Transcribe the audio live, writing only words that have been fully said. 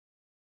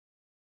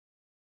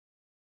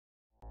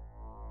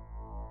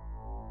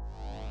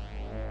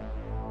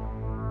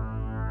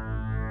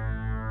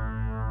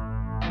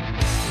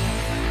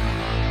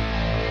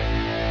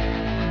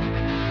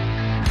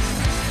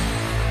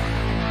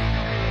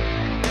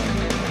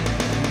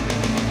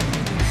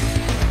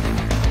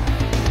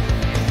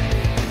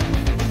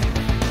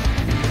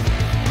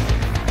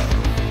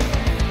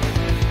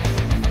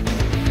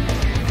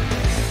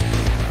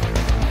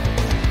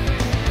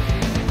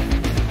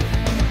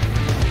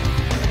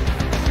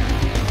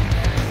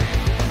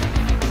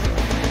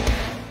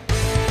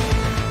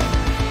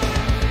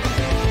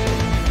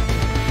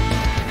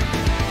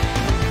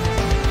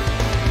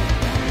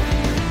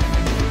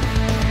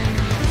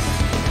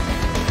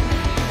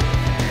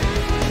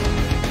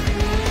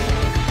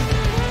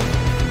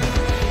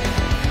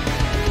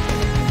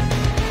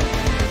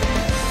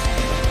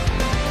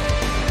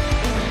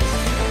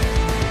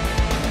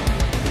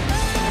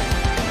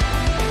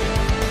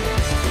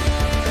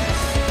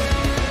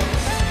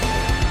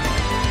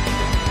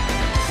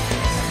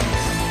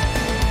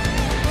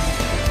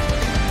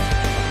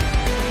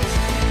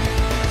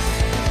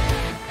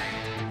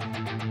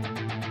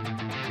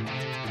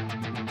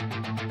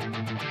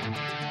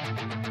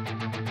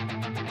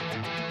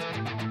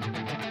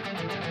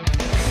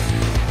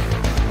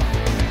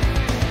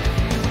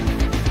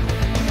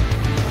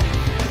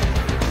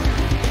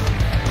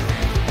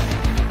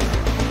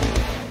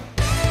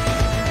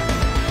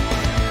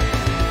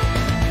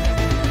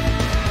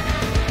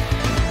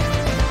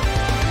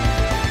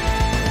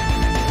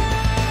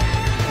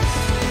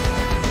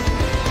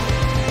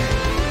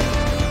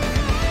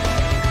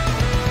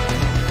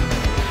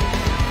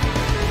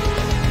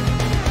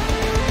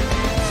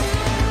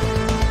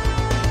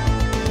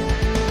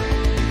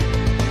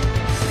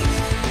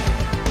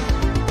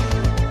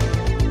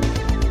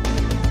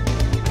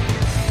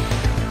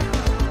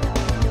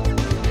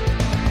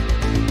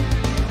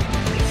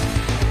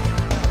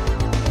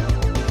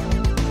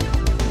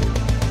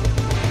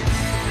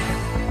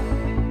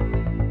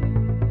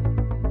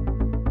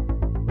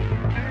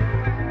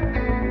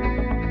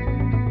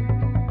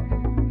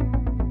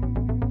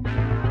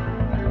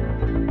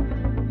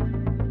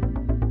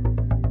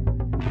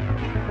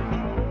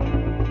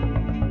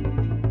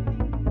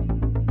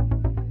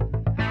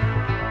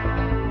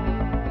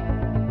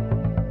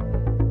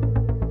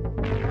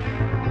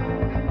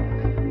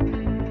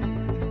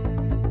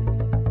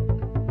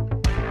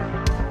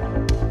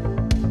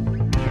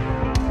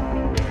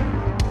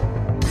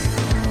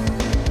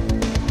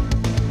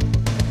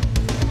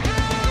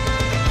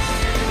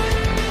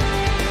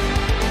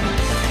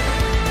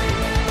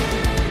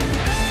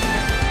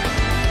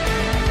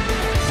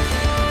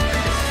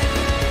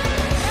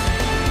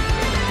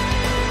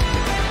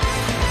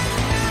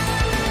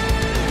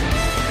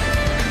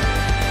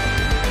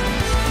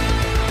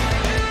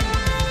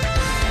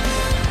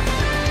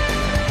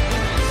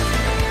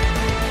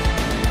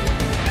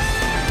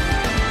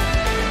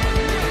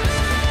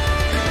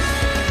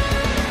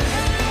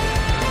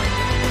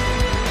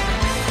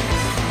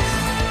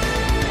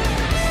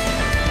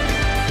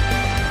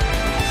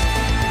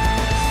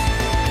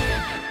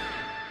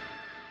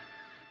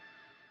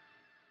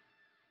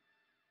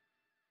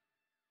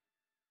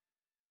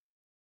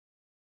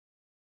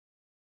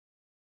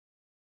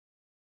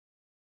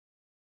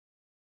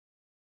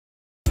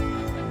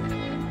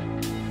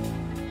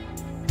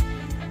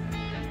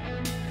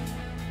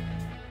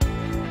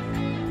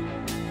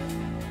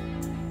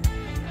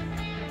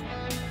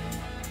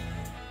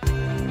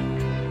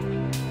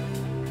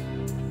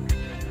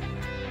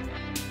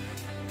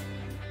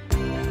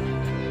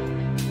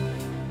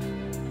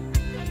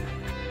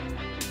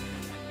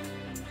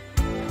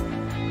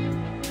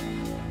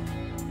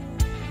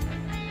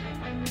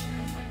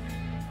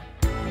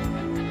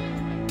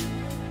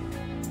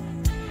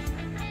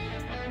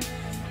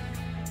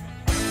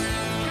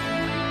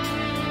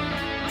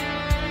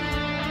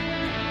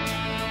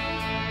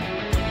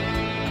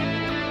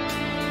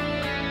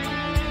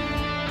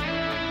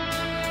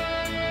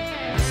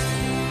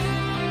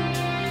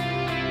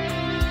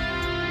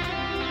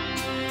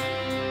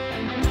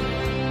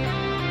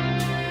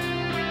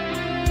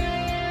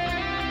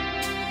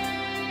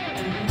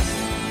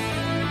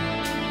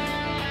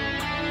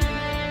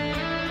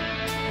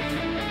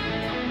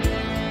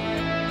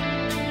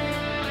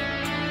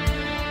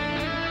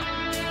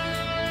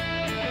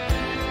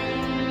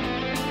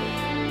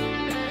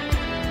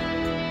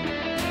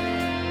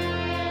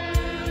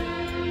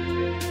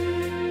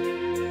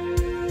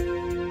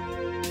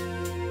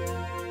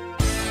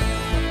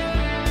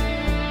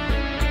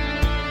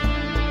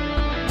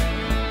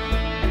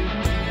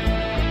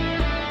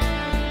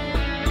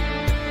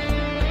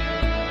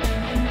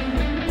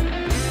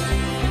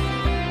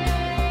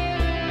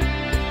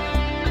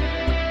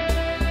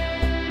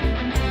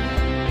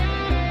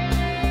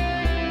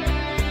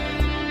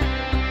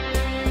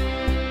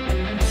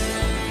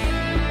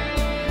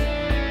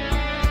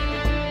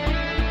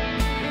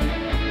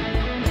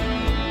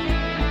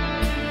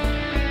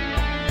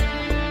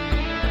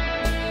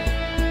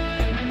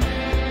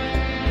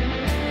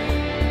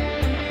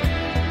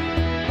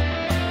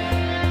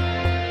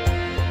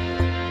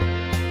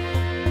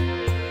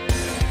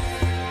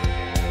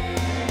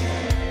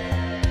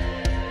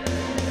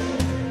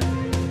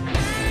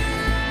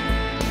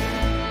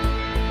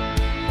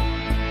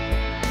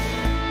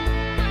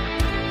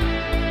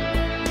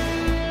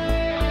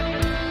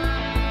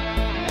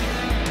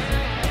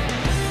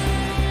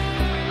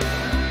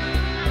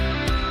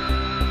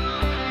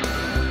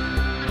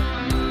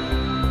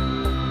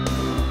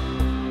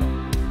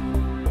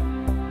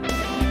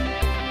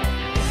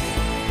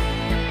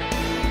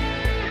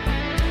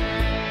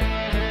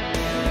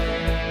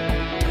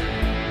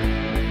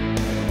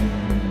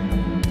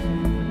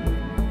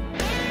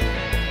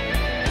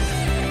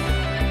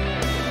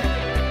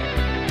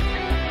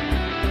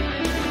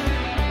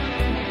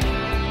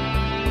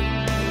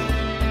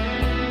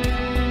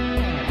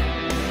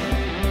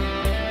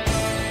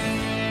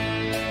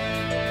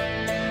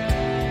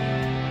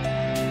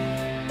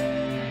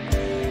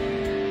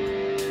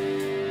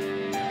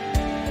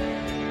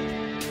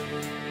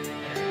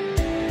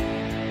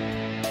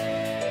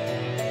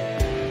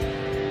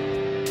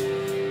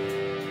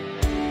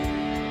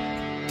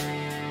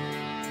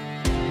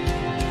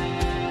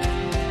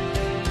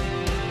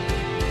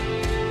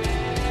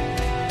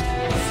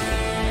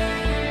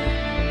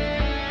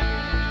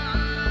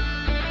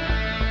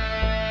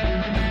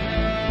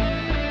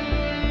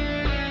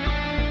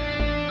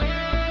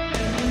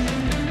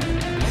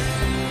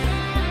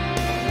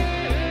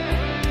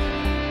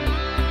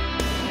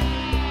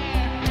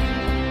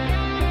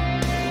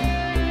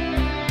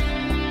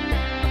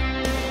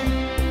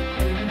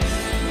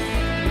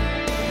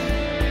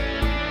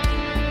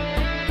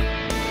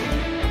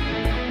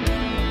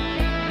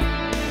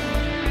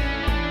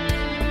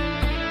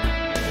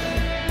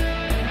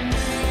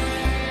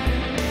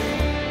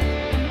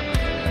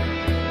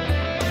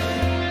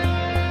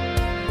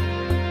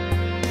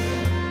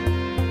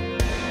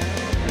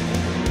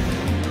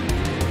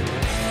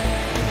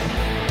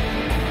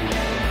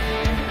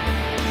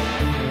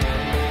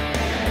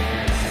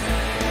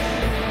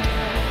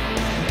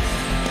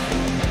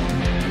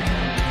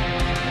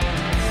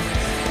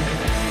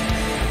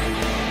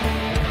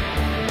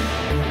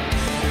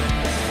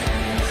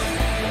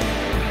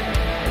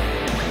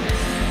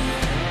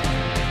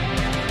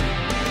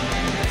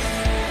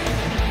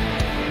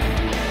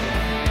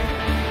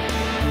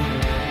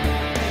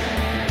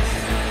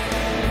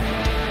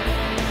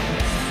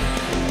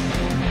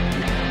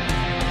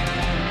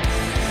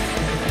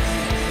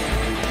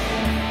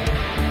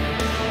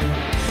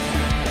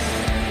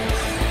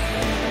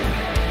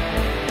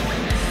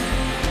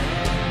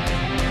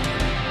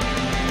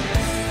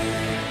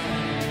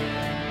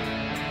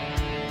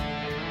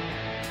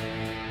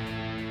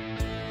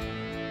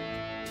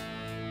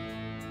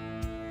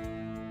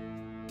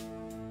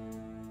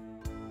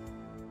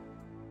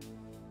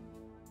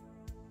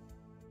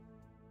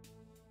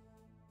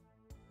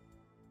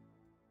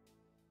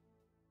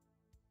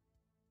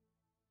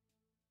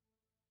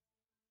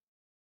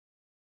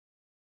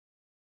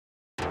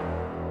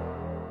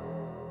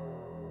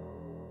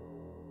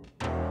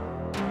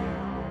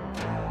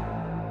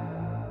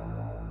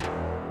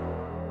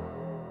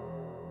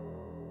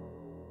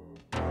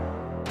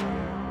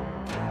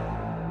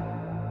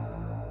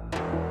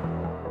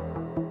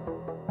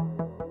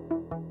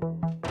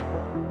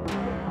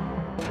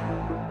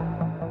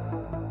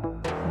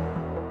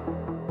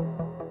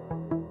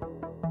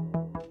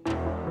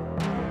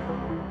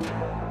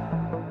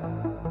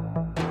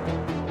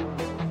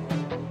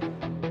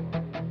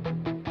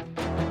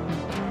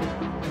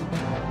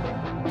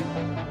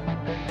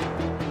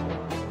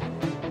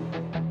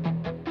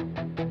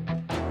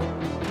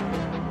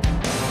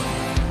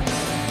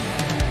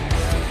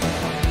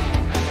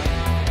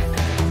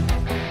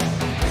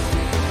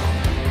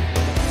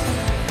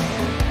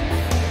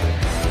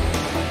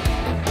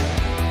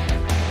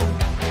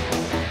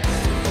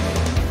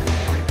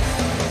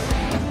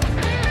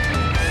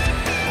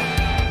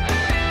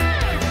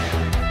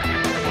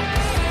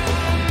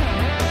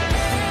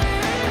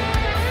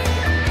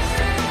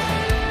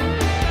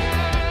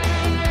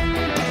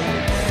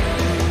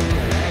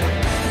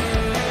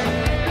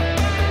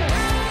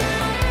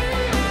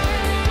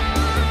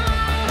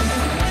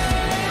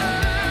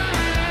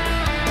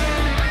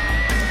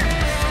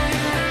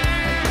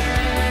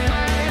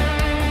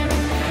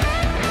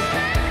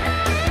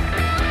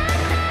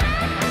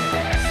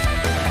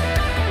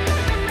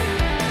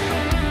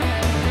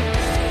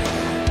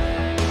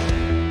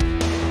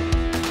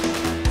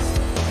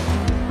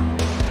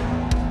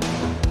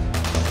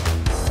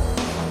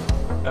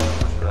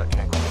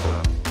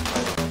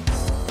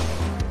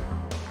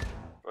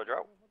Roger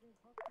out.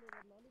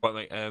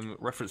 Right, mate.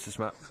 Reference this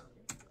map.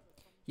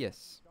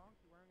 Yes.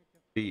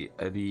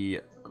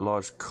 The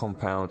large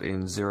compound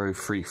in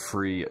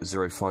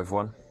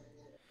 033051.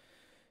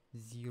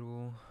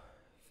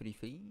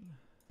 033.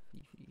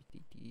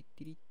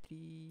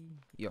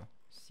 Yeah.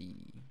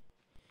 See.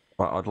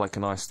 Right, I'd like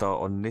an eye star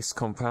on this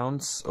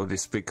compound, or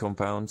this big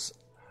compound,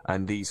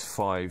 and these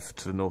 5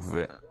 to the north of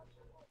it.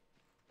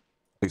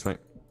 Please, mate.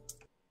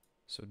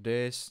 So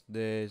this,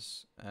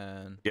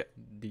 and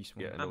these ones.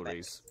 Yeah, and all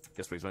these.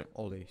 Yes, please, mate.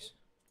 All these.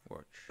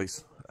 Watch.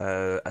 Please.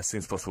 As soon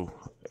as possible.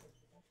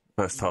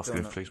 First task,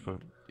 please, bro.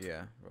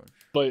 Yeah, Roger.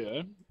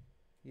 Later.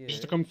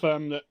 Just to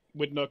confirm that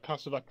with no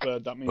CRUSADER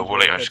bird, that means...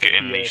 Well, I'm just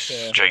getting these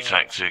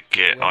JTAC to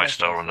get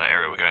I-Star on that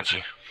area we're going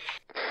to.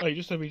 Oh, you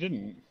just said we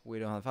didn't? We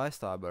don't have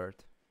I-Star bird.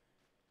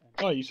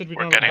 Oh, you said we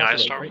We're don't getting have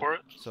I-Star for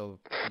it? So,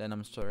 then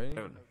I'm sorry.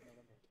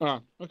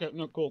 Ah, okay,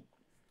 no, cool.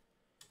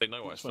 They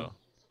know I-Star.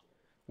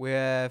 We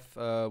have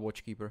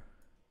Watchkeeper.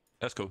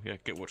 That's cool, yeah,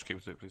 get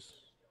Watchkeeper to it, please.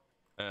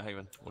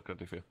 Haven, what can I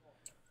do for you?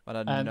 But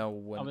I don't know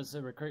when... I was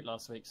a recruit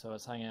last week, so I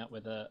was hanging out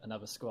with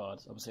another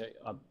squad. Obviously,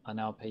 I'm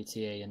now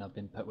PTE and I've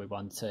been put with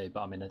 1-2,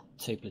 but I'm in a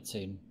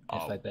 2-platoon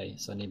FOB,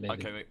 so I need maybe...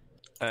 Okay, mate.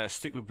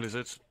 Stick with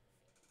Blizzard.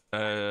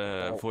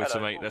 Voice,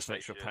 mate, let's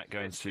make sure Pat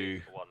going to...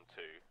 1-2.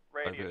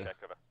 Radio check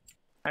over.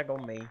 Tag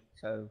on me,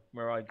 so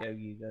where I go,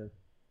 you go.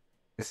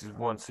 This is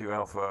 1-2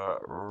 Alpha,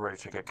 radio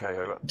check OK,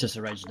 over. Just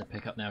arranging to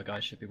pick up now,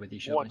 guys. Should be with you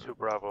shortly. 1-2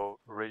 Bravo,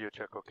 radio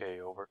check OK,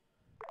 over.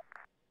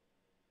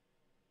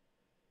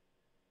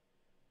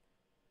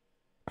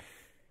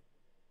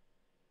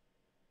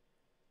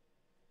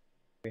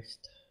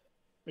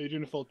 Are you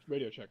doing a full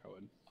radio check,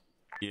 Owen?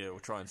 Yeah, we're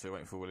trying to,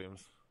 waiting for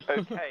Williams.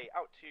 Okay,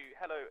 out to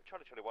hello,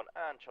 Charlie 1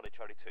 and Charlie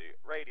 2.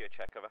 Radio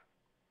check over.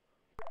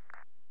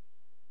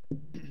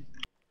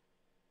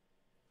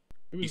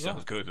 He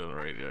sounds good on the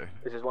radio.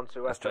 This is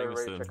 1-2 Echo,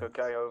 radio check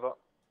OK, over.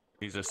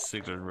 He's a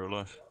signaler in real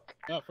life.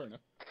 Oh, fair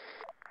enough.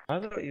 I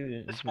thought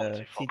you was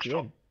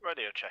CGM.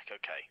 Radio check,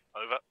 okay.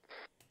 Over.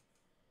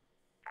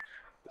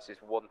 This is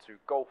 1-2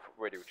 Golf,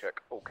 radio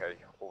check OK,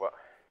 over.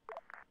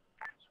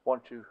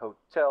 1-2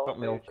 Hotel, Got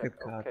me radio all check crib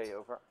cards. OK,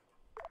 over.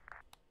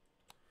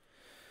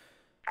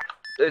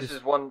 This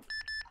is 1...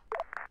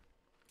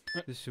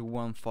 This is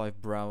 1-5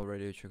 Bravo,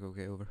 radio check,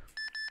 okay, over.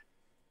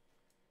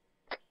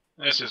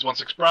 This is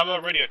 1-6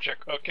 Bravo, radio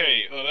check,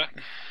 okay, over.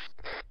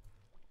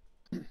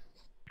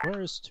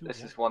 Where is 2?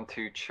 This is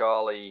 1-2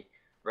 Charlie,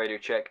 radio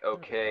check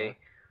OK.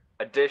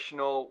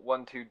 Additional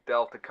 1-2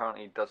 Delta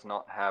currently does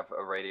not have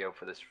a radio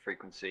for this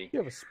frequency. You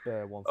have a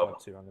spare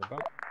 152 on your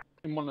back.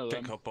 In one of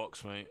them. Check our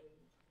box, mate.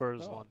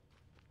 Where's one?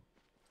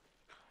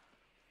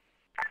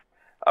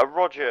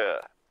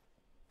 Roger.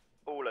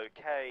 All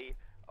okay.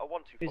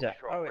 1-2 Who's that?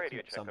 Foxtrot, Oh, radio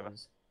it's check over.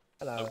 Summers.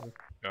 Hello.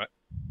 Alright.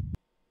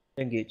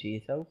 Don't get to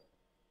yourself.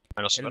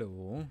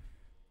 Hello.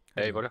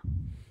 Hey, buddy.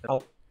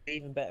 Oh,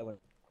 even better when...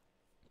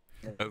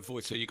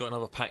 Void, so you got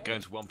another pack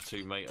going to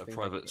 1-2, mate, a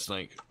private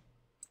snake.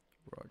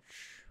 Rog.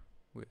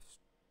 With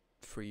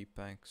 3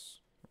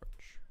 packs.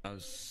 Rog.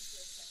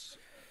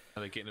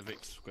 Are they getting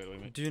evicted squared away,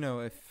 mate? Do you know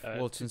if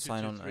Walton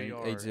signed on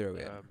 8-0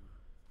 yet?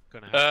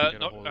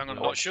 No, I'm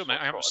not sure, mate.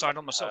 I haven't signed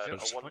on myself yet.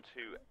 1-2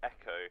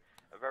 Echo.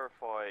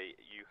 Verify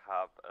you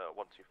have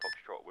 1-2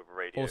 Foxtrot with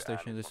radio. All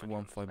station, this is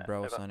 1-5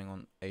 Bravo signing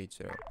on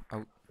 8-0.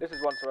 Out. This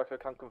is 1-2 Echo,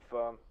 can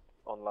confirm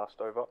on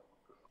last over.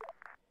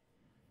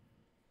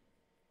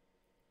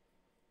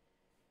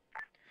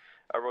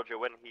 Roger,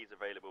 when he's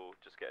available,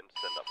 just get him to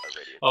send up a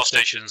radio. All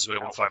stations with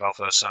 1-5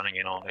 Alpha signing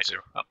in on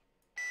 8-0. Up.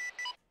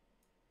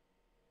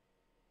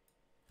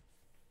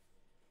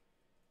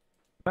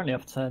 Apparently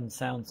I've turned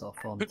sounds off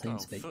on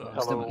TeamSpeak, but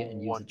I'm still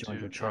getting user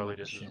joined with Charlie,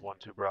 this is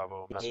 1-2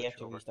 Bravo. Yeah, you have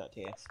to restart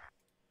TS.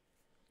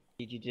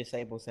 Did you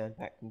disable sound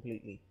pack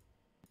completely?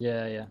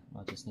 Yeah,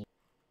 I just need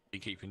You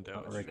keeping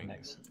down? to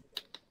reconnect.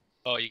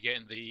 Oh, you're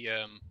getting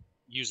the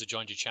user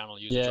joined your channel,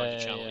 Yeah,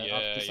 I've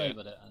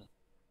disabled it.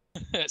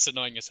 It's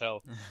annoying as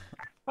hell.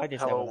 I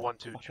just Hello,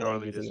 1-2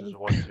 Charlie, this is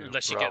 1-2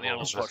 Unless you get the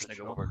Arnold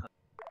Schwarzenegger one.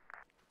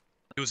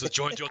 User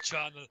joined your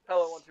channel.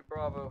 Hello, 1-2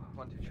 Bravo,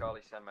 1-2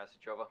 Charlie, send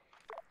message over.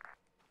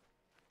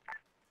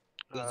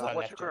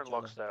 What's your current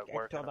log stat?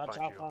 Where can I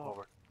find you?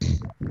 Over.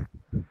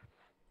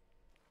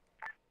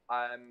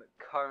 I'm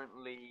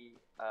currently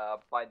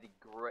by the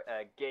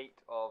gate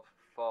of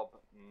FOB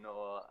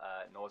North.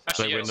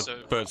 So when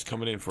the bird's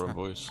coming in for him,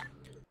 boys.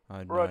 I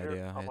had no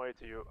idea. On way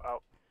to you,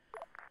 out.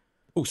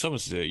 Oh,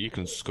 someone's there. You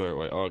can square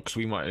away. Oh, because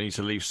we might need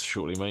to leave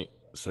shortly, mate.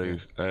 So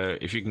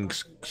if you can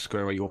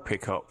square away your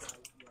pickup,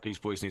 these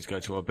boys need to go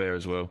to our bear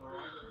as well.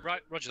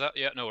 Right, roger that.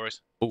 Yeah, no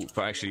worries. Oh,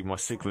 but actually, my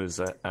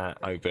signaler's at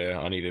O'Bear.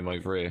 I need him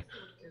over here.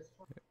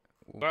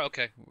 Right,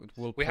 okay.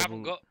 We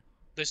haven't got.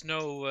 There's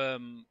no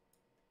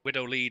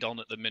Widow lead on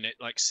at the minute.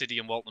 Like City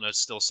and Walton are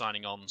still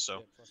signing on,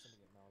 so.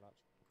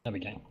 There we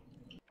go.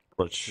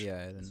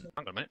 Yeah, then. Hang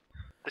on a minute.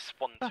 This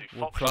 1-2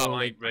 We'll Fox.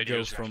 probably go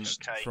radio's from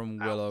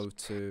Willow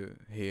to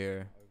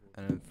here,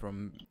 and then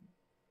from.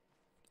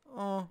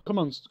 Oh. Come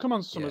on,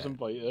 Summers and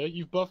Vita.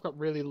 You've both got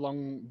really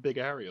long, big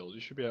aerials. You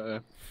should be able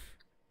to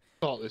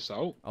sort this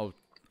out.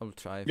 I'll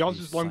try. if Yours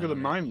he's is longer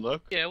than signing mine,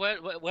 look. Yeah, we're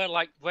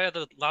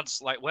the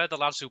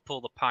lads who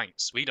pull the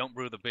pints. We don't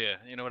brew the beer.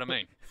 You know what I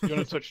mean? You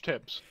want to touch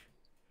tips?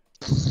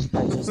 You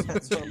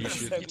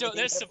don't.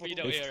 There's stuff you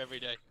don't hear every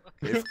day.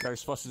 If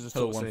Ghostbusters has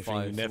Hello, taught us anything,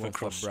 you 15, never 15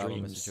 cross Bravo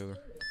streams. message over.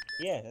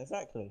 Yeah,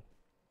 exactly.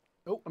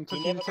 Oh, I'm You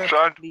touching never the tips.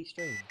 actually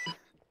stream.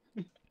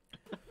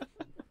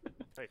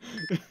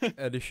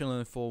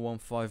 Additional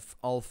 415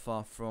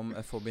 Alpha from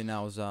FOB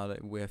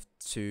Nauzade. We have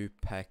 2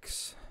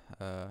 packs,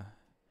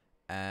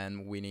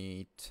 and we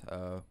need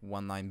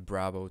 19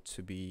 Bravo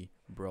to be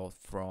brought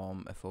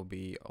from FOB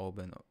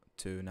Oben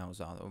to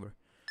Nauzade. Over.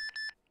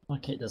 My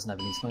kit doesn't have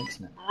any smokes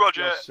in it.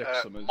 Roger, That's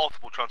 6 summers.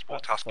 multiple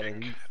transport That's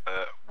tasking. fine.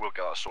 We'll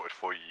get that sorted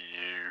for you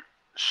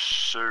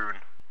soon.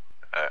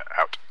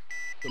 Out.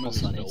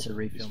 Also, I need to He's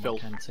refill my filth.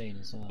 canteen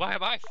as well. Why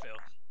am I Phil?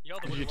 You're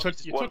the one You who touch,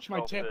 wanted you to- touch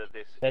my tip.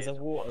 There's a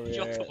water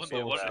You're the one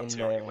that wanted source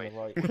to in there on the wait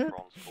right.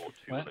 transport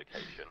to Where?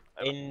 location.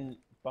 In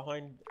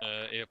behind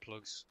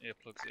Earplugs. in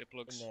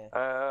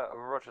there.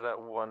 Roger that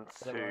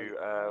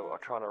 1-2. I'll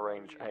try and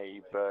arrange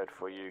a bird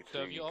for you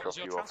So to your drop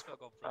you off transfer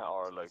gone through? at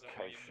our Is that what you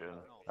location. mean?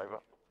 Over.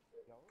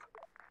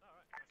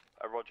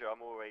 Roger,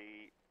 I'm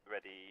already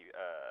ready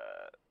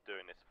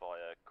doing this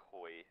via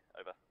COI.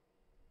 Over.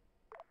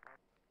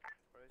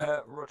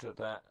 Roger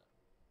that.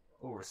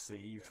 All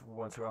received.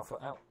 1-2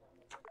 Alpha out.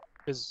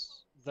 Is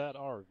that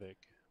our Vic?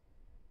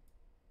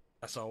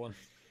 That's our one.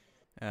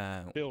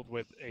 Filled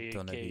with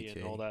Don't have AAK and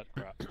ETA. all that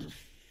crap.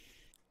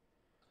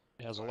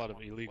 It has a lot of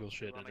illegal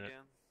shit in it.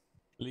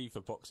 Leave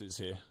the boxes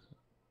here.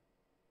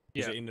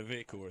 Is Yeah, it in the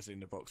vehicle or is it in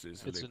the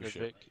boxes? it's in the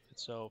shit? Vic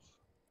itself.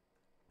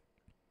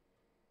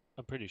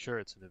 I'm pretty sure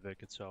it's in the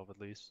Vic itself, at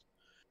least.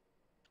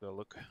 Go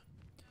look.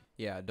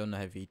 Yeah, I don't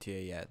have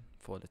ETA yet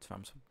for the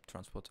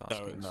transport task. No,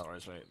 force. no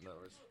worries, mate. No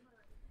worries.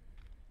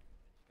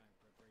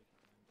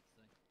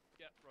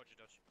 Yeah, Roger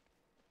Dutch.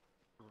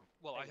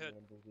 Well, I heard.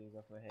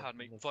 Pardon Pardon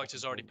me.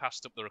 Vita's already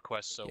passed up the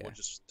request, so Yeah.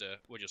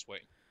 we're just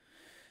waiting.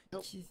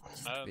 Just In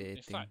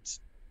waiting. fact,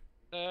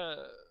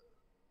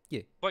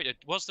 Yeah. Wait,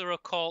 was there a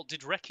call?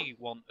 Did Reki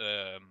want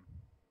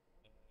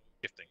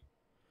gifting?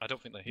 I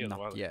don't think they're here. though,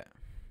 are Not they? yet.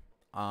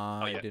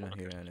 I yeah, didn't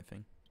okay. hear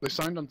anything. They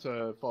signed on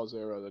to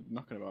 4-0, they're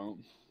knocking about.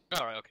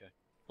 All right, okay.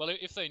 Well,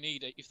 if they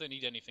need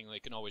anything, they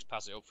can always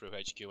pass it up through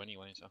HQ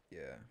anyway. So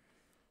Yeah.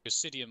 because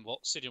City and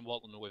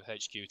Walton are with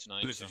HQ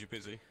tonight. Blizzard, So. you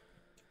busy?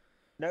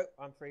 No,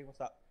 I'm free.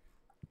 What's up?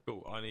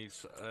 Cool. I need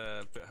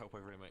a bit of help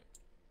over here, mate.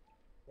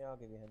 Yeah, I'll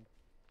give you a hand.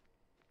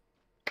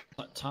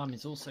 But time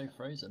is also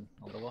frozen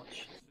on the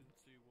watch.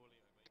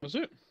 Was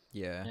it?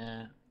 Yeah.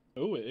 Yeah.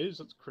 Oh, it is.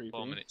 That's creepy.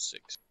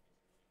 4:06.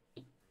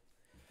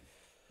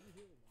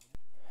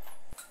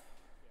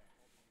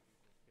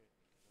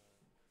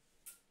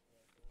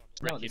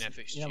 You know what Reki this, and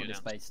FXG you know what this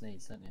announced. base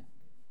needs, don't you?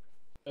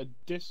 A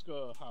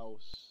disco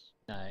house.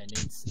 No,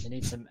 it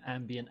needs some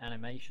ambient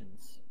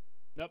animations.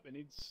 Nope, it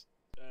needs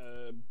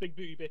big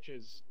booty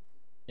bitches.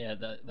 Yeah,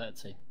 that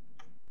too.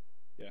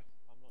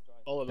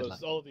 All of Good those,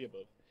 luck. all of the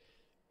above.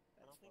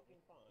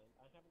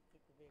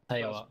 Tell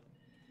you what,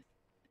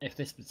 if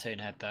this platoon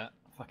had that,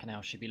 fucking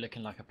hell, she'd be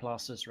looking like a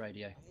plaster's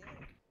radio.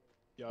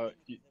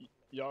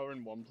 You're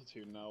in one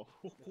platoon now.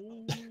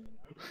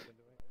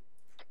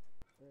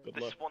 Good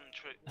This luck.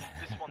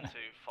 this 1-2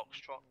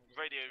 Foxtrot.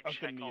 Radio I've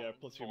check been the on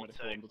platoon with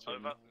 4-2. one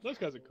platoon. Over. Those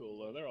guys are cool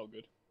though. They're all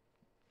good.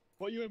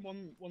 What are you in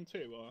 1-2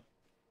 or?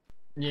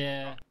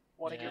 Yeah.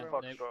 One yeah,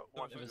 Foxtrot, there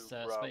 1-2 was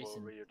Bravo, space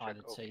in radio check,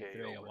 either 2, okay,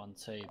 3 or over. 1,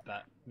 2,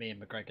 but me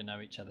and McGregor know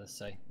each other,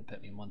 so they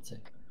put me in 1, 2.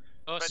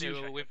 Oh, so Radio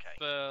you were check, with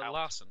okay. Out.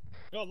 Larson.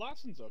 Oh,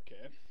 Larson's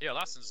okay. Yeah,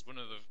 Larson's one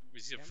of the.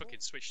 He's fucking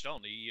switched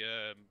on. He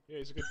Yeah,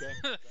 he's a good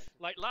guy.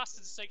 like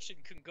Larson's section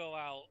can go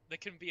out. There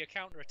can be a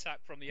counter attack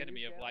from the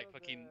enemy of like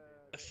fucking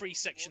a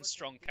 3-section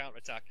strong counter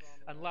attack,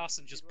 and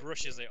Larson just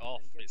brushes it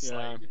off. It's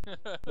Yeah.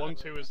 like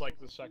 1-2 is like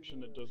the section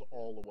that does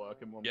all the work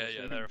in one. yeah,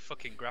 platoon. they're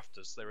fucking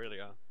grafters. They really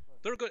are.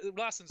 They're a good.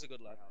 Larson's a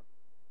good lad.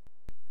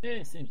 Yeah,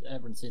 it seems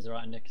everyone seems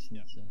alright in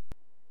Nicholson. So.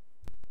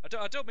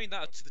 I don't mean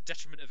that to the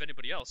detriment of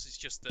anybody else. It's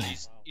just that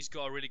he's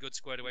got a really good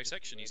squared away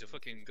section. He's a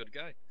fucking good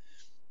guy.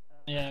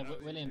 Yeah,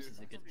 Williams is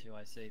a good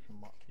 2IC from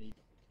what he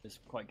was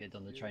quite good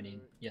on the training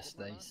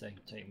yesterday, so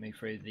taking me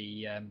through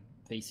the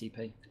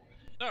VCP.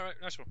 All right,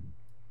 nice one.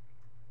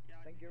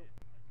 Thank you.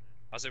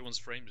 How's everyone's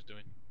frames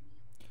doing?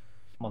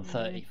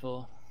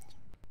 134.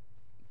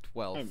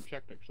 12. I haven't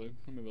checked actually.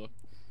 Let me have a look.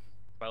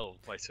 12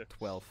 later.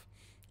 12.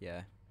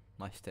 Yeah.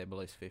 My stable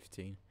is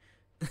 15.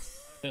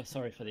 Feel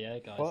sorry for the air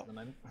guys What? at the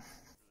moment.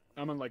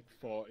 I'm on like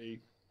 40.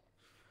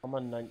 I'm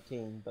on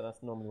 19, but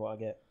that's normally what I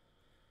get.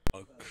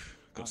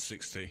 Got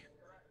 60.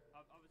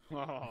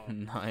 Oh.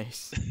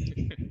 Nice.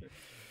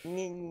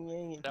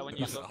 That when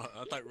you look,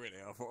 I don't really.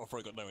 I've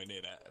probably got nowhere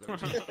near that.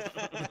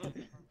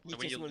 You when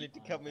just you- wanted to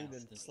come in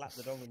and slap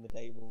the dog on the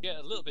table.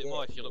 yeah, a little bit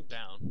more if you look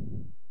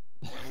down.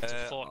 Up to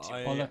 40.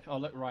 I'll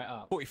look right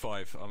up.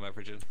 45. I'm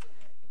averaging.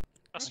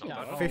 That's Okay,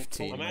 not bad. I'll-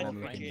 15 I'm when I'm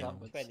actually looking doing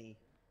down. 20,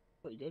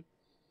 Pretty good.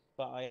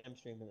 but I am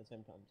streaming at the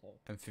same time, so.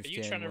 And Are 15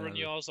 you trying to when run I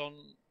yours on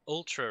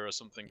Ultra or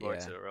something, Yeah.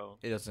 Vita? Or...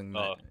 It doesn't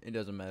Oh. It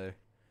doesn't matter.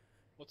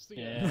 What's the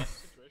Yeah.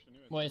 situation?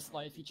 Well, it's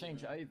like if you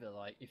change it over,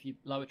 like if you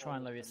try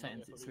and lower your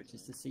settings, it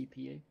switches to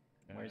CPU.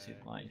 Whereas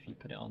if you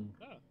put it on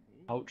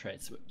Ultra,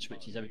 it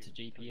switches over to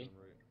GPU.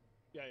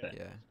 Yeah.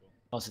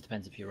 Also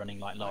depends if you're running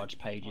like large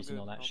pages and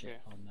all that shit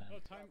on there.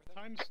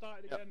 Time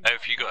started again.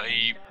 Have you got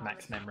a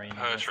Max memory and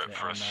purse rep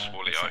for us,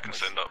 Wally? I can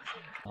send up.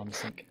 On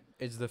sync.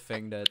 It's the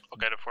thing that I'll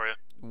get it for you.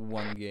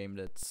 one game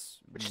that's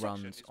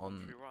runs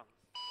on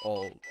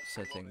all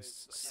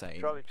settings same.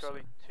 Charlie, so.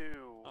 2,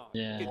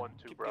 Yeah. 1,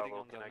 2,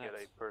 Bravo. Can I get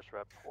a first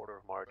rep order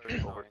of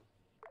marching over?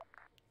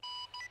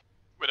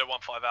 Widow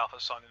 1-5 Alpha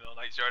signing on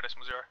 80.0.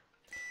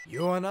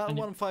 You are not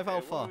 1-5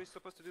 Alpha. What are we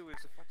supposed to do with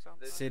the fax sound?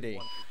 City.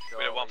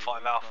 Widow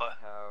 1-5 Alpha.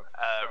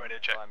 Radio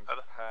check.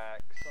 Over.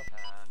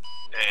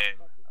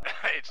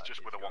 It's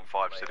just with a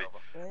 1-5 City.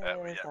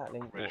 Where's that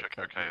link? Radio check.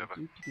 Okay.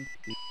 Over.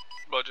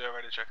 Roger.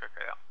 Radio check.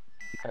 Okay.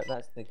 Yeah.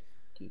 That's the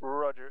key.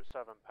 Roger,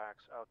 7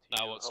 packs out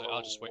to you.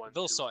 I'll just wait.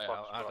 They'll sort it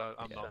out.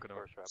 I'm not going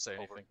to say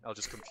anything. I'll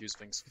just confuse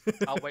things.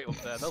 I'll wait up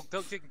there.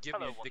 They can give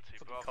me. They can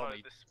fucking call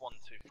me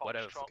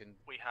whatever fucking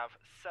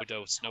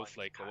Widow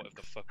Snowflake or whatever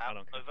the fuck. I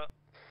don't care.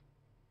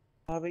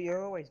 Oh, but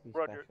you'll always be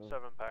Roger, special.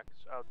 7 packs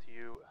out to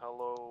you.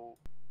 Hello.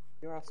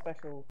 You're our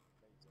special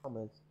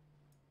Summers.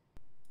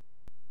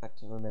 I have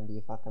to remember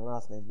your fucking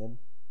last name then.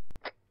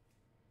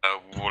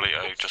 Wally,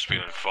 I've just been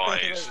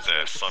advised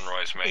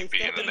sunrise may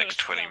be in the next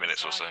 20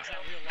 minutes or so.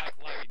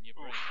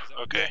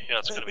 Okay, yeah,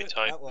 it's going to be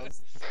tight. That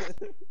was.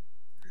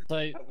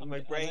 So, My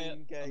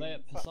brain are they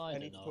at fuck, I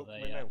Poseidon need to or talk are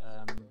to they my at,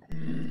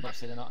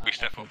 obviously they're not We at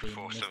step up FOB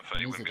before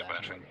 7:30 wouldn't be a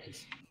bad thing.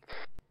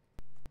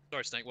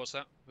 Sorry, Snake. What's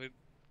that?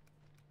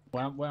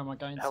 Where am I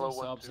going to? Hello,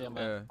 So obviously I'm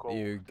You're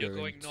You're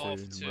going to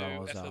north to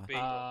Raza.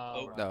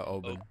 FOB. No,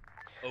 Oban.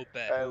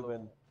 Oben.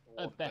 Elvin.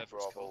 Beth.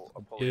 Bravo,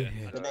 Yeah.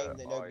 The name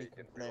that nobody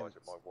can pronounce.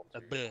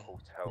 Hotel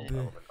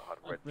element I had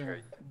red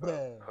trade.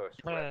 Purse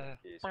rep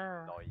is 9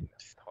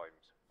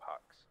 times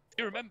packs.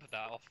 Do you remember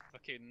that off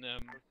fucking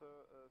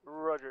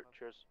Roger,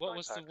 cheers. what 9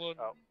 was the packs one?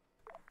 out.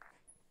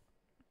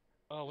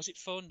 Oh, was it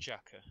Phone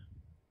Jacker?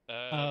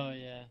 Oh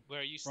yeah. Where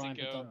I used Brian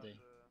to go. Badondi.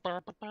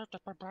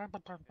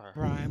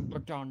 Brian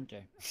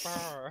Badondi.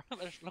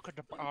 Let's look at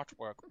the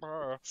artwork.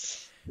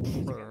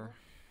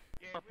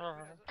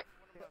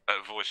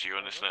 Voice you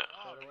on, isn't it?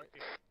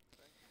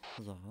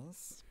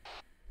 Yes.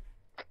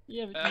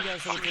 Yeah, but you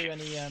guys all do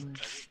any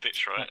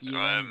Ditch right. like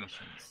UN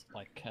missions,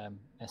 like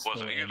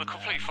Wasn't it? You look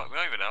completely fucked me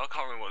over now. I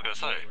can't remember what I was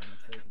going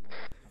to say.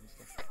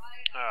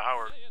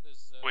 Howard,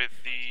 With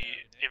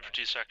the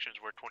infantry sections,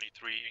 we're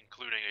 23,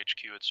 including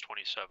HQ, it's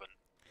 27.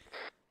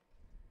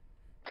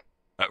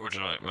 Roger,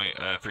 right, mate.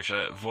 Appreciate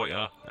it.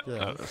 Voya.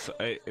 Yes.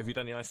 Have you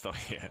done the ice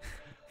stuff yet?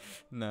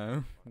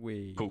 No,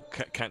 we. Cool.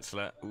 Cancel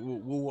that.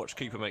 We'll watch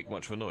Keeper make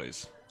much of a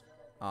noise.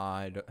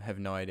 I have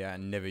no idea. I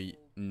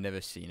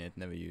never seen it.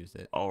 Never used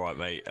it. All right,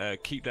 mate.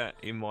 Keep that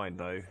in mind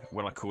though.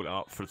 When I call it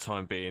up, for the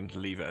time being,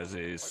 leave it as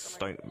is.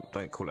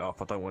 Don't call it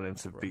up. I don't want him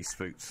to be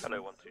spooked.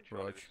 Hello, 1-2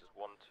 Charlie. This is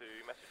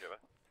 1-2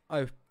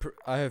 message over.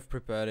 I have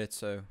prepared it,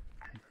 so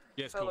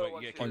Yes, Hello,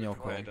 cool. Yeah, On keep your it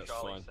prepared, call. that's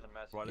Charlie, fine. send a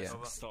message Right, let's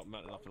Yeah. start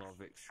mounting up on our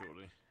Vic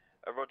shortly.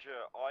 Roger,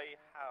 I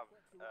have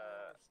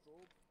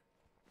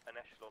an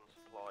echelon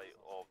supply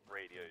of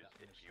radios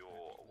if you're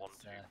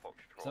 1-2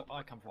 Foxtrot. So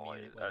I come from a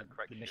unit where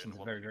the missions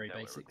are very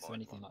basic, so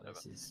anything like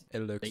this is. it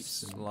looks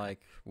Leaps and- like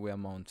we are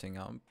mounting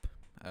up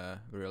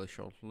really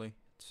shortly.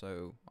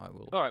 So I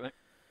will. all right, mate.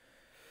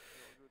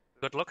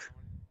 Good luck.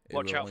 it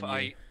Watch will out for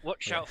when you-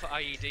 watch out for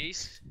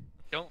IEDs.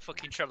 Don't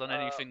fucking tread on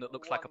anything that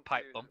looks like a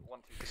pipe bomb.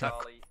 1-2 That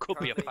Charlie. could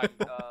be a Currently,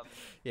 pipe bomb.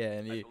 Yeah,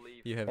 and I you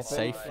believe have If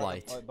safe it's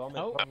flight. a pipe bomb, it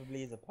Oh.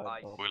 probably is a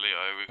pipe bomb. Willie,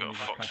 we got a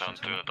foxhound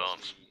doing a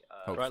dance.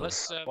 Hopefully. Right,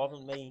 let's.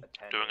 Wasn't me.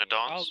 Doing a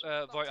I'll dance?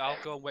 Void, I'll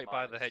go and wait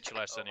by the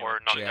HLS anyway. Or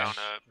knock Yeah.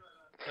 down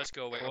Let's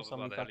go wait Or over by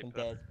somebody the fucking helipad.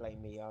 dares play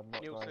me. I'm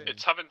not driving.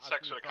 It's having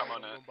sex with a come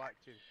on it.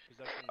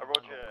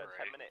 Roger,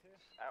 10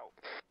 minutes out.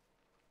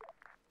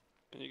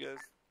 Can you guys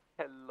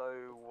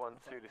Hello,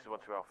 1-2. This is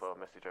 1-2 Alpha.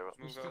 Message over.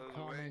 move out of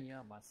the way?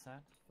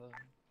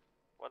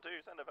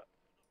 1-2, send over.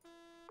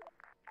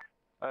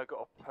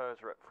 Got a PERS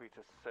rep for you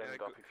to send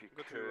Yeah, up if you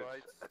go to your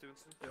right, could.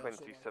 Stevenson.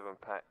 27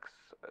 packs.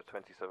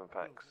 27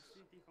 packs.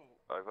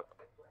 Over.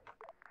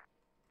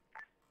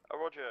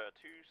 Roger,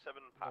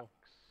 2-7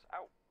 packs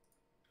out.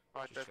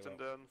 Right, left and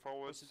then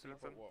forward,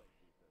 Stevenson.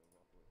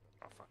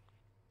 Oh fuck.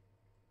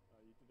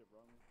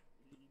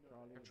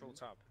 Control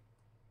tab.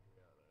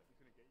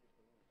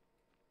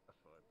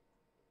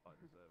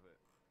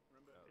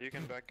 You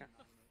can back.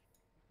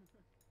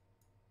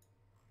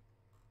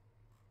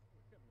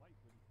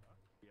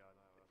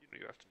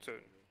 You have to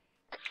turn.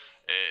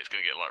 It's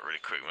gonna get light really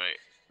quick, mate.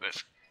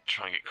 Let's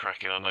try and get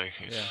cracking. I know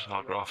it's Yeah.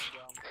 hard graph.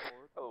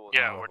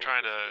 Yeah, we're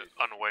trying to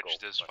unwedge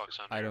this fuck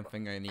sound. I don't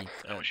think I need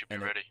And we should be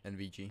ready.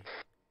 NVG.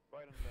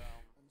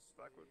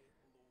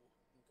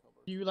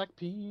 You like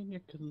pina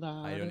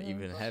colada? I don't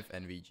even have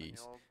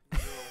NVGs.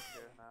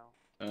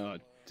 Oh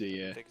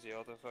dear. Take the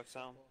other fuck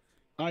sound.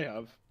 I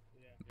have.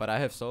 But I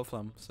have soul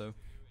flam, so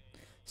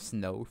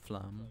snow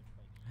flam.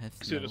 I have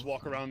So snow you just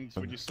walk flam. around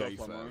with your gay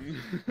stuff fan.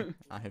 on.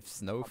 I have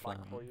snow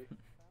flam.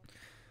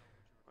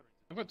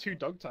 I've got 2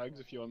 dog tags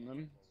if you want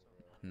them.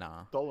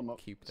 Nah. Stole them up.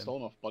 Keep them.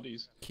 Stolen off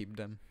bodies. Keep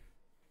them.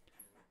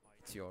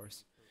 It's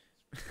yours.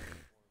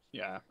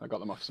 Yeah, I got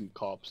them off some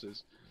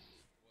corpses.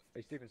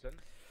 Hey Stevenson.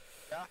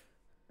 Yeah.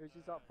 Who's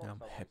that?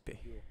 I'm happy.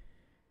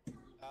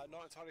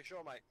 Not entirely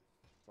sure, mate.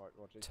 Right,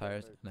 Roger.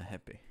 Tired and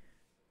happy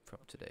from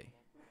today.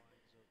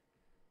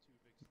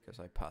 Because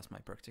I passed my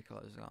practical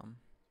exam.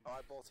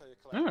 Alright, ball, tell you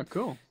collect. Oh,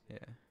 cool. Yeah.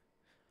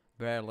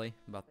 Barely,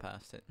 but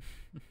passed it.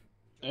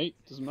 Hey,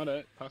 doesn't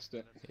matter. Passed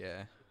it.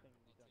 Yeah.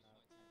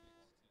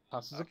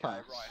 Passes a Okay,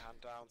 pass. right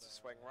hand down to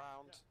swing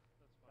round.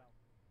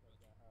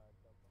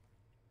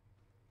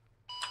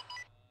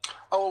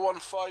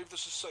 015,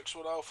 this is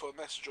 6-1 Alpha,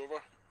 message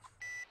over.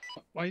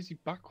 Why is he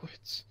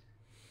backwards?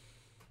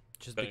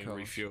 Just Don't because.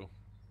 refuel.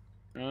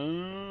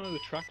 Oh, the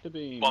tractor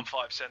beam.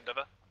 1-5, send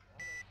over.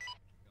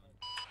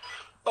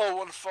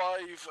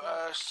 015,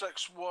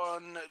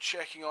 6-1,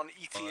 checking on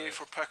ETA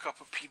for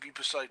pickup of PB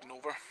Poseidon,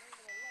 over.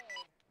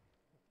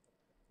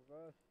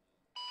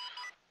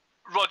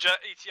 Roger,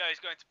 ETA is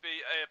going to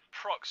be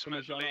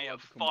approximately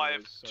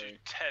 5 to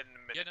 10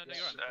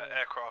 minutes.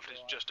 Aircraft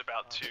is just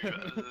about to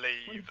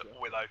leave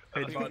Willow.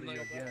 Anyone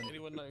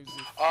knows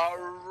if...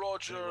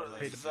 Roger, that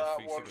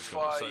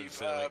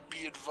 15,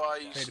 be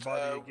advised,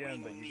 we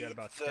need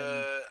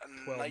the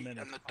night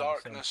and the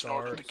darkness in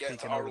order to get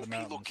to our OP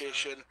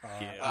location.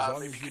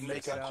 If you can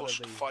make that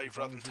closer to 5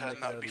 rather than 10,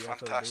 that would be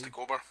fantastic,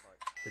 over.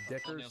 The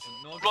Dickers.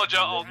 Roger,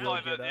 I'll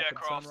divert the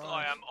aircraft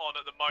I am on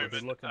at the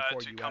moment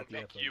to come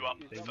pick you up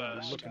They won't be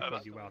first. looking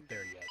for you out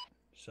there yet.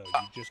 So you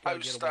just gotta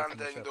get away from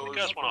the Outstanding, FOB.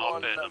 those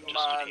one man in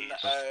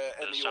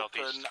the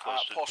open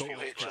at possible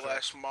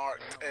HLS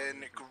marked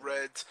in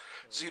grid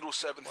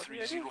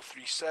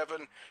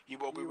 073037. You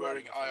will be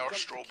wearing IR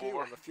strobe,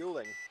 over.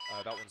 Refueling.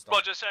 That one's done.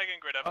 Roger, say again,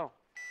 grid over.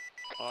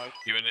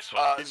 You in this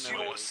one?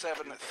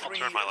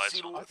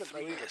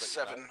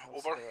 073037,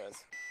 over.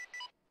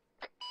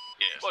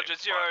 Roger,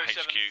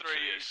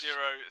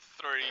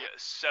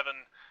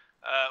 073037.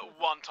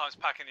 1 times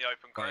pack in the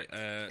open, correct?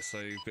 Right, so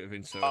bit of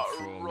intel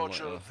from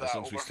Roger, as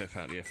long as we step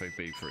out the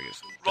FOB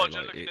frigates. Roger,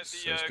 daylight, looking at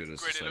it's the as good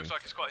as grid, the it same. looks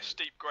like it's quite a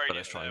steep But gradient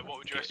let's try there. and What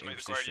would you get estimate in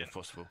the position gradient? if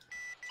possible.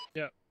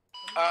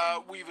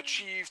 We've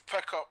achieved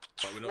pickup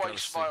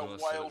twice via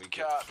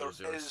Wildcat.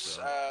 There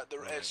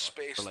is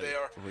space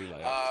there.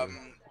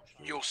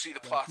 You'll see the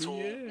plateau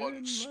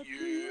once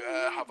you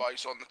have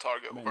eyes on the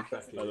target, over.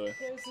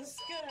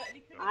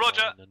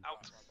 Roger,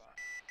 out.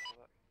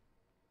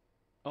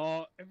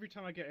 Oh, every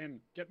time I get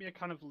in, get me a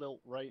can of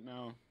lilt right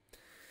now.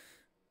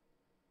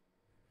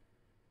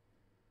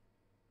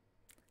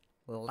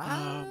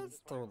 Let's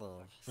do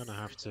this. I'm gonna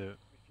have to.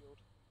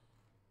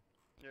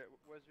 Yeah,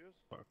 where's yours?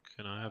 Fuck,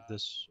 can I have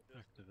this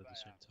active at the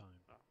same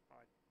time?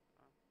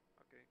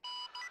 Okay.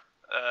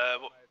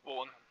 What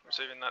one?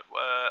 Receiving that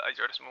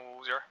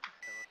 80.0.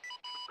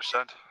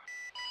 Percent.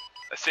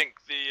 I think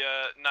the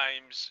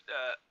name's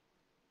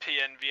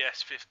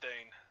PNVS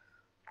 15.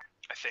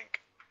 I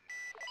think.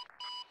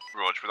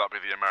 Roger, would that be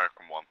the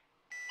American one?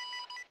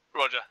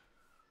 Roger.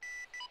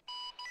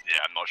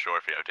 Yeah, I'm not sure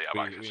if EOD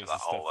have access to that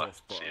whole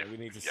we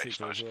need to see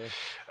those.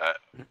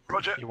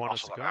 Roger, You want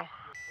us to go?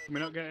 Can we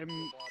not get him?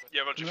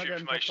 Yeah, Roger, for your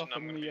information,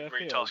 I'm going to be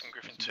retasking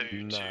Griffin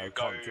 2 to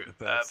go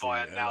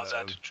via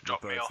Nowzad to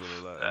drop me off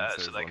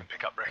so they can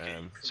pick up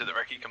Reki, so that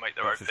Reki can make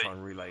their OP. To try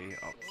and relay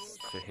up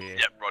to here.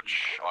 Yep,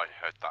 Roger, I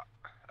heard that.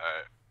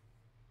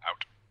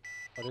 Out.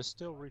 But it's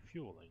still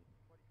refueling.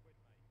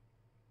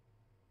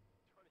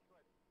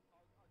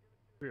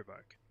 We're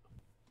back.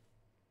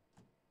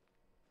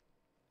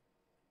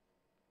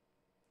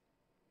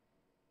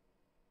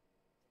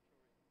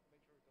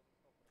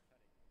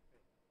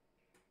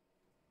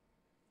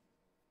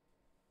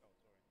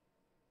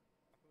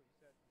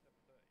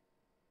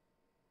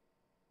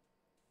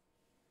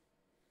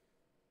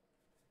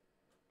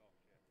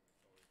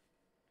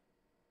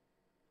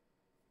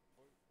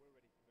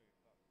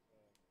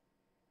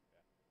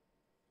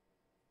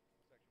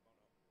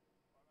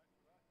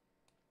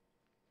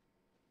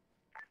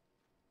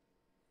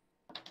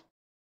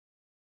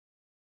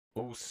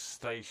 All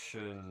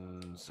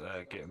stations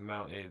get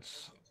mounted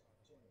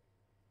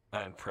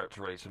and prepped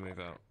ready to move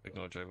out.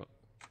 Acknowledge, over.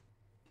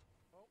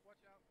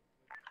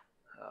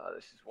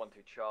 This is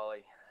 1-2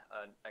 Charlie.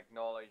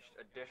 Acknowledged.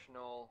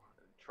 Additional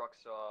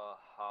trucks are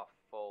half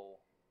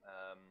full.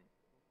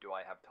 Do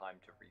I have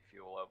time to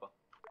refuel, over?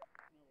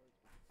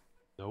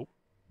 Nope.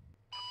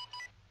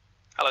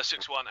 Hello,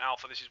 6-1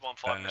 Alpha, this is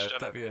 1-5, Mr.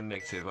 That'd be a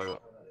negative, over.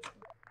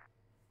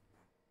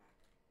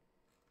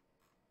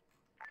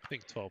 I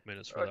think 12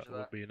 minutes for that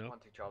will be enough.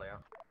 1-2 Charlie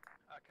out.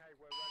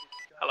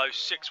 Hello,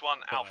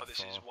 6-1 Alpha, this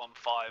is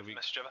 1-5,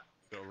 Mr.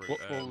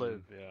 We'll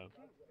live, yeah.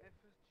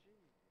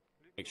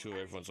 Make sure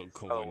everyone's on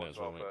convoy now as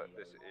well, mate.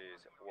 This is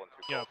 1-2.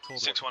 Yeah,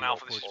 6-1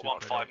 Alpha, this is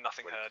 1-5,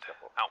 nothing heard.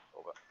 Out.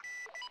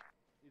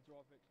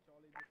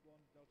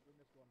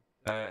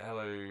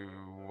 Hello,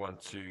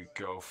 1-2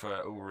 Golf,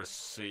 all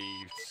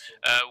received.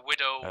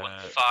 Widow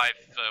 1-5,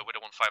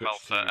 Widow 1-5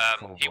 Alpha.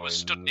 He was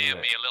stood near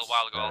me a little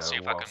while ago. I'll see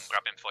if I can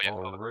grab him for you.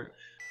 En route.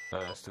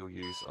 still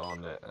use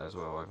RNet as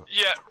well. Over.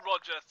 Yeah,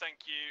 Roger,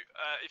 thank you.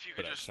 If you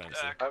could just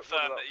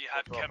confirm that you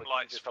had chem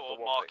lights for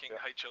marking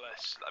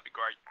HLS, that'd be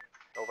great.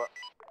 Over.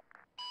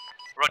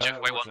 Roger,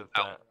 wait one.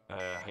 That,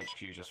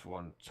 HQ just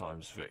 1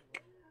 times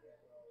Vic.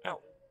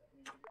 Out.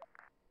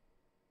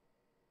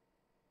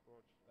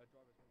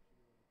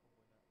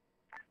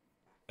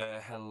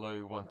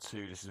 Hello,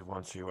 1-2. This is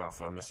 1-2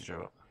 Alpha. Message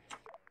over.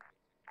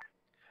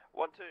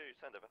 1-2,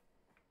 send over.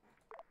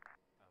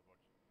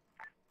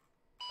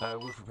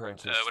 We're preparing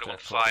to Widow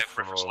 1-5,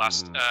 reference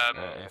last.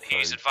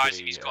 He's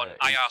advising he's got an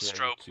IR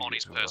strobe on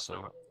his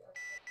person.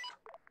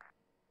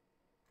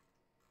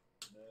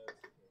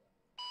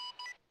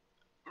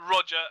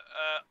 Roger,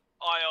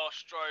 IR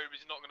strobe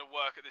is not going to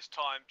work at this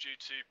time due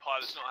to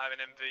pilots not having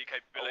MV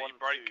capability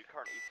break.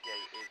 Current ETA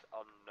is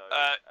unknown.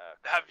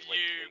 Have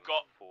you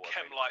got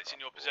chem lights in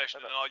your possession,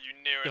 and are you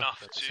near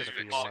enough to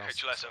mark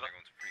HLS?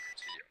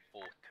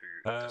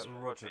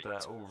 Roger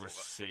that, all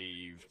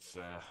received.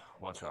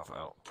 1-2 Alpha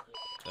out.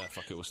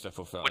 Fuck it, we'll step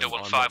off out. Widow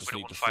 1-5,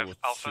 Widow 1-5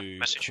 Alpha,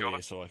 message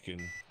over. So I can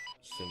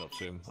send up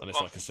to him, unless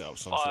I can set up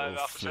some sort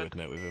of fluid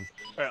net with him.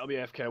 Alright, I'll be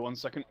AFK 1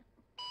 second.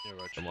 Yeah,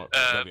 Roger.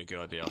 That'd be a good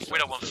idea.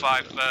 Widow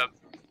 1-5,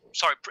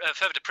 sorry,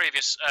 further to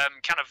previous,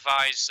 can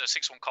advise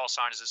 6-1 call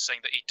sign is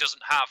saying that he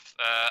doesn't have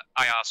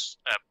IRs,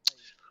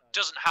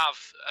 doesn't have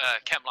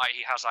chem light,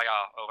 he has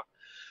IR, over.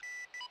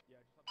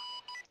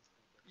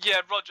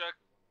 Yeah, Roger,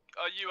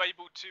 are you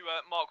able to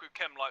mark with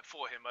chem light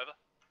for him, over?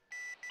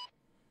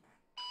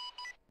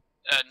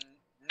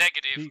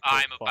 Negative,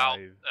 I'm about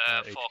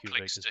 4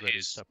 clicks to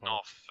his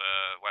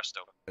north-west,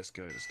 over. Let's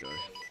go.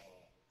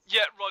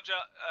 Yeah, Roger,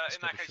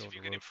 in that case, if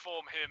you can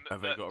inform him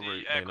that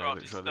the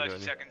aircraft is 30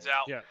 seconds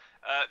out,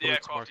 the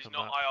aircraft is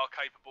not IR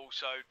capable,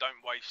 so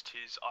don't waste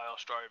his IR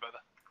strobe,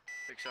 over.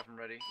 6-7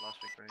 ready, last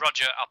week ready.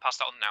 Roger, I'll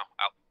pass that on now,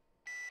 out.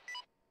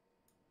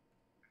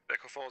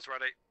 Vehicle 4 is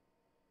ready.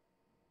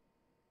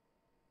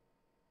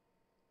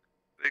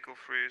 Vehicle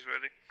 3 is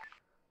ready.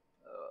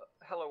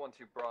 Hello,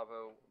 1-2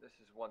 Bravo. This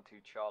is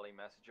 1-2 Charlie.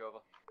 Message over.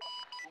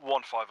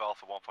 1-5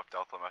 Alpha, 1-5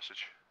 Delta.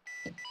 Message.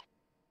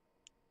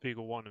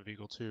 Vehicle 1 and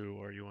Vehicle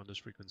 2, are you on this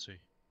frequency?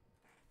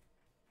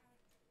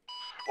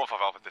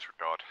 1-5 Alpha,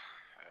 disregard.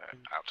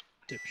 Out.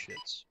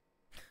 Dipshits.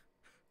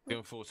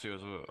 Vehicle 4-2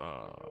 as well.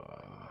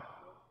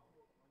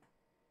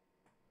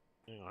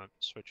 Hang on,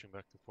 switching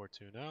back to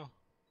 4-2 now.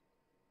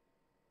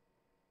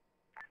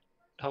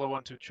 Hello,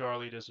 1-2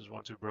 Charlie, this is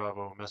 1-2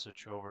 Bravo,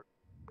 message over.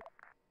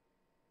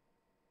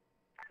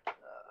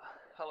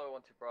 Hello,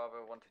 1-2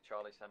 Bravo, 1-2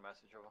 Charlie, send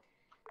message over.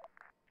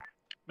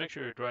 Make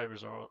sure your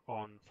drivers are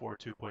on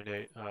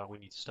 4-2.8, we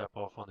need to step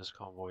off on this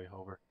convoy,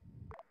 over.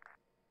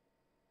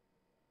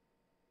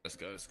 Let's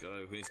go,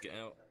 we need to get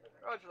out.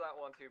 Roger that,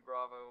 1-2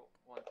 Bravo,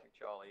 1-2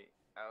 Charlie,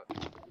 out.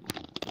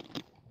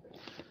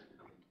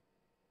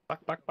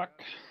 Back.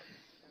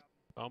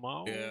 Come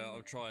on. Yeah,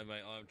 I'm trying,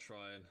 mate, I'm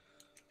trying.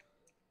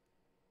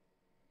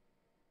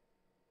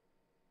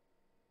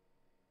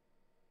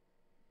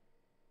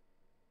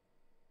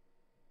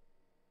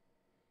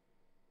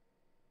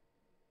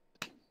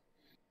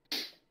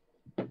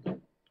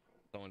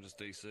 Someone just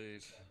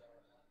DC'd.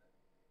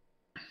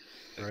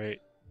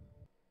 Great.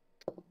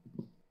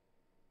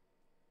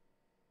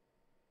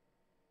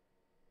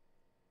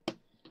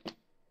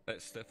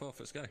 Let's step off,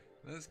 let's go.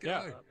 Let's go.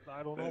 Yeah,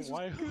 I don't know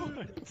why.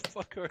 The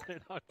fuck are they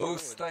not All doing?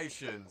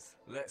 stations,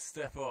 let's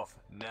step off.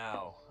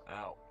 Now.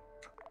 Out.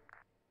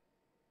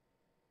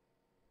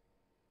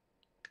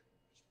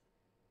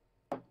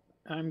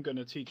 I'm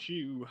gonna teach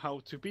you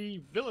how to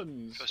be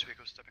villains. First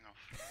vehicle stepping off.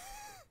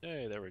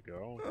 Hey, there we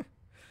go.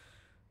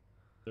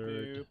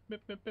 Third.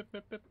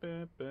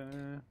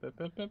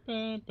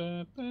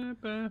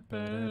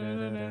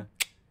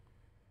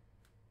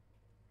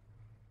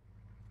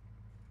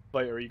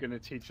 Wait, are you gonna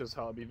teach us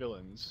how to be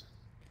villains?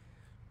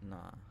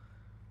 Nah.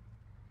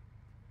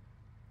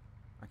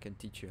 I can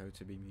teach you how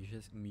to be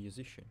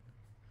musician.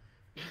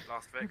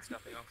 Last Vic,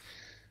 stepping off.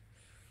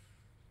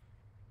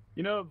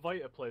 You know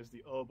Vita plays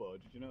the oboe,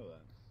 did you know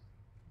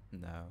that?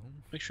 No.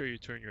 Make sure you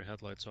turn your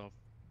headlights off.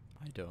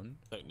 I don't.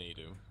 Don't need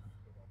him.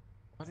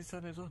 Why did he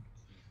turn those on?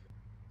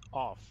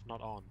 Off,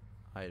 not on.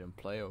 I don't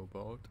play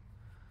oboe.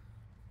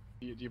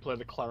 Do you play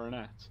the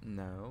clarinet?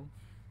 No.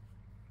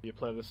 Do you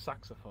play the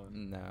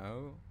saxophone?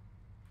 No.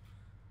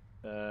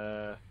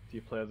 Do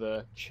you play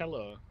the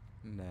cello?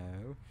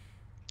 No.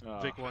 Oh.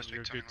 Vic 1,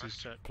 you're good to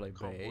set Play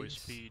convoy bass.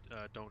 speed,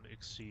 don't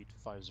exceed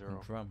 50.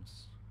 And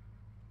drums.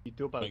 You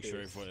do about Make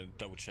sure everyone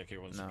double check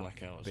everyone's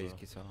blackout as bass well.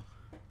 guitar.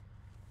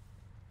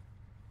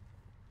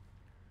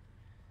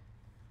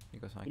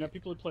 Because I You know,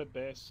 people who play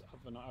bass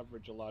have an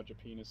average a larger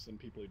penis than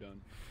people who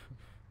don't.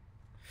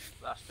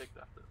 Last Vic,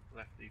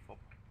 left default.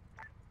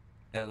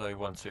 Hello,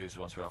 1-2 is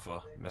 1-2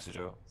 Alpha. Message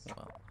out.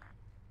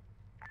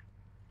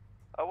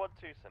 I want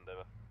to send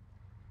over.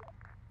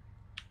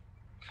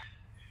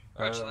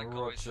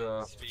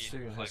 Roger,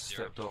 Platoon has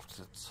stepped off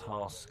to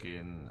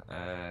tasking.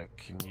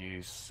 Can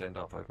you send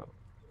up over?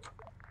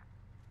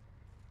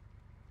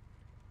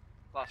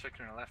 Last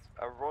Victor on the left.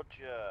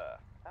 Roger.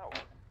 Out.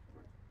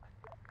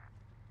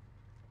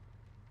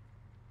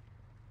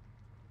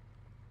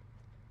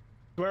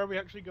 Where are we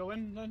actually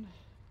going then?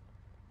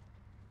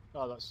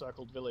 Oh, that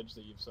circled village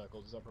that you've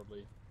circled. Is that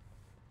probably?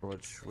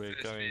 Rog, we're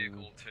First going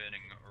vehicle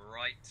turning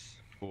right.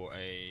 for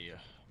a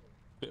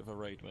bit of a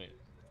raid, mate.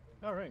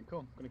 All right, cool.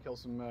 I'm gonna kill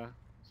some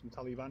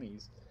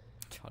Talibanis.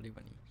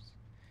 Talibanis.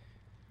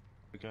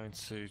 We're going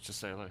to just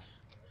say hello.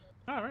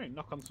 All right,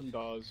 knock on some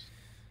doors.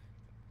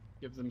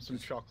 Give them some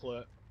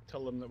chocolate.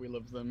 Tell them that we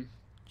love them.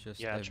 Just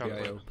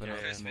chocolate. open up.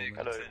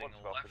 Hello,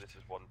 112, this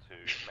is 1-2,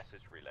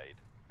 message relayed.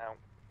 Out.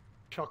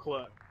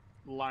 Chocolate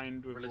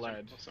lined with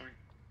lead.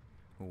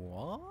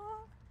 What?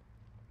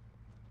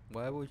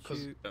 Why would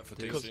you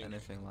do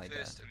anything like that?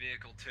 First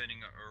vehicle turning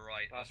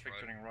right. Last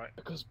vehicle turning right.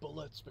 Because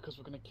bullets. Because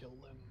we're gonna kill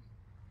them.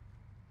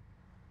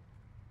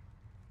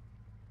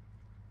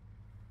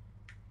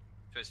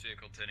 First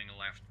vehicle turning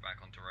left back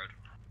onto road.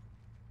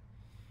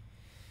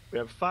 We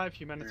have 5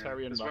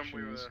 humanitarian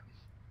rations.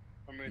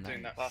 When we were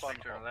doing that last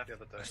vehicle left the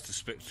other day. That's the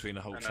split between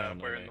the whole and, town.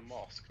 we're in the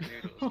mosque.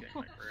 Noodles getting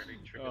like really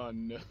triggered. Oh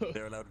no.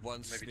 They're allowed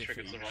one Maybe sniff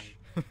triggered each.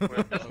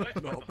 someone.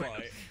 Not a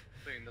bite.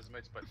 There's a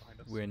motorbike behind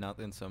us. We're not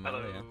in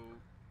Somalia. Hello,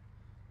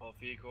 all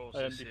vehicles. I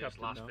am This is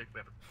decapitated last now. week. We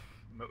have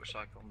a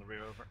motorcycle on the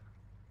rear over.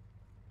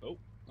 Oh,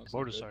 that's not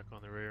Motorcycle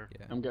on the rear. Yeah.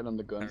 good. I'm getting on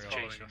the gun. It's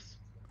chasing us.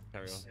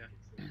 Carry on.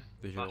 Yeah.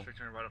 Visual. Last week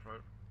turning right off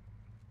road.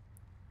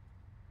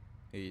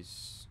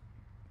 He's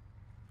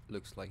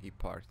looks like he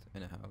parked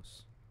in a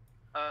house.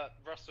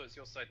 Russell, it's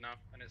your side now,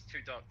 and it's too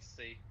dark to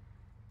see.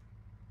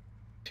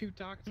 Too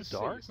dark to see.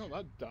 Dark? It's not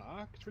that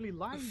dark. It's really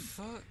light.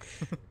 Fuck.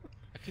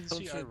 I can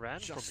see Iran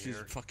from Just his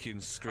here.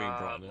 fucking screen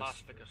brightness.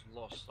 Last week has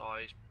lost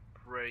eyes,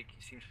 break.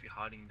 He seems to be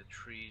hiding in the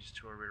trees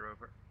to our rear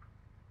over.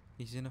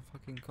 He's in a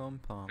fucking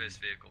compound. First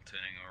vehicle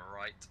turning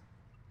right.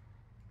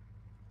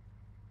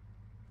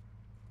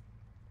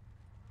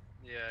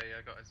 Yeah,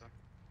 I got his on.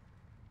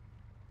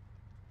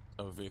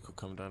 Oh, a vehicle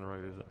coming down the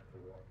road, is it?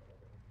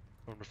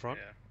 From the front?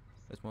 Yeah.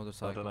 It's I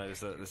motorcycle. don't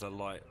know, there's a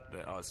light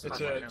there. Oh, it's It's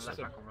a a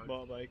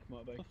motorbike.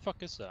 What the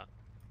fuck is that?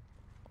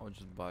 Or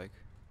just bike.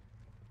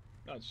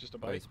 No, it's just a Oh,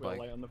 bike it's with a bike.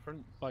 light on the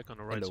front. Bike on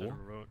the right side Hello? of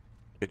the road.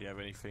 Did you have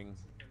anything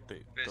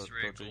First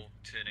vehicle dodgy?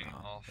 turning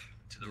Ah. off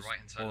to the Just right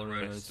hand side of the road.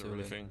 ordinary That's the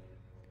only thing.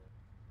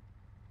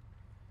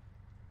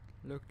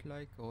 Looked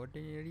like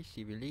ordinary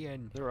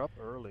civilian. They're up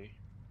early.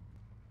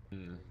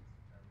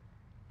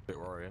 Bit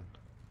worrying.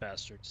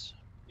 Bastards.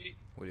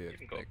 What do you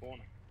Even got a expect?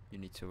 corner. You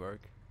need to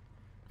work.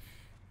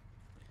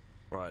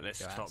 Right, let's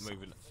Go start outside.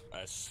 moving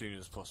as soon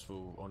as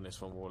possible on this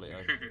one, Wally.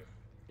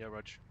 Yeah,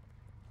 Rog.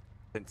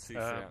 Then 2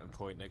 out and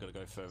point, they've got to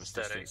go further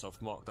Steady. distance.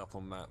 I've marked up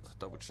on map.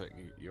 Double check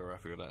you're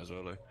happy with that as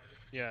well, though.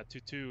 Yeah,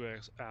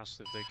 2-2 asked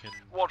if they can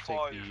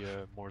 1-5. take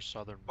the more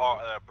southern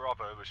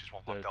Bravo, which is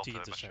 1-5 the Delta. T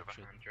much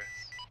intersection.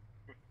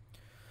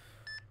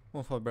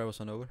 over. 1-5 Bravo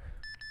on over.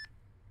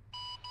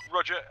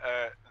 Roger,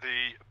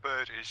 the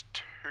bird is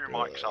 2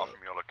 mics out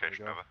from your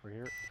location, over. We're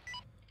here.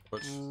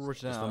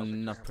 Roger that,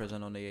 I'm not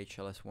present on the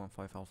HLS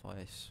 1-5 Alpha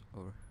S.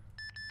 Over.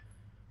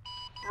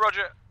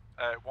 Roger,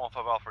 1-5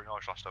 Alpha,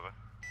 acknowledge last, over.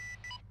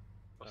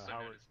 What's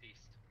Howard. known as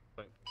east?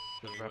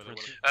 The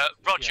reference.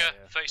 Roger, Yeah,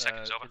 yeah. 30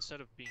 seconds over.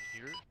 Instead of being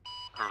here,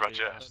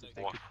 Roger, asked if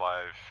they 1-5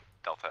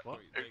 Delta. They're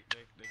going to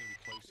be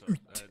closer.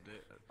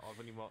 I've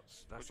only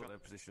marked. That's not their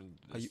position.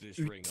 Are This, you this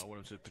ring. I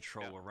want them to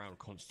patrol around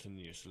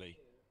continuously.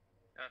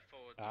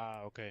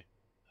 Forward. okay.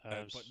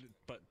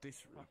 But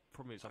this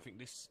problem is, I think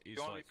this is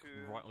You want like me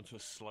to- right onto a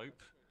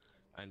slope,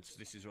 and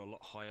this is a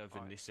lot higher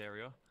than this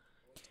area,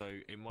 so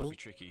it might be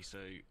tricky. So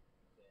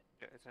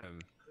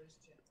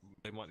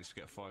they might need to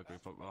get a fire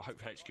group up. I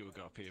hope HQ will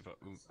go up here, but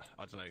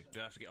I don't know. They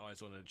have to get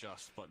eyes on and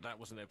adjust. But that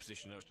wasn't their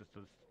position. That was just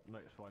to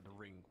notify the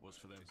ring was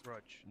for them.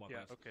 Rog. My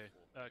Yeah. bad. Okay.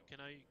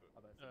 Can I?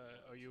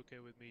 Are you okay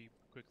with me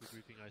quickly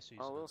briefing ICs?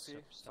 Oh, and we'll see.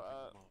 stepping them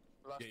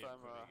out? Last Yeah, time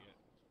probably,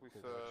 with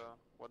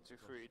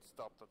 123, it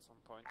stopped at some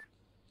point.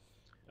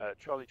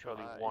 Charlie it seems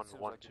like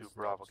 112 it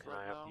Bravo. stops Can I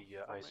right have now the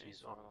for me,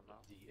 ICs so I on don't know.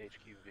 the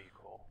HQ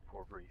vehicle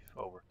for brief?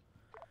 Over.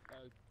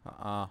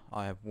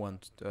 I have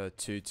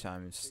 2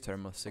 times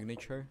thermal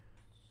signature.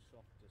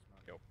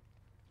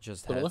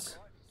 Just Hello? heads.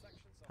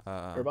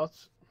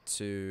 Whereabouts?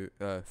 3,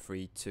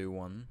 2,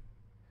 1.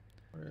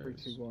 3,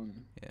 2,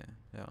 1.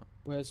 Yeah.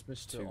 Where's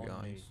Mr. 2 On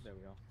guys. me? There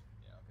we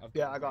are.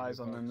 Yeah, I got eyes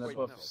on them. They're Wait,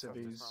 both no,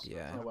 civvies.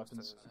 Yeah. No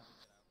weapons.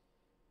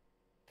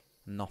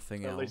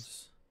 Nothing At else.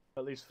 least-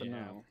 At least for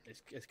now.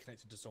 It's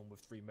connected to someone with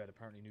 3 med.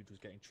 Apparently, Noodle's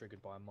getting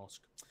triggered by a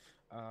mosque.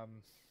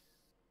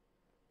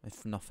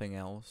 If nothing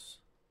else.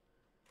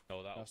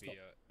 No, that'll That's be not-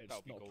 that'll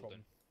it's be not a golden.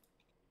 problem.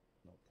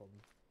 Not a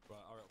problem. Right,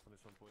 hurry up for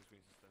this one, boys. We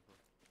need to step up.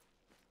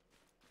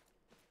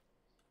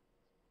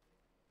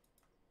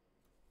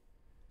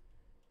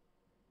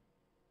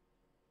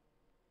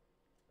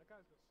 That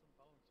guy's got some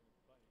balance on his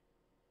bike.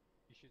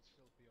 You should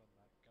still be on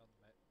that gun,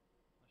 mate.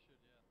 I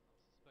should, yeah. I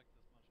suspect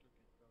as much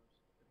looking at those.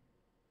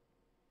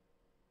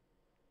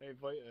 Hey,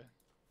 Vita.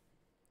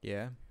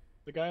 Yeah.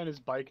 The guy on his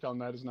bike down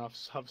there doesn't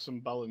have some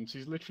balance.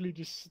 He's literally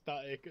just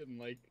static and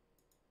like.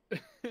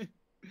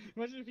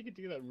 Imagine if he could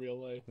do that in real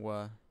life.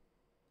 What?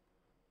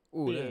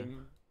 Ooh, yeah.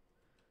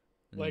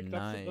 Like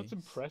nice. that's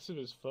impressive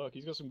as fuck.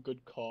 He's got some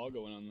good core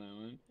going on there,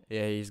 man.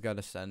 Yeah, he's got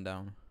a stand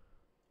down.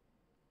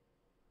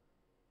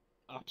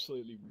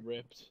 absolutely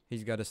ripped.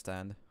 He's got a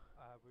stand.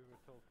 We were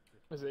told to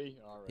just... Is he?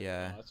 Alright,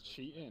 Yeah. oh, that's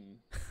cheating.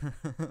 But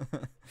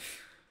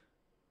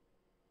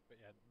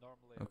yeah,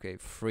 normally... Okay,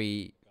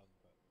 three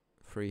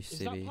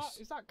cities.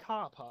 Is that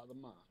car part of the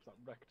map? That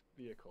wrecked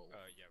vehicle?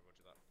 Yeah,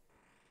 roger that.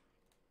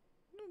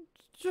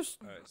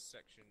 Just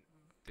section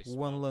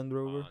one Land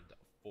Rover. And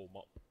form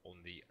up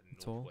on the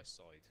That's all. northwest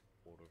side,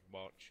 order of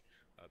march.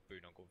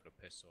 Boone, I'm going for the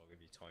piss, so I'll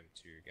give you time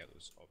to get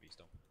those RVs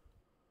done.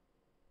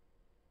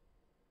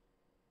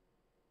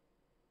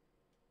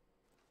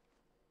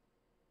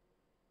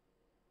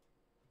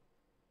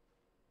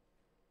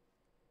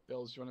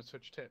 Bills, do you want to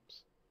touch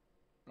tips?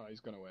 Oh, he's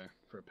gone away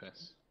for a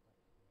piss.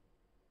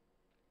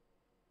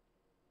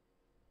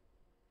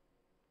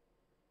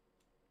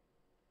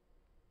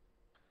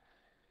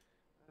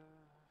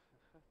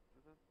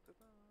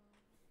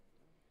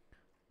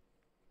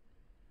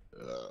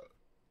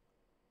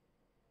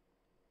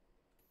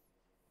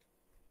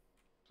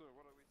 So,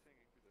 what are we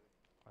singing today?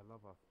 I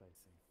love our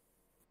spacing.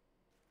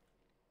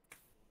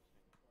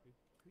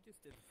 Who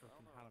just did the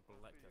fucking Hannibal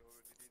Lecter?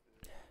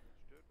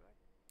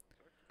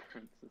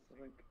 Princess, I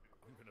think.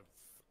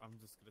 I'm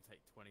just gonna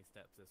take 20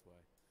 steps this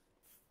way.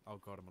 Oh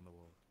god, I'm on the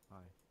wall.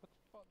 Hi. What's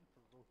the button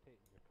for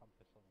rotating your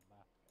compass on the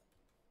map?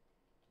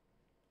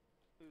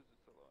 Who's the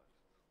civilized?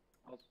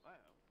 I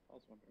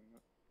was wondering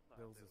that.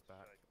 Bills is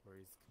back, or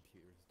his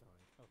computer has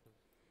died. Oh, cause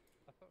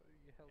I thought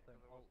you held down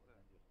Alt and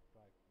then just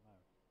dragged the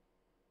mouse.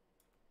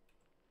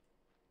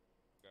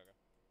 Gaga.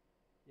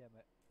 Yeah,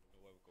 mate.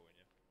 Know where we're going,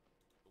 yeah?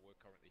 So we're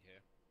currently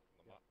here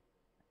on the map.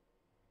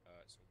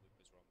 So loop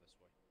us around this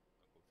way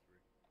and go through.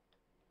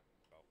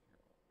 Well,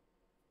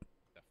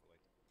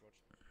 definitely.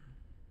 Roger.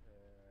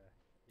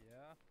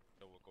 Yeah.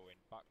 So we're going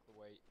back the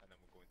way, and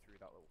then we're going through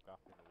that little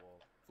gap in the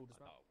wall. Full and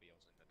dismount. that'll be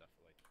us in the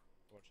defilade.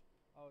 Roger.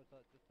 Oh, is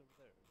that just over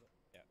there, is it?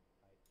 Yeah.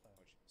 Right, so.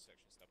 Roger.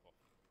 Section step off.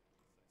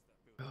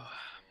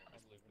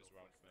 Just loop us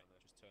around, mate.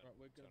 Just turn. Right,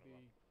 we're gonna be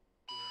around.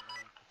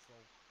 doing a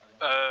patrol.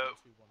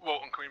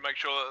 Walton, can we make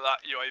sure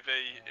that UAV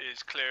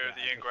is clear of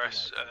the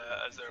ingress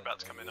as they're about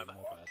to come in? Over.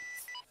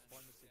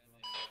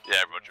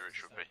 Yeah, roger, it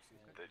should be.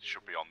 It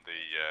should be on the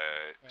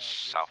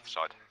south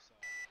side.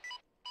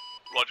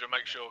 Roger,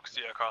 make sure because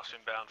the aircraft's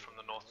inbound from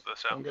the north to the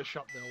south. Don't get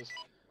shot, Bills.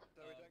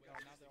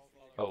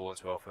 Oh, 1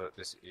 to Alpha,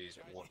 this is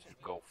 1 to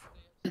Golf.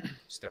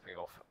 Stepping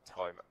off,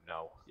 time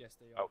now. Yes,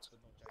 they Out.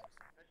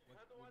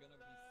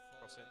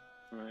 Cross it.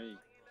 Right.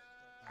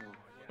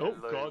 Oh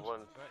god. 1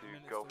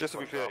 to Golf. Just to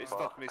be clear, it's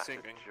not me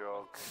singing.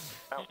 Jog.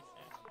 Out.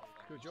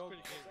 Good job.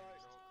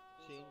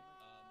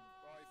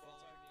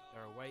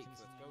 They're awake,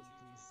 let's go.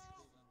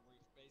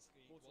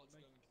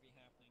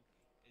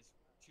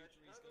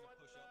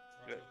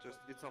 Yeah, just,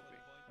 it's not me.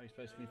 Are you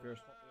supposed to be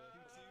first?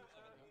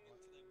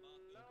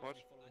 What? 1,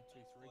 2,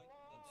 3.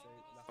 And say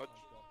left What?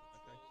 hand's gone,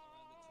 okay?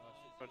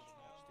 What?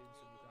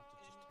 Stevenson, you're gonna have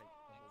to just take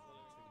number 1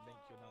 and 2. Link,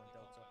 you're now in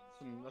Delta.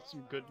 That's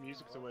some good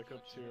music to wake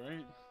up to,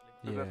 right?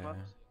 Yeah.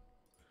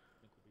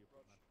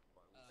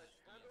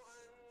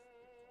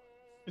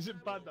 Is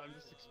it bad that I'm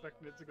just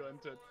expecting it to go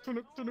into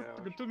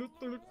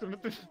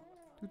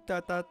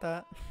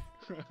Ta-ta-ta.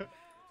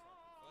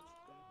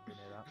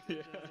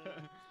 Yeah.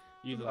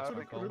 You the last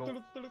one,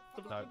 Cole.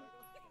 No.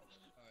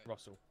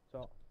 Russell.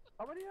 So.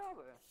 How many are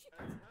there?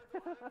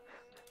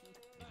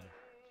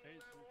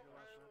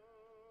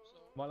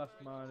 My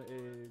last man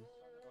is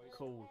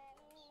Cole.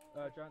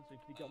 Jansen, can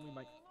you get on me,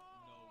 mate?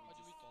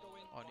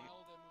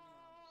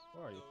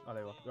 Where are you? Oh,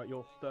 there you are. Right,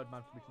 you're third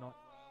man for me tonight.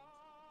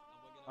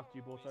 After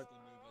you bought out.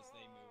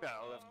 Yeah,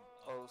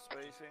 I'll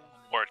spacing.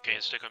 Word, can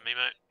you stick with me,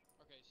 mate?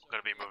 I'm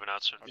gonna be moving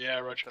out soon. Yeah,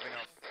 Roger.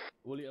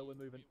 Willie, we're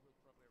moving.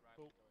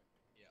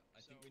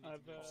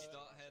 I've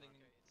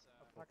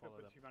packed up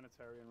with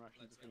humanitarian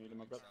rations if you need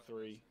them. I've got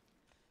 3.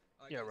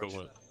 Yeah,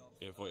 Roger.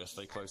 Yeah, Voya,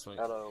 stay close, mate.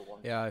 Hello,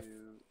 1 Yeah, I've to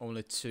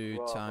only 2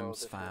 Bravo, times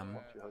this is fam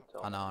 1 to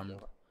Hotel.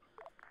 unarmed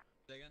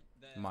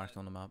marked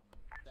on the map.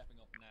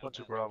 1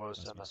 to Bravo,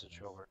 send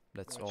message over.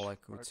 That's all I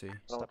could see.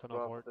 Stepping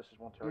on board. This is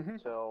 1 to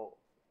Hotel.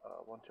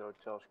 1 to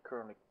Hotel is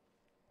currently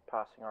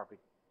passing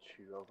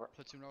RB2 over.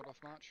 Platoon road off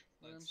march.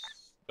 Williams.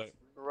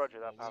 Roger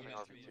that, passing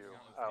RB2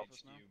 out.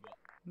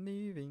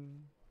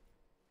 Leaving.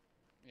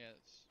 Yeah,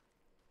 it's.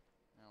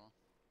 Yeah, well,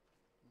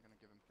 I'm gonna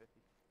give him 50.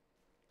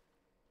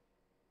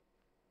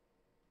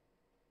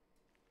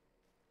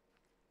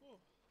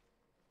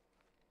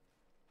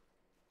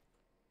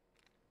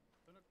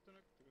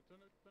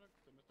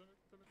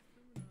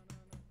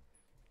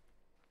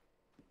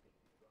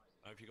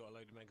 Have you got a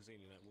loaded magazine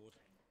in that ward?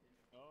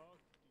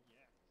 Oh,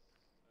 yes.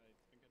 I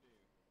think I do.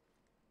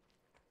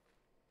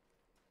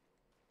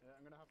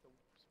 I'm gonna have to.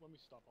 When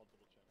we stop, I'll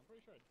double check. I'm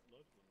pretty sure I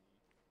loaded one though.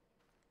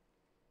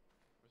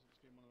 Or is it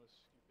just being one of those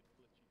stupid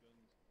glitchy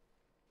guns?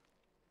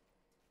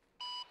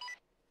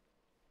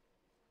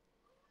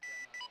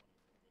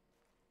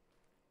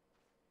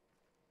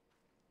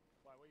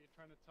 Why, what are you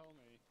trying to tell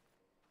me?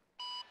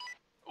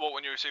 What,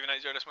 when you're receiving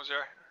 80.0?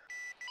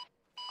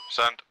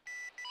 Send.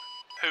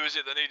 Who is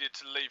it that needed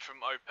to leave from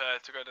Au Pair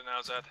to go to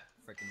Nowzad?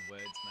 Freaking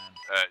words, man.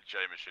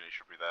 Jameson, he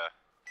should be there.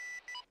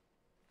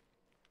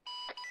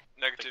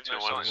 Negative, no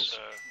signs.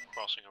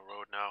 Crossing a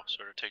road now,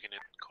 so they're taking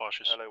it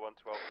cautious. Hello,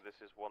 112, this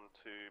is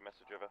 1-2,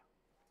 message over.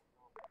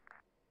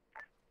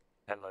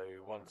 Hello,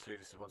 1-2,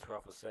 this is 1-2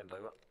 Alpha, send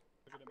over.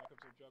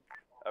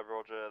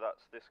 Roger,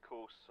 that's this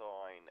call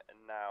sign,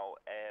 now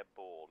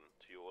airborne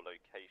to your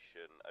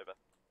location, over.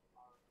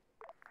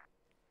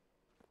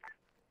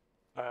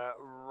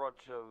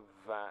 Roger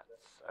that,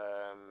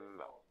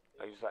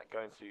 is that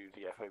going to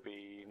the FOB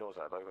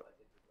Norzad, over?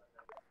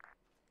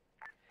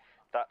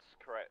 That's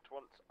correct.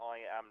 Once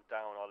I am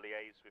down, I'll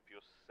liaise with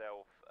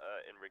yourself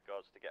in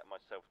regards to getting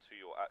myself to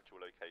your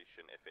actual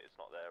location if it is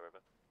not there, over.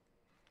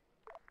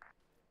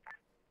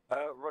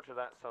 Roger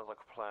that, sounds like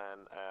a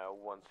plan.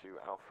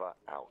 1-2 Alpha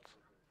out.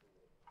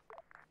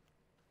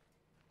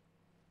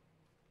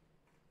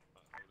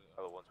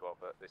 Hello, 1-2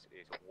 Alpha, this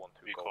is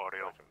 1-2 Golf,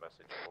 urgent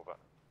message, over.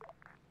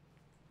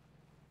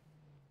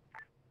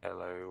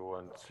 Hello,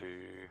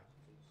 1-2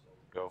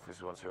 Golf, this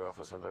is 1-2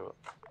 Alpha, send over.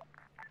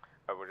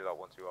 Roger that,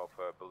 1-2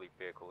 Alpha, believe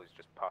vehicle is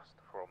just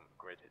passed from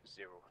grid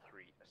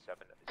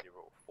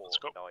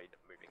 037049,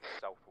 moving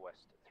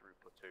southwest through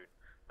platoon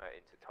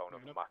into town of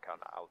Makan,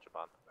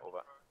 Aljaban,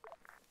 over.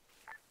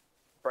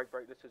 Break,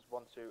 this is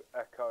 1-2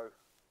 Echo,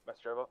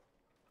 message over.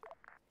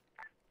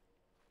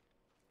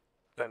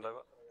 Send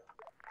over.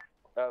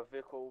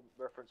 Vehicle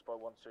referenced by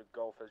 1-2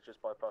 Golf has just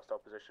bypassed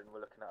our position.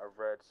 We're looking at a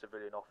red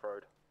civilian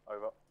off-road,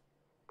 over.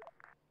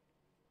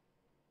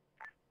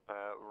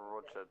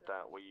 Roger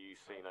that, were you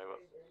seen, over?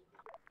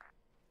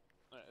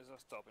 Is there a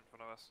stop in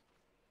front of us?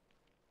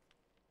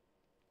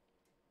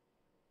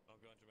 I'm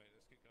going, Jermaine,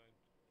 let's keep going.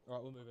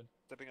 Alright, we're moving.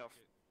 Stepping off.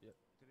 Yep.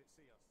 Did it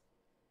see us?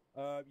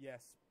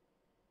 Yes.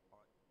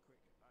 Alright, quick, job.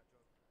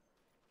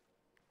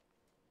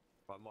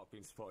 I might have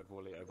been spotted,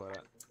 Wally, over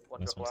that.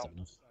 That's my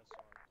stepping off.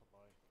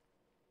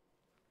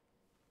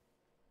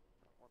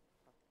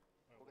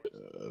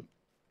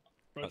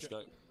 Let's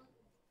go.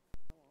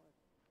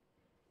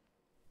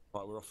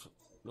 Right, we're off.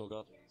 No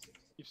guard.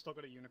 You've still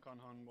got a unicorn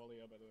horn, Wally,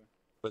 by the way.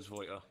 Where's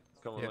Voiter?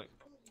 Come on, Yep. mate.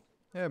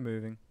 Yeah,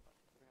 moving.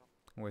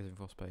 Waiting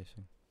for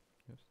spacing.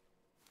 Yes.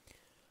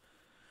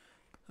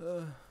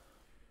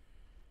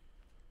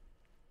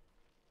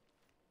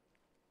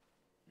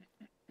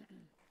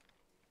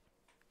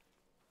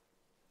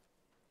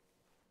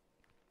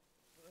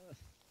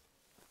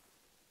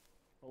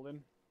 Hold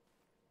in.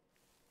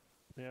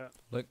 Yeah.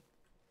 Look.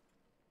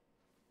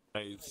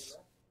 Aids.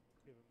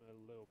 Give him a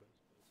little bit of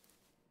space.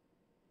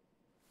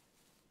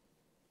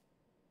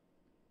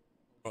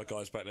 Right,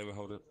 guys, back there, we're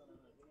holding.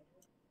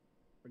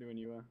 Ready when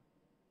you are.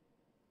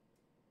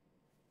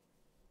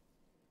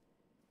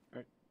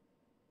 Alright.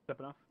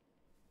 Stepping off.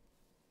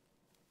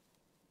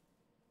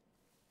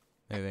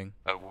 Moving.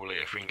 Wally,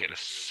 if we can get the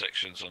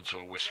sections onto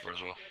a whisper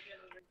as well.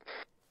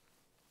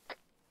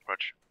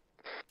 Roger.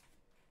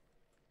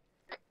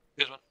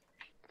 Yes, man.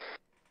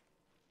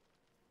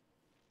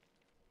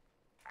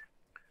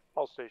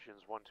 All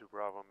stations 1-2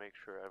 Bravo, make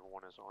sure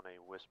everyone is on a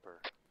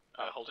whisper.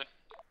 Holding.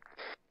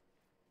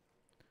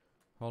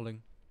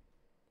 Holding.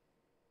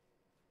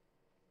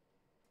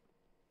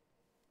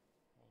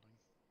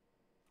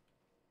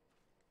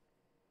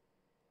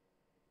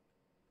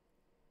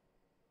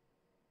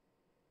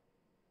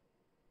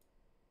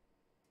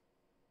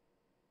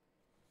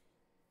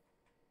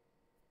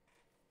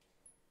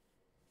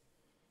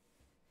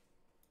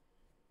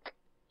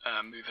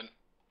 Moving.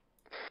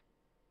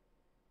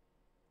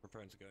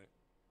 Preparing to go.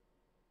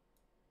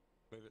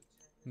 Move it.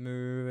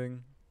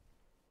 Moving.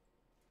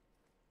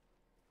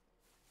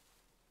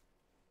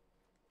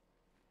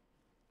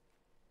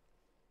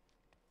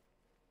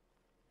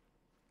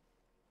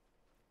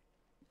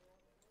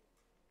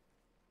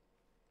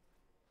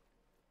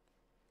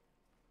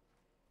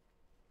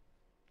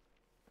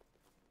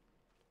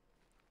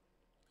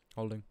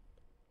 Holding.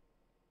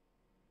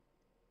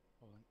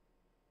 Holding.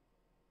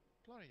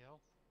 Bloody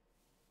hell.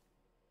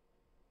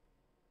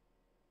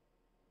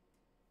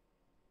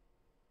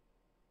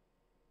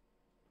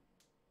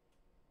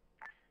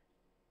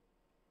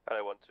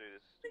 Hello, 1-2,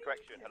 this is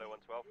correction. Hello,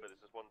 1-2 Alpha, this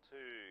is 1-2,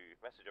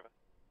 message over.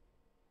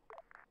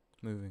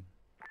 Moving.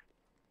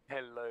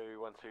 Hello,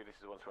 1-2, this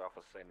is 1-2 Alpha,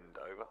 send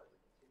over.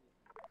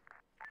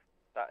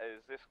 That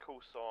is this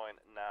call sign,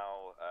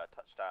 now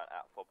touchdown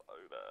at FOB,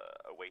 over,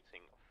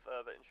 awaiting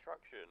further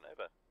instruction,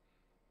 over.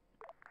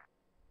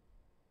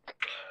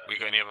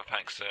 We got any other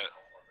packs at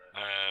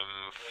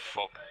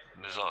FOB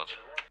Nizard?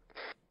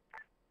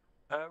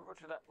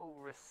 Roger that, all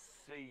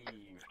received.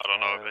 I don't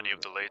know if any of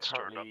the late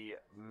turned up. Currently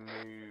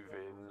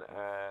moving,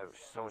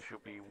 someone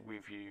should be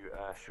with you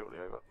shortly,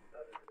 over.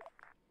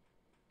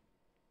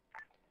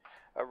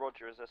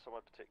 Roger, is there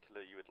someone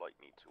particular you would like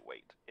me to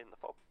wait in the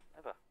FOB,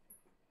 over?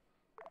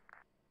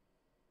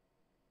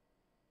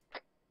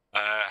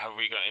 Have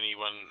we got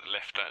anyone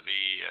left at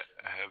the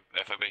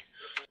FOB?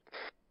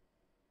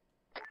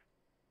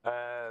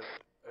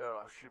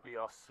 Should be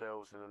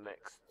ourselves in the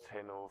next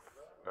 10 or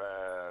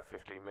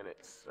 15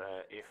 minutes.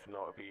 If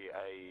not, it'll be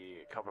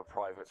a couple of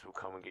privates will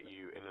come and get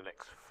you in the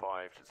next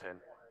 5 to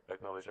 10.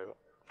 Acknowledge, over.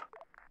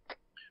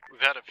 We've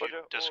had a few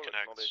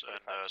disconnects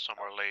and some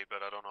are late,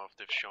 but I don't know if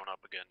they've shown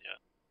up again yet.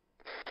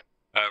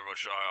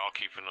 Roger, I'll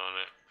keep an eye on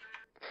it.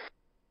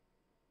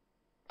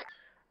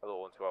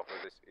 Hello, 1-2 Alpha,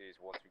 this is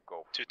 1-2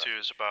 Golf. 2-2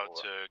 is about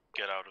to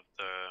get out of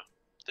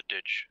the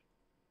ditch.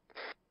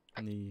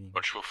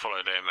 Roger, we'll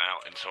follow them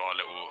out into our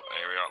little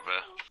area up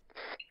there.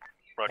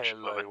 Roger,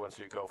 hello,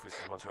 1-2 Golf, this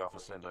is 1-2 Alpha,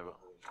 send over.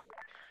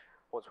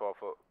 1-2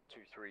 Alpha,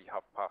 2-3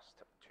 have passed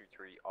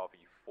 2-3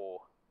 RV4.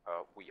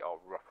 We are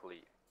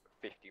roughly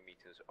 50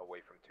 meters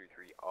away from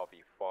 2-3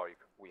 RV5.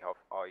 We have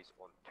eyes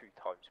on 2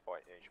 times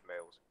 5-inch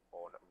males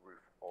on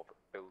roof of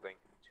building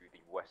to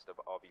the west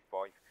of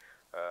RV5.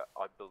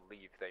 I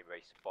believe they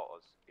may spot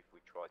us if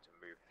we try to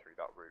move through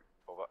that route.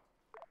 Over.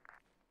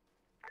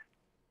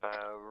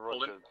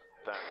 Roger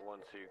that,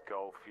 1-2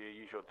 Golf. You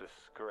use your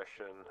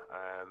discretion.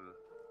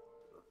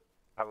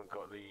 Haven't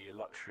got the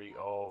luxury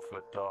of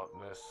the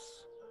darkness.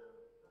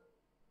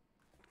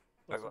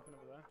 Over.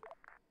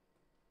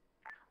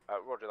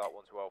 Roger that,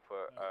 1-2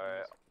 Alpha.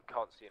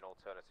 Can't see an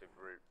alternative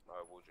route.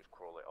 We'll just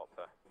crawl it up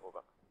there.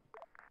 Over.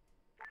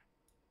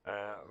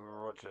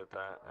 Roger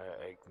that.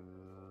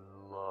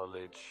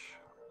 Acknowledge.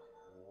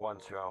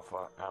 1-2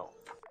 Alpha out.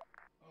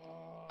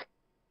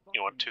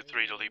 You want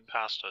 2-3 to leap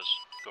past us?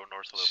 Go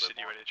north a little bit.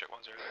 City ready to check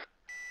 1-0.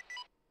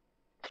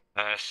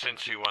 Send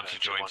 2-1 to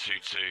join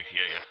 2-2.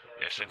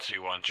 Yeah. Send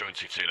 2-1, join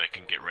 2-2. They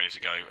can get ready to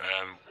go.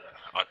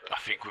 I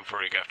think we'll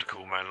probably have to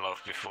call man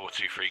love before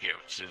 2-3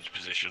 gets into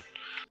position.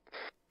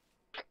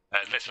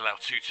 Let's allow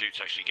 2-2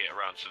 to actually get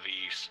around to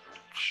the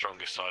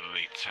strongest side of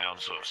the town,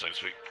 so to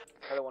speak.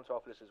 Hello, 1-2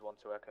 Alpha, this is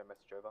 1-2 Echo,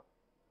 message over.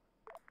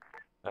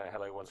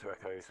 Hello, 1-2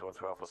 Echo, this is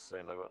 1-2 Alpha,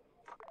 send over.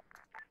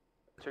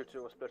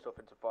 2-2 will split off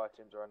into 5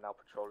 teams and are now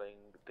patrolling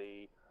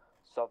the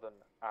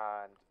southern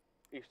and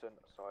eastern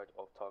side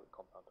of target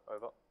compound.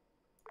 Over.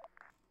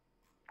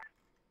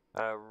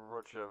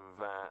 Roger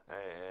that.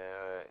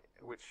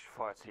 Which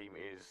fire team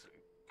is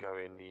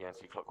going the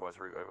anti-clockwise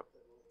route? Over.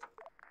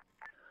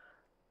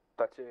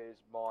 That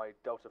is my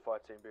Delta fire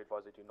team. Be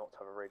advised they do not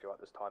have a radio at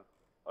this time.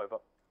 Over.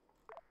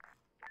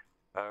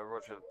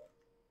 Roger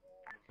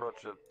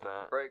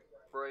that. Break,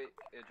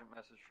 agent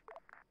message.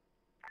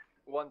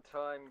 1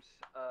 times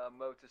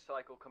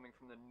motorcycle coming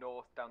from the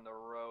north down the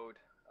road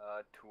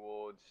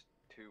towards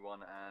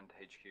 2-1 and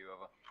HQ.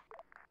 Over.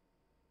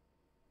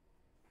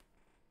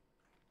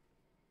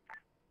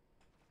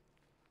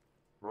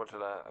 Roger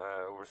that.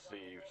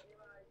 Received.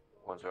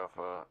 1-2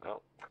 Alpha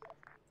out.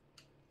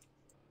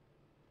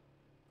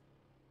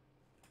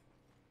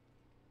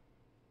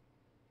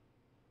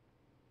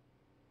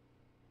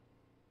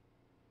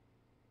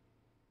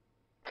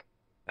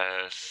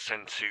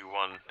 Send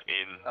 2-1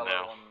 in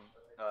now.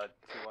 2-1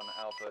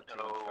 Alpha,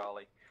 2-1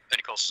 Charlie.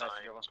 Medical sign,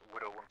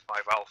 Widow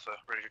 1-5 Alpha,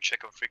 ready to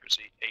check on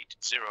frequency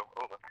 80,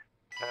 over.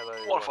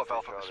 Hello, 1-5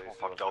 Alpha, this is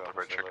 1-5 Delta,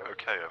 ready to check,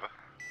 okay, over.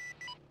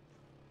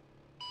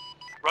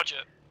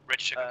 Roger, ready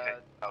to check, okay.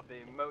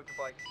 The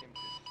motorbike seemed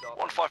to stop.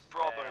 1-5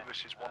 Bravo,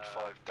 this is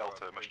 1-5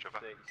 Delta, message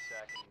over. 30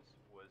 seconds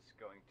was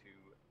going to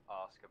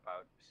ask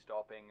about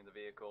stopping the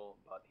vehicle,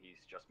 but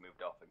he's just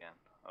moved off again.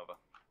 Over.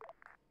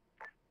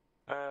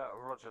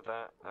 Roger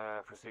that.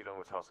 Proceed on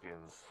with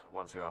Hoskins.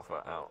 1-2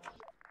 Alpha out.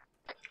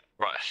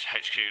 Right,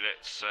 HQ,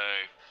 let's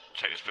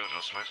take this building,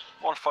 I suppose.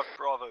 1-5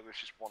 Bravo,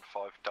 this is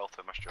 1-5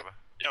 Delta, message over.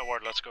 Yeah,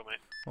 word, let's go, mate.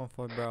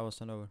 1-5 Bravo,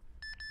 send over.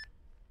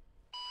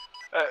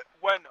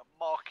 When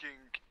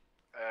marking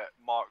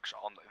marks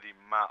on the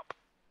map,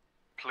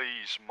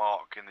 please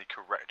mark in the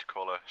correct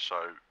colour,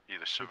 so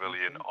either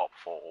civilian,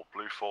 op4 or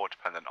blue 4,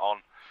 depending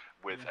on,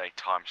 with a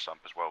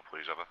timestamp as well,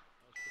 please, over.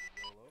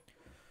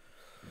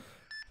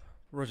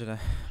 Roger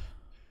that.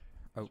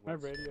 Oh.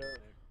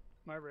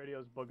 My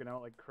radio's bugging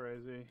out like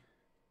crazy.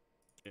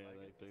 Yeah,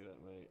 they do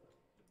that, mate.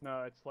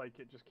 No, it's like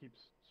it just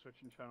keeps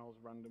switching channels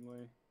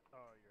randomly.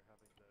 Oh, you're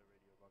having the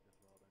radio bug as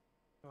well then.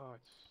 Oh,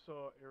 it's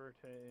so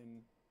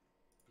irritating.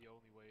 The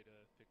only way to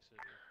fix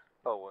it is...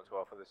 Oh, 1-2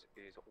 Alpha, this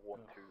is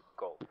 1-2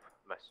 Golf.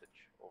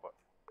 Message, over.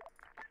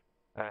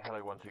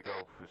 Hello, 1-2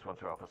 Golf, this is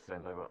 1-2 Alpha,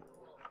 send over.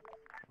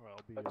 Well,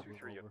 I'll be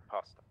 2-3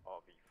 past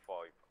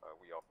RV5,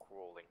 we are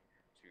crawling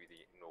to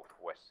the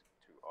northwest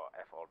to our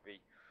FRV.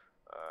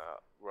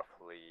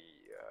 Roughly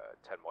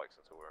 10 mics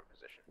until we're in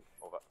position.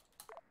 Over.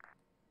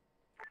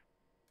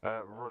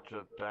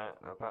 Roger that.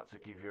 I'm about to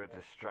give you a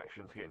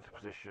distraction to get into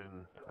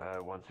position.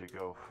 1-2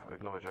 Golf.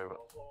 Acknowledge over.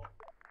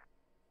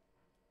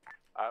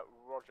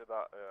 Roger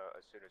that.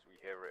 As soon as we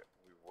hear it,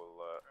 we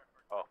will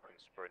up and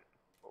sprint.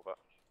 Over.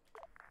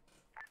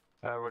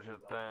 Roger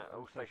that.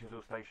 All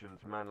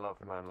stations. Man love.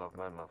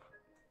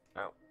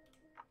 Out.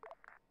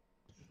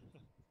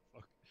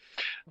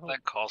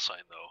 That call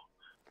sign, though.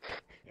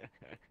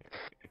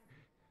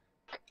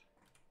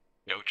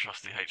 Yo,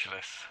 trusty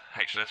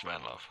HLS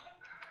man love.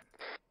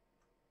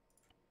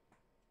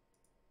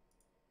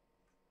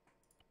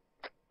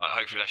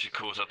 Hopefully that should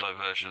cause a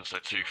diversion so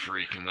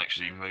 2-3 can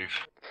actually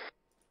move.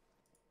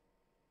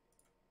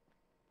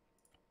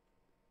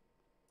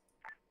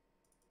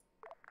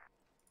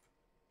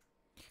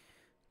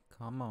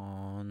 Come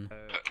on.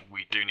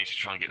 We do need to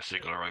try and get the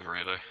signaler over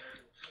here though.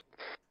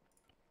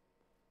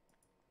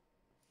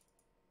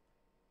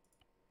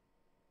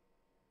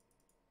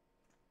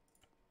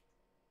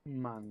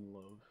 Man,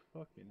 love.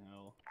 Fucking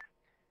hell.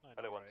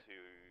 Hello, 1-2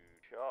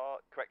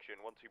 correction,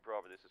 1-2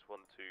 Bravo, this is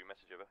 1-2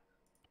 message over.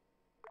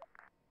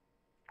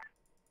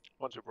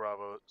 1-2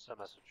 Bravo, send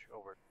message,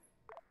 over.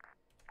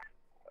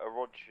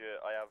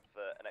 Roger, I have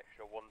an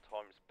extra 1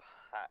 times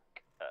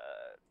pack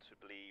to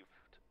believe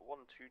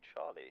 1-2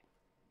 Charlie.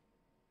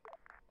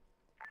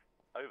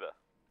 Over.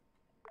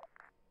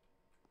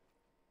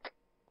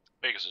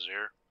 Vegas is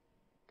here.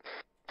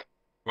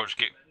 Roger,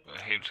 get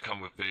him to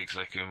come with Biggs,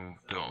 they can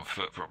do it on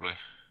foot probably.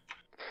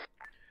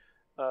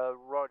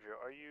 Roger,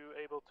 are you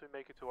able to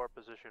make it to our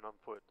position on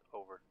foot?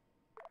 Over.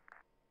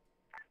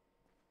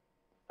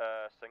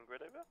 Send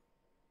grid over?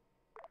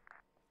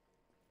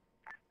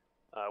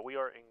 We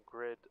are in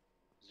grid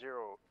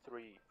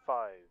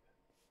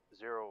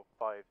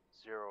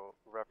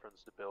 035050,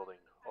 reference the building.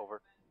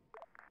 Over.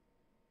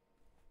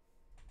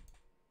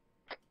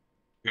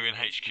 Who in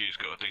HQ's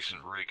got a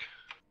decent rig?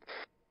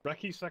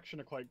 Recce section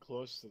are quite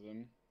close to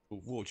them.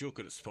 Oh, Ward, you're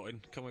good at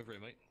spotting. Come over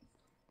here, mate.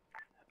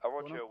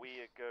 Roger,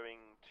 we are going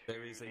to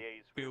There is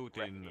a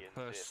building,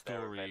 first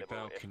story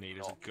balcony.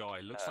 There's a guy.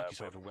 Looks like he's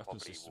holding a weapon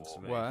system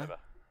to me. Where?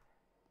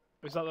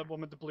 Is that the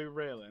one with the blue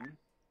railing?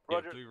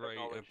 Yeah,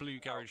 blue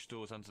garage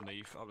doors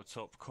underneath. Up the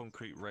top,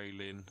 concrete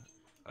railing,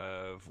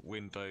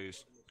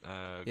 windows.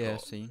 Yeah,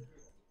 I've seen.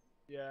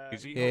 Yeah.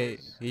 Is he? Yeah,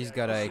 he's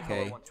got a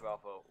AK. 1-2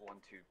 Alpha,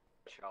 1-2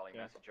 Charlie,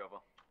 message over.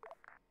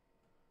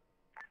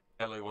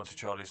 Hello, 1-2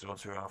 Charlie,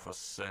 1-2 Alpha,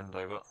 send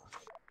over.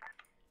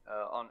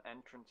 On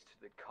entrance to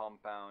the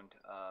compound,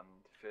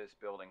 the first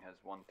building has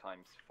 1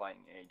 times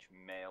fighting age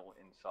male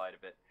inside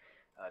of it.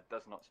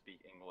 Does not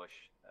speak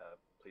English.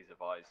 Please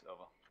advise,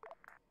 over.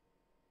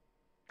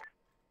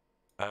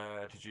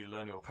 Did you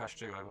learn your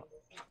Pashto, over?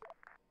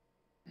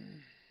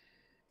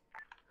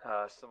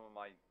 Some of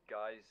my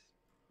guys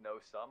know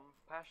some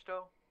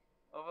Pashto,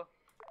 over.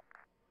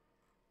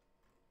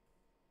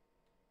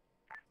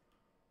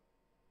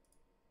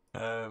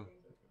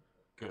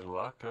 Good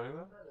luck,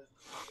 over.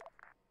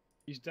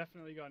 He's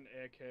definitely got an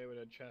AK with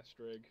a chest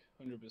rig,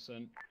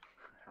 100%.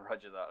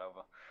 Roger that,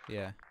 over.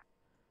 Yeah.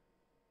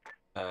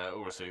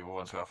 All receiver,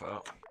 1-2 Alpha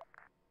out.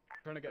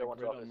 Trying to get a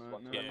grid on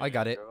that now. I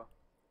got it.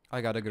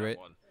 I got a grid.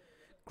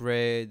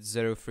 Grid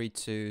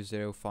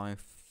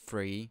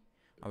 032053.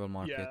 I will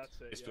mark it. That's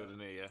it. It's building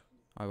here, yeah.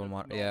 I will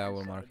mark. Yeah, I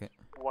will mark it.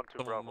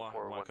 1-2 Bravo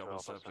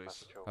 4-1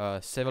 please.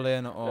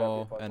 Civilian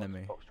or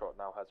enemy? Foxtrot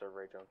now has a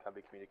radio and can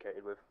be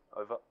communicated with.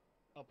 Over.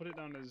 I'll put it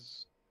down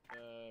as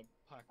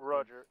pack.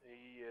 Roger,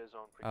 he is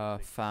on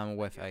frequency. Fam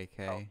with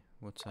AK,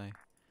 would say.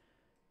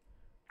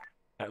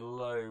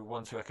 Hello,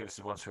 1-2 Echo, this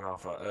is 1-2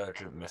 Alpha,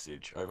 urgent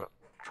message, over.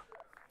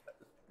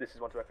 This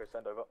is 1-2 Echo,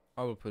 send over.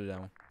 I will put it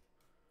down.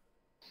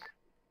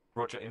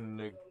 Roger, in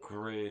the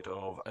grid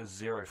of a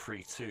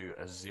 032,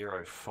 a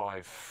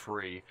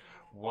 053,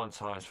 1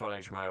 times front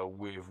age male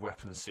with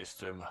weapon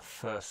system,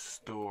 first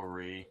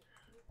story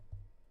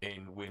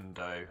in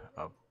window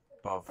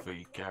above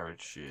the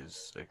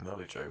garages.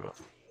 Acknowledge, over.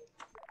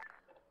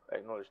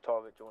 Acknowledge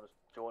target. Do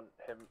you want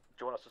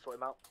us to sort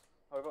him out?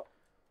 Over.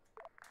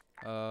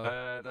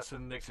 That's a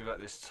negative at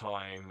this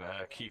time.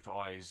 Keep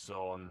eyes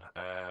on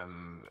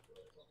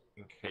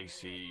in case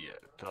he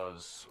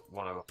does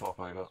one over pop,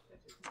 over.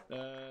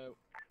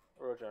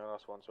 Roger,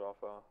 that's 1-2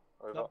 Alpha.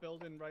 Over. That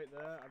building right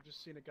there, I've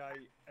just seen a guy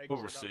exit All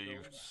that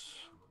received.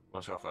 building.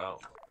 1-2 Alpha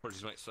out. What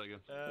did you make,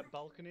 Sagan?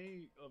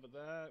 Balcony over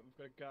there. We've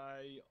got a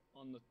guy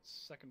on the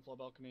 2nd floor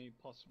balcony,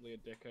 possibly a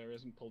dicker. He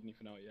hasn't pulled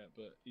anything out yet,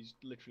 but he's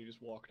literally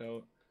just walked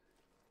out.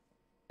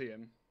 See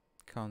him.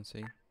 Can't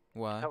see.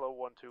 Why? Hello,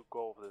 1-2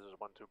 Golf, this is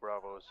 1-2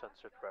 Bravo, send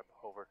sit rep,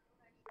 over.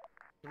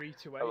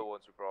 328. Hello,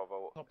 1-2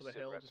 Bravo. Top of the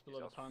hill, just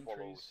below the palm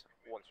trees.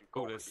 1-2 Oh,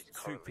 Golf. there's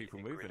 2 people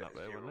moving up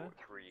there, weren't there?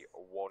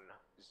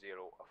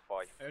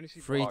 3-1-0-5. I only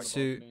see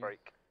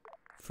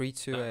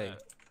 328.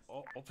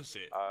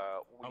 Opposite.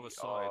 We other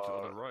side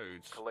of the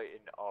road.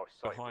 Collating our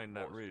site Behind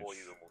that ridge. for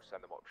you and we'll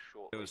send them up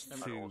shortly. There was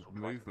 2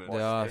 movements.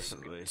 There are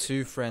basically.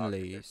 2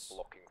 friendlies.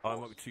 I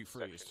might be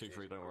 2-3, it's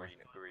 2-3, don't worry.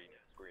 Green,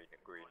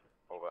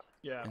 over.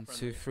 Yeah. And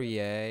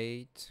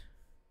 238.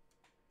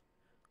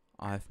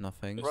 I have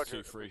nothing. It's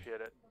 2-3.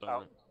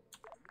 Out.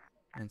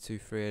 And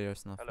 238,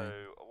 there's nothing.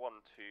 Hello,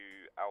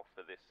 1-2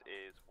 Alpha, this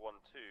is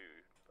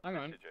 1-2. Hang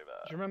on. Do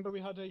you remember we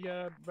had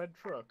a red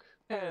truck?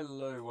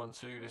 Hello,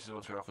 1-2, this is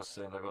 1-2 Alpha,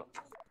 send over.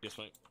 Yes,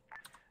 mate.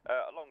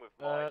 Along with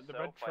myself, the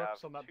red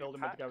truck's on that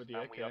building with the guy with the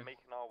AK. and we are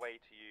making our way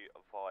to you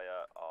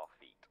via our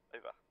feet.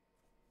 Over.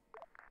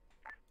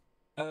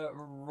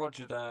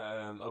 Roger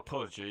that,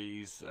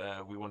 apologies,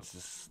 we wanted to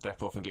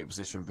step off and get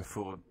position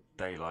before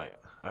daylight.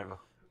 Over.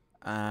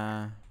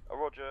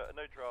 Roger,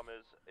 no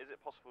dramas. Is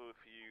it possible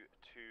for you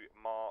to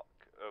mark,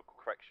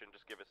 correction,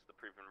 just give us the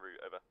proven route,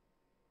 over.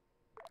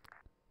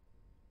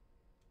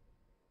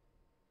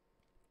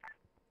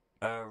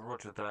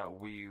 Roger that,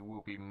 we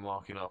will be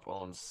marking up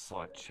on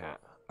side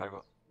chat.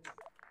 Over.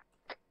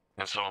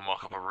 And someone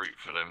mark up a route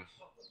for them.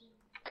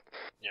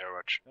 Yeah,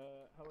 Roger.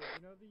 Hello,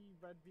 you know the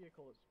red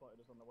vehicle that spotted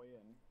us on the way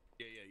in?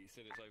 Yeah, you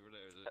said it's over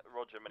there, is it?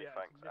 Roger, many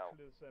thanks, it's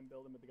literally the same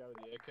building with the guy with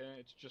the AK.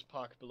 It's just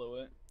parked below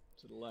it,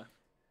 to the left.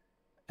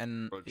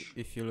 And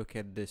if you look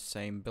at this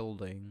same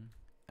building,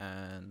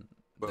 and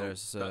Well,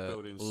 there's that a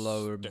building's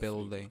lower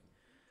definitely-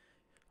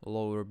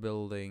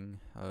 building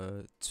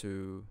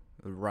to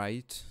the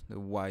right, the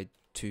white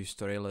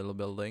 2-story little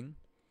building.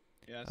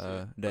 Yeah, I see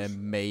it. There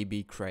may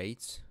be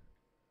crates,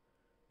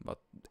 but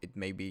it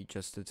may be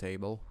just a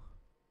table.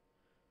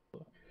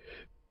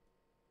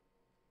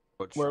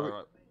 But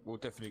alright, we'll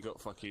definitely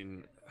got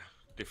fucking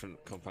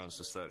different compounds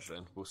to search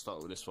then. We'll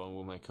start with this one,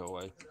 we'll make our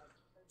way.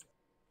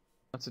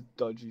 That's a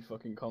dodgy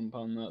fucking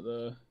compound, that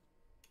there.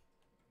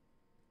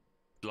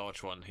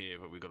 Large one here,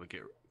 but we got to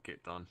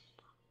get done.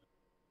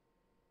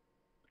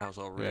 How's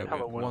our Yeah,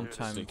 rear? one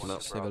time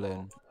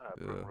civilian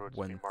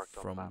went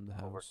from the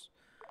house.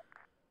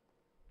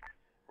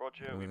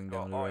 Roger, moving we've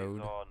down got the eyes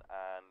road. on,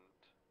 and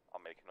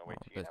I'm making my way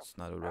to you now. That's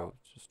not a road,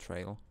 just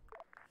trail.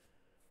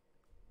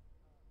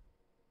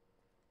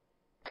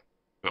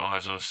 Got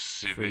eyes on a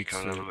CV,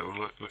 can have a little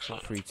look, looks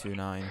like.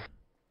 329.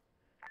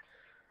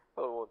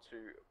 Hello,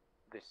 1-2,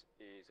 this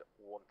is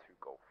 1-2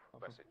 Golf.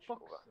 Message,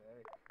 over.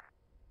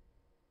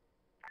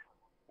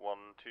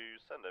 1-2,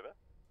 send over.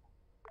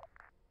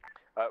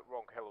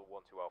 Wrong, hello,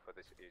 1-2 Alpha,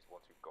 this is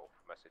 1-2 Golf.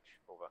 Message,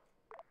 over.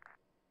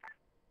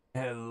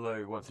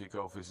 Hello, 1-2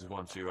 Golf, this is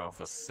 1-2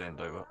 Alpha, send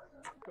over.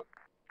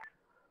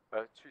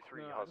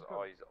 2-3 has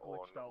eyes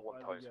on 1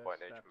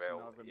 spine edge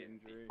male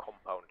in the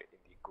compound in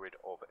the grid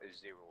of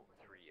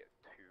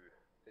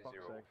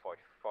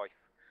 032-055.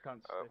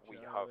 We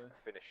have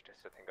finished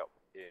setting up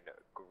in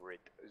grid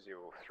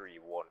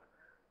 031-036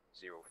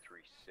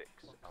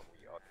 and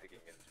we are digging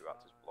into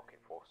Atlas blocking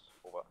force.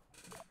 Over.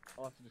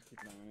 I'll have to just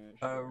keep an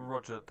eye on it.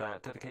 Roger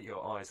that. Dedicate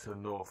your eyes to the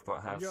north, but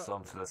have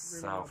some to the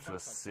south to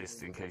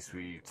assist in case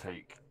we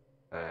take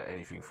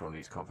anything from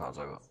these compounds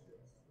over.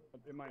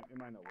 It might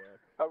not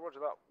work. Roger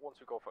that.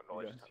 1-2 Golf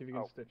acknowledged. Yeah, see if you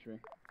can stitch me.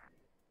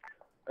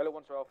 Hello,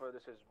 1-2 Alpha.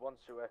 This is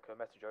 1-2 Echo.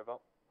 Message over.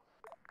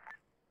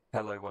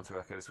 Hello, 1-2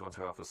 Echo. This is 1-2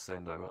 Alpha.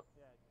 Send over.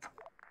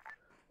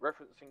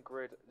 Referencing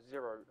grid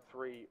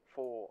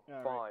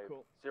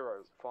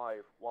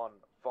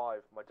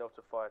 034505115. My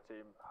Delta Fire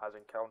team has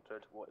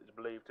encountered what is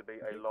believed to be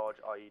a large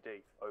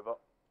IED. Over.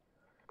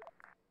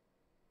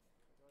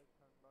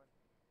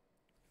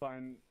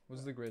 Fine.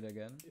 What's the grid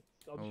again?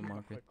 Oh,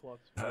 market.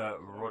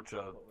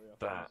 Roger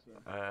that.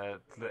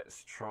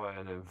 Let's try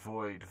and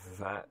avoid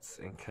that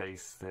in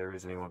case there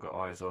is anyone got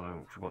eyes on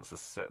and wants to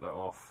set that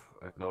off.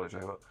 Acknowledge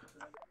over.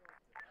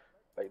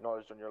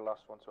 Acknowledged on your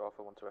last 1-2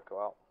 Alpha, 1-2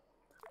 Echo out.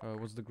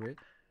 What's the grid?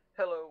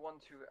 Hello,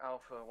 1-2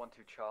 Alpha,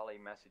 1-2 Charlie,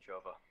 message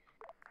over.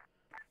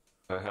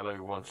 Hello,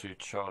 1-2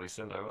 Charlie,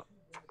 send over.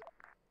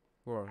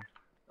 Word.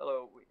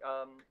 Hello,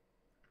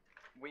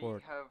 we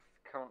Word. have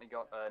currently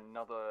got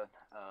another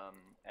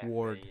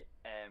Ward.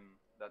 FAM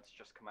that's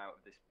just come out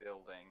of this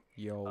building.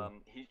 Yo.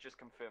 He's just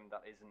confirmed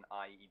that is an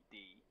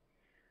IED.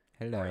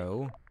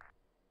 Hello.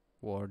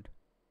 Ward.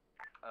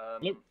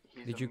 He's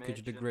Did you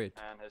catch the emergent grid?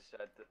 And has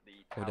said that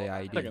the Or the Taliban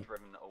ID? has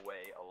driven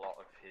away a lot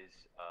of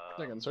his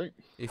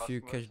If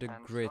you catch the customers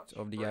and grid such.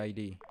 of the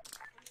ID. He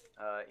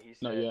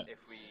Not said yet. if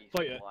we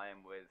Not yet. supply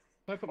him with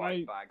If I put 5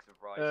 my bags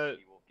of rice,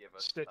 he will give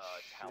us stitch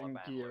in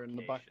Taliban gear in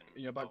the back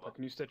in your backpack.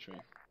 Can you stitch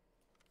me?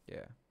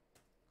 Yeah.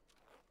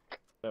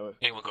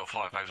 Anyone got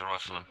 5 bags of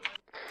rice on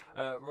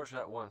them? Roger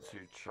that.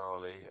 1-2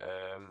 Charlie.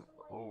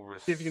 All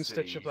received. See if you can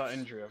stitch up that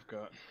injury I've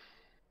got.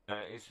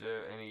 Is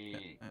there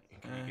any?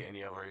 Can you get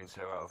any other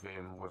intel out of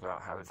him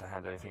without having to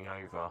hand anything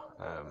over?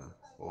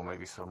 Or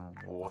maybe some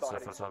water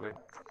for something?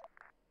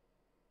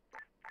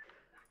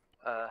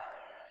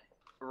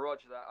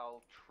 Roger that.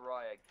 I'll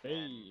try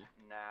again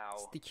now.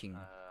 Stitching.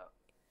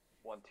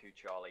 1-2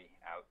 Charlie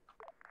out.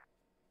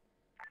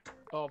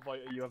 Oh,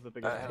 Vita, you have the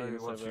biggest Hello,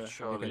 penis 1-2 ever.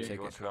 Charlie. take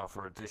 1-2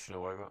 Alpha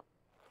additional over.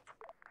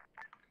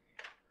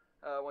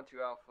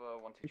 1-2 Alpha,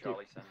 1-2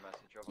 Charlie, send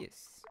message over.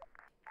 Yes.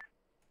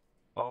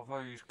 Are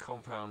those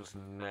compounds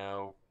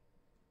now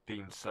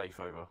deemed safe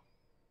over?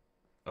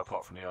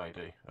 Apart from the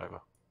ID,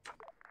 over.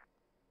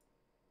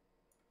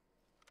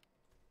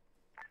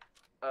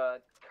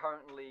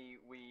 Currently,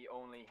 we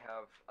only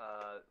have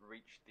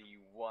reached the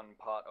one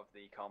part of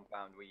the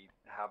compound. We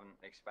haven't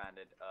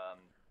expanded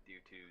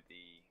due to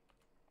the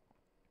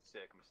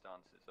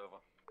circumstances. Over.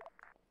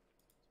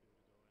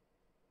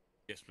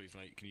 Yes, please,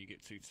 mate. Can you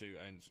get 2-2?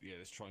 And yeah,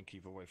 let's try and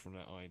keep away from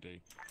that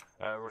ID.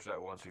 Roger that.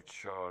 1-2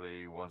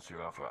 Charlie,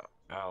 1-2 Alpha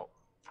out.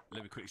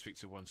 Let me quickly speak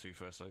to 1-2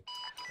 first, though.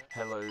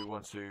 Hello,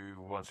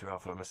 1-2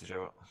 Alpha. Message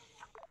over.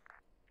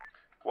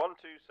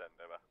 1-2, send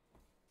over.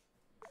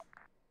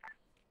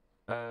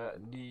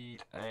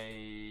 Need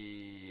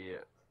a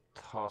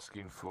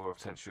tasking for a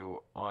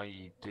potential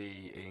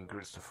IED in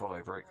grids to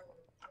follow, break.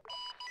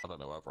 I don't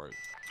know why I broke.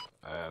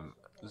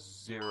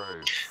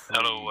 0.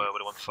 Hello,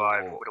 Widow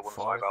 1-5, Widow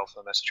 1-5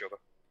 Alpha, message over.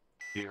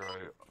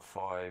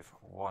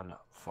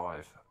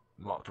 0515.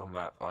 Marked on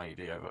map,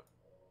 IED over.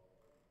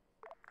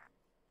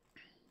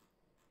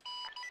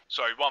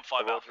 Sorry,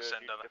 1-5 Alpha,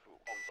 send over.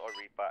 I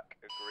read back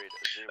a grid.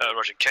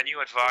 Roger, can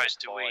you advise,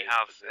 do we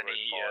have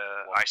any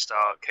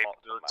I-Star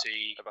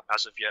capability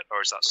as of yet,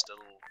 or is that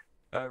still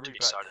Read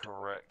back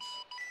correct.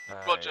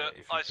 Roger,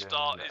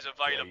 iStart is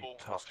available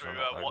through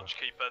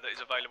Watchkeeper that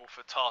is available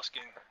for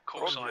tasking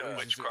call sign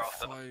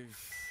witchcraft.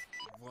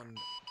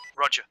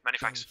 Roger, many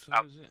thanks.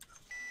 Out.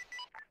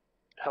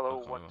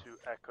 Hello, 1-2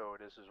 Echo,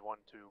 this is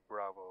 1-2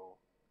 Bravo.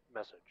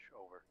 Message,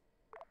 over.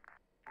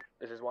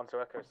 This is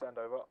 1-2 Echo, send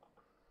over.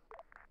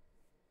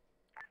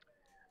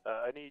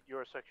 I need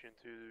your section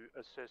to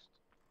assist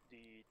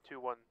the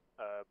 2-1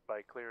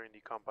 by clearing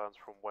the compounds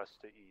from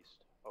west to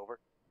east. Over.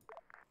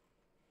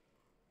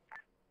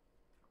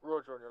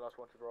 Roger, on your last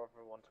 1-2 Bravo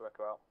from 1-2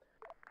 Echo out.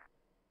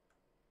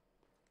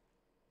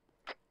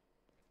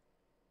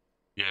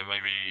 Yeah,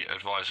 maybe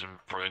advise them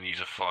probably needs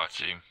a fire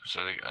team,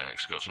 so they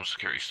actually got some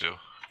security still.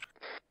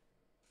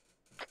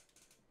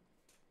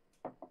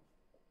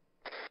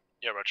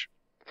 Yeah, Roger.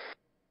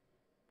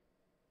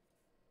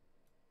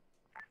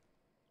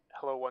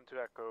 Hello, 1-2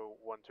 Echo,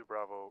 1-2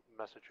 Bravo,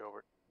 message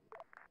over.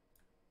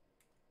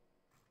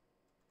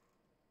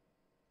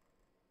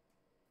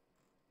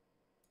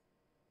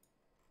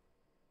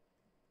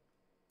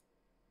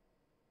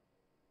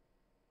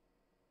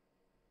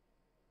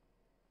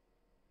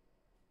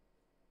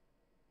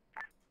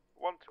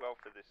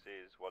 Alpha, this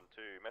is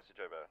 1-2, message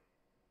over.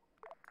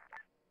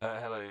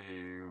 Hello,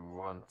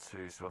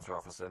 1-2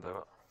 Alpha, send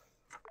over.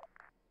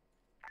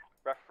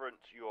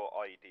 Reference your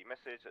IED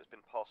message that's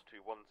been passed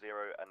to 1-0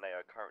 and they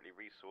are currently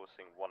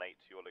resourcing 1-8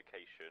 to your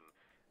location.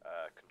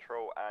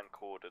 Control and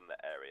cordon the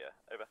area.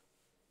 Over.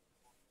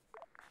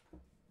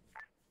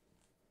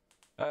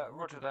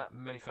 Roger that,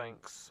 many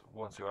thanks.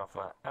 1-2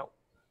 Alpha, out.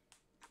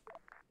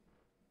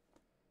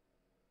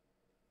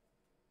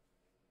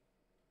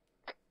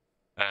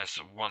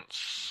 So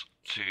once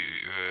 2-1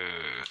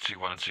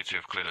 and 2-2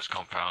 have cleared those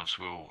compounds,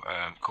 we'll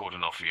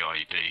cordon off the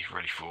IED,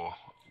 ready for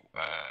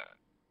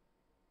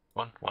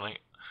 1-8.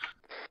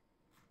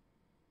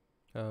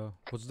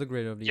 What's the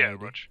grade of the Yeah,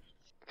 IED? Roger.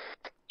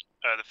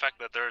 The fact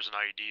that there's an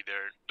IED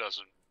there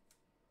doesn't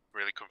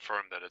really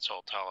confirm that it's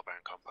all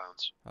Taliban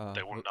compounds.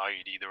 They wouldn't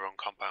IED their own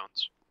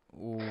compounds.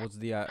 What's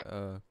the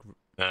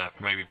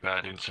maybe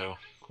bad intel.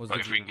 What's But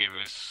the if we can give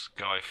this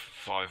guy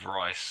 5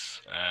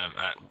 rice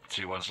at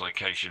 2-1's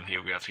location,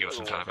 he'll be able to give us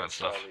some Taliban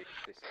stuff.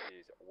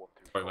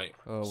 Right, mate.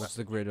 what's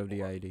the grade of the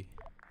IED?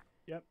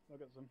 Yep, I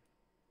got some.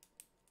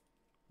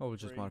 Oh, we'll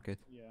just mark it.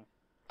 Yeah.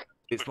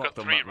 It's We've not got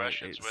the 3 map, mate.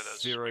 rations It's with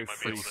us. We might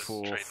be able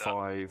to trade that.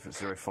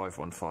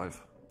 0345015.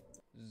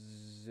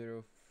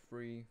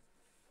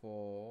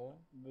 034.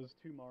 There's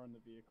 2 more in the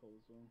vehicle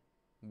as well.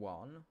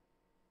 1.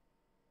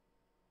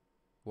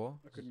 What?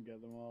 I couldn't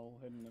get them all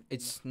hidden.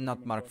 It's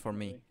not marked for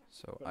me,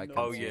 so I can't.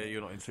 Oh see yeah, it.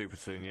 you're not in 2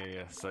 platoon.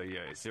 Yeah. So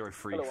yeah, it's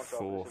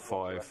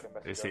 03445.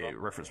 It's here.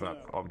 Reference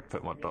map. I'll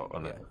put my dot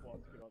on it.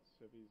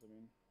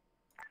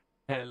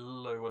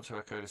 Hello, 1-2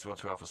 Echo. This is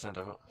 1-2 Alpha. Send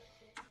over.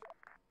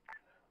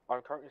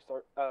 I'm currently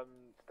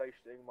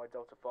stationing my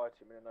Delta Fire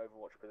team in an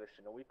overwatch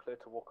position. Are we clear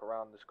to walk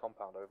around this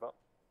compound? Over.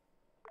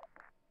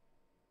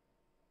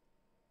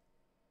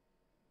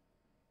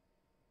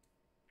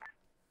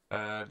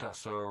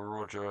 That's a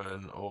Roger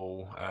and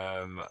all.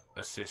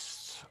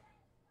 Assist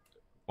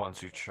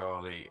 1-2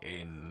 Charlie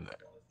in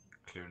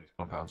clearing these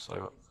compounds.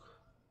 Over.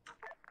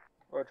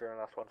 Roger, and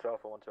that's 1-2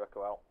 Alpha, 1-2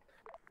 Echo out.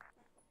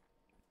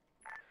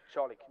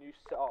 Charlie, can you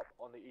set up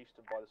on the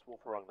eastern by this wall?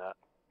 Wrong net.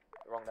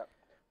 Wrong net.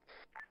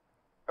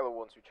 Hello,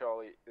 1-2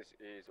 Charlie. This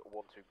is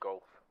 1-2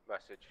 Golf.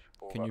 Message.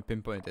 Over. Can you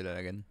pinpoint it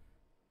again?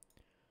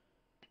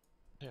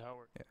 Yeah,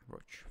 Howard. Yeah,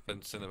 Roger.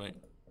 Send it, mate.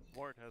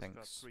 Ward has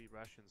got 3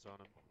 rations on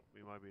him.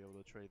 We might be able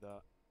to trade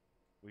that.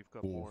 We've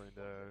got more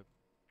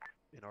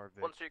in our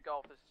vid. 1-2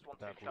 Golf, this is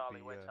 1-2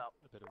 Charlie, wait up.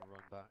 A bit of a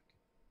run back.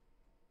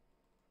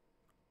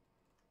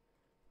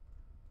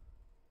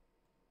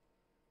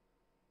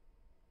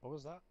 What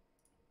was that?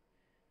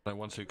 No,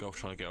 1-2 Golf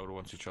trying to get over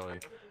 1-2 Charlie.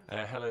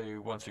 Hello,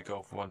 1-2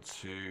 Golf,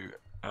 1-2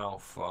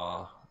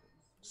 Alpha.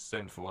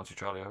 Send for 1-2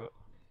 Charlie, over.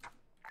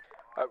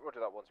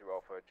 Roger that, 1-2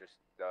 Alpha. Just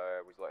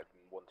was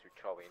letting 1-2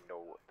 Charlie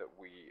know that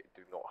we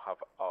do not have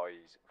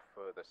eyes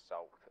further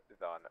south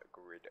than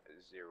grid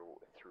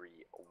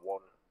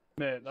 031.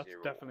 Mate, that's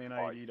definitely an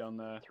IED down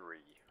there. 3.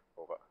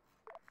 Over.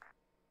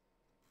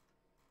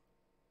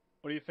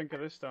 What do you think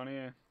of this down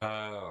here?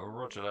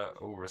 Roger that,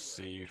 all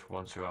received,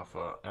 1-2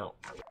 Alpha, out.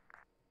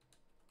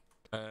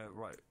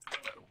 Right.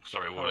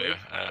 Sorry, what are you?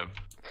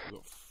 We've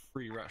got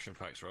 3 ration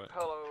packs, right?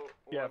 Hello,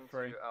 Yeah,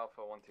 1-2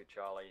 Alpha, 1-2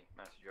 Charlie,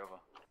 message over.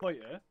 Oh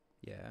yeah?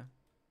 Yeah.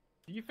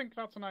 Do you think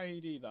that's an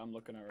IED that I'm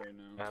looking at right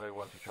now? Hello,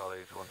 1-2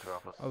 Charlie, 1-2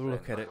 Alpha. I'll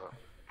look at it.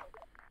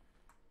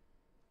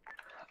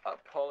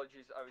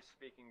 Apologies, I was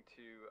speaking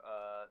to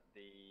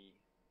the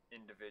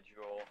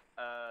individual.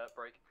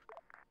 Break.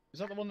 Is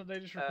that the one that they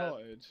just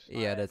reported?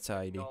 Yeah, that's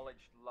ID.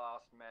 Acknowledged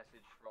last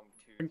message from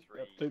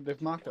 2-3.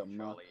 They've marked it on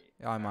the map.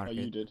 I marked it.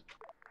 it. You did.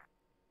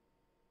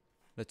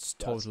 That's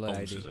totally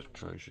ID.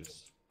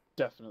 Atrocious.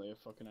 Definitely a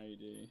fucking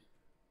IED.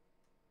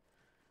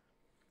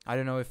 I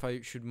don't know if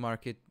I should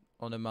mark it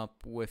on the map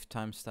with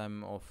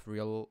timestamp of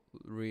real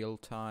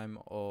time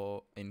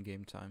or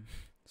in-game time.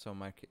 So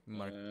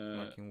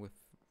marking with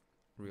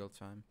real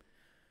time.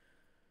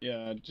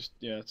 Yeah,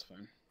 it's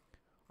fine.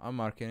 I'm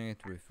marking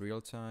it with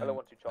real time. Hello,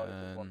 1-2 Charlie,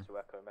 and 1-2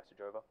 Echo, message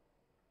over.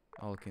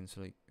 I'll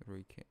cancel it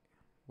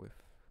with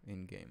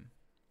in-game.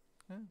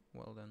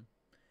 Well then.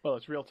 Well,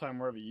 it's real time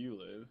wherever you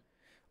live.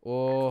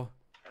 Or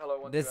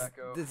hello, 1-2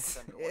 Echo.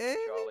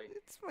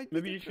 Charlie.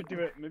 Maybe you should do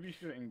it. Maybe you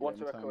should do it in game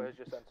 1-2 Echo has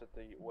just entered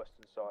the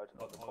western side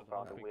of the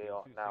compound, and we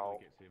are now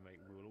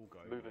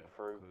moving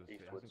through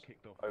eastwards.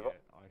 Over.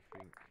 I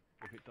think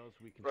if it does,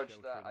 we can Roger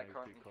that. I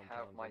currently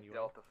have my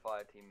Delta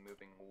Fire team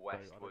moving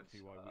westwards.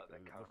 They're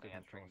currently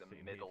entering the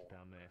middle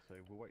down there. So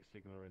we'll wait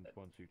signal and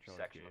 1-2 Charlie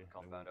section of the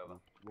compound. Over.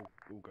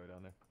 We'll go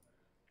down there.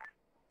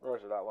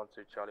 Roger that.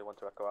 1-2 Charlie.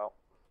 1-2 Echo out.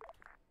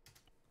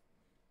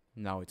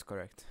 Now it's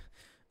correct.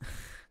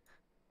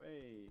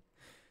 Wait.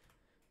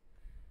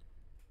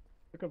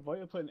 Look at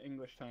Vita putting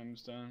English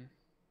times down.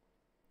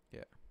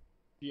 Yeah.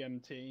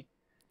 GMT.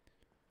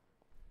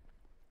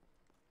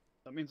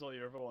 That means all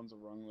your other ones are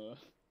wrong though.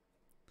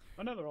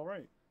 Oh no, they're all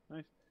right.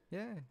 Nice.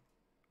 Yeah.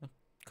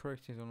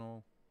 Corrected on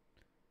all.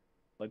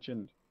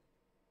 Legend.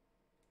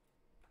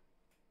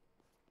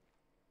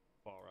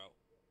 Far out.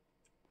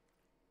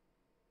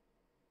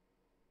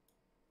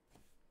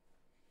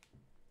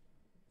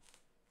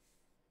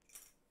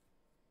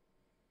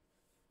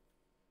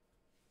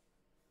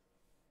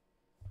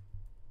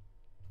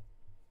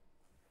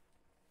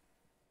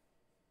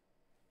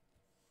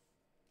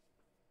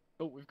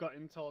 Oh, we've got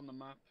intel on the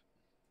map.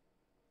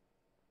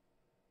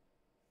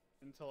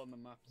 Intel on the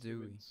map.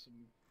 Do we?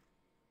 Some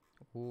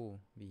Oh,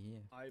 be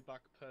here.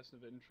 IBAC person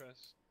of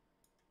interest.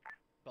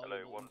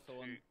 Hello,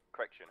 1-2.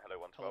 Correction. Hello,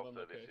 1-2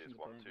 Alpha. This is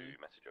 1-2.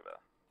 Message over.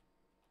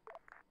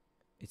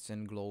 It's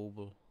in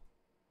global.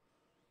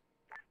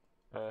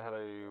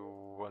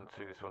 Hello, 1-2.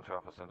 This is 1-2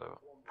 Alpha. Send over.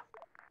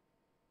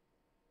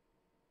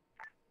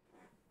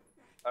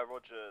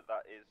 Roger.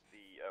 That is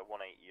the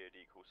 1-8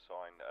 EOD call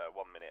sign.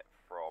 1 minute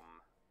from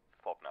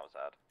Fob now,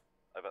 Zad.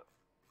 Over.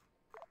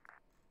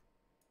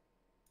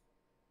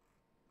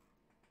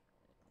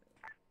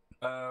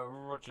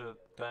 Roger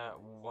that.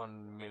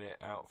 1 minute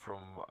out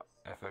from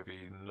FOB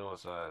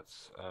Norzad.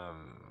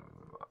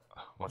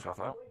 1-2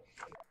 Alpha out.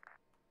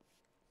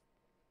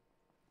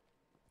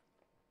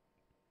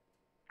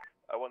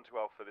 1-2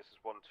 Alpha, this is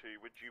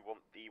 1-2. Would you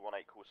want the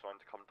 1-8 call sign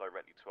to come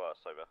directly to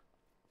us? Over.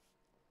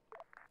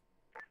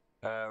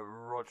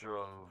 Roger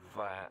on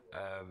that.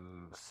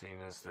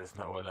 Seeing as there's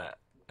no one at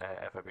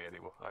FOB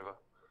anymore. Over.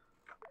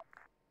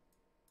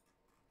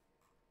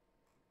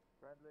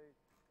 Friendly.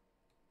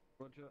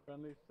 Roger.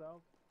 Friendly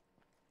south.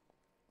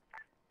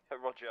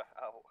 Roger,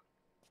 out.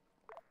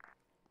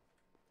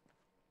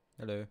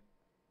 Hello.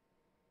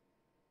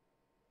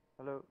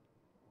 Hello.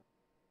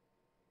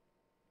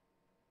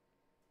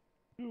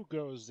 Who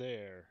goes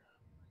there?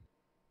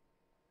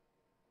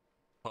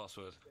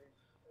 Password.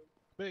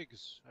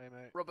 Biggs, hey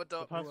mate. Rubber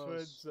duck. The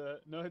password's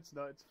no, it's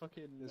not. It's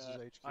fucking. This is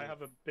HQ. I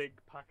have a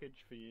big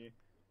package for you,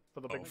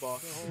 for the big Oh,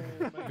 boss.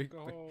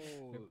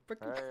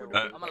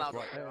 I'm allowed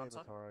right. to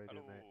answer.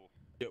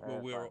 Yeah,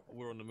 well,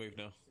 we're on the move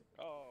now.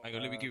 Hang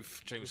on, let me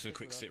give Jameson a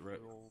quick sit rep.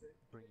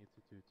 Bring you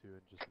to 2-2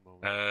 in just a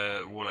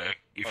moment. Waller,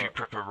 if you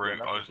prep a route,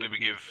 let me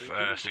give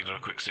Signal a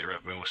quick sit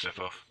rep and we'll step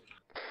off.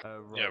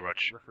 Yeah, Rog.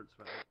 Reference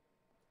map.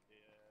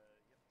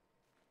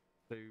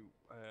 So,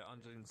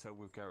 under intel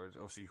with Garrett,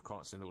 obviously you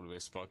can't send all of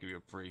this, but I'll give you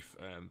a brief.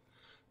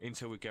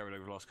 Intel with Garrett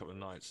over the last couple of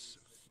nights,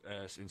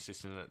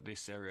 insisting that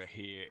this area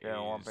here is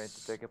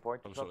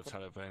some sort of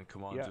Taliban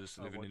commanders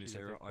living in this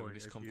area, either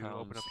this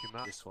compound,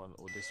 this one,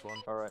 or this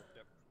one. Alright.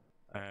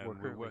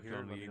 We're working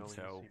on the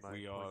intel.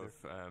 We have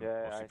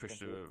obviously pushed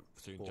the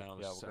platoon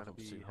down, set up a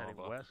platoon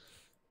harbour.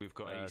 We've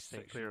got a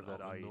section of the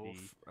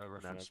north, a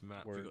reference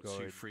map. We've got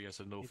 2-3 as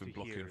a northern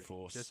blocking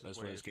force, as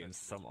well as getting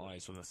some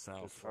eyes on the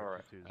south.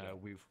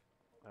 We've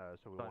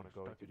so we want to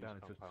go down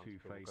into 2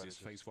 phases.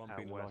 Phase 1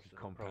 being the largest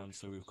compound,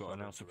 so we've got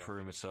an outer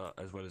perimeter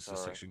as well as a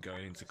section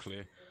going into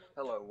clear.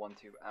 Hello,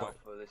 1-2 Alpha.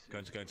 This is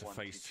going to go into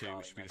phase 2,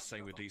 which will be the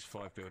same with these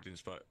 5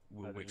 buildings, but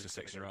we'll mix the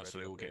section around so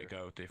they all get a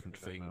go at different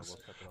things.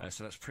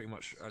 So that's pretty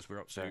much as we're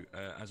up to.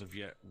 As of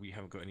yet, we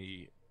haven't got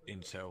any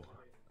intel,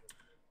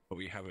 but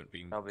we haven't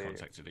been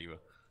contacted either.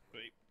 No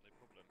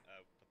problem.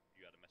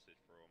 You had a message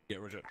from. Yeah,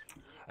 Roger.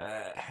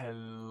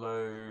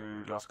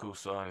 Hello, last call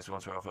sign is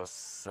 1-2 Alpha.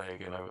 Say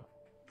again, over.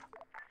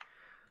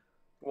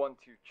 1-2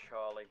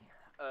 Charlie.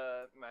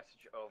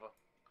 Message over.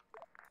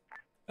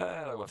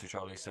 Hello, 1-2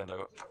 Charlie. Send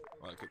over.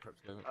 Right, good prep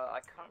together. I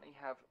currently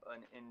have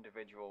an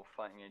individual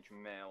fighting age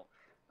male,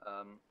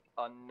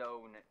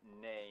 unknown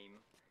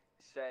name,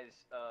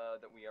 says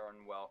that we are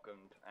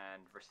unwelcomed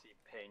and receive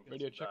ping.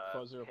 Radio check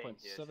for ping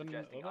here 0.7.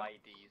 suggesting Over.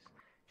 IDs.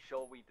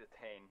 Shall we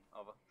detain?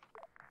 Over.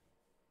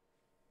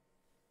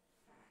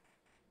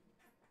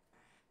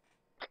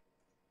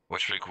 What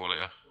should we call it?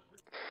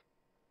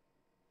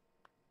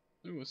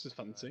 Ooh, this is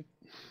fancy.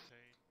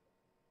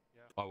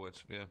 I would,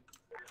 yeah.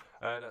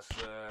 That's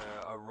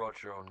a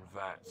Roger on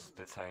that.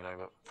 Detain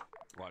over.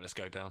 Right, let's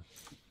go down.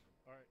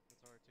 Alright,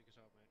 that's alright, take us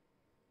out, mate.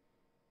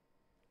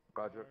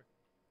 Roger.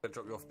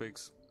 Drop you off,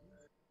 Biggs.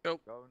 Go.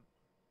 Going.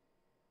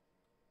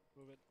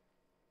 Move it.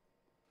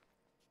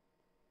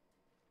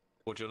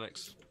 What's your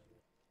next?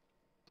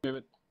 Move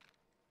it.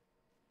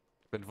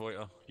 Ben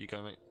Voiter, you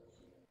go, mate.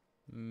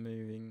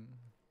 Moving.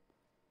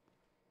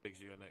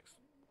 Biggs, you go next.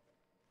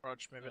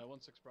 Roger, move it.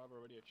 1-6 Bravo,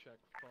 already a check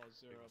for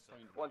 0.7.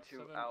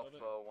 1-2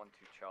 Alpha, 1-2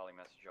 Charlie,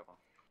 message over.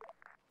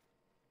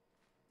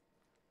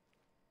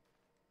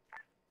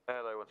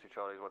 Hello, 1-2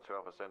 Charlie, 1-2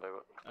 Alpha, send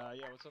over.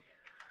 Yeah, what's up?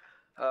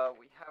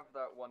 We have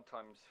that 1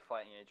 times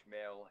fighting age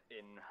male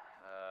in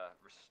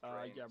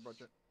restraints. Yeah,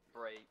 Roger.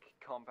 Break.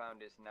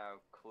 Compound is now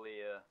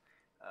clear.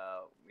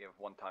 We have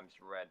 1 times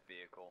red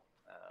vehicle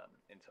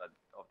inside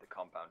of the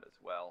compound as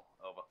well.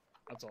 Over.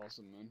 That's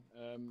awesome, man.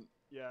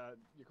 Yeah,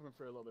 you're coming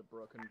through a little bit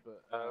broken,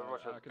 but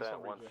Roger, I can that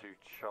still read 1-2 you.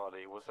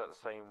 Charlie, was that the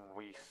same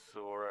we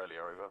saw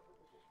earlier, over?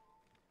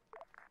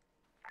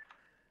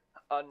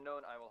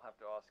 Unknown, I will have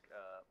to ask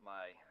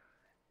my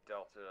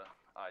Delta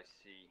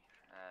IC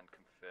and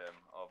confirm,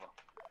 over.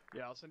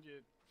 Yeah, I'll send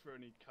you through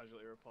any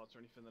casualty reports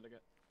or anything that I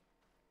get.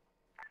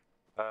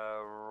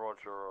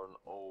 Roger on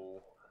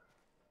all.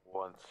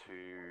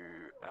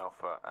 1-2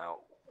 Alpha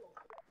out.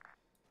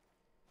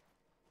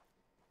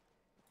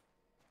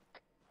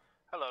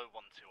 Hello,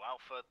 1-2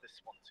 Alpha,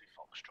 this 1-2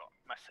 Foxtrot.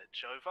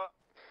 Message over.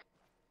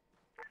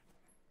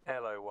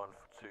 Hello,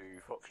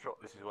 1-2 Foxtrot,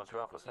 this is 1-2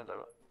 Alpha, send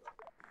over.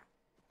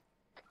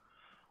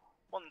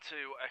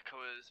 1-2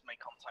 Echoers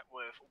make contact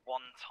with 1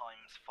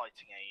 times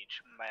fighting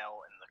age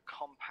male in the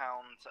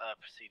compound,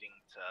 proceeding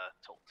to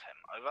talk to him.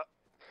 Over.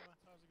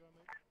 How's it going,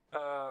 mate?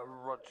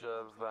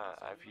 Roger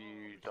that. Have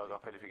you dug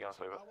up anything else,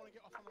 over? I want to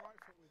get off on the right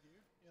foot with you,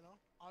 you know?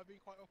 I've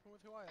been quite open with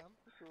who I am.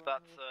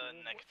 That's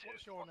negative.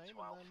 What's your name?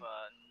 1-2 Alpha,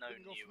 no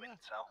new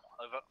intel.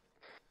 Over.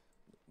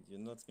 You're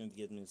not going to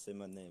get me to say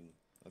my name,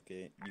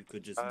 okay? You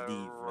could just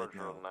leave right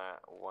now. On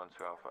that,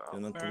 1-2 Alpha out.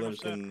 You're not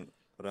welcome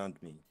around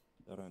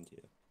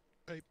here.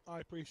 I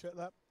appreciate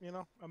that, you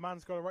know? A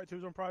man's got a right to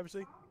his own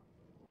privacy.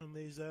 And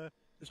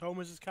this home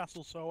is his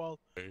castle, so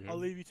I'll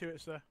leave you to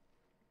it, sir.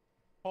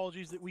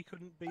 Apologies that we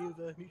couldn't be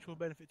of mutual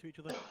benefit to each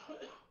other.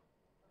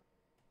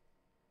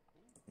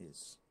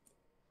 Yes.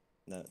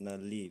 Now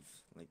leave,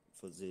 like,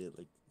 for the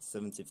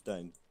 70th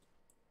time.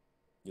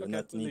 You're Okay,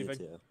 not needed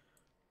leaving. here.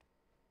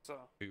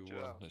 So,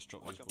 let's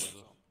drop these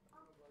boys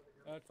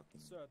off.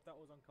 Sir, that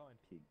was unkind.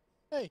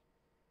 Hey!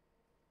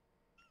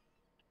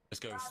 Let's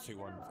go to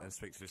 2-1 and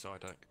speak to this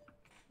IDAC.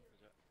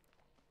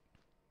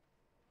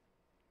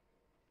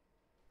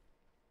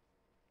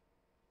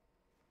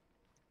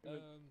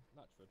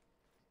 Latchford.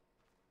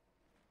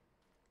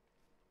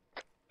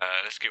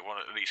 Let's get one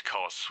of these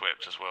cars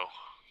swept as well.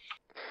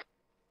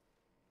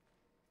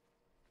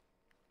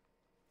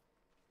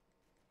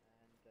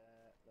 And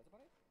that's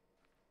about it.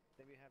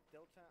 Then we have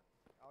Delta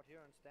out here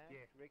on stand,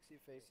 Rixie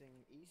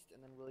facing east,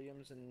 and then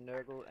Williams and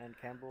Nurgle and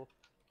Campbell.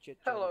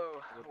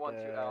 Hello, with,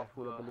 1-2 Alpha,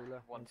 Hula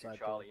Balula 1-2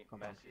 Charlie,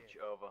 message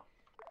over.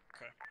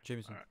 Okay.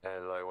 Jameson.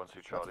 Hello,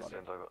 1-2 Charlie,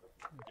 send over.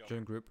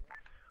 Join group.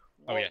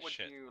 What would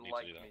you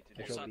like me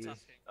to do?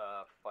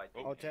 Fight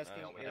our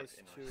tasking is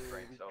to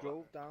we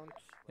drove down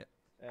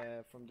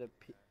from the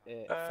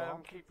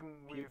farm. Keeping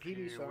Your with PD,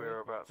 you, sorry,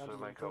 we're about down to the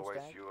make our way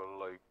stack. to your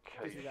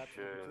location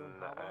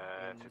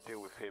to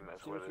deal with him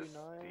as well as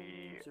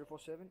the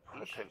 047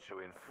 potential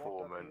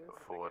informant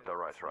for the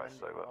right to rights,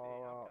 over.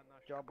 Our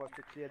job was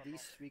to clear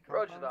these 3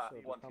 Roger compounds. that, So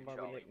the 1-2 compound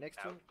Charlie, next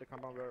to the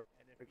compound were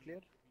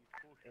cleared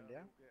in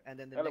there, and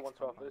then the Hello, next 1-2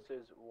 compound. Alpha, this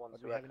is 1-2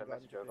 But we haven't Echo,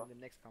 gotten message over. to the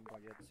next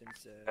compound yet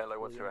since. Hello,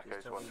 1-2 Williams Echoes,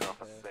 is talking 1-2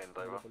 Alpha, with, send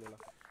over. Balula.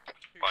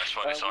 Right, let's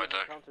find this We've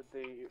IDAC. encountered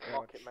the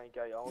market main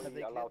gate. Are Have we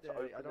they allowed to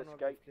cleared the- I open don't this know if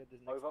they've gate? cleared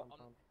this next Over.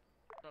 compound.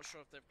 Not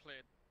sure if they've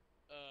cleared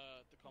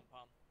the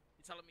compound.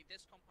 You're telling me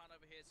this compound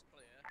over here is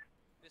clear?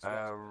 This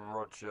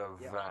Roger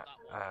that.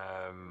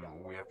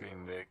 We have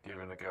been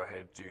given a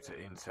go-ahead due to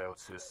intel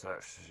to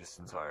search this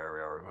entire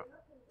area, over.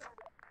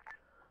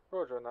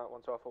 Roger on that,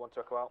 1-2 Alpha, 1-2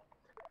 Echo out.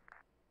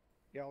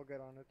 Yeah, I'll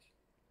get on it.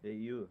 Hey,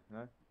 you,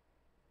 huh?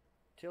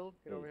 Till,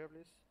 get Hey. over here,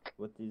 please.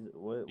 Why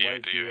Yeah,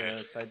 is do he you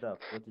hear? tied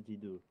up? What did he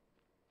do?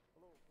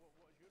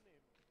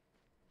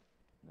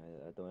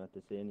 I don't have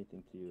to say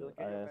anything to you. Till,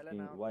 get I your asked melon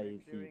him out. why We're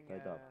is he clearing,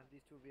 tied up.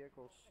 these 2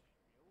 vehicles,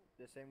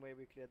 the same way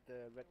we cleared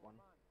the red one.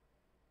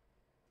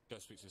 Go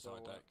speak to this So,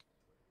 IDAC.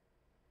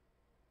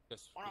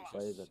 Let's Why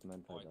Why is that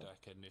man tied up?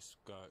 IDAC and this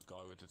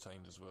guy were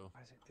detained as well.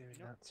 Why is it doing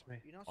that to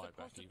me? You're not Right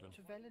supposed back even.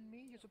 to felon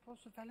me, you're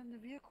supposed to felon the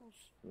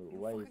vehicles.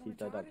 Why is he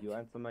tied up? You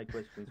answer my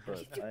questions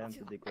first. I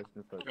answered the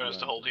question first. You want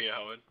us to hold here,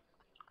 Howard?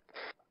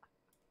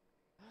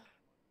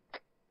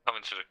 Come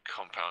into the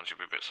compound, you'll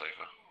be a bit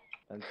safer.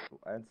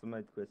 Answer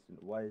my question.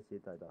 Why is he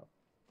tied up?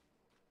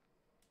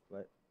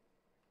 Why?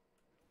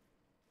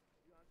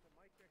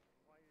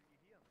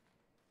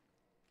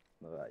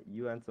 Alright,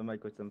 you answer my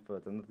question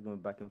first. I'm not going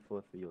back and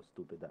forth with your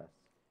stupid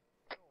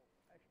ass.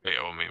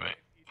 Yeah, on me,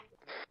 mate.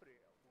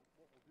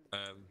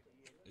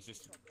 Is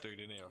this dude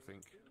in here, I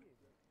think?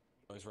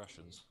 Those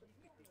rations?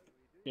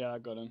 Yeah, I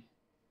got him.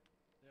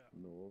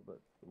 No, but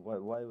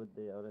why would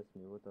they arrest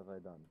me? What have I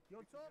done?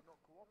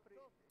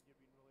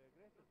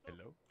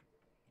 Hello?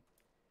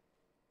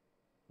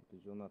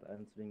 Because you're not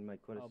answering my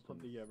question. I'll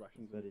put the rations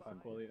in Very the pack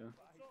simple. later.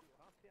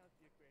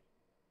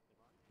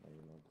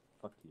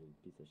 Fuck you,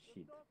 piece of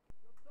shit.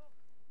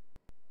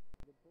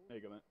 There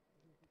you go, mate.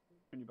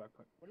 In your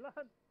backpack.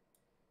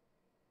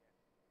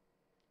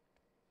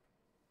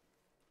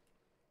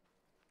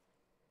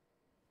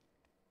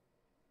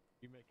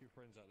 You make your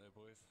friends out there,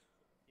 boys.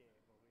 Yeah,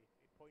 but he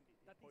pointed.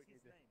 That is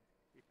his name.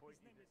 He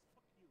pointed. His name is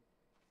fuck you.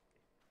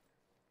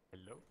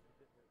 Hello?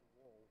 The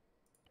wall,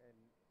 and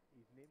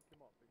his name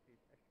came up. It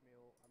says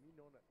Ishmael Amin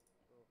on it.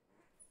 So.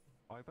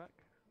 Hi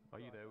back.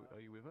 Are you there?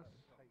 Are you with us? His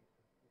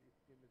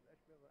name is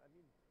Ishmael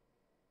Amin.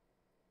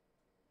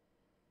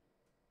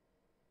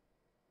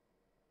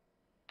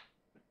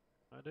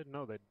 I didn't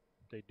know they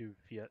do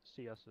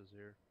CSs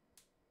here.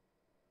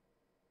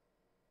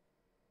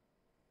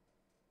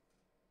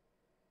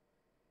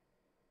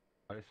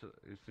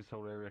 Is this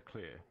whole area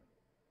clear?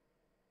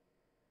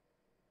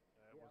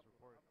 It was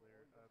reported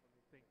clear. I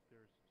think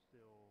there's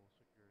still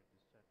securing the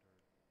center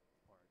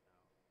part now.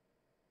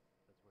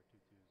 That's where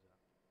 2-2's at.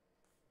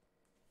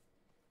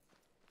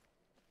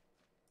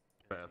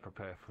 Better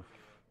prepare for.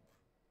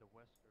 The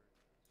western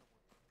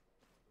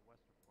part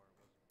wasn't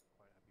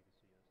quite happy to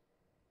see us.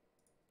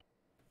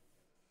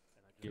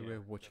 And I just Do we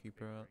have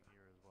watchkeeper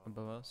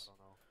above us? I don't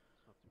know.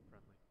 It's not too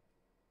friendly.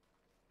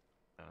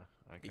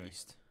 Okay.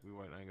 East. We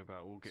won't hang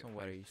about. We'll get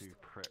Somewhere phase east. 2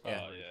 prep.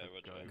 Yeah.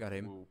 Got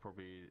him. We'll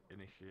probably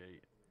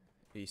initiate.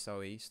 East,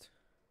 southeast.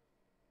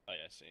 Oh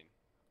yeah, seen.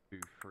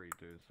 2-3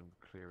 doing some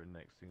clearing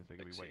next things. They're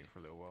gonna be waiting for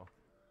a little while.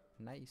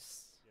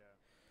 Nice. Yeah.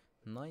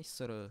 Nice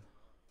sort of.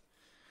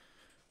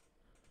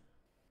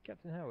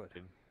 Captain Howard.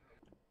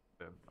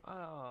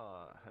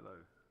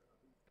 Hello.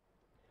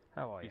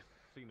 How are you?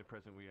 You've seen the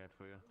present we had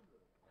for you.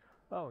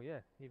 Oh yeah,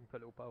 even put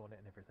a little bow on it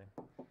and everything.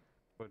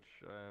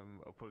 Which,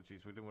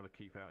 apologies, we didn't want to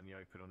keep out in the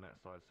open on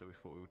that side, so we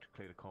thought we would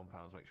clear the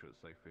compounds, make sure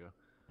it's safe for you.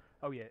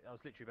 Oh yeah, I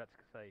was literally about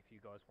to say, if you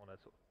guys want to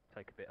sort of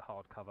take a bit of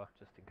hard cover,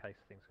 just in case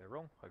things go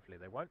wrong,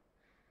 hopefully they won't.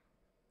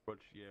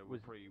 Which, yeah,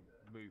 we'll probably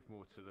move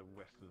more to the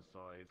western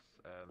side,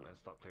 and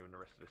start clearing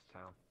the rest of this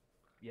town.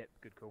 Yep,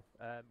 good call.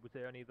 Was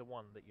there only the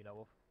one that you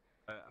know of?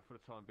 For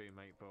the time being,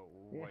 mate, but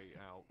we'll wait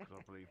out, because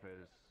I believe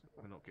we're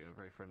not getting a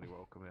very friendly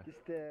welcome here.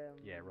 Just,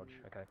 yeah, Rog,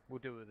 okay.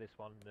 We'll deal with this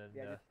one and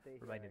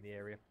remain in the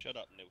area. Shut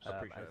up, Nils. I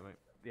appreciate it, mate.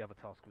 The other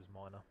task was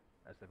minor,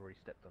 as they've already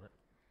stepped on it.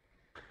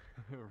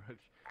 Rog.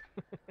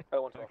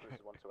 Hello, 1 to Alpha, this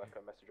is 1 to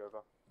Echo, message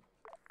over.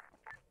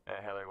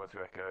 Hello, 1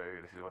 to Echo,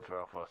 this is 1 to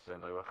Alpha,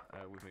 send over.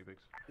 With me,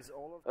 Biggs. Is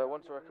all of 1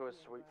 to Echo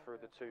is sweep through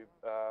the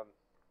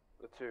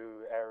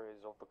two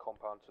areas of the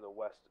compound to the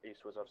west,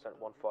 eastwards. I've sent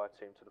 1 fire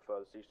team to the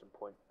furthest eastern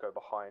point, go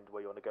behind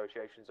where your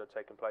negotiations are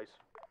taking place.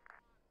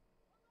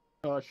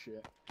 Oh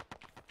shit.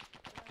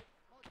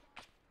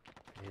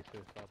 Here's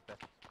suicide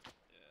best.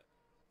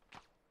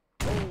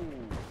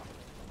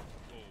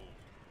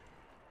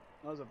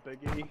 That was a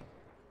biggie.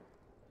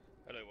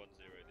 Hello 10,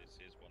 this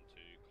is 12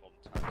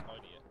 contact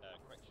ID,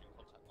 correction,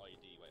 contact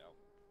ID way out.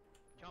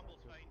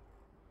 Campbell's fine.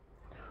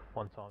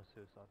 1 time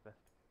suicide best.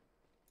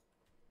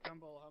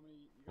 Campbell, how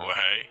many?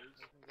 Way.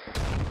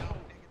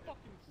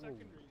 Fucking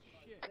secondaries,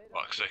 shit.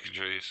 Fuck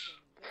secondaries.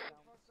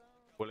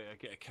 Will it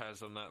get a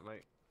Kaz on that,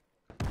 mate?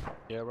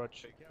 Yeah, Rog. Be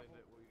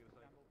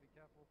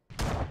careful.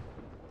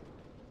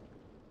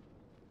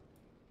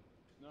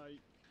 No,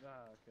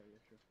 okay, yeah,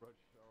 sure. Rog,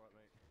 alright,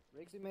 mate.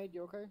 Rixie, mate,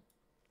 you okay?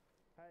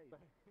 Hey.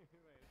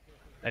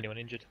 Anyone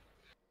injured?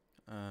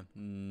 Don't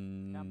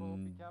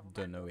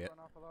know yet.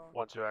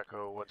 1 to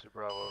Echo, 1 to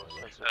Bravo.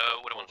 115,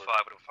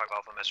 115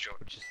 Alpha, message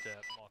over. Just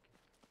marking.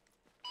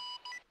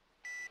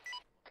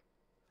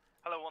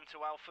 Hello, 1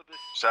 to Alpha, this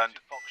is Send.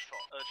 2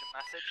 Foxtrot, urgent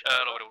message.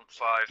 Hello,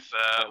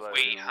 115,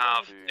 we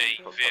have a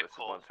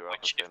vehicle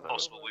which, if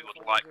possible, we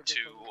would like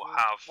to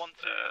have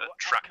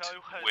tracked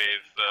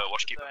with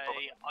Watchkeeper.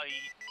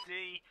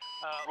 ID,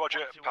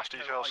 Roger, pass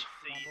details.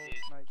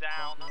 is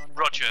down.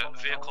 Roger,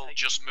 vehicle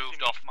just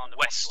moved off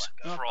west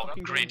from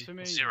grid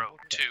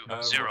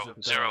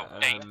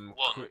 020081.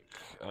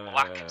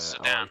 Black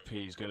sedan. RIP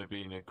is going to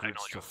be in the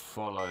grids to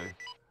follow.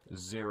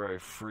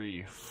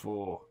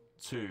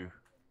 0342.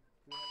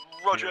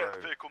 Roger,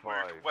 vehicle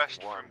moved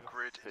west from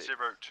grid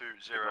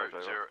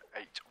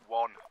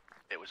 020081.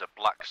 It was a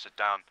black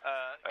sedan.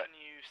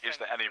 Is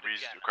there any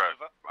reason to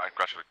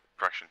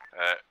correction?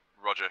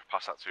 Roger,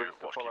 pass that to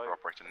Watchkeeper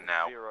operator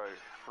now.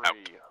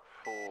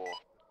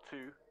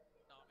 0342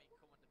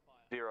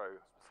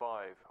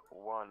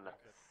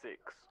 0516.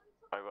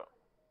 Over.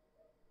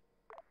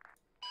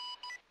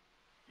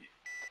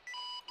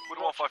 Wood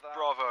 15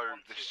 Bravo,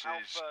 this is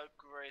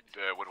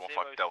Wood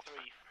 15 Delta.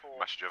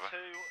 Message over.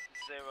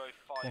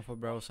 1 for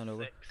Bravo, send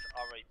over. RAP.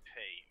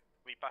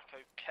 We back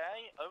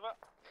okay? Over.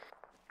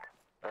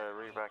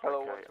 Reback.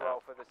 Hello, okay, 1 to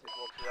Alpha, this is 1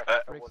 to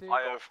Echo.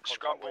 I have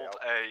scrambled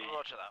a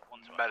Roger that,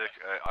 1 to medic.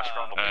 I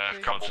scrambled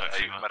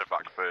a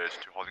medevac bird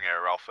to holding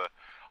area Alpha.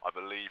 I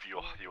believe you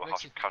will have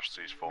some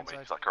casualties for me.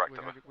 Is that correct,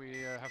 over?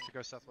 We have to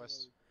go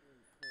southwest.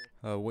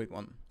 Wait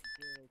one.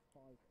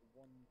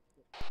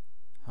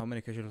 How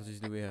many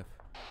casualties do we have?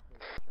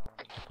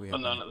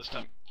 None at this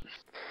time.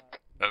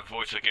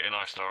 Voids are getting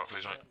I-star up,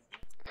 please, mate.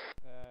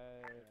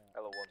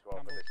 Hello, 1 to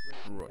Alpha, this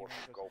is 1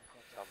 to Golf.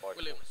 Stand by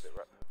for sit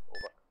rep.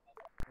 Over.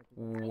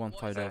 1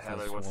 5 Delta,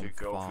 Hello, 1 to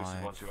Golf, this is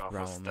 1 to Alpha,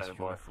 Bravo, stand message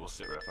by over. for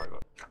sit rep, over.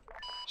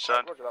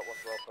 Send. Roger that, 1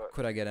 to Alpha.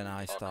 Could I get an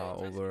eye star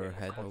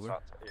overhead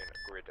over? Contact in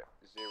grid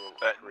 0,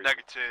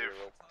 Negative.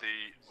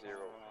 The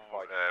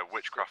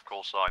witchcraft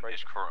call sign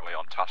is currently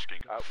on tasking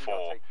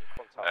for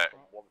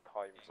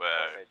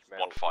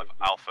 1-5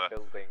 Alpha.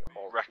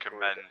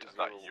 Recommend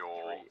that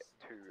your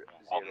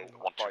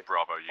 1-2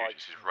 Bravo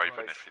uses his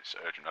Raven if it's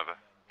urgent over.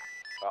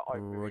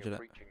 Roger that.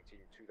 Breaching team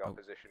to that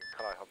position.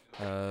 Can I have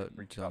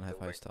Don't have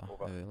eye star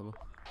available.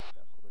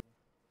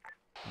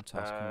 I'm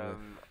tasking with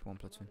 1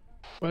 platoon.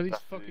 Where are these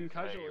fucking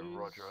casualties?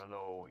 Roger, I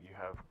know you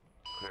have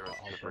clearance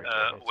to bring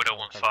Widow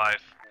 1-5,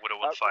 Widow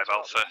 1-5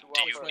 Alpha,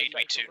 do you need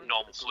me to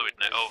normal fluid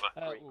net over?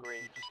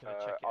 Green,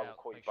 I'll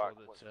call you back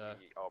once we are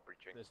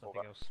breaching.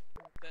 Over.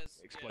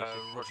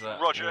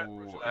 Roger.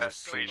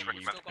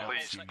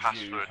 Please pass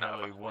fluid net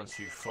over.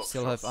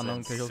 Still have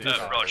unknown casualties?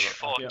 Roger,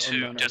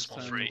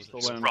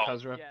 4.2.3, wrong,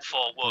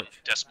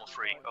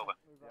 4.1.3, over.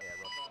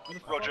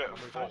 Roger,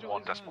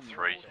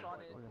 4.1.3,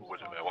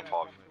 with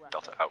 1-5,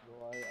 Delta out.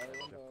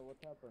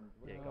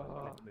 Yeah, guys,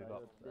 we'll have to move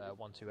up.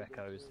 1-2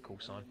 Echo is the call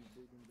sign.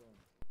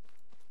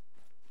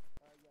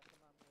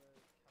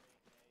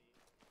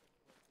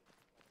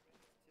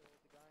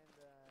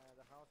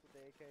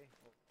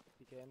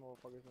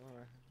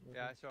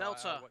 Yeah, so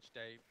Delta. Watch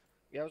Dave.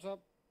 Yeah, what's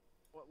up?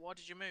 Why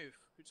did you move?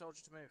 Who told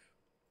you to move?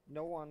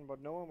 No one, but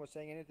no one was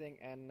saying anything,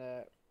 and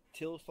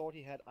Till thought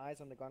he had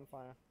eyes on the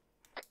gunfire.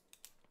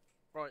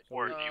 Right.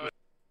 So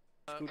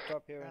scooped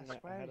up here and I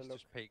had a look.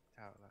 Just peeked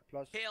out of that.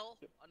 Plus, Hill,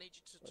 I need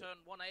you to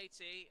turn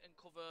 180 and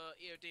cover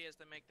EOD as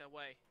they make their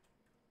way.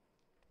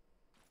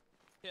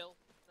 Till.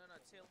 No,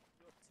 Till.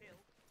 You're Till.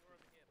 You're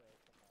over here.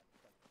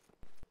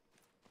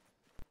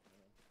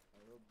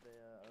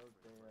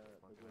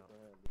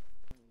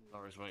 No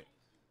worries, mate.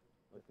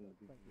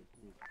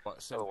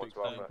 Right, send Hello, big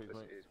 1 to Alpha, big, this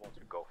mate. is 1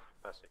 to Golf.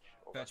 Message.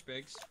 Over. Fetch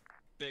Biggs.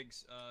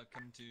 Biggs,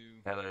 come to...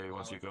 Hello,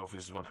 1-2 Golf,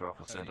 this is 1 to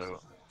Alpha, send over.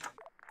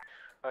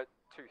 2-3,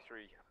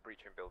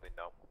 breaching building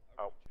now.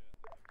 Out.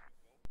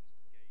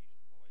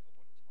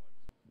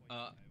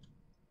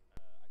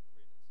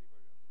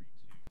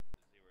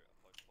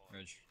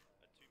 Reg.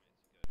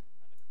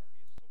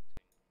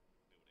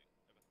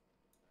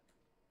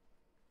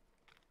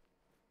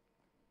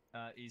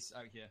 He's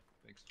out here,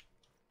 Biggs.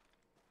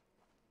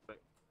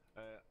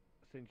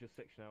 Send your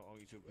section out, I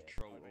want you to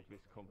patrol of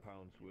this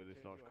compound where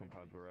this large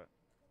compound we're at.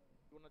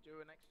 You want to do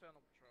an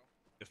external patrol?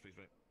 Yes, please,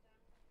 mate.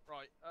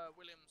 Right,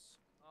 Williams,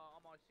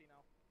 I'm IC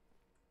now.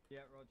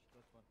 Yeah, Rog,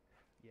 that's fine.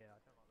 Yeah, I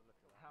don't like the look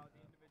of that. How the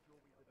individual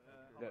we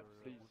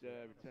please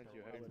return to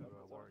your home.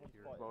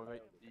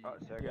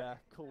 Yeah,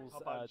 calls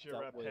dealt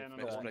with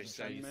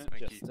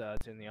just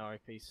doing the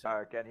RIP.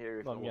 Again here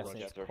is I'm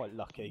guessing it's quite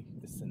lucky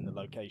this is in the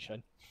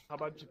location. How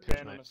about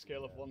Japan on a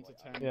scale of 1 to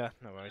 10? Yeah,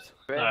 no worries.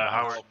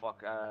 Howard,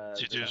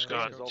 T2's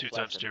got 2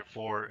 times tier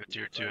 4, a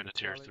tier 2 and a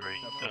tier 3.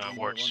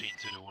 Ward's seen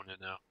to the wounded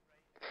now.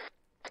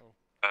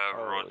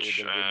 Rog,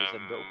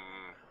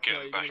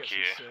 Getting back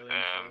here,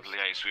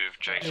 liaise with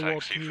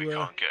JTAC, see if we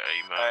can't get a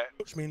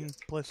Which means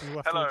places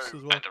Hello, afterwards as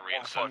well. and the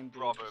 1-5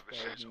 Bravo, this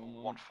is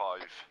 1-5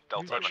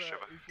 Delta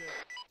Shiver.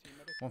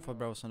 1-5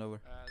 Bravo, send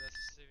over.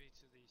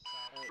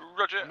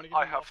 Roger,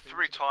 I have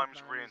 3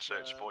 times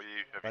reinserts for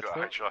you. Have you got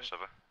a HLS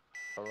over?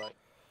 Alright.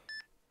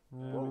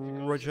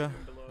 Roger.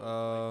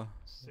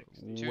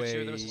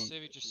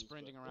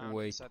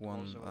 Wait set one.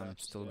 also I'm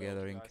left, still so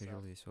gathering guys out.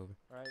 casualties. Over.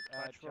 Right,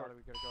 Charlie,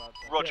 we gotta go out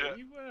there. Roger. Are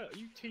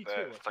you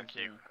T2? Thank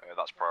you.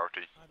 That's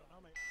priority.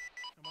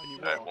 Can you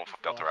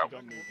 1-5 Delta out.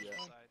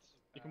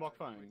 You can walk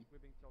fine.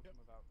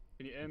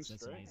 Can you aim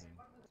straight?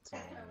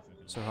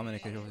 So how many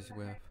casualties do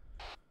we have?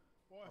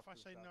 What if I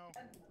say no?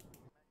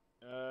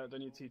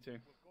 Then you T2.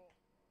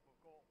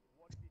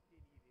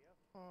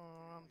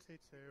 Oh, I'm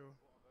T2.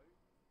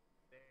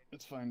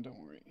 It's fine, don't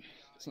worry.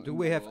 Do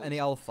we have any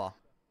alpha?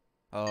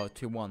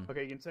 2-1.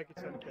 Okay, you can take your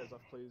 10Ks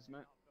off, please,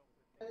 mate.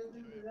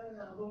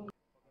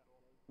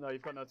 No,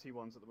 you've got no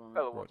T1s at the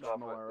moment. Hello, 1 to that I'm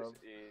aware Alpha, of.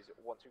 this is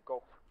 1 to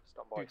Golf.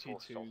 Stand by 2 for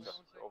T2s. Salter.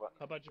 Over.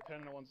 How about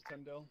Japan on a 1 to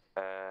 10, Dill?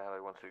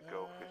 hello, 1-2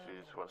 Golf, this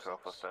is 1 to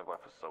Alpha, stand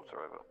by for Salter,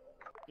 over.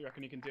 You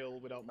reckon you can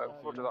deal without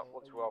Roger that,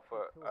 1 to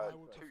Alpha.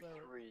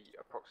 2-3,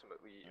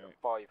 approximately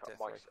 5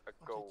 mics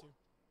ago.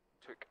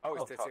 Took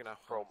contact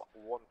from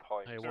 1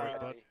 Hey, time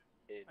bud.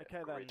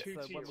 Okay then, grid. so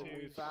when we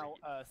move out,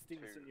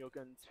 Stevenson, you're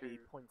going to be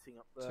pointing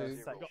up the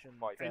section.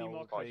 Any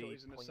more They'll be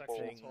casualties in the section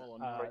pointing at all on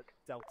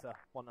Delta,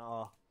 one of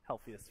our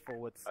healthiest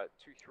forwards.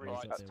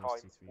 2-3 at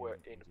time, we're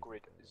in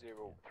grid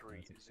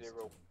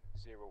 03005.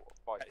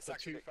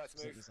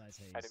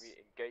 Enemy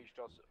engaged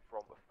us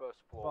from the first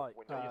floor. Right,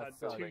 window.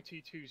 You had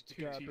 2 T2s,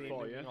 2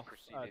 T4, yeah?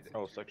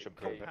 Section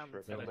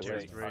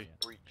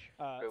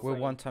We're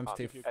 1 times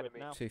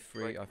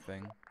 2-3, I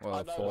think.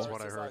 Well, 4. That's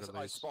what I heard at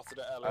least.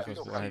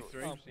 Because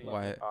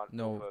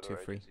no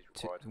 2-3.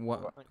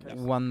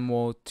 1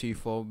 more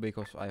 2-4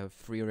 because I have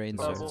 3 range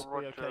zones.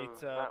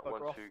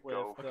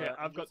 Okay,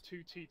 I've got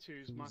 2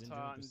 T2s,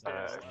 Mata and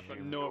Dale. I've got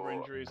no other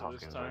injuries at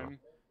this time.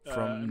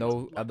 From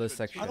no other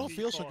section. I don't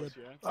feel so good.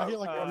 I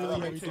feel like really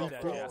heavy beaten.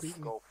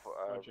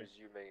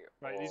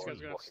 Right, these guys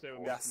are going to have to stay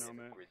with me now,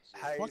 mate.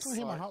 Why can I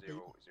hear my heartbeat?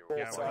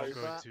 Yeah, we're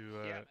going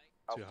to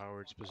to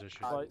Howard's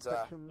position. Right,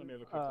 section let me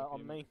have a quick look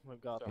on me.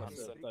 We've got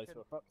those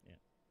who are fucked.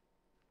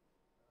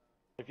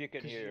 If you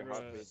can Could hear you, your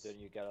heartbeat, then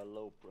you get a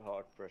low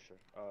heart pressure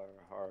or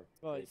heart.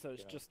 Right, so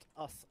it's just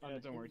us. Yeah,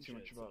 don't worry too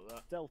much about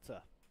that.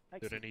 Delta.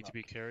 Do they need to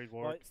be carried,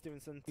 Ward? Right,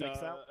 Stevenson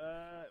takes out.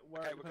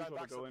 Where Okay, we're going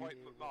back to the point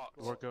with Mark.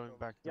 We're going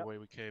back the way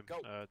we came.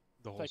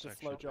 The whole Take section. a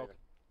slow jog.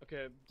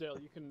 Okay, Dale,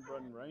 you can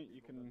run, right?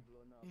 You can.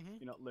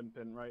 You're not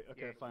limping, right?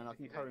 Okay, fine. I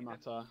can carry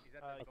Matar.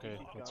 Okay,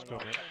 let's go.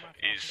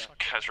 Is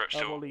Kazrep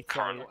still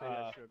current?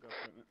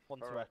 One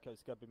to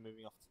Echo's going to be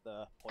moving off to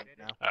the point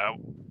now.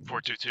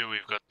 422,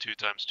 we've got 2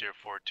 times tier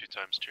 4, 2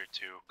 times tier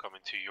 2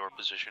 coming to your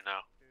position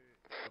now.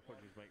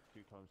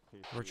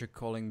 Roger,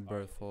 calling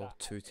bird for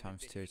 2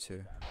 times tier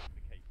 2.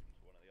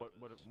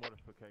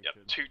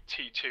 Yep,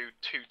 2T2,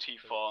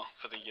 2T4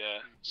 for the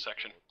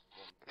section.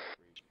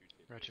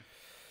 Roger.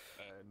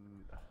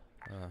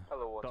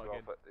 Hello, one to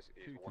Alpha. This is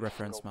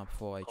Reference map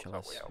for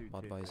HLS,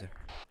 advisor.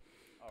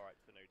 Alright,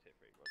 so no tier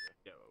 3,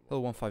 Roger.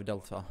 Hello, 15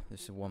 Delta,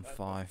 this is 15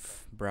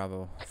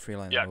 Bravo,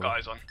 freelance. Yeah, got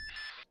eyes on.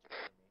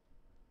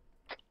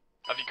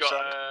 Have you got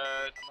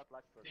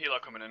healer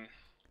coming in?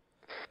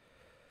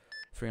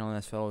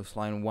 Freelance fellows,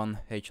 line 1,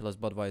 HLS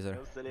Budweiser,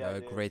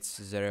 grades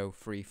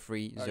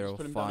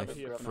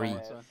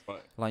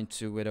 03305 line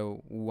 2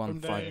 Widow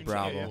 15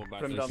 Bravo,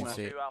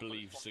 frequency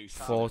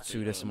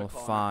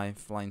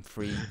 42.5, line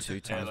 3 2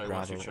 times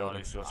Bravo.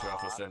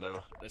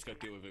 Let's go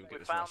deal with him, get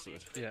this last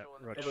sorted. Yeah,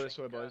 Roger. Over this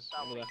way, boys.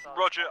 Over there.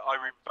 Roger, I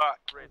read back.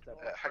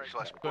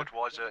 HLS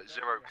Budweiser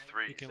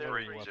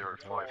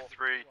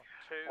 033053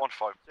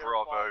 15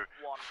 Bravo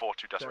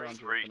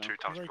 42.3 2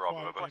 times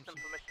Bravo.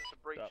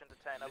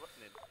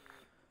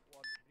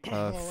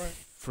 Over.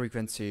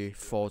 Frequency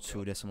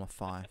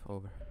 42.5,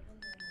 over.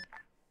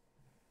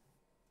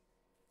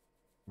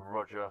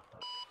 Roger,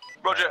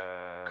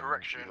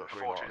 correction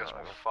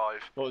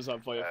 42.5. What was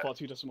that, Voya?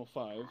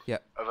 42.5? Yeah.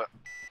 Over.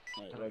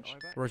 Right, Reg.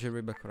 Roger,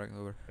 read back correct,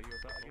 over.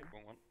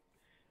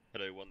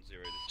 Hello, 10.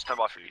 Stand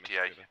by for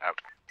ETA,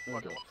 out.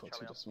 Okay,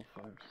 42.5.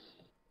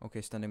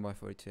 Okay, standing by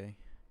for ETA.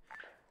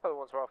 Hello,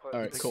 one to Alpha.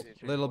 Alright, cool.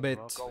 Little bit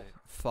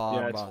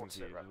far, Yeah, but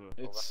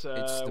it's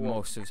the what?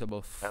 most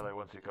suitable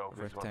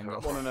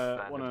rectangle.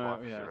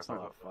 Yeah, it's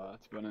not that far,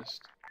 to be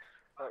honest.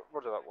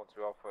 Roger that, one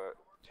to Alpha.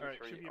 Alright,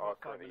 should 2-3 be are about 5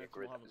 currently minutes.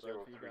 grid We'll have a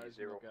bird for you guys.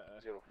 And we'll get a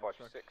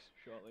 03056.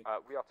 shortly.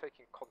 We are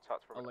taking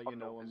contact from I'll an let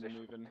you know unknown when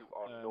we're position moving. to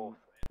our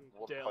north.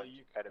 Dale, One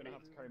you're enemy gonna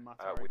have to carry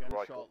Matar with again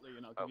rifle. shortly,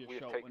 and I'll give We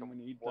you a have shout taken when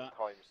we need 1 that.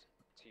 times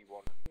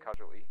T1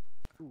 casualty.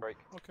 Break.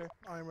 Okay,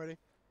 I am ready.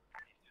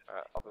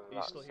 Other than Are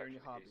you that, still hearing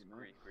your section heartbeat, is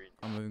mate? green.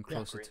 I'm moving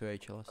closer to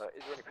HLS.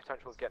 Is there any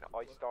potential of getting an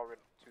I-star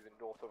in to the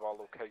north of our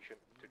location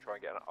to try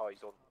and get an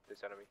eyes on this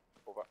enemy?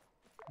 Over.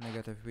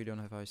 Negative, we don't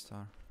have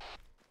I-star.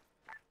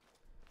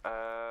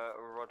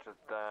 Roger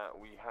that.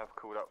 We have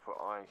called up for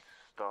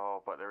I-Star,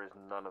 but there is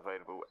none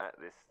available at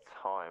this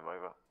time,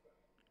 over.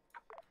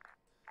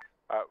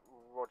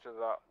 Roger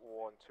that,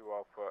 1 to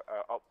Alpha.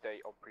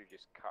 Update on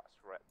previous CATS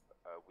rep.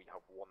 We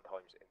have 1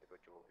 times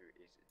individual who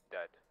is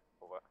dead.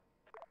 Over.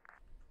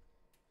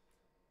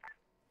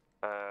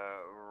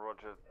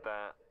 Roger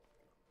that.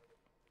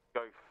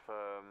 Go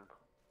firm.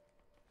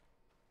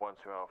 1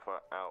 to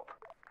Alpha, out.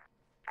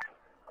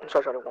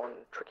 Sorry, Charlie 1,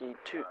 tricky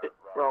 2,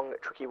 wrong,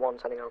 tricky 1,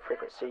 sending out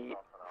frequency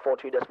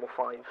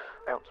 42.5,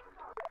 out.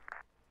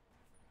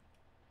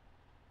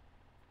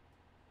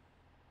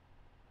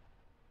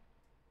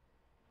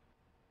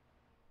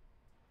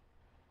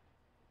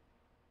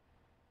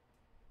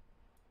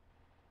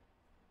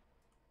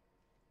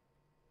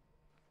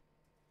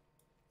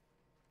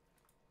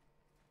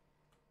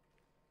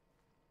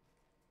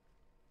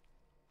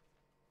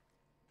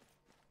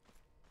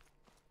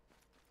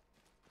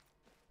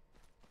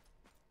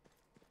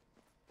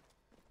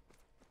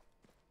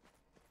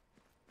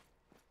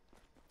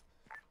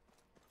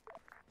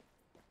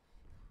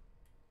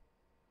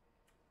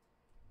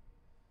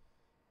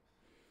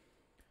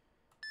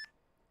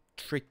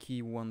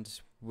 Tricky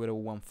ones,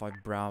 Widow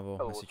 15 Bravo,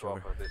 Hello, message one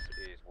over. to Alpha. This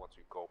is 1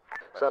 to Golf.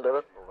 Sound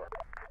over.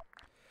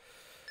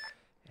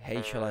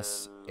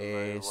 HLS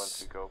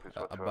is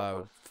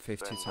about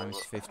 50 times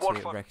 50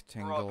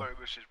 rectangle. Bravo,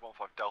 this is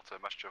 15 Delta,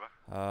 message over.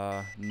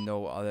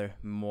 No other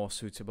more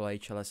suitable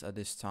HLS at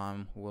this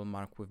time. We'll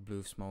mark with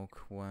blue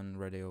smoke when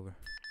ready, over.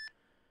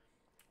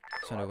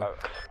 Send over.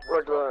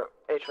 Roger,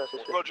 HLS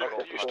is 50 Roger, by can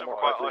you 50, stand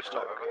 1 by blue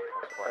I-star, smoke.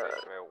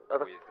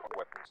 With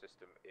weapon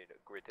system in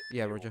grid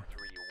Yeah, Roger.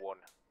 03105.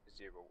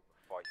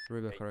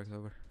 Ruba, correct,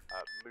 over.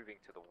 Moving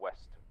to the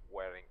west,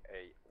 wearing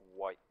a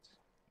white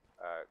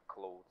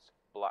clothes,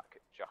 black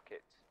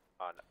jacket,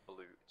 and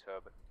blue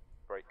turban.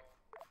 Break.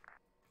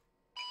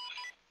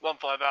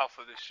 15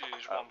 Alpha, this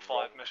is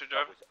 15, message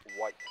over.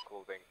 White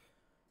clothing,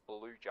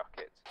 blue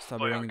jacket. Stop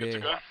Boy, bringing good to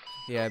the... go.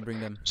 Yeah, bring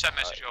them. Send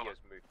message He over. has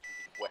moved to the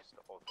west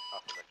of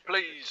aforementioned.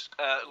 Please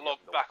log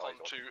back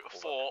onto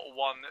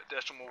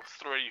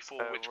 41.3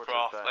 for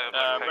Witchcraft.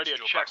 Radio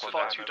checks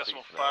 42.5, this is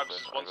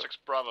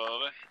 16 Bravo,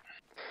 over.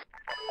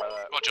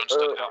 Roger,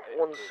 16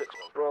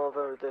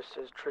 Bravo, this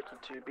is tricky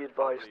 2, be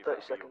advised,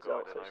 30 seconds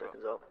out, 30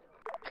 seconds out.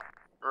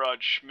 Rog,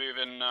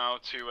 moving now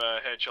to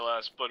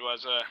HLS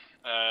Budweiser,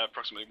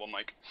 approximately 1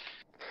 mic.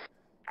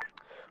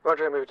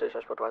 Roger, move to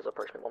HLS Budweiser,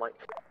 approximately 1 mic.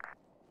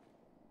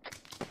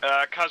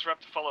 Kaz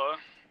Raptor follower,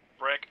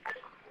 break.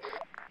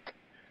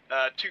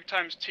 2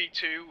 times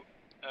T2,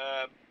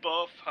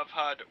 both have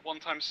had 1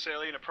 times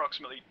saline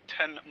approximately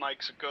 10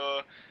 mics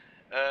ago.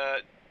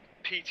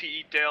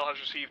 PTE Dale has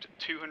received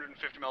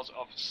 250 mils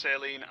of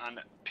saline,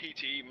 and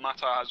PTE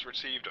Mata has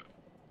received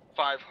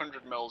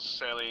 500 mils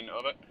saline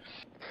of it.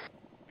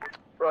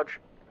 Rog.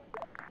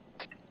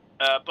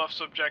 Both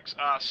subjects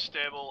are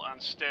stable and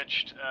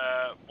stitched.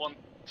 1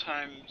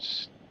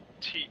 times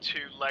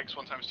T2 legs,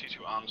 1 times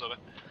T2 arms of it.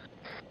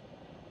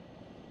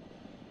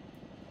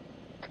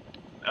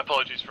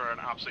 Apologies for an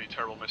absolutely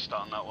terrible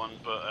misstart on that one,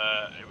 but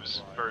it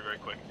was very, very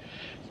quick.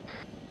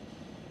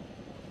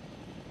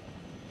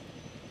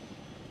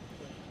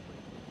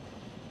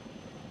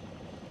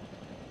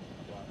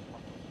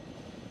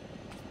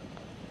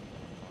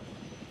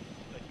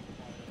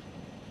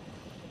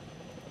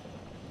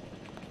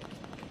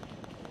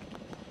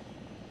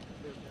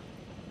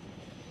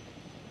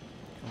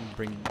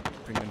 Bring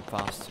them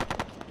fast.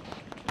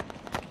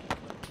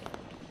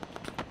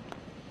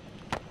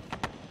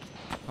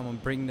 Come on,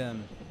 bring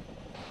them.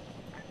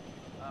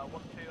 1-2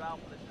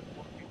 Alpha, this is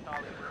 1-2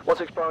 Charlie.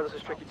 1-6 Bravo, this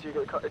is Tricky 2,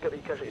 get the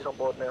casualties on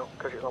board now.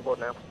 Casualties on board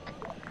now.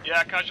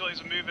 Yeah,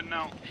 casualties are moving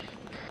now.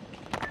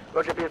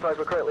 Roger, be advised,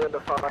 we're currently under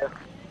fire.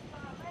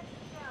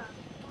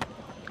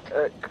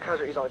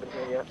 Casualties aren't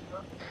even here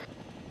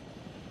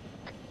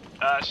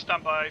yet.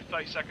 Stand by,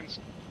 30 seconds.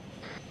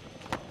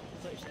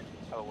 30 seconds.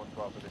 Oh, 1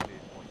 Bravo, this is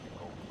 1-2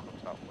 Golf,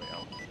 contact way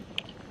out.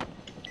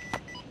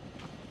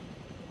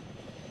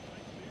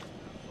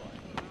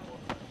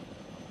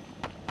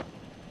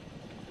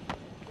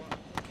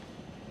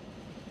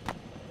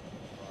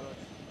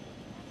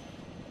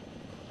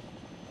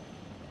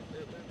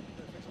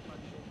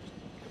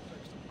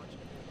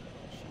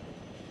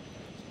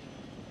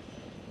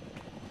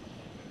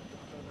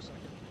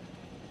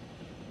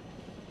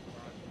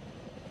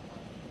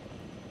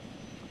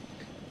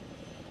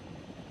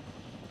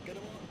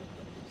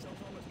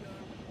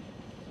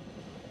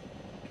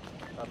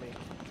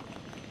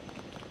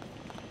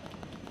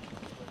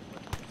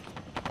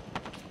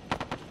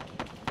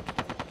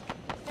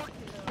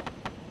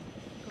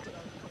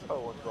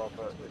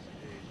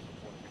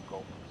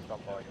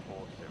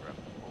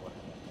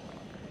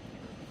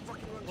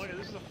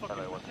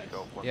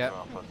 Yeah.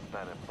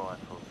 Standing by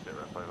for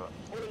Sirius over.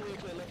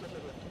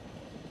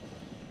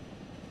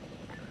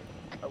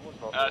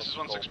 This is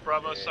 1-6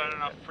 Bravo, signing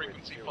off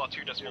frequency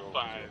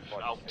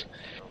 42.5, out.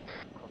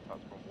 Contact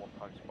from 1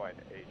 times fine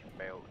age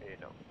male in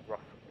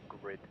rough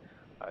grid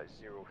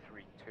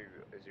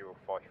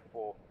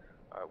 032054.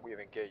 We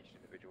have engaged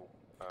individual.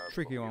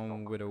 Tricky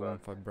one with a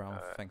 1-5 Brown,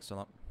 thanks a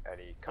lot.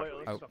 Any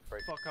casualties? Get the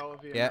fuck out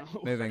of here yeah,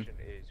 now. moving.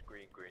 Section is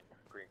green.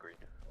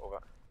 Over.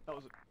 That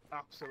was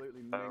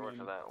absolutely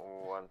Roger that,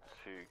 1-2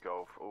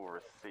 Golf, all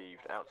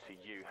received. Out to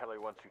you. Hello,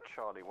 1-2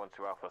 Charlie,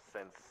 1-2 Alpha,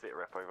 send sit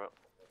rep over.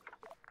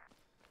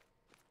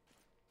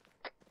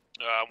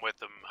 I'm with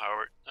them,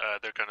 Howard.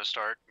 They're gonna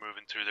start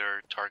moving through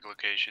their target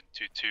location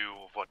to 2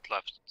 of what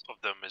left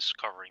of them is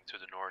covering to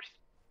the north.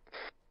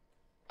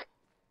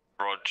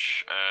 Rog,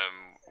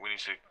 we need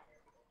to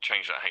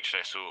change that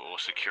HLS or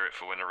secure it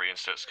for when the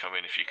reinsets come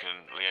in. If you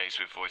can liaise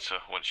with Voiter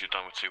once you're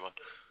done with 2-1.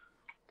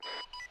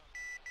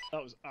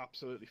 That was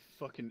absolutely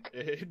fucking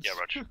AIDS. Yeah,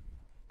 Roger.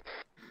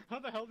 How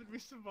the hell did we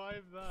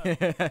survive that?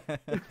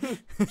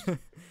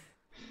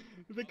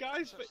 The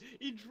guy's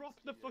he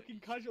dropped the fucking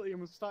casualty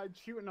and started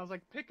shooting. I was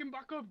like, pick him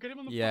back up, get him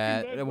on the fucking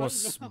bed. Yeah, it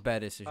was right now.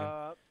 bad decision.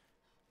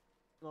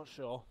 Not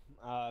sure.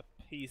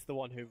 He's the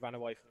one who ran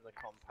away from the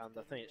compound.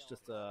 I think it's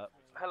just a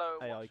Hello,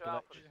 AI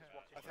glitch.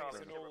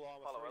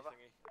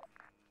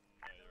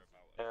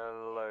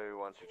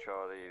 Hello, 1-2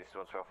 Charlie, this is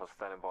 1-2 Alpha,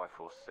 standing by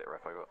for sit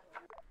rep over.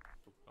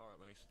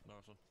 Alright,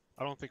 nice one.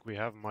 I don't think we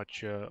have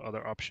much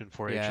other option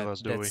for yeah,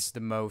 HLS, do we? that's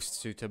the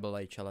most suitable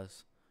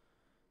HLS.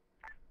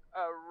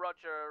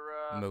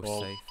 Roger.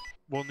 Most safe.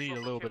 We'll need a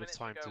little bit of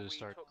time to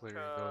start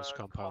clearing those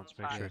compounds,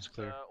 make sure it's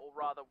clear. Or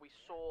rather, we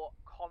saw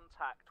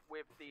contact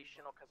with the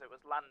Chinook as it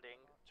was landing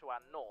to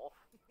our north.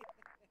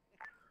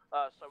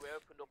 So we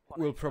opened up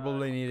on We'll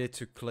probably need it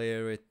to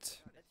clear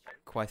it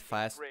quite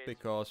fast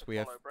because we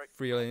have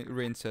 3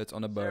 reinserts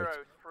on a boat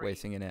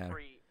waiting in air.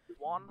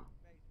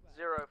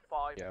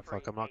 Yeah,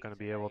 fuck, I'm not going to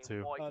be able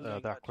to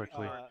that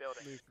quickly.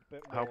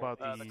 How about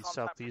the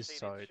southeast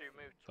side,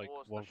 like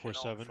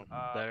 147,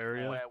 that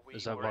area?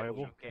 Is that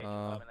viable?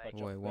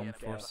 Wait,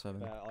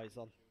 147.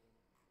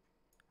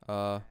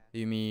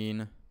 You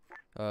mean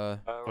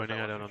pointing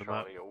it out on the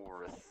map. All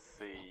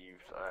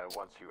received.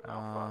 1-2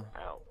 Alpha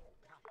out.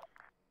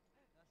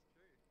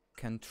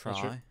 Can try.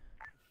 1-2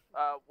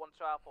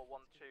 Alpha, 1-2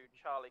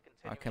 Charlie.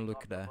 I can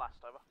look there.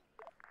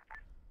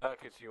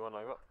 Continue on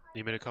over.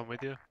 Need me to come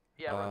with you?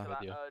 Yeah,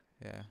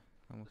 yeah.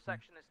 The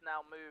section is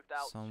now moved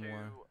out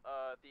somewhere. To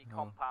the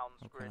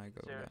compounds grid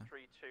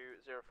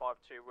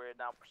 032052. We're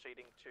now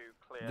proceeding to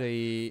clear.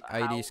 The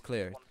ID is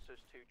clear. Wants us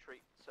to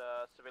treat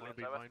I want civilians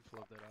to be over. mindful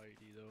of that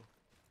ID though.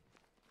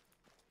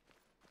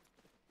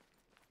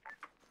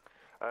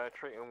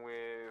 Treat them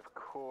with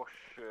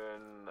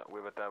caution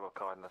with a dab of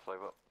kindness,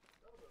 over.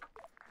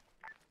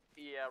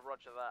 Yeah,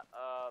 roger that.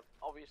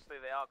 Obviously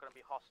they are going to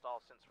be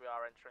hostile since we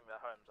are entering their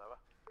homes, over.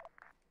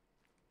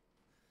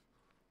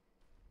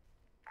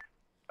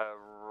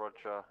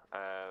 Roger.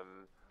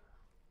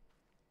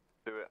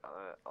 Do it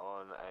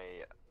on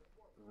a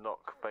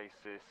knock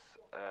basis.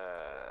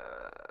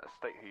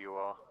 State who you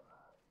are.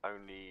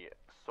 Only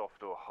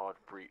soft or hard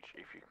breach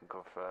if you can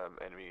confirm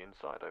enemy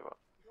inside, over.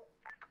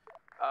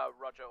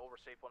 Roger, all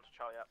received, 1 to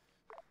Charlie up.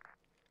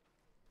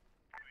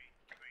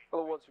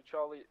 Hello, 1 to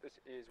Charlie, this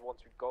is 1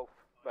 to Golf,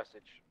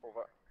 message,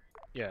 over.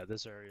 Yeah,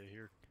 this area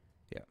here.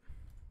 Yeah.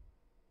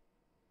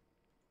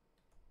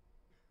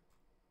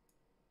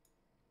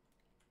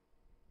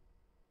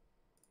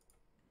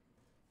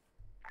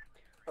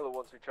 Hello,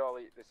 1 to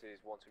Charlie, this is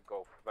 1 to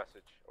Golf,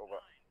 message,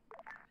 over.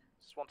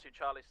 This is 1 to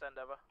Charlie, send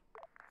over.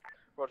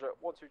 Roger,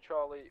 1 to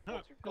Charlie,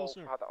 1 to Golf,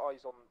 had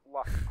eyes on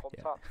last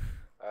contact.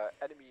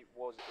 Enemy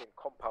was in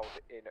compound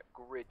in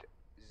grid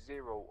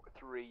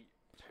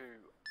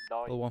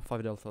 0329. Well,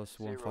 1-5 Deltas,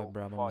 1-5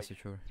 Bravo,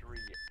 message over.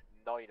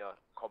 39er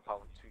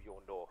compound to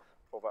your north.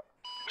 Over.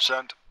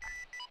 Send.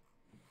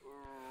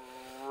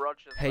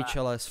 Roger that.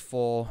 HLS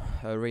 4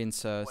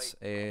 reinserts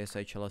is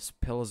HLS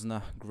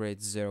Pilsner,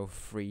 grade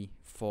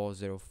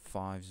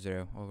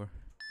 034050, over.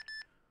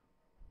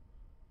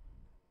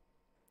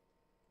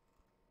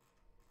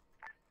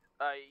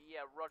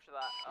 Yeah, roger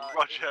that.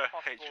 Roger,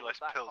 HLS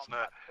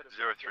Pilsner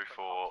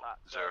 034050,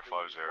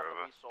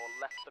 over. We saw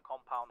left the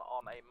compound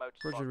on a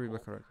motorcycle, Roger,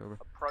 Reba, correct, over.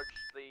 approached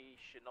the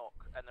Chinook,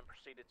 and then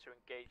proceeded to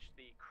engage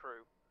the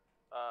crew,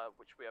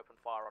 which we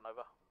opened fire on,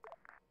 over.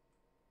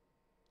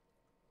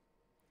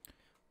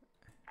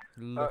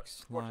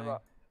 Looks like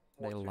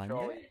they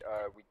landed.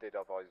 We did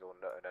have eyes on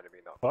an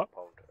enemy in that what?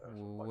 compound.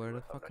 Where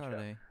the fuck are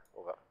they?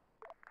 Over.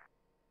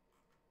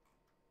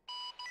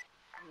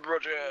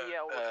 Roger.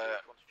 Yeah,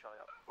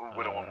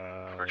 we don't want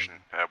correction.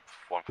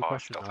 1-5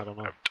 question, Delta. I don't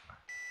know.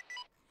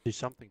 See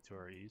something to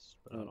our east,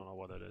 but I don't know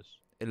what it is.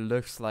 It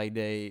looks like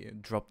they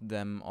dropped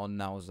them on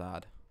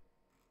Nauzad.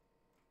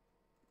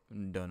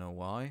 Don't know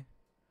why.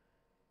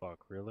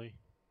 Fuck, really?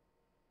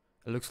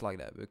 It looks like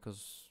that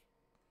because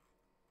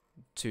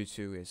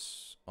 2-2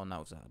 is on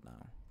Nauzad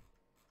now.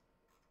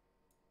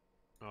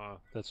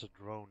 That's a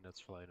drone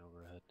that's flying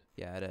overhead.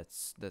 Yeah,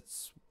 that's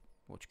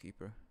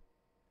Watchkeeper.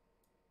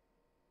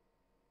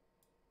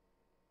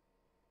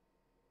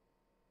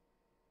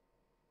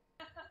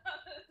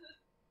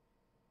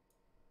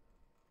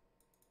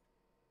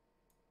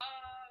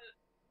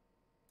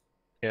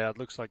 Yeah, it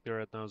looks like they're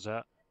at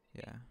Nauzat.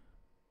 Yeah.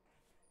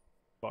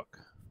 Fuck.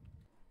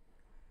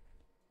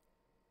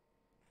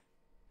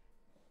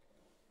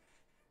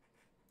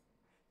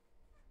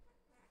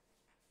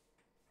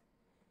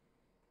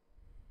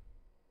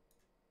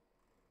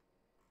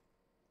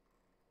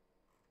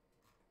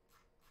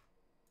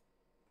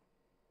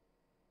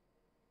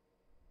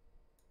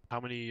 How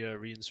many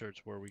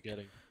reinserts were we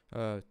getting?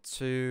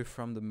 2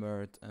 from the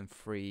Mert and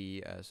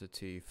 3 as a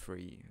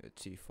T3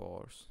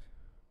 T4s.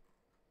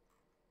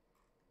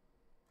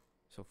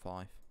 So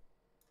 5.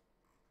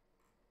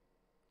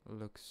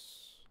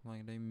 Looks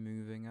like they're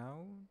moving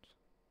out.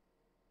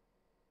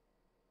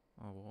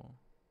 Oh well.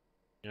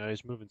 Yeah,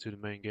 he's moving to the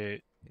main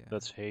gate. Yeah.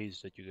 That's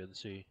haze that you can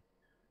see.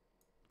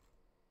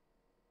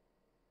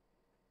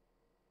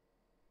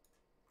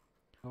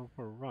 Go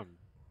for a run.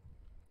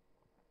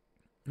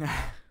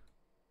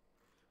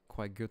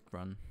 Quite good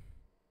run.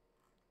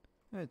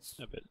 It's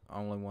a bit.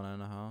 Only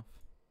 1.5.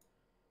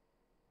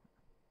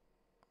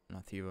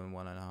 Not even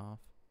 1.5.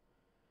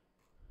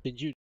 Did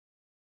you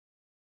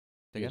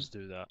Again? just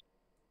do that?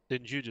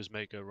 Didn't you just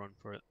make a run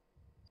for it?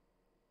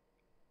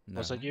 No.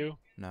 Was that you?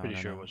 No, Pretty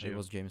no, sure no. it was you. It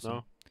was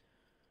Jameson.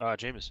 No?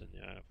 Jameson,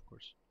 yeah, of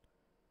course.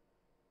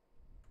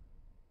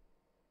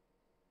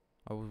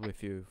 I was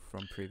with you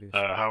from previous.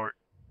 Howard.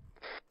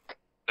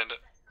 Send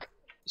it.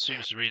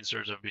 Seems the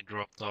reinserts have been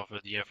dropped off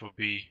at the FOB.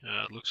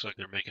 It looks like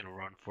they're making a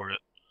run for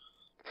it.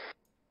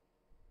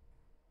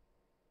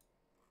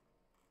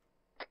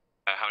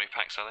 How many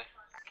packs are they?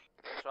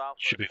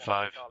 Should be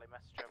 5.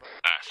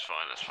 That's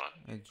fine, that's fine.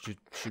 It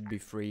should be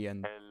 3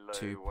 and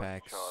 2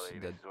 packs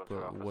that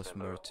was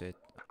murdered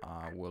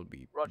will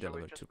be Roger,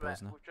 delivered to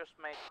Pilsner. we've just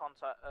made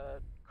contact,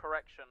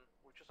 correction,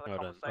 we've just had a Oh,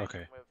 then,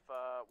 conversation okay. with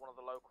one of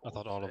the locals. I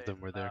thought all of them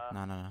were there.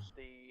 No.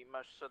 The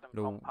most southern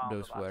compound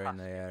Those of were in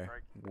the Atlantic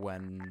air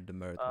when the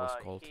murder was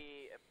called.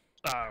 He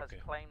Ah, has okay.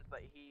 claimed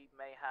that he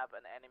may have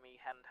an enemy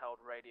handheld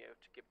radio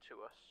to give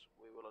to us.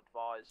 We will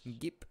advise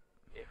Gip.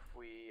 if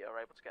we are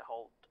able to get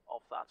hold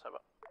of that. Over.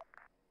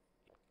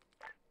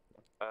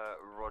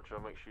 Roger,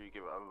 make sure you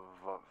give it a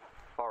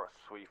thorough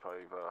sweep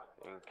over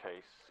in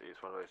case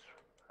it's one of those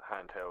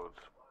handheld,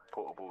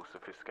 portable,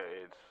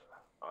 sophisticated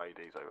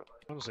IEDs, over.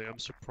 Honestly, I'm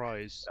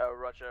surprised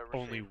Roger,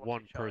 only received,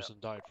 one person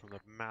died from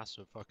that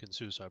massive fucking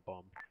suicide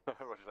bomb.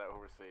 Roger that,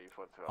 all received.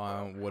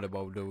 1-2. What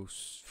about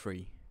those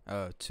 3?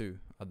 2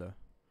 other.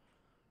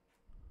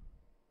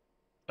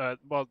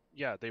 Well,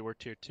 yeah, they were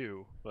tier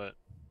 2, but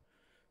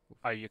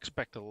I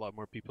expect a lot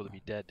more people to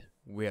be dead.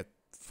 We had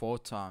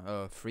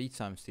 3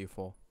 times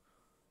T4.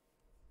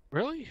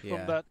 Really? Yeah.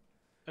 From that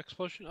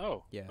explosion?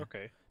 Oh, Yeah.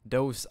 okay.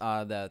 Those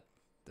are that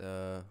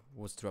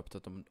was dropped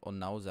on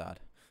Nauzad.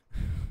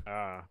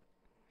 Ah,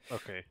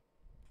 okay.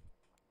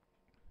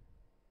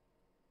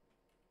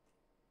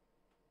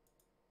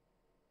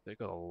 They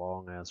got a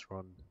long ass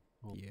run.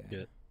 Oh, yeah.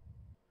 Shit.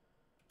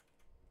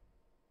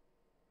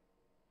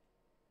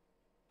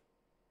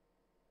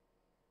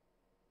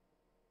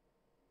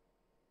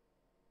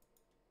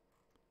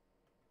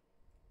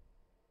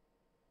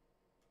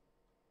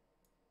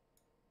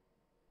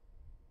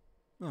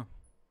 Oh.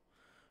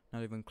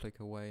 Not even click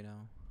away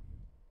now.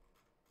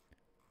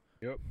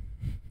 Yep.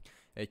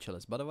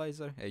 HLS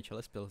Budweiser,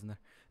 HLS Pilsner.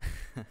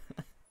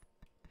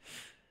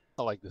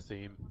 I like the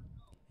theme.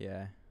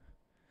 Yeah.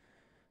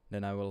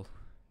 Then I will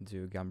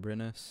do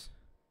Gambrinus.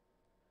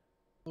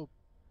 Oh,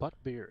 butt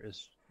beer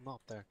is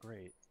not that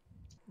great.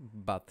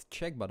 But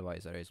Czech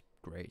Budweiser is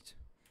great.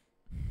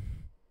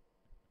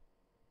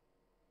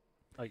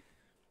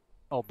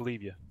 I'll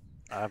believe you.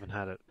 I haven't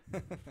had it.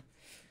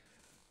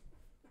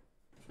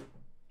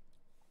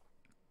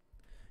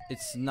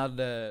 It's not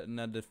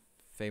the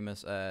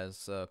famous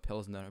as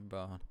Pilsner,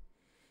 but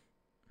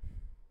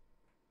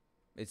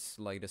it's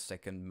like the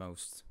second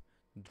most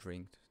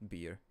drinked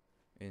beer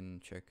in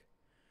Czech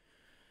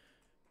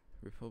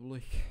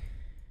Republic.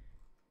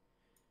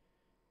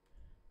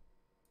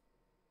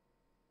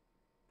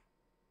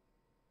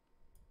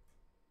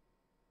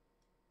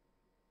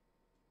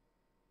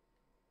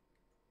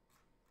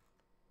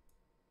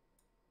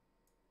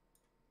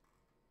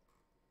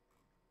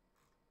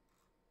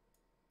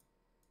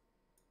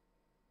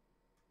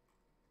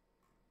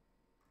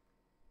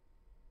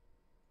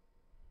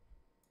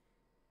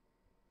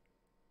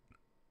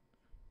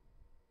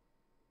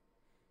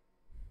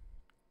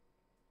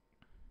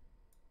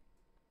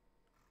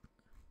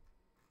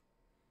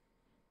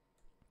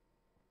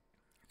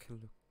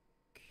 Look.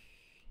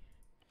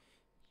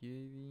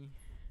 UAV.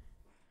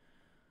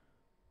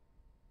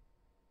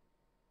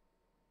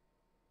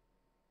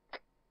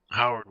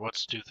 Howard,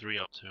 what's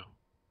 2-3 up to?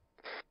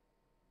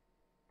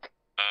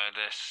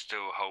 They're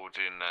still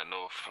holding that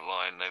north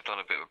line. They've done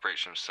a bit of a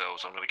breach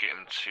themselves. I'm going to get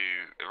them to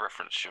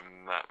reference your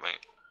map,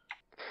 mate.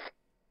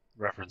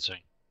 Referencing.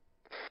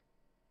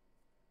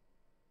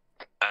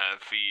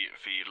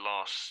 The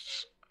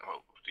last,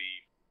 well,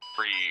 the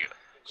three.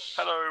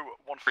 Hello,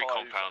 3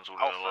 compounds all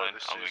in a line.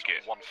 I'm going to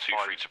get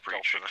 2-3 to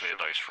breach and clear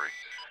those 3.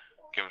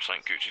 Give them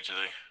something Gucci to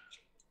do.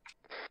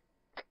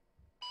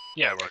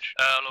 Yeah, Roger.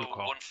 Hello,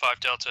 1-5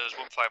 Delta is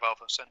 1-5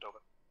 Alpha. Send over.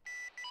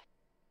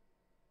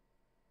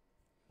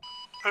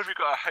 Have you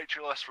got a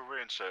HLS for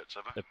reinserts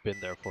ever? They've been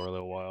there for a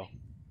little while.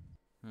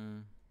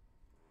 2-2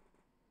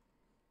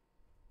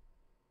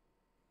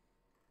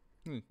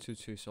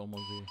 is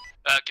almost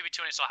there. Give me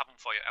 2 minutes, I'll have them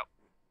for you. Out.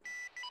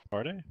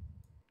 Are they?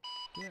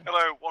 Yeah.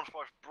 Hello, 1-5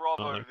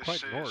 Bravo. they're This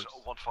quite is north.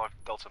 1-5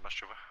 Delta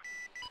Message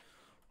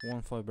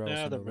over. 1-5 Bravo. Yeah,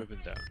 send they're over. moving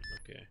down.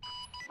 Okay.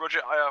 Roger,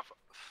 I have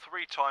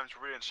 3 times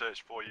reinserts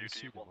for you. I Do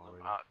see you them want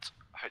them already.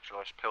 at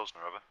HLS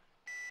Pilsner over?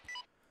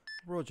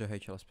 Roger,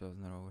 HLS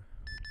Pilsner over.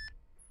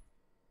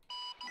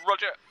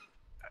 Roger,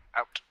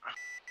 out.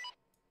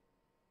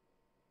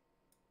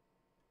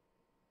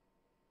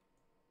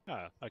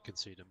 Ah, I can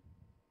see them.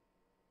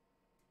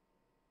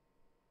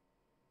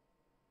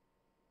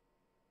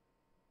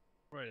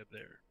 Right up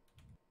there.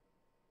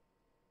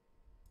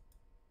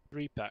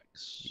 3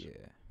 packs.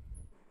 Yeah.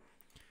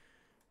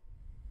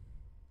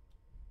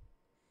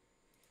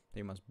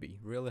 They must be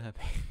really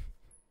happy.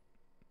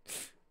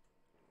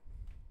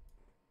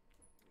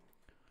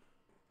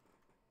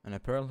 And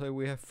apparently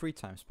we have 3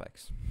 times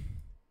packs.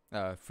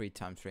 3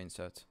 times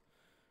reinsert.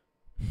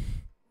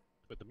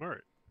 With the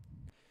Murray.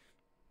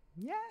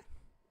 Yeah.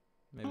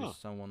 Maybe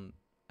someone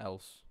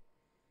else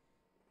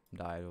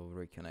died or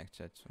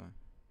reconnected, so.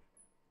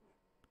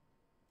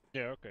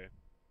 Yeah, okay.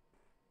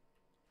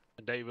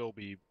 And they will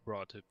be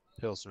brought to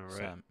Pilsner, right?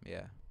 Sam,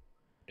 yeah.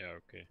 Yeah,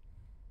 okay.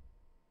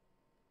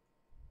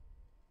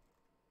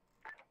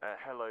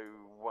 Hello,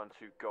 1-2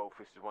 Golf.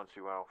 This is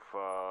 1-2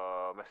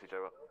 Alpha. Message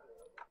over.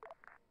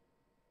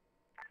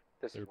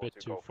 This They're is a bit 1-2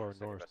 too Golf, far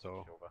send a north, message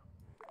though. over.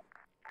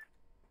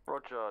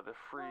 Roger, the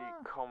 3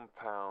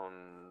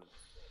 compounds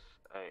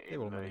They in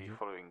will the manage it.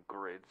 following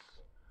grids.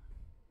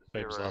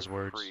 Famous last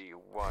words. 3,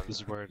 1, This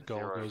is where it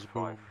goes 5,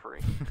 boom.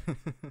 3.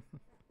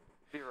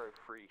 0,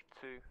 3,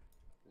 2,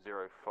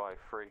 0, 5,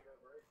 3.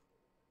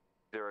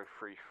 0,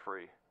 3,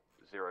 3,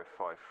 0,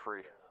 5,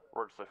 3.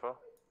 Roger so far.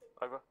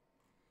 Over.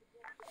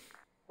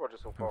 Roger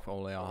so We far. have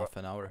only Over. half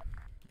an hour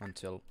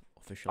until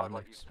official I'd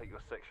like you endings. to take your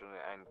section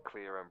and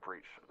clear and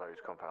breach those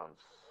compounds.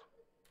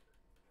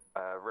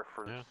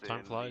 Referencing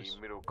time flies.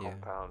 the middle Yeah.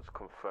 compounds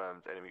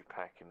confirmed enemy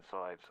pack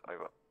inside.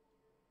 Over.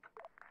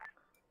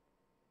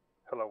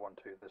 Hello,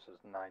 1-2. This is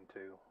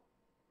 9-2.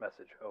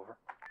 Message over.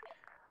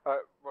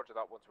 Roger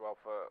that, 1-2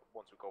 Alpha.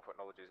 1-2 Golf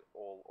acknowledges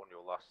all on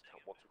your last.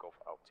 1-2 Golf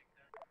out.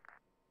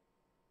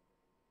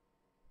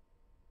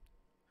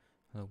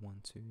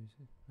 1, 2, 9,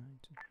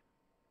 2.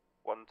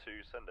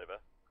 1-2 send over.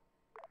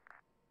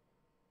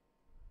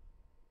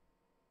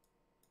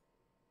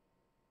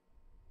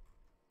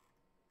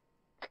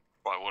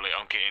 Wally.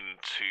 I'm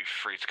getting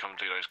 2-3 to come and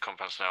do those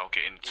compounds now. I'm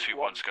getting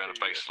 2-1 to go on the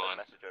baseline.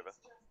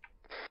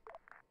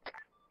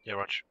 Yeah,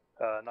 Roger.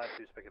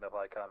 9-2's picking up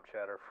ICOM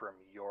chatter from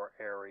your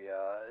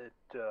area. It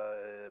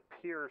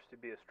appears to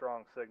be a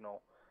strong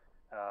signal.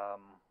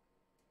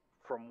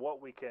 From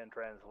what we can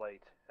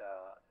translate,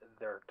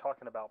 they're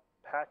talking about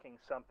packing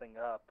something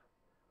up.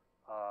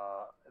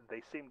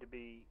 They seem to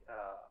be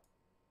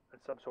in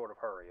some sort of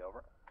hurry.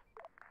 Over.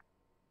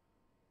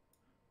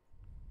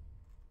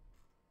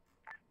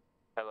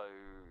 Hello.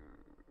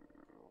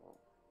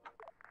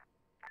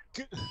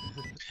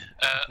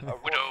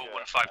 Widow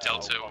 15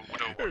 Delta,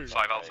 Widow 15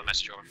 Alpha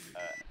Messenger.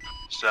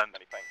 Send.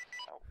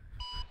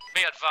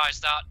 Be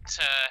advised that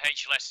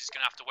HLS is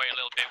going to have to wait a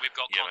little bit. We've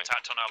got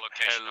contact on our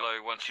location.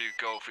 Hello, 1-2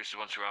 Golf. This is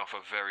 1-2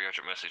 Alpha. Very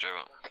urgent message.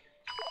 Over.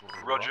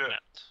 Roger.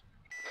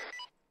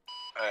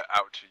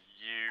 Out to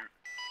you.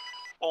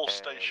 All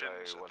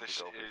stations, this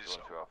is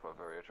 1-2 Alpha.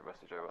 Very urgent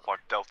message. Over. 5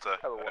 Delta.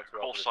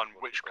 Call sign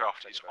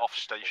Witchcraft is off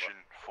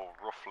station for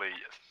roughly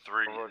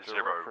 30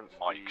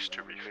 mics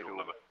to refuel.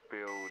 Over.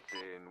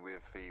 Building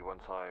with the 1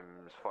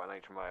 times fighting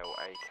agent male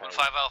AK.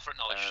 15 Alpha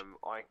acknowledged.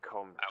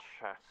 ICOM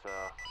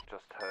chatter.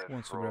 Just heard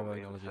Once from Bravo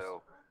acknowledges.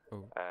 Intel.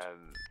 Oh.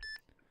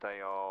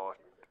 They are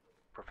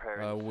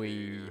preparing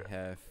we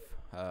have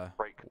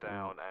break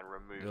down and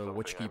remove the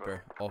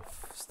Witchkeeper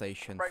off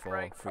station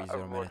for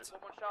 30 minutes.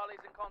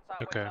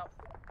 Okay.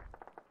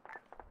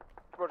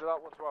 Roger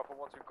that, 1-2 Alpha,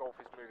 1-2 Golf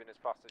is moving as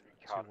fast as we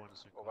can. 2-1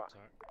 is in Over.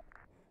 contact.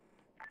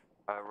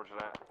 Roger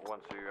that,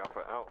 1-2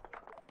 Alpha out.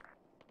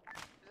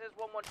 This is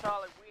 1-1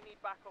 Charlie, we need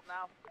backup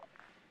now.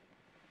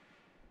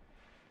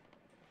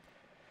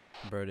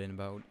 Bird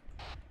inbound.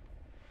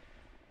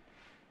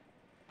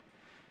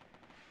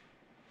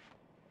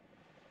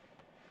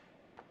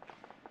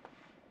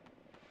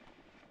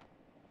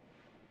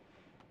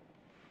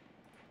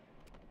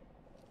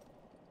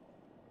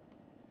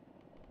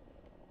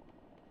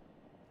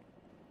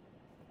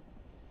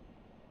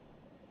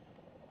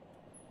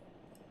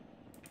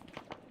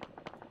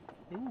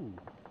 Ooh,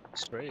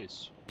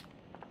 sprays.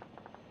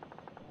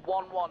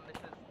 1-1, this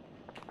is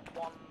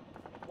 1-2,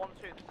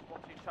 this is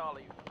 1-2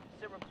 Charlie.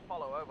 Serum to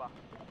follow, over.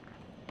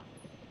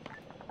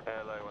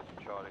 Hello,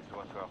 1-2 Charlie, so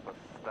 1-2 Alpha,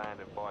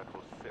 standing by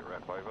for sit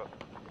rep, over.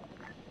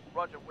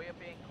 Roger, we are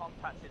being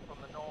contacted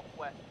from the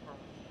northwest from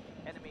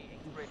enemy in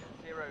grid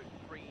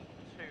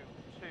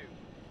 0322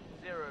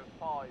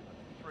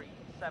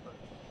 0537.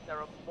 There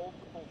are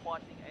multiple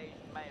fighting age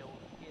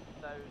males in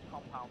those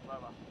compounds,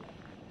 over.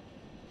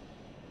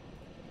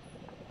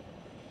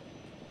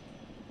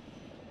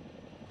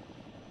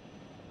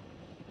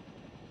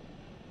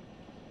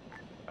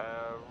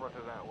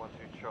 Roger that,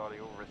 1-2 Charlie,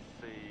 all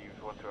received,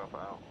 1-2 Alpha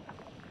out.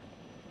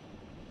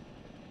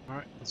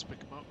 Alright, let's pick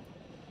him up.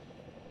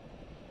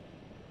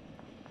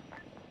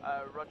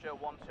 Roger,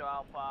 1-2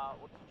 Alpha,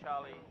 1-2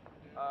 Charlie.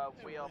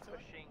 We are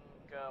pushing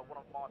one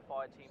of my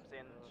fire teams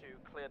in to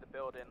clear the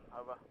building,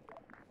 over.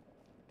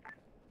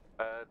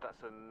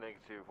 That's a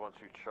negative, 1-2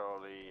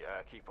 Charlie,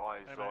 keep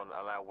eyes on,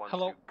 allow 1-2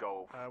 Hello.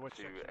 Golf to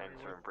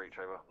enter and breach,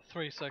 over.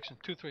 3 section,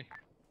 2-3.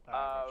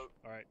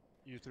 Alright,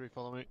 you 3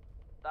 follow me.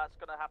 That's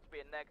gonna have to be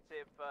a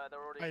negative, they're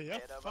already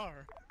cleared, over.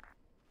 Far.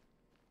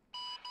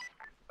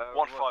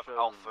 1-5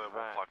 Alpha,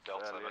 1-5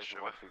 Delta, that's sure.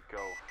 1-2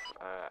 Golf,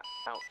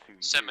 out to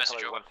Send you.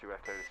 message Hello, over. 1-2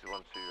 Echo, this is 1-2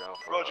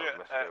 Alpha. Roger,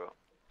 message over.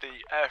 the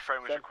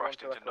airframe was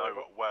requesting to know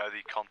where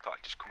the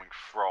contact is coming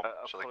from,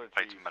 so they can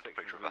paint a mental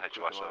picture of the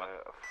HLS.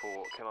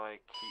 Can I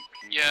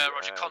keep you? Yeah,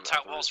 Roger,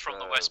 contact was from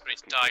the west, but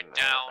it's died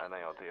down.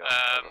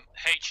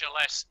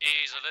 HLS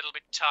is a little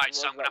bit tight,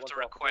 so I'm going to have to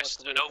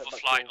request an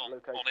overflight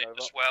on it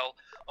as well.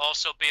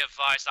 Also, be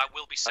advised, I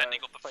will be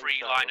sending up a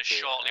free liner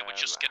shortly. We're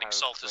just getting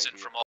salters in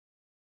from all.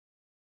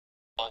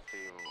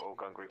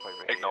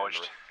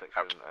 Acknowledged.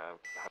 Out.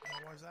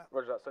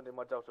 Roger that, sending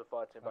my Delta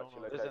fire team back to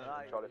your location.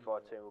 Charlie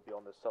fire team will be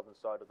on the southern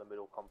side of the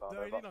middle compound.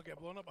 No, he did not get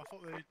blown up. I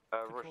thought they.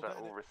 Roger that,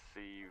 all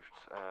received,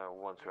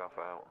 1-2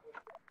 Alpha out.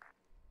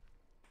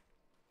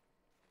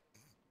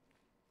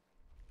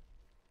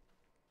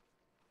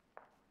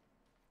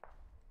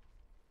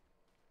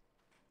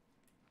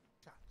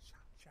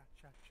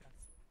 Chat.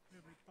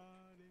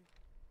 Everybody.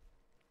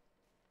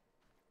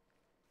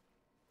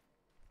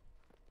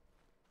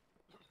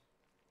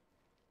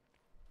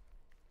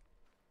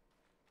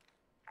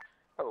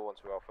 Hello,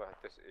 1-2 Alpha,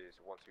 this is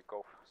 1-2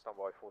 Golf, stand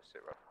by for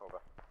sit rep, over.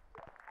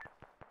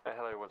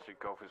 Hello, 1-2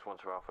 Golf is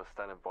 1-2 Alpha,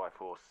 standing by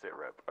for sit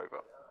rep,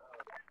 over.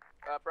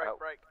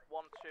 Break.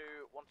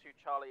 1-2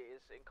 Charlie is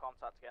in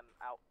contact again,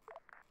 out.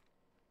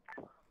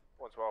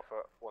 1-2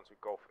 Alpha, 1-2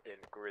 Golf in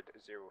grid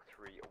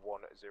 031053,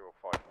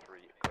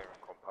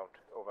 clearing compound,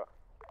 over.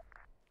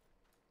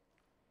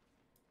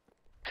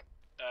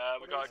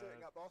 We got.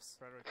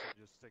 Frederick,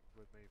 just stick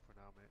with me for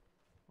now, mate.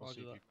 We'll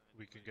see if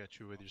we can get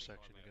you with your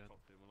section again.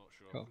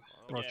 Cool.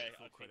 Yeah, I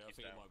think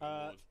it might be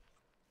bored.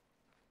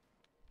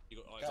 You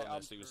got eyes on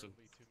there, Stevenson.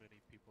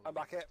 I'm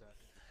back here.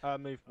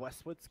 Move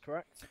westwards,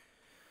 correct?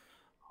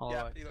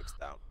 Yeah, he looks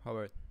down.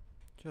 Alright,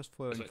 just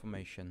for your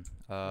information,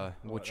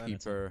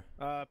 Witchkeeper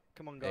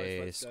come on,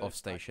 guys, is off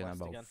station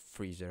about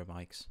 30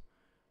 mics.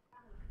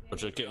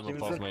 Roger, get on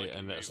above me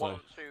and let us know.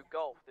 1-2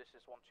 Golf, this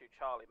is 1-2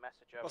 Charlie,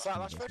 message over. What's that,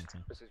 Lashford?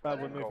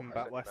 We're moving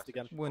back west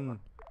again. When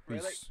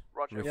Really? who's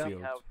Roger, we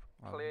revealed? have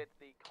cleared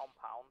the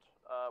compound.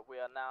 We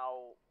are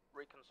now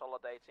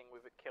reconsolidating.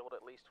 We've killed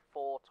at least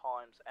 4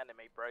 times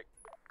enemy break.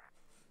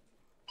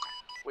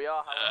 We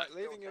are, however,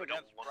 leaving you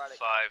again. 1-5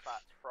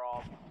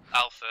 from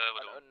Alpha,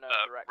 an unknown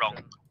direction. wrong.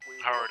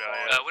 Howard,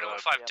 Widow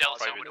 1-5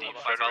 Delta, Widow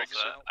 1-5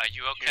 Alpha, are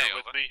you okay?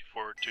 With me?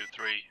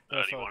 4-2-3.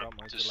 Do you want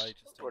to just take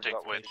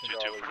with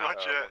 2-2?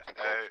 Roger.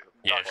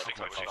 Yeah, stick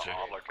with 2-2.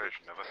 Our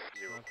location, over.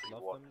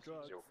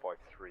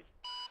 031-053.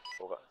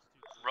 Over.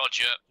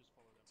 Roger.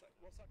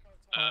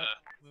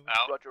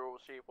 Out. Roger, we'll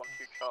see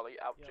 1-2 Charlie,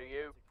 out to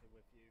you.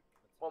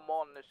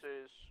 1-1, this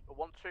is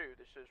 1-2,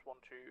 this is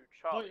 1-2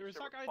 Charlie. Is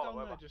that guy down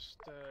there just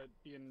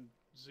being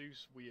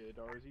Zeus weird,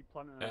 or is he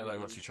planning on... Hello,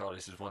 1-2 Charlie,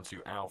 this is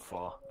 1-2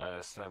 Alpha,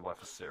 stand by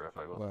for syrup,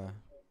 over.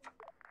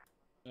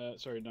 Where?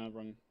 Sorry, no,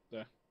 wrong,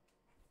 there.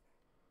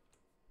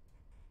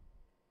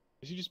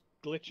 Is he just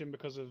glitching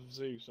because of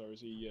Zeus, or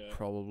is he...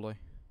 Probably.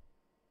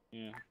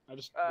 Yeah, I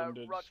just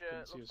wondered, Roger,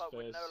 couldn't see his looks like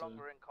we're face, no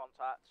longer in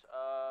contact.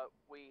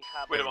 We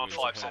have... Widow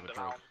 1-5, send him.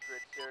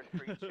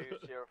 Grid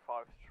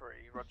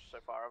 032053, Roger so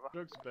far, over.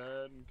 Looks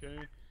bad, okay.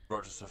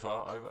 Roger so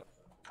far, over.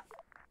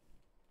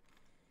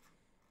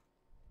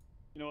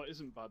 You know what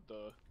isn't bad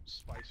though?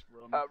 Spice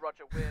rum.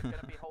 Roger, we're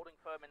going to be holding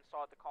firm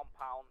inside the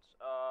compound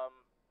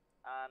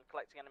and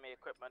collecting enemy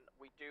equipment.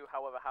 We do,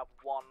 however, have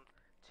 1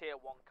 tier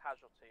 1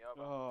 casualty,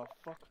 over. Oh,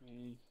 fuck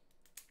me.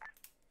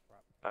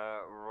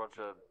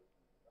 Roger,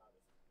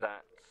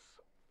 that's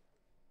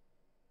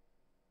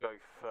go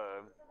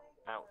firm,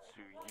 out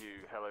to you.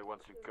 Hello, 1-2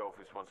 Golf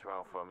is 1-2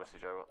 Alpha,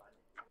 message over.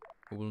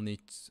 We'll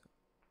need...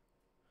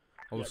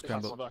 Yeah,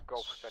 scramble.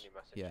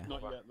 Yeah.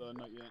 Not yet though,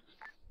 not yet.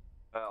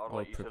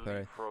 I'll prepare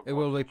it. It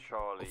will be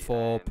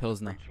for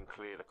Pilsner.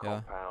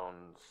 Yeah.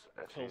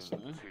 Pilsner.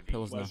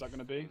 Where's that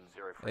gonna be?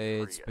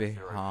 It's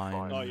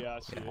behind. Oh yeah, I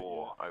see it,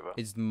 yeah.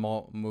 It's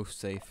move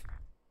safe.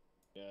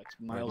 Yeah, it's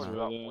miles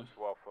away there.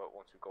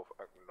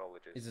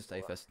 It's the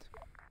safest.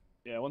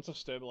 Yeah, once I've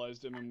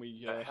stabilised him and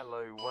we...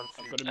 hello,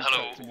 1-2...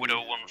 Hello,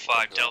 Widow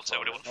 1-5 Delta,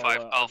 Widow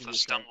 1-5 Alpha,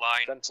 stand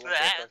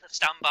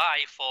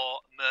by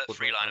for Mert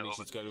free line over.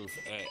 Let's go with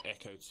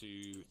Echo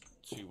to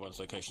 2-1's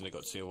location, they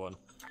got tier 1.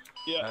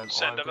 Yeah, I'm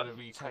going to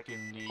be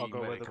tagging the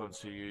medic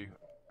onto you,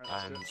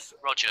 and...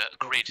 Roger,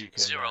 grid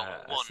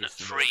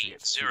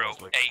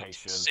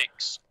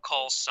 013086,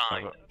 call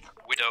sign,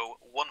 Widow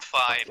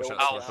 1-5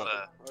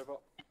 Alpha,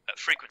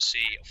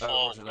 frequency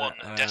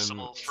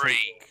 41.3.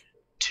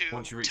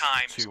 2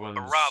 times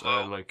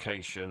Bravo.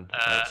 Location,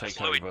 take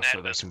fluid over net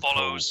so they as can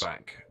follows. pull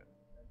back.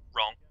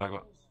 Wrong.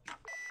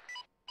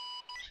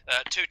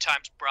 2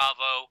 times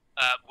Bravo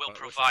will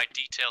provide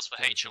details for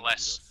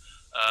HLS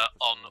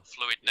on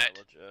fluid net.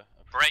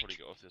 Break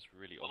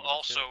will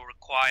also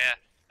require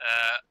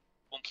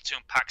 1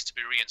 platoon packs to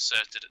be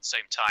reinserted at the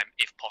same time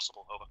if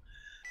possible. Over.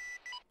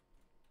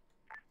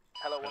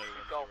 Hello,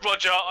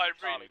 Roger, I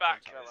read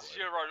back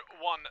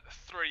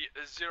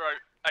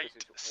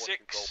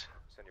 013086.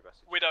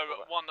 Widow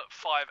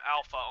 1-5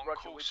 Alpha on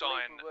Roger, call we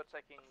sign believe we were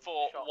taking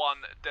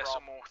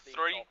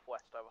 41.3,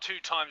 2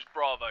 times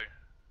Bravo.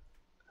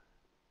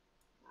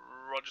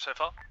 Roger so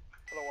far.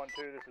 Hello,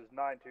 1-2, this is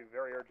 9-2,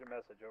 very urgent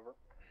message, over.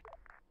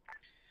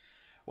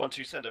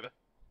 1-2, send over.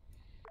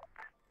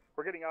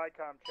 We're getting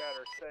ICOM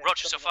chatter saying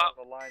Roger so far.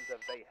 The lines of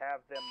they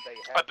have them, they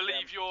have I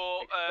believe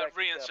your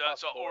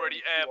reinserts are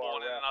already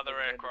airborne in another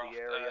aircraft,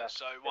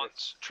 so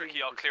once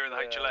Tricky are clear of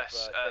the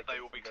HLS, they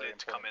will be cleared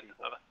to come in.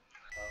 Over.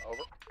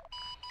 Over.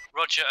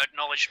 Roger,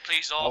 acknowledged.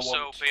 Please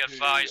also be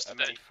advised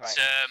that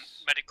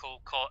medical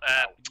call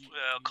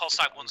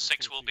site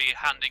 16 will be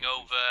handing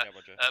over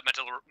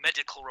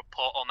medical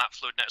report on that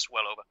fluid net as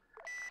well. Over.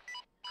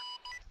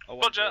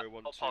 Roger,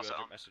 I'll pass it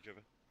on. Message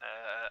over.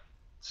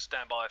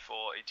 Stand by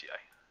for ETA.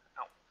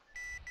 Out.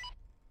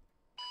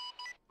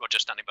 Roger,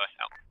 standing by.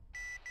 Out.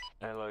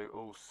 Hello,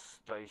 all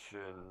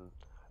station.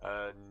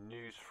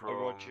 News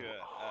from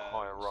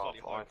higher up,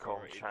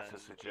 ICOM chatter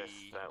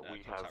suggests that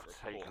we have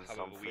taken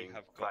something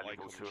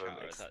valuable to them,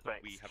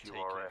 expect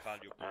QRF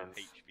and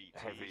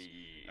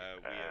heavy, we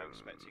are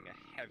expecting a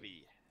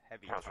heavy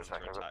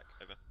counter-attack.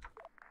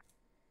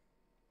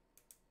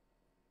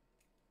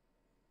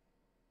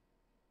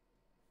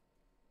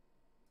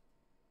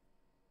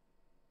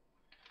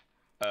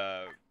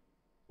 Over.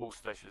 All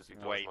stations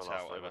wait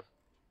out, over.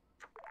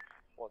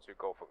 1-2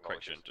 Golf acknowledges.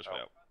 Correction, just wait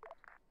out.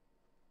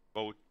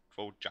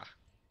 Volja.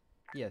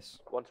 Yes.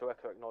 1-2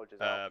 Echo acknowledges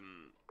out.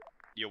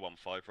 You're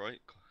 1-5, right?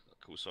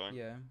 Cool sign.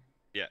 Yeah.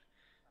 Yeah.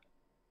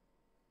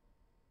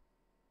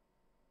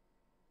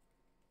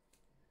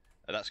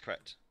 That's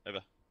correct.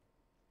 Over.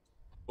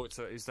 Wait,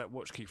 so is that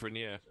watchkeeper in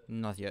the air?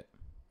 Not yet.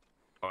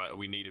 Alright,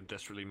 we need him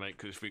desperately, mate,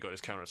 because if we got his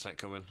counter-attack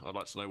coming, I'd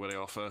like to know where they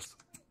are first.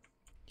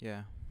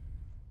 Yeah.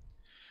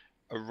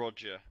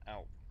 Roger,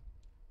 out.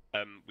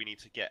 We need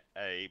to get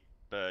a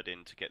bird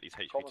in to get these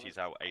HVTs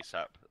out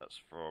ASAP. That's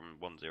from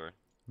 1-0.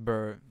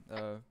 Well,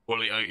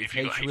 if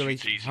you've got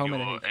HVTs in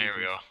your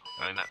area,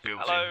 in that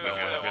building... Hello,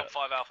 Widow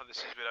 1-5 Alpha, this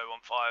is Widow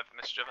 1-5,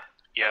 message over.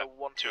 Yeah,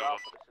 1 2 2 of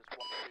Alpha, them. this is 1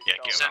 2 Yeah,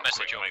 get Send him out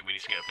message quicker, up. mate. We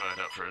need to get a bird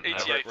up for an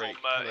ETA Break,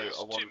 from hello, is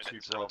 2 1-2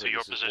 minutes. Bravo, To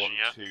your this is position,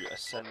 yeah? 1-2,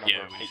 ascend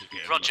Yeah, number we need to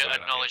get Roger, him.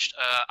 acknowledged.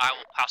 I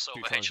will pass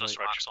over 2 times, HLS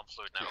mate. marks on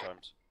fluid now. 2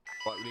 times.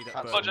 Right, we need that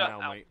bird Roger,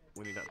 now, out. mate.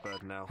 We need that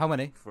bird now. How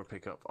many? For a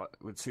pickup.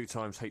 With 2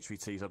 times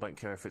HVTs, I don't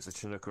care if it's a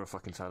Chinook or a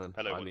fucking Talon.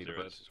 Hello, I need a 1-0,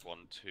 bird. this is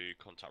 1-2,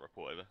 contact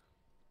report over.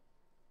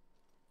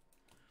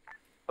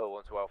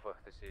 Oh, 1-2 Alpha,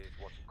 this is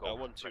 1-2 Golf.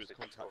 1-2 is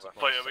contacted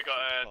by But yeah, we got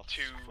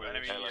section 2 plus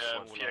enemy four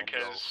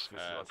POKs.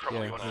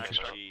 Probably Yeah, one okay.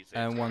 extra.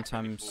 And 1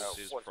 times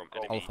Forces from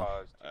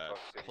Alpha. enemy,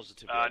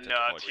 positively No,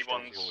 identified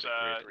T1's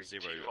grid too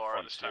far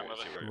at this time, was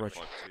it? 052,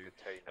 Roger.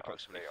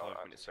 approximately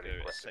 5 minutes ago,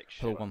 a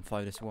section Pull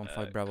 1-5, this is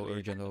 1-5 Bravo, cleared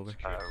urgent over.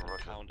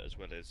 compound as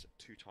well as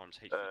 2 times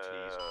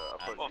HVTs.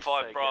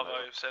 1-5 Bravo,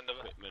 send over.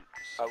 Equipment we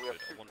have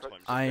suffered, 2 1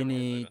 times I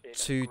need over.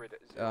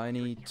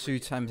 2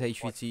 times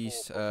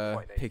HVTs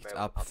picked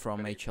up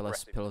from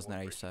HLS Pilsner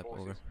ASAP,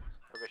 over.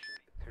 Permission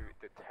to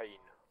detain,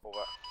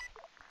 over.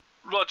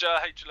 Roger,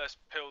 HLS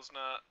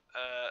Pilsner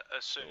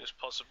as soon as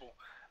possible.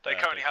 They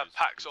currently have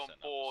packs on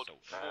board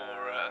for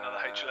another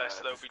HLS.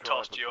 They'll be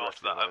tasked to you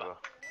after that, over.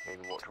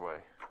 Watch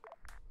away.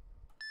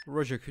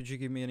 Roger, could you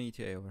give me an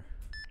ETA, over?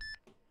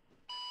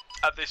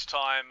 At this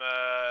time,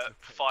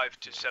 5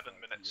 to 7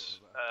 minutes.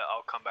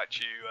 I'll come back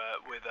to you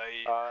with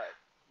a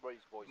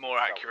more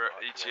accurate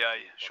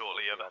ETA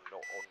shortly, over.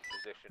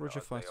 Roger,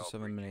 5 to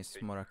 7 minutes,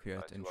 more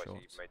accurate in short.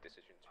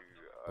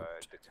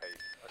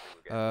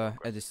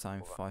 At this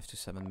time, 5 to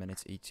 7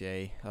 minutes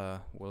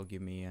ETA will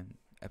give me an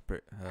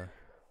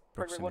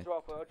approximate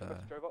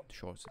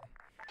short.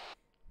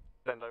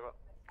 Send over.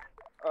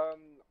 I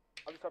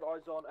just had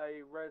eyes on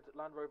a red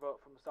Land Rover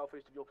from the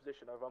southeast of your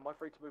position, over. Am I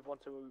free to move on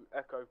to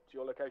Echo to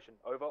your location,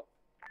 over?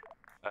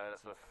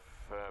 That's an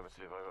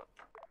affirmative, over.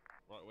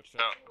 Right, watch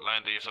out.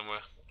 Land here somewhere.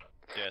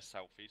 Yeah,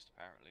 southeast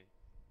apparently.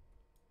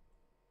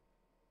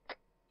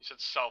 You said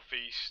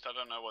southeast, I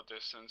don't know what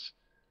distance.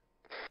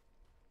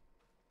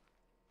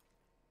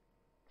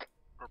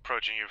 We're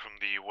approaching you from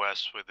the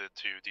west with the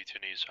 2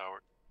 detainees,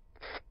 Howard.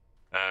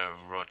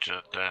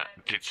 Roger that.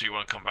 Did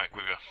C1 come back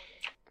with you?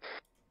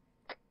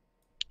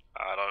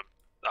 I don't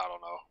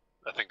know.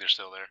 I think they're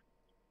still there.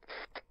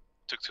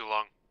 Took too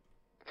long.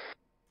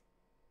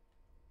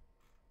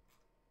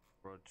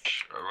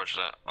 Roger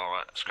that.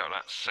 Alright, scrap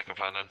that. Second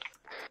plan then.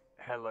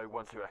 Hello,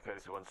 1-2 Echo,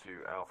 this is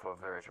 1-2 Alpha,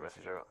 very urgent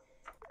message, over.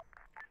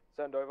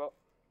 Send over.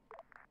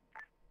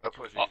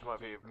 Apologies, might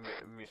be a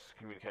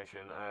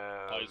miscommunication.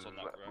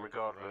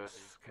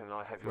 Regardless, can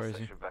I have your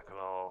section back on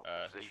our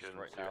position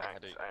right to now, act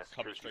heading as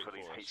coming security for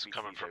these straight HVTs?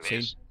 Coming from Seen?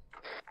 east.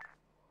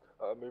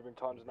 Moving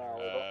times now,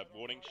 over.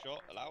 Warning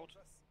shot allowed?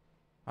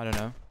 I don't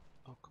know.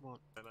 Oh, come on.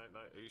 No,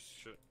 east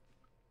should.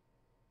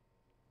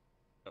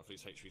 Up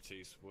these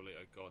HVTs, will it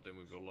guard them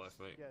with your life,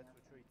 mate? Yeah, it's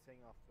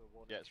retreating after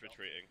one. Yeah, it's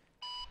retreating.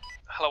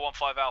 Hello,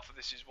 1-5 Alpha,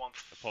 this is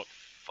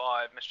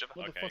 1-5 Mischief.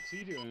 What the fuck's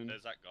he doing?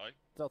 There's that guy.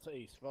 Delta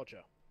East,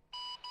 Roger.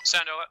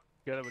 Send over.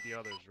 Together with the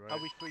others, right? Are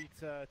we free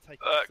to take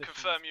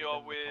Confirm you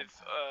are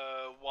with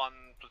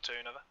 1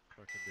 platoon, over.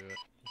 I can do it.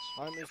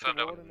 I'm Mr. Confirmed,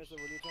 over. Warden, Mr.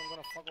 Religion, I'm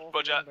gonna fuck off.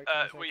 Roger, and then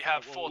we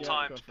have 4 Yeah,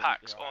 times perfect.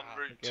 packs en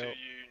route to Go.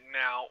 you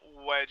now.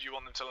 Where do you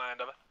want them to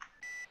land, over?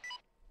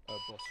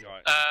 Boss,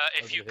 Right.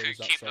 If you could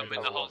keep them in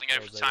the holding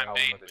area for the time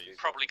being,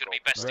 probably going to be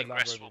best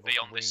ingress will be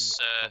on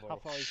this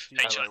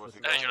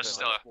HLS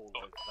Stellar.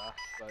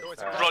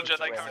 Roger,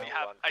 they currently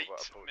have 8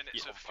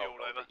 minutes of fuel,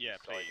 over. Yeah,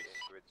 please.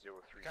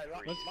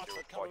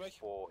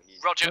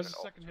 Roger. Where's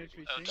the second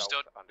HVT?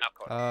 Understood.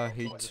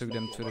 He took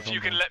them to the If you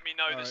can compound. let me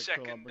know the Alright, cool,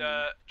 second I'm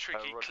bringing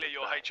tricky clear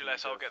your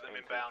HLS, I'll get them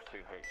inbound. To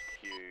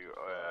HQ,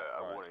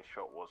 a warning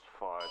shot was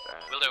fired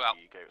and Will do, Al.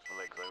 he gave us the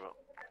legs, over.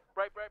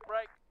 Break.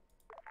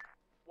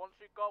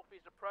 1-2 Golf,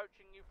 he's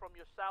approaching you from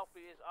your south,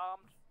 he is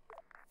armed.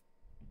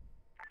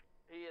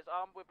 He is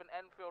armed with an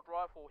Enfield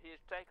rifle. He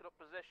has taken up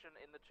position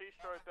in the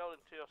 2-story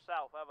building to your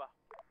south, over.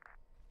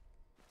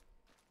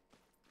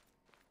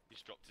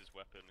 He's dropped his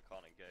weapon,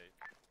 can't engage.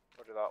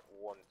 Roger that,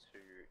 1-2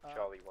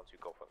 Charlie, 1-2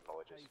 Golf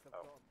acknowledges. I've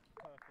got a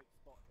perfect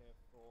spot here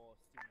for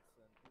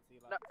Stevenson. Is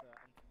he like the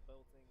engine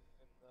building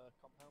in the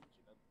compound?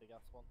 You know, the big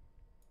ass one?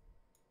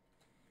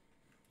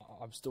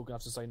 I'm still gonna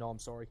have to say no,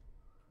 I'm sorry.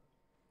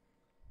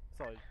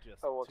 Sorry,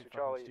 just Oh, too 1-2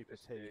 Charlie, fucking this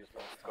stupid is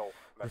Golf.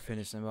 We're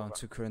finishing about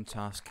to current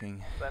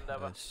tasking, Send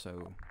over.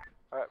 so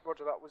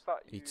Roger that, was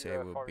that you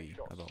ETA will firing be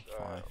shots, about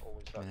or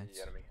was 5 that minutes.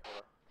 the enemy?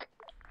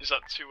 Is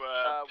that to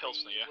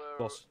Pilsner, yeah?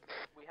 Boss.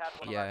 We had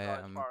one Yeah,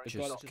 of I'm our guys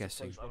just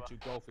guessing. 1-2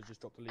 Golf has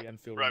just dropped the Lee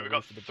Enfield Right, on we the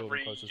got roof of the building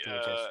 3, closest to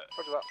HS.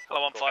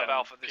 hello, 1-5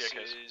 Alpha, this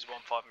is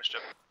 1-5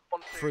 Mischief.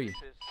 3.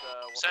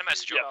 Send a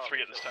message Yeah, up.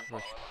 3 at this time.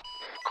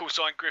 Call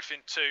sign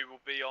Griffin 2 will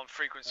be on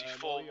frequency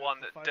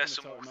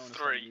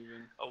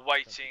 41.3,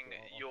 awaiting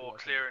your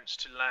clearance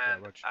to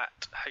land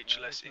at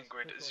HLS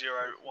Ingrid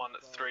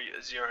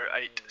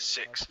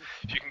 013086.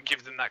 If you can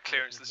give them that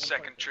clearance, the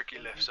second tricky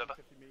lifts, over.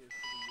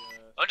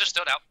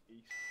 Understood, out.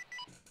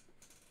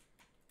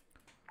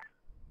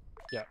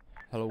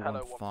 Hello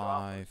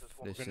 1-5,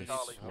 this is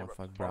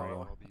 1-5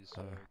 Bravo.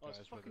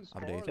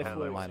 Update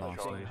on my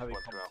last one.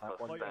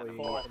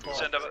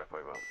 Send over.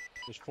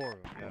 There's 4 of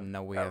them.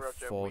 Now we have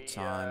 4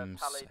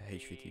 times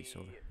HVTs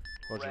over.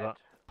 Roger that.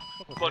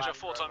 Roger,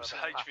 4 times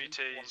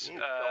HVTs,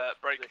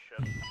 break.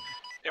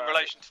 In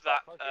relation to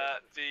that,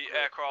 the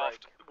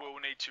aircraft will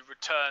need to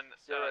return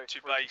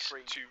to base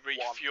to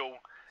refuel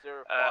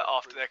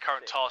after their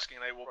current tasking.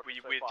 They will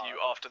be with you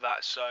after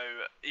that, so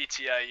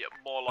ETA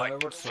more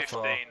like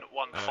 15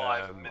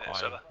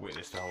 minutes over.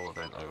 Witnessed the whole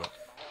event over.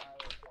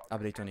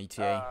 Update on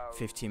ETA,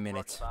 15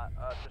 minutes.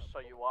 Just so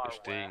you are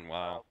 15, aware,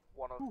 wow.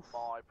 one of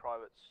my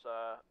privates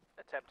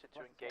attempted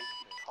to engage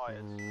the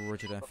tyres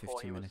Roger that, before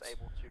 15 he was minutes.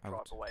 able to drive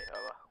Out. away.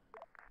 Over.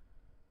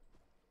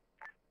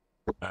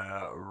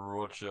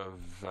 Roger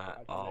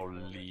that. I'll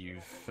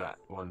leave that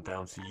one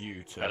down to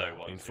you to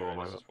Hello, inform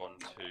 1-0, over. this is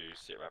 1-2,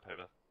 sit rep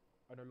over.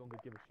 I no longer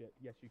give a shit.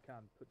 Yes, you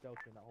can. Put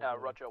Delta in that whole.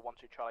 Roger,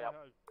 1-2 Charlie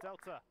up.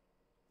 Delta.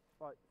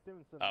 Right,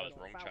 Stevenson. That was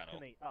wrong channel.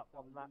 Balcony up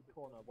on that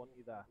corner. Want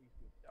you there?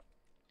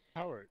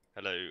 Howard.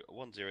 Hello,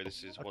 1-0,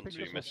 this is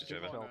 1-2, message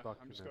over.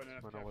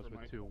 When I was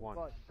with 2-1.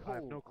 Right, I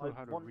have no clue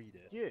how to want read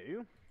it.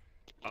 You.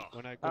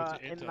 When I go to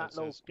in Intel, that it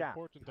little says gap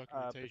important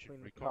documentation between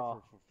the recover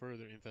car, for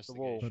further the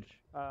wall.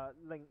 investigation.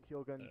 Link,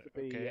 you're going to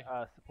be okay.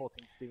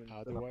 supporting Stevenson.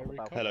 How do I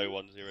recover? Hello,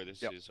 1-0,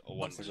 this is a That's the 1-2,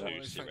 one sit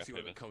rep fancy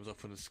one over. that comes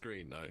up on the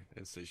screen though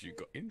and says you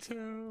got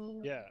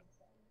intel. Yeah.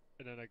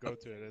 And then I go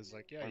to it, it's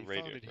like, yeah, On you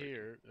radio found it freak.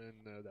 here,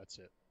 and that's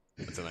it.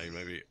 I don't know,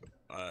 maybe.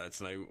 I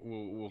don't know.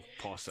 We'll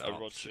pass it up.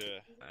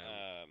 Roger.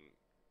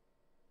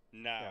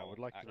 Now, Yeah, I would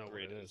like to know at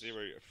what it grid is.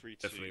 032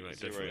 Definitely, mate,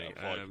 definitely.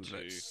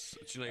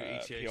 052, Do you know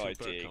ETA till bird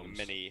PID comes?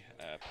 many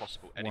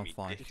possible enemy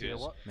 1-5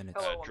 differs,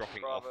 minutes.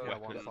 dropping off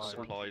Bravo, weapons, 1-5.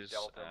 supplies.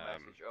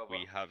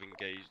 We have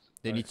engaged.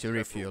 They need to several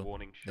refuel.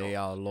 warning They shots,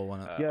 are low on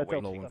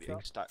awaiting low on the fuel.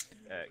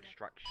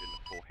 extraction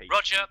for HVTs.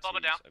 Roger, bomber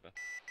down. Over.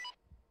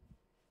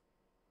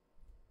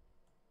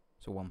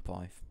 So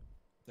 1-5.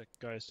 That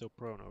guy is still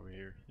prone over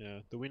here. Yeah.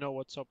 Do we know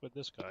what's up with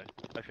this guy?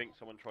 I think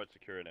someone tried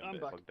securing him, I'm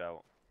but back. it bugged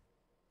out.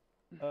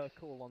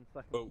 Cool. On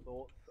second Oh.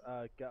 thoughts,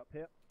 get up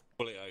here.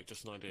 Bullet,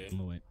 just an idea.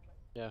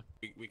 Yeah.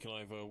 We can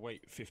either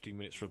wait 15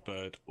 minutes for a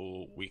bird,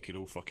 or we could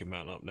all fucking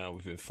mount up now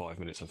within 5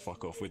 minutes and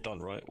fuck off. We're done,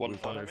 right?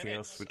 We've done everything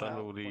else. We've done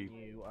all the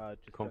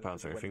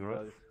compounds and everything,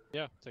 right?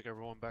 Yeah, take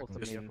everyone back to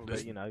the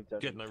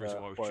There's no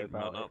reason why we shouldn't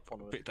mount up. A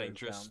bit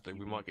dangerous, then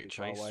we might get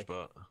chased,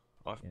 but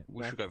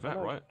we should go for that,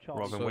 right?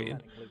 Rather than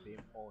waiting.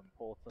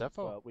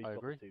 Defo, I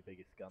agree.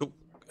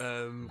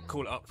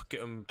 Call it up, get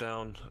them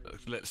down,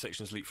 let the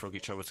sections leapfrog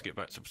each other to get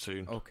back to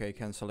platoon. Okay,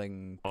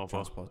 cancelling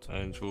transport.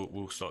 And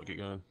we'll start get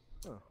going.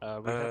 We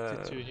have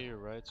T2 here,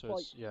 right? So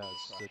it's, yeah,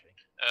 it's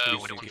the...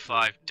 Widow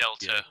 1-5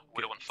 Delta,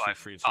 Widow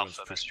 1-5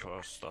 Alpha, push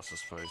past us, I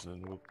suppose, and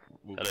then we'll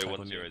Hello, take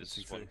on 1-0, the this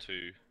is T2.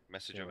 1-2,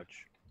 message over.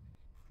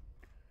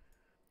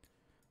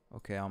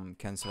 Okay, I'm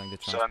cancelling the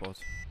transport.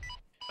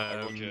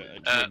 No,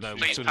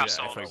 please we pass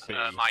still on need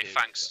FOB. my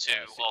thanks to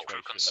all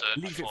crew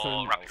concerned Leave it for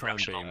for rapid time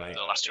reaction being, on mate.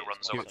 the last 2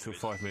 runs Give over. it till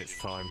 5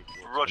 minutes time.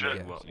 Roger.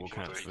 And then we'll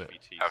cancel it.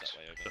 Out.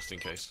 Just in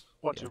case.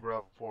 1-2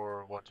 Bravo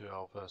for 1-2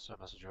 Alpha, send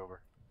message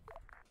over.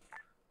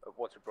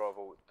 1-2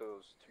 Bravo,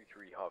 does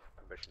 2-3 have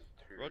permission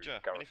to Roger,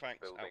 many garrison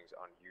thanks, buildings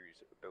and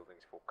use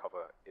buildings for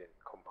cover in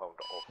compound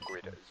of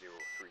grid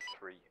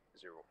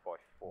 033054?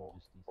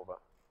 Over.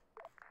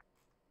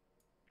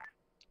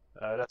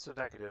 That's a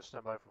negative.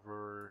 Stand by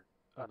for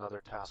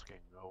another tasking.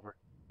 Over.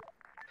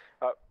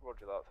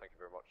 Roger that, thank you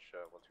very much.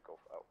 1-2 Golf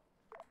out.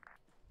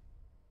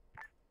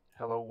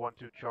 Hello,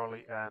 1-2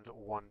 Charlie and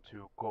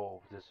 1-2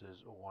 Golf. This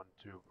is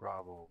 1-2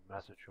 Bravo.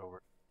 Message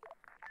over.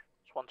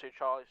 It's 1-2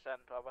 Charlie,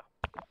 send over.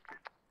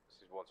 This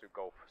is 1-2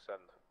 Golf,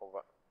 send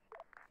over.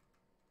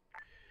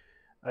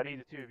 I need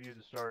the two of you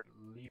to start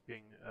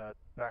leaping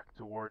back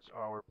towards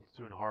our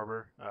platoon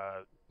harbor.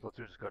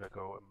 Platoon's gotta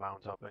go and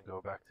mount up and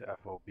go back to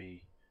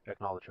FOB.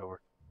 Acknowledge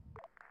over.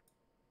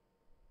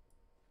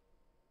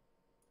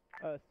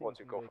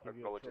 1-2 Golf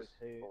acknowledges.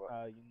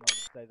 Over. You can either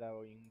stay there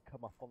or you can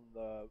come up on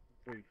the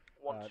roof.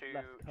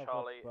 1-2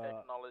 Charlie,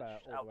 acknowledged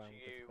out to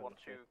you.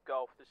 1-2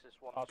 Golf, this is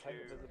 1-2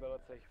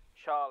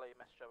 Charlie,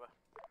 message over.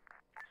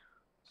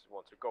 This is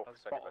 1-2 Golf,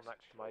 send your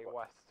message. to my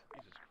west.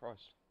 Jesus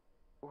Christ.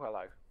 Oh,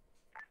 hello.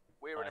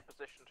 We're in a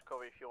position to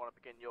cover if you want to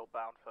begin your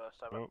bound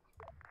first, over. Up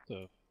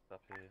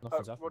here.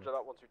 Roger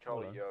that, 1-2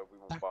 Charlie, we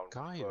will bound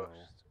guy,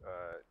 first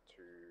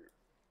to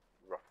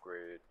rough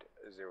grid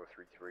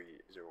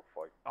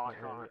 03305. I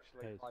can't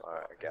actually.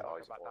 Get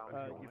eyes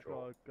on You've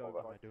got to go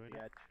Over. right to the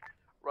edge.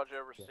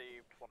 Roger,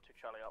 received. 1-2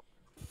 Charlie up.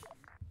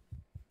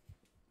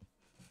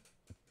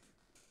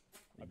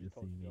 I'm just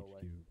seeing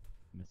HQ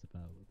mess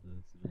about with the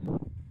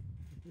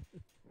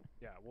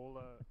Yeah, we'll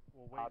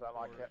wait I don't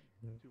like for it.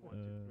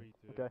 2-1-2-3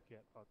 to Okay.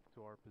 get up to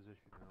our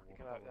position, and we'll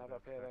can follow have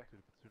them up here, back to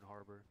the platoon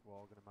harbor. We're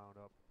all gonna mount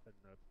up and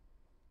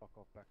fuck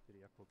off back to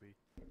the FOB.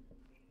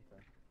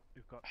 Okay.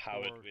 We've got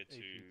Howard, 4 we're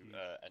to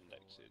APTs.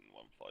 index in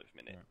 1-5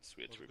 minutes.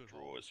 We're to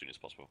withdraw as soon as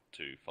possible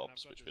to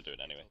FOBs, which we're doing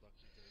anyway.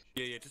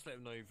 Yeah, just let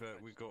them know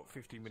that we've got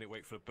 15-minute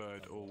wait for the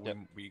bird, or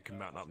we can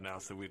mount up now,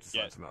 so we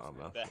decided to mount up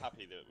now. They're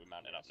happy that we're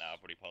mounting up now. I've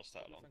already passed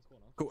that along.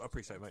 Cool, I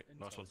appreciate it, mate.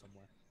 Nice one.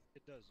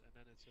 It does, and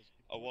then it says.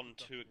 I want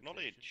to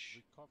acknowledge.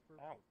 Recover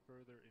for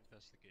further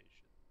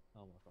investigation.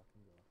 Oh my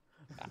fucking god.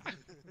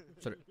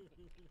 Sorry.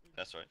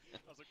 That's right. I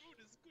was like, oh,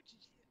 this is Gucci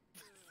shit.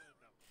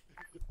 No.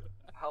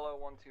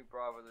 Hello, 1-2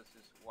 Bravo. This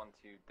is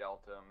 1-2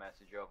 Delta.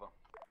 Message over.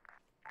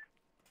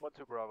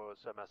 1-2 Bravo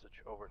is a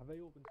message over. Have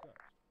they all been searched?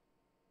 I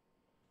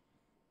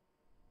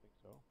think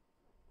so.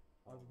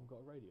 I've even got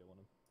a radio on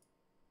them.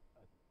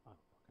 I don't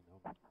fucking know.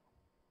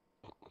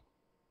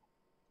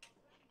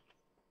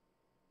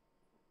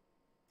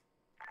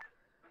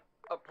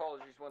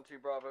 Apologies,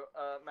 1-2 Bravo.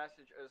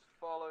 Message as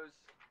follows.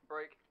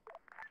 Break.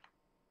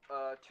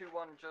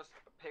 2-1 just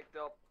picked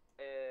up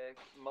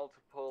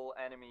multiple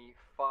enemy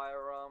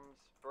firearms.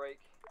 Break.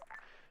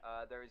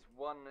 There is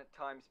 1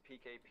 times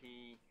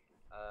PKP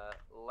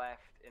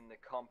left in the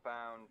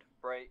compound.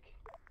 Break.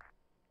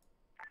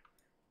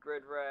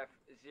 Grid ref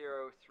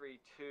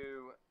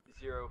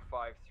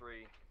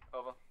 032053.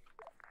 Over.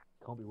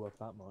 Can't be worth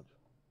that much.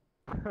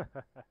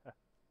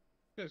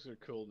 That's a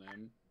cool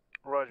name.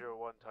 Roger,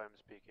 1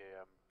 times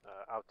PKM.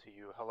 Out to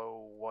you.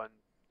 Hello,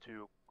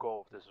 1-2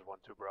 Golf. This is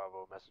 1-2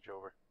 Bravo. Message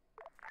over.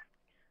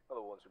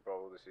 Hello, 1-2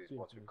 Bravo. This is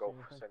 1-2 Golf.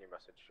 Send your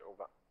message.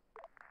 Over.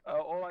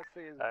 All I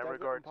see is In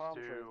regards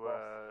to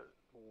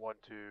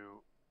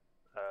 1-2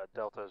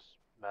 Delta's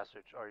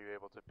message, are you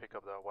able to pick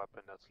up that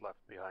weapon that's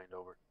left behind?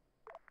 Over.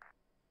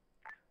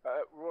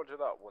 Roger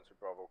that, 1-2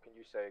 Bravo. Can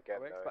you say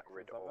again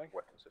grid of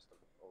weapon system?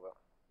 Over.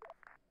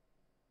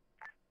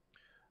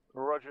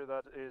 Roger,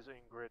 that is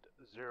in grid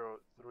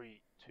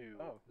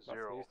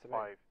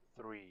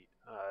 032053.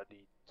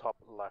 The top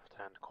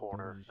left-hand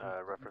corner,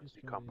 reference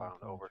the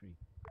compound. Over.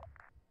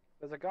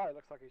 There's a guy that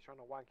looks like he's trying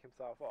to wank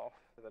himself off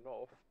to the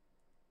north.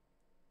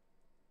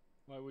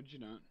 Why would you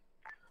not?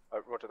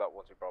 Roger that,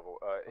 1-2 Bravo.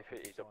 If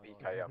it is a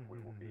PKM, we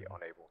will be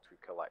unable to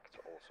collect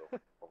also.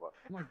 Over.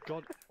 Oh my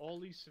god, all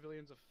these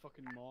civilians are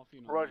fucking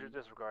morphine. Roger,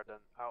 disregard then.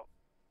 Out.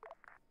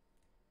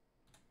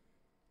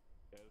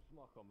 Yeah, just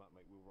mark on that,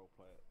 mate. We'll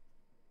roleplay it.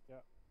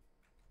 Yeah.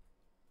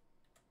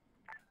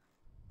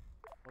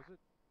 Was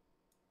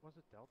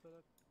it Delta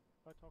that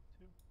I talked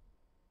to?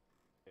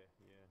 Yeah.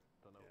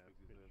 Don't know what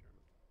Biggs is doing.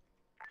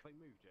 Play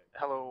move, Jack.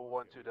 Hello,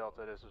 1-2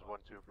 Delta. This is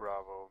 1-2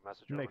 Bravo.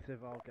 Message over.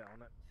 Negative, I'll get on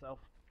it myself.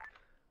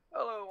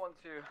 Hello,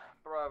 1-2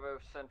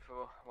 Bravo. Send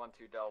for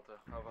 1-2 Delta.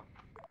 Over.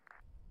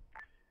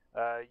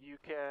 You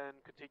can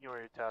continue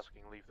your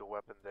tasking. Leave the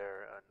weapon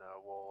there, and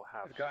we'll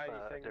have Have got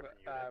a anything different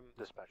unit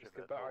dispatch just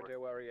of a it. better Over.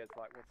 idea where he is,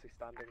 like what's he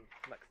standing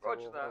next to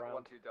Roger or that,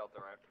 around? 1-2 Delta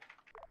out.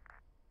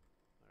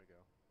 There we go.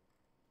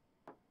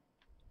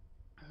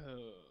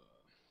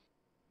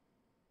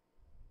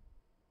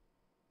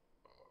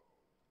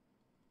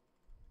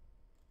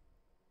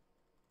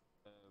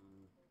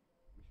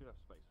 We should have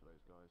space for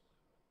those guys.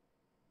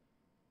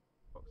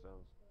 Fuck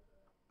sounds.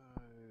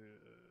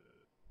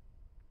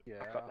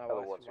 Yeah.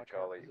 Hello, 1-2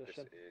 Charlie. This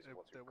is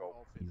 1-2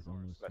 Golf.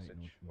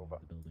 Message. Over.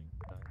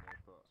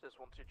 This is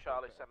 1-2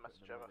 Charlie. Send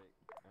message over.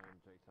 And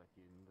JTAC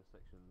in the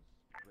sections.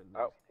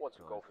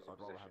 1-2 Golf is in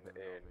position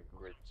in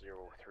grid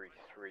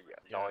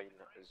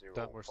 03390521.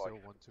 Then we're still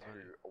 1 too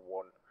many.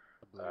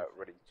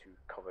 Ready to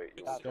cover your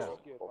Yeah.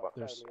 over.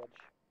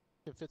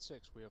 If it's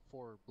 6, we have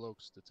 4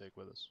 blokes to take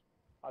with us.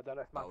 I don't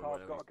know if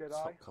Matar's got a good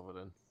eye. Cover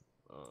then.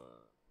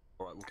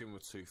 Alright, we'll give him a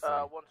 2-3.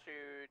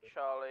 1-2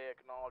 Charlie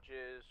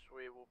acknowledges.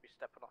 We will be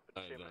stepping off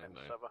in 2 minutes.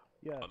 Over.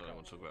 Yeah, I don't know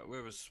what to talk about.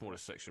 We're the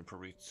smallest section,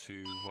 probably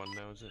 2-1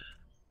 now, is it?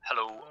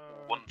 Hello,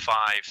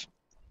 1-5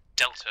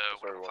 Delta.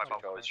 Sorry, 1-5 Alpha.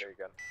 Charlie, say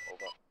again.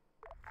 Over.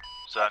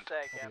 Send.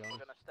 Say again.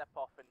 We're going to step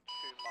off in 2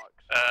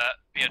 marks.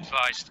 Be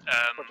advised,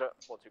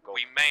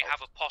 we may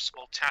have a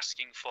possible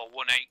tasking for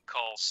 1-8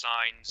 call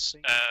signs,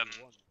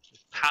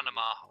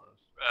 Panama,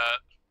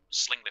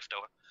 sling lift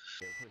over.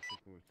 Yeah, we'll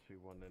probably stick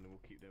with 2-1 then, and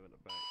we'll keep them at the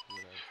back.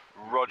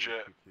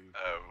 Roger.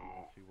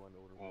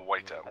 We'll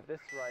wait out. At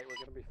this rate, we're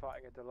going to be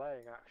fighting a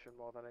delaying action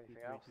more than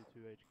anything else.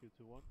 2-2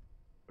 HQ-21.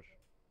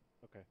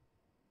 Okay.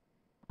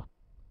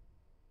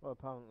 Well,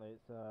 apparently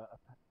it's a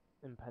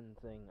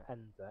impending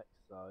NZEX,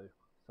 so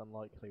it's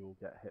unlikely we'll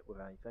get hit with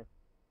anything.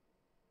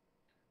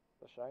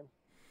 It's a shame.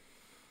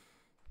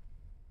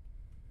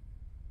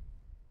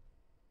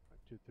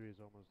 2-3 is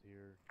almost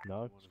here.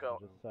 No, Let's go. I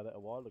just said it a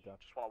while ago.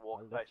 Just want to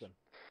walk the base.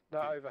 No,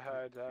 I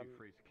overheard 2-3 to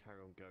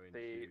carry on going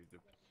the to the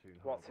platoon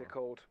what's it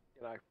called?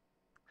 You know,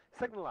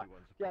 signaller.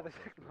 Yeah, the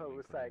signaller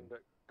was saying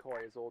that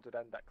Koi has ordered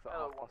Endex at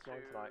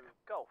 9:30 tonight.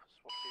 Golf.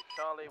 1-2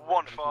 Charlie.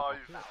 1-5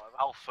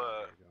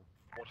 Alpha.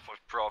 1-5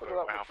 Bravo. We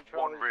have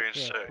 1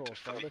 reinsert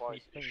for 1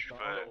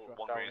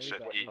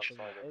 reinsert each.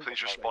 Please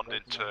respond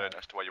in turn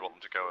as to where you want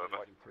them to go over.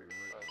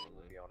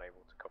 We'll be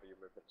unable to cover your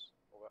movements.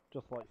 Over.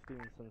 Just like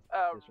Stevenson's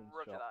position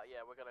Roger shot. that.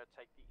 Yeah, we're going to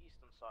take the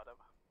eastern side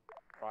over.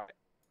 Right,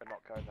 we're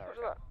not going there.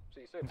 Roger that.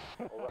 See you soon.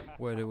 Over.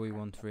 Where do we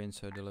want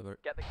reinsert delivered?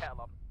 Get the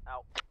kettle on.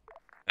 Out.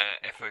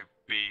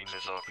 FOB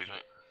Nazar, please,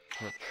 mate.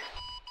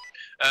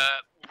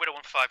 Widow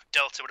 1-5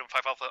 Delta, Widow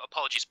 1-5 Alpha.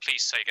 Apologies,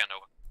 please say again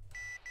over.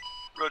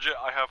 Roger,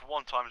 I have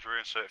 1 times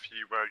reinsert for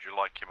you. Where would you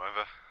like him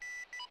over?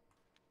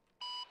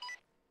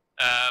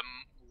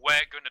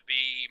 We're going to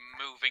be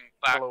moving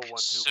back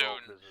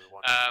soon.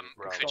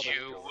 Could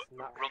you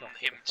run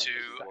him to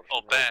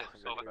Aubert?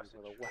 Over.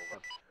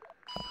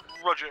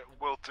 Roger,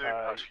 we'll do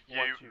at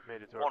you.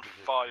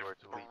 1-5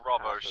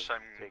 Bravo,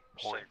 same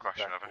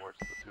question over.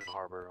 Platoon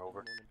Harbor,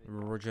 over.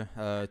 Roger,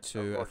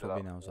 to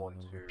FOB now, so 1 to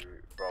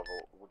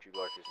Bravo, would you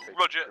like us to take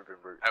Roger,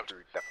 proven route out.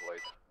 through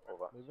Defilade?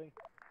 Over. Moving.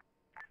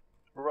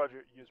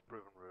 Roger, use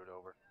proven route,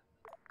 over.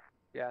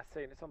 Yeah,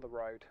 seen, it's on the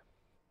road.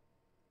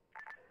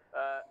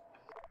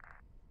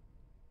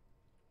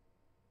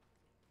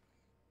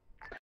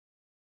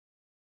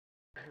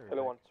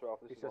 Hello, 112,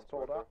 this is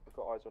 112. We've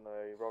got eyes on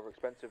a rather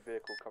expensive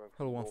vehicle coming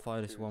from Hello, north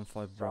 15, this is to 15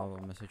 south. Bravo,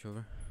 message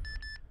over.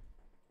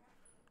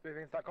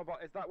 Moving into that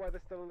combat, is that where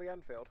they're still in the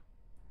Enfield?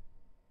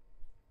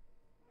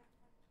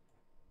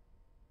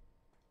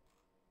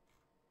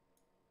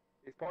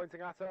 He's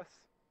pointing at us.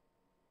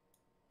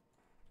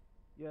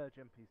 Yeah,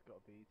 Jimpy's got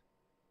a bead.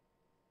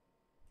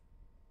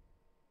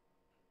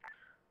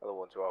 Hello,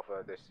 1 to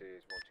Alpha, this is 1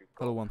 to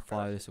Hello,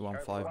 15, this is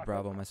 15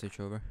 Bravo, message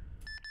over.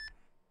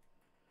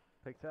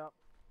 Picked up.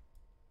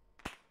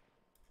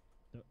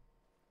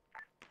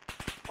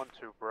 1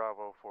 to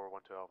Bravo for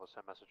 1 to Alpha,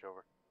 send message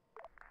over.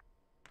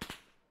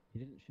 He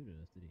didn't shoot at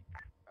us, did he?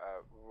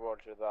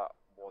 Roger that,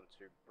 1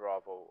 to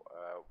Bravo,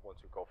 1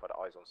 to Golf had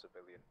eyes on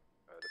civilian.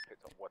 They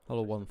picked up weapons.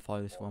 Hello,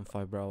 15, this is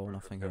 15 Bravo,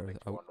 nothing here.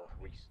 Out.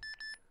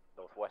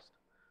 Northwest.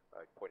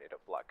 Pointed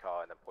at black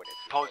car and then pointed to...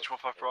 Apologies,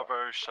 1-5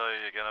 Bravo,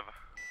 say again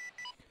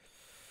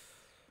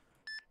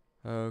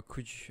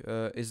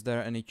over. Is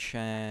there any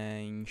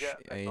change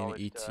in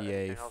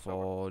ETA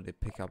for the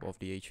pickup of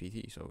the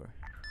HVTs over?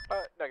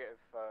 Negative,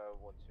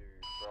 1 to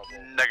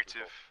Bravo.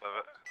 Negative,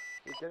 over.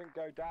 He didn't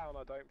go down,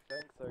 I don't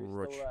think, so he's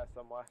Roger. still there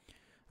somewhere.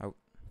 Out.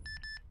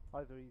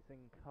 Either he's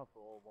in cover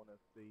or one of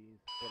these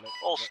bullets.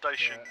 All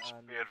stations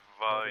be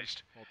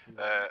advised.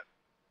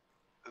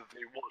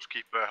 The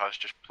watchkeeper has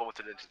just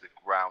plummeted into the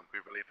ground. We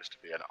believe this to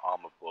be an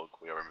armor bug.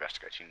 We are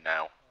investigating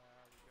now.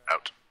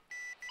 Out.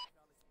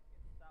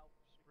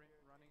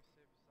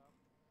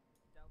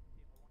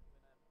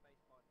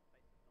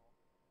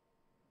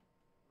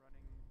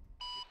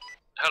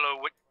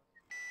 Hello,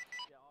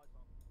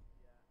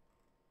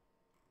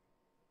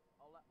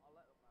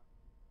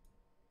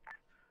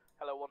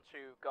 Hello,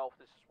 1-2 Golf,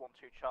 this is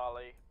 1-2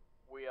 Charlie.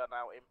 We are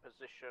now in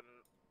position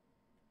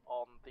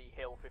on the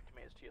hill 50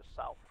 metres to your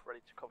south,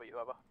 ready to cover you,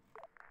 over.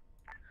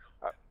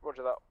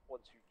 Roger that,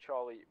 1-2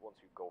 Charlie,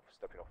 1-2 Golf,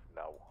 stepping off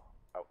now.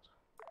 Out.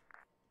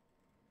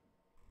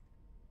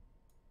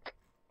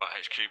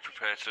 HQ,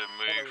 prepare to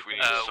move. We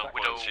need some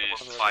Widow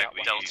volunteers to 15 take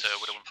these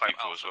Delta, Widow 15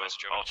 people as well.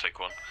 I'll take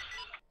one.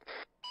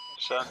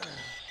 Sir?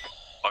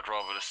 I'd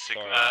rather the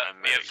Sigma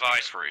and be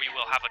advised, we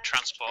will have a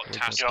transport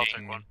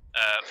tasking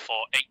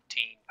for 18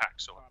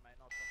 packs. Over.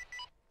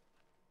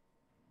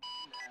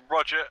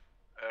 Roger,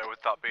 would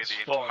that be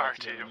the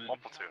entirety of one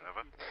platoon,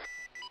 over?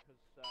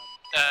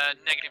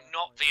 Negative,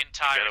 not the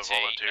entirety.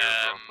 Volunteer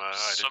from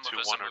some of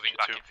us are moving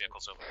back in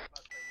vehicles, over.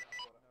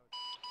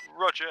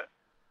 Roger.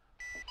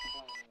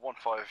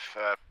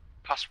 1-5,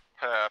 pass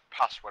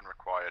when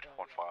required.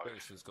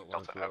 1-5.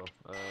 Delta out.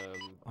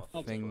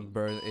 I think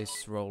Bird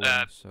is rolling,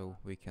 so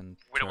we can.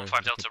 Widow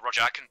 15 Delta,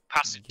 Roger. I can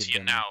pass it to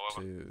you now.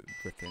 Over. To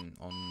Griffin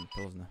on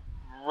Pilsner.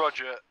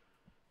 Roger.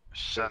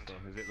 Send.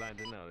 Is it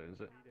landing now? Is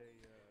it?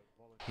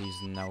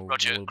 He's now.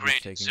 Roger.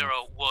 Grid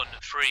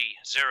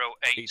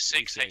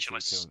 013086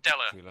 HLS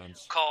Stella.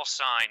 Call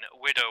sign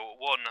Widow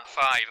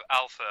 15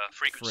 Alpha.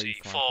 Frequency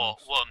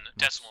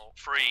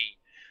 41.3.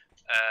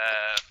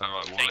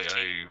 Alright,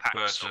 Wally,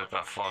 Birds are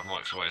about 5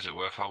 mics away. Is it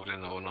worth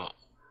holding or not?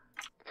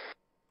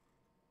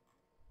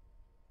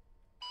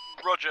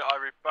 Roger, I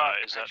read back.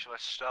 Is that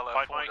HLS Stella?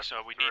 5 mics?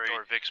 So we need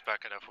our VIX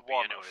back at FOB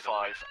anyway.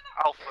 1-5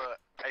 Alpha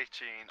 18.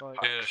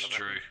 Yeah, that's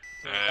true.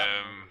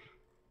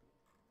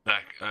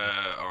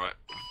 Alright.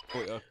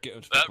 Get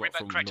him to pick him up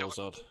from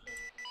Norzard.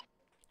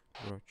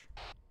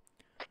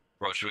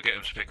 Right, should we get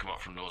him to pick him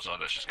up from Norzard?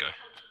 Let's just go.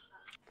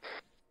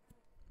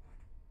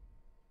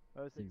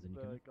 Are these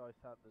guys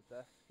at the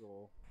desk,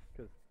 or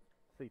because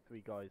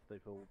C3 guys,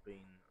 they've all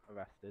been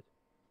arrested?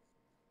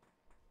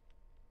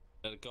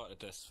 Yeah, the guy at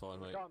the desk's fine,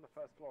 mate. The guy on the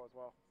first floor as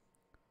well.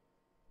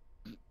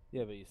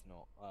 Yeah, but he's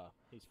not.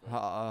 He's free.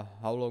 How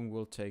long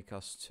will it take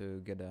us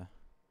to get there?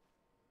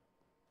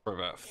 For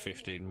about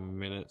 15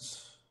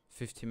 minutes.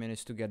 50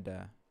 minutes to get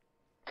there.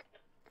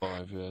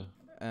 5, yeah.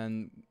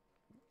 And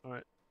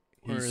alright,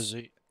 where is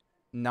he?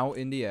 Now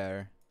in the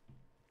air.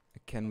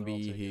 Can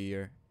be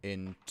here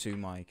in 2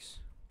 mics.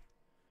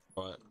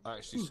 Right, I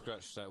actually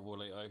scratched that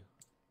Wallito.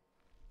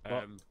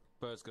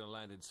 Bird's gonna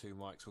land in 2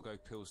 mics. We'll go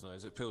Pilsner.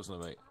 Is it Pilsner,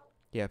 mate?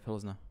 Yeah,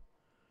 Pilsner.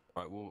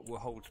 Right, we'll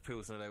hold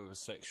Pilsner there with a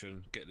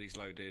section, get these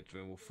loaded,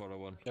 then we'll follow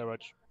one. Yeah, Rog.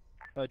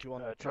 Do you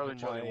want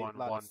Charlie 1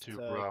 lads 2 to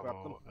grab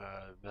Bravo,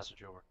 them?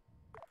 message over.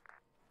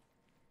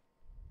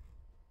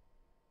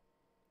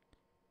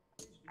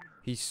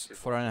 He's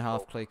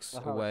 4.5 clicks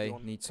away,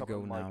 needs to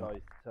go my now.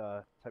 guys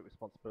to take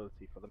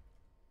responsibility for them.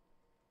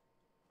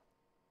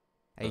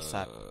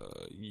 ASAP.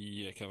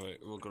 Yeah, can we?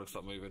 We're gonna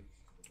start moving.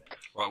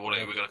 Right,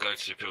 Wally, we're gonna go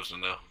to Pilsner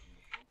now.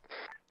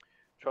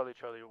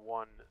 Charlie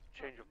 1,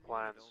 change of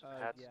plans,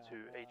 head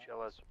to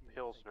HLS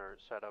Pilsner,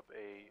 set up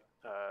a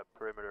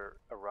perimeter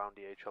around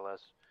the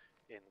HLS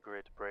in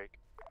grid break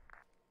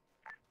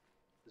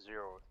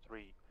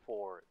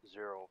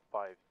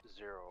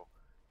 034050.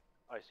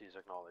 ICs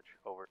acknowledge,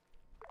 over.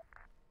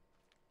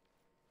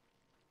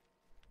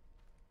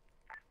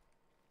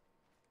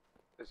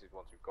 This is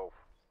 1-2 Golf.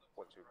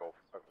 1-2 Golf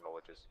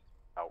acknowledges,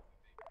 out.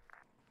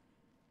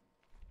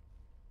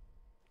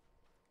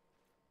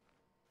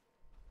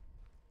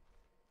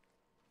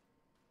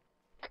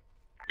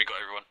 We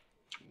got everyone.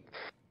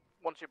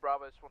 1-2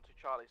 Bravos, 1-2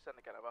 Charlie, send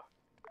again over.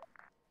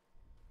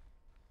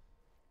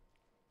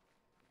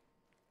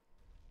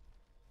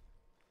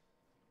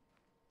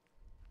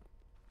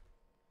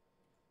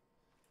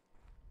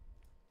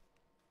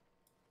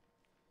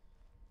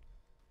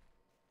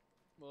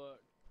 Well,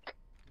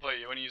 wait,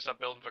 you want to use that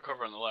building for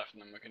cover on the left,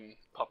 and then we can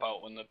pop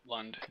out when they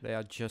land. They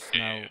are just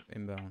now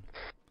inbound.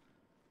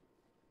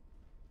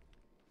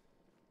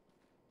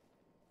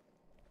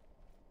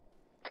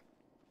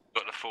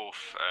 Got the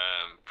 4th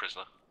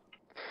prisoner.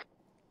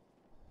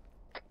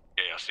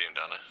 Yeah, I see him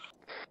down there.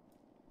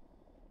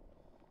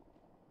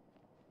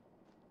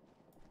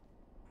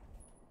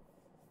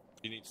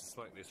 You need to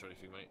smoke this or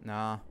anything, mate?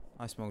 Nah,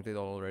 I smoked it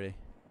all already.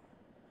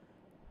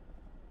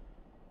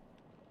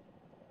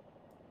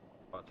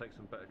 I'll take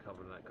some better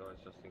cover than that, guys,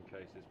 just in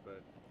case this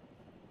bird.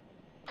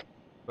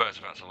 Bird's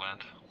about to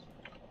land.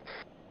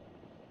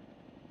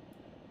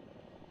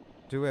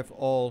 Do we have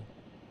all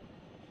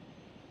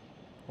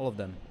of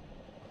them?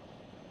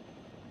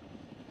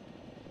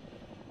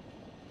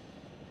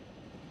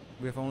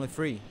 We have only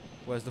 3.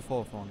 Where's the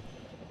 4th one?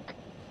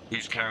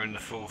 Who's carrying the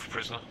 4th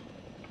prisoner?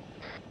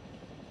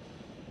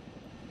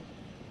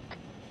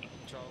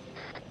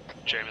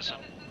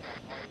 Jameson.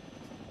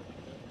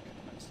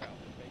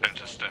 Don't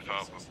just step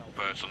out,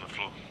 birds on the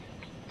floor.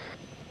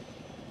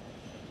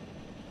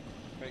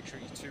 Make sure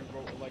you 2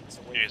 rotor lengths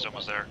away. Yeah, he's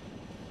almost there.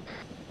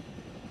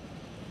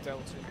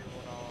 Delta,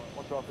 you're on our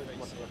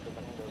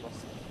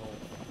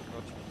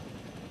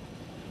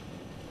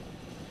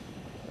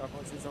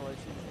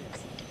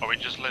Are we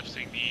just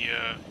lifting the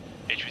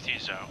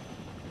HVTs out?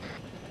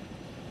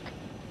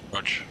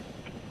 Roger.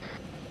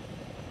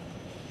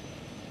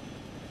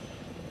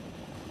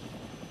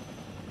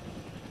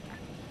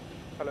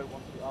 Hello,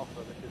 1-2 Alpha,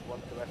 this is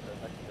 1-2 Echo,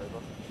 message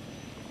over.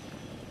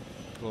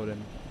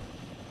 Gordon.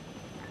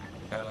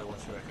 Hello,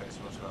 1-2 Echo, it's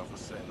 1-2 Alpha,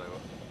 send over.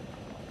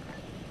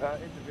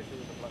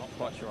 Individually, I'm not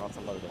quite sure how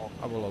to load it.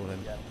 I will load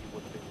him. Yeah, you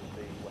would be with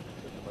the weapon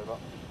system over.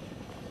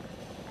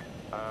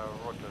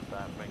 Roger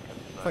that, Lincoln.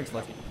 Thanks,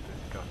 Lucky.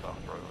 Discuss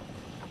after over.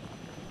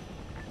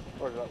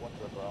 Roger that,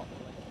 1-2 Echo out.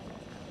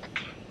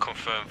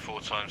 Confirm 4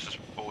 times as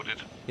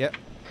boarded. Yep,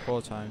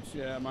 4 times.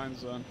 Yeah,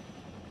 mine's on.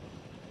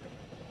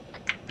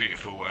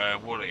 Beautiful.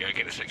 Wally,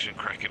 get the section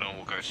cracking on.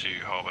 We'll go to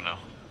harbour now.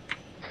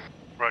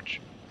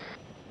 Roger.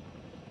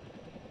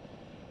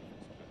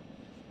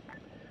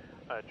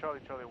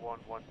 Charlie 1,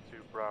 1-2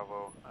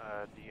 Bravo.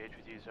 The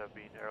HVTs have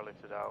been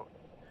airlifted out.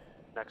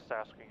 Next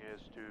tasking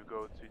is to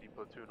go to the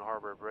platoon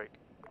harbor break.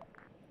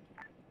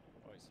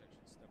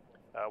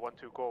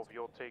 1-2 Golf,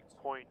 you'll take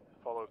point,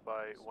 followed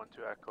by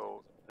 1-2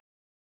 Echo,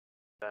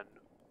 then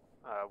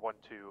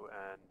 1-2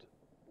 and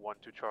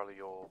 1-2 Charlie,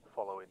 you'll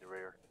follow in the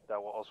rear. That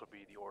will also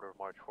be the order of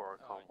march for our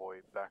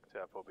convoy back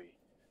to FOB.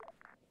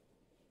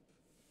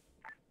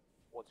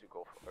 1-2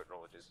 Golf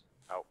acknowledges,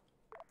 out.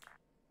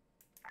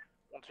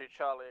 1-2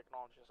 Charlie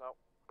acknowledges out.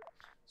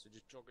 So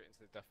just jog it into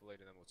the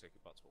defilade and then we'll take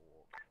it back to a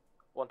walk.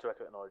 1-2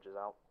 Echo acknowledges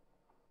out.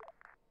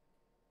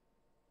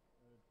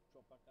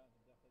 Drop back down to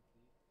defilade,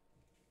 please.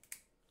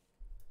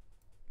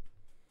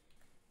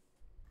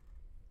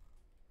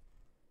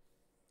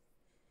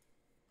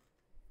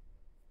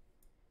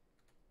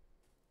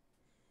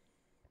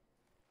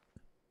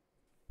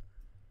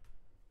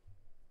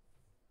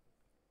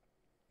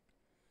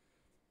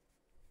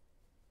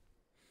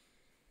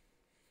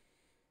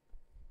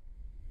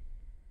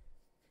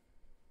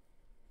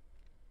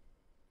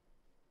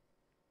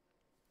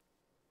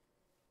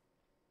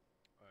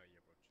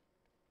 Yeah, Roger.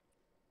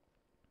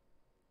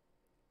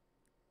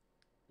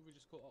 Who we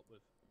just caught up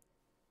with?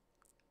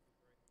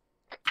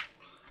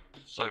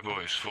 So,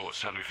 boys,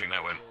 thoughts? How do we think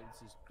that went?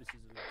 This is the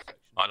last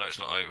section. I know it's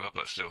not over,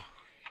 but still.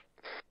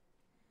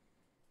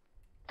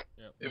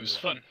 Yeah, It was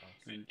fun.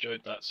 I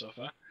enjoyed that so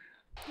far.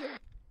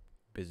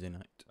 Busy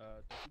night.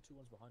 There's 2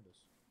 ones behind us.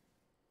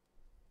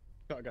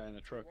 Got a guy in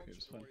a truck. It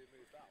was fun.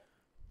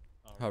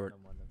 Oh, Howard.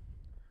 never mind then.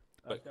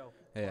 Del.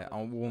 Yeah,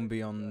 I won't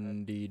be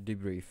on the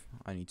debrief.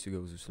 I need to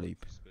go to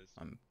sleep.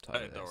 I'm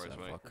tired. No worries, so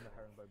mate. fuck.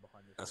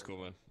 That's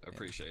cool, man. I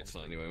appreciate it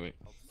tonight anyway, mate.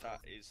 That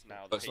is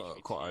now the That's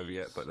not quite over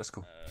yet, but that's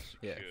cool.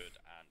 Yeah. Secured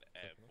and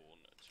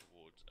airborne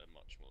towards a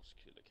much more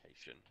secure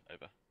location.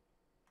 Over.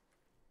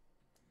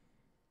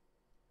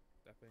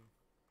 Stepping.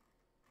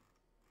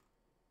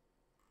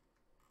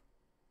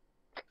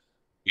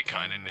 You're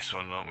cutting in this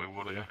one, aren't we,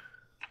 Wally?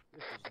 It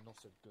was not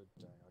a good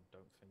day, I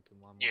don't think, in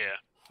my mind. Yeah.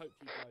 Hope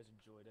you guys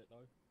enjoyed it,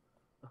 though.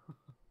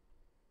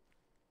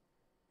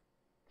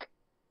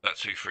 That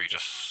 2-3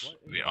 just...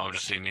 Yeah, I'm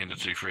just seeing the end of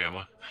 2-3, am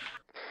I?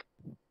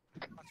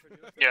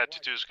 Yeah,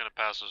 2-2 is gonna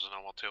pass us and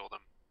then we'll tail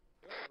them.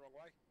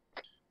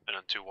 And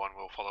then 2-1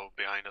 will follow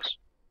behind us.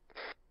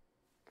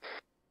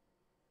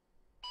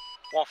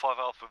 1-5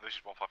 Alpha, this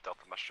is 1-5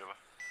 Delta, message over.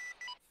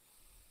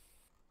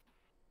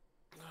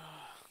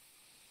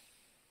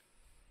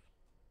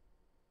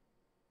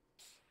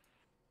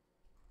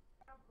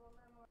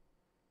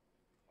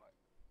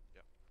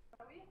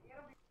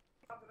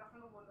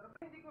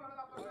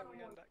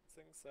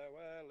 So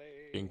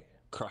early.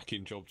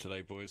 Cracking job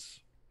today, boys.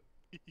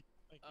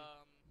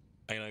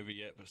 Ain't over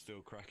yet, but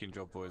still cracking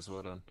job, boys.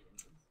 Well done.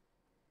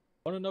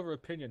 On another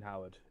opinion,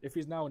 Howard, if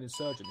he's now an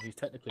insurgent, he's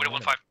technically. Widow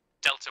 1-5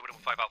 Delta, Widow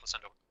 1-5 Alpha,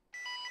 send over.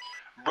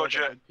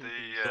 Roger,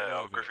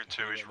 the Griffin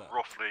 2 is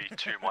roughly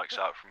 2 mics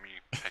out from you.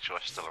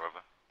 HLS still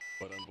over.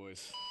 Well done,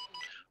 boys.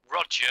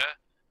 Roger,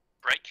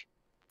 break.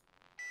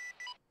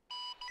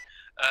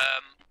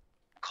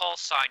 Call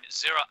sign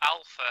 0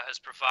 Alpha has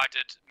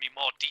provided me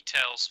more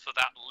details for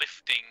that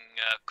lifting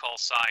call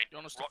sign,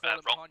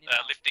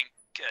 lifting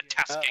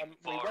tasking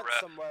for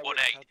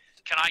 1A.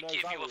 Can I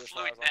give you a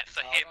fluid net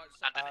for him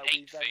and an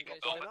 8 thing?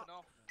 Over.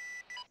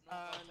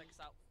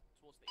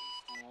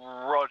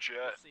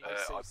 Roger, I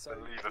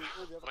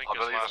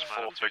believe it's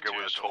 4 figure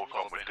with a talk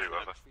on would do,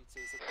 over.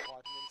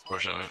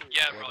 Roger, mate.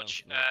 Yeah, well Rog.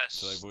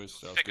 Today, boys.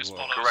 Figures good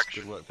work. follows.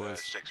 Correction, Good work, boys.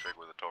 6 figure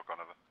with a talk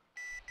on, over.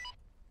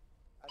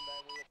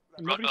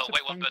 Nobody said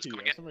wait, one bird's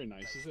coming in. That's not very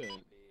nice, is it?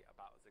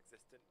 About as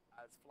existent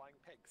as flying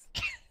pigs.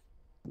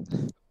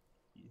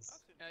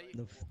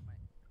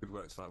 Good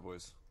work tonight,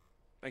 boys.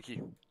 Thank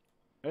you.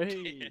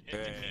 Hey!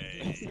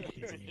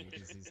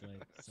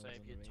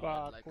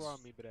 Fuck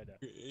from me, brother.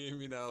 Hear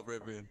me now,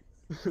 Reverend.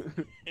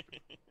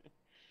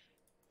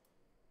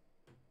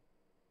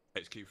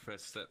 HQ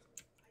first step.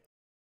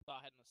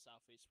 Start heading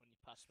southeast when you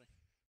pass me.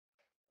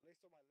 At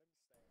least all my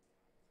limbs stay.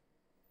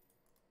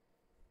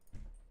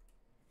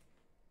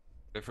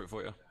 Go for it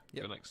for you.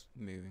 Yep. Go next.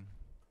 Moving.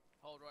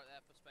 Hold right there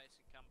for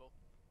spacing, Campbell.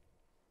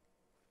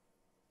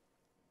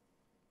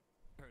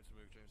 Parents to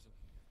move, Jameson.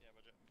 Yeah,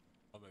 Roger.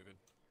 I'm moving.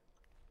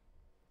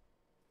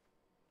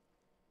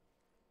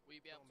 Will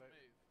you be able to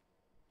move?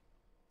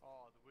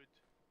 Oh, the wood.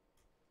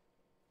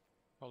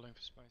 Holding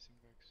for spacing,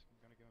 Briggs.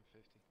 I'm gonna go on 50.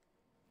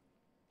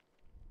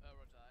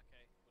 Roger,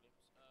 okay,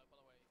 Williams.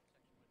 By the way,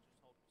 section, we're just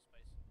holding for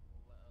spacing.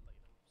 We'll let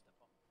you know when to step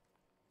off.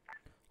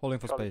 Holding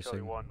for Charlie,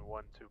 spacing. Charlie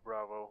 1-1 to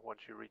Bravo.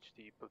 Once you reach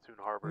the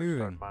platoon harbor,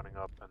 Moving. start manning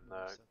up and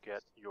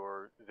get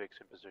your VIX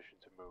in position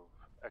to move.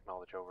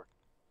 Acknowledge, over.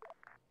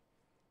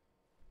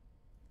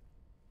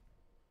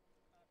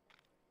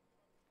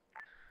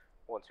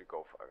 Once you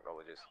go for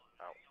acknowledges,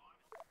 out.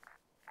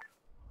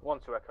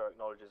 1-2 Echo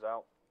acknowledges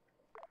out.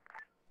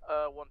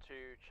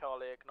 1-2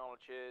 Charlie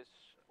acknowledges.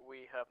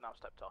 We have now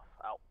stepped off.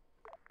 Out.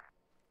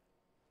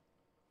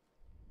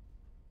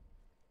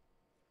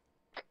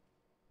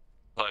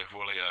 So,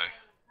 Wallio,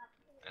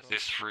 has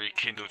this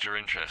rekindled your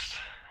interest?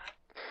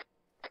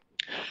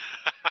 You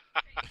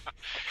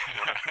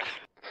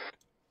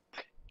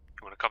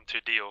wanna come to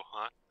a deal,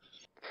 huh?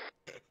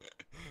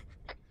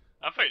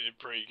 I think you did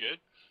pretty good.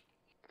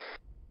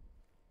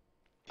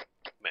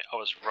 Mate, I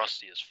was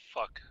rusty as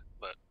fuck,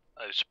 but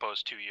I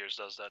suppose 2 years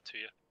does that to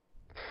you.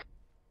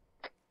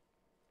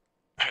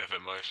 Better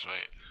than most,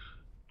 mate.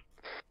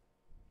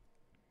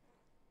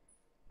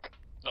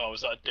 Oh,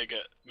 was that a dig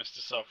at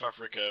Mr. South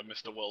Africa,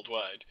 Mr.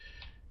 Worldwide?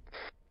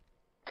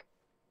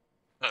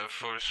 No,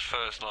 for his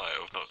first night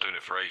of not doing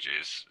it for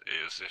ages,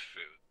 it was as if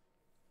it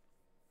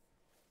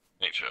was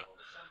nature.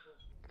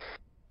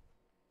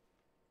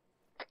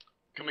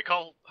 Can we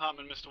call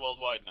Hartman Mr.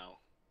 Worldwide now?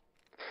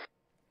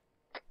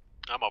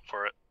 I'm up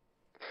for it.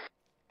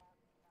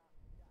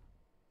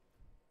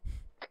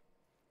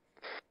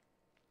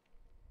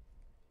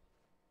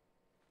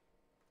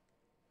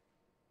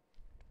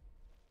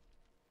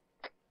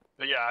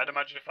 But yeah, I'd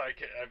imagine if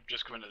I've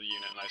just come into the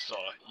unit and I saw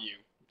you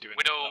doing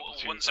Widow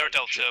that 1-0 platoon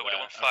Delta, shit Widow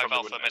there, 1-5 I probably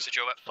Alpha, wouldn't message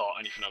have over. thought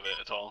anything of it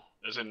at all.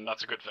 As in,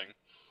 that's a good thing.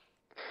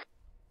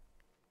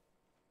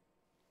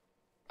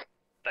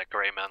 That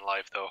grey man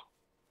life, though.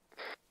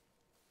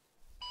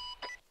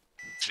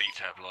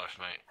 C-tab life,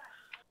 mate.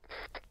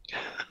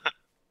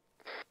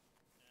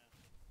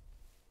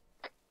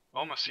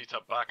 Oh, my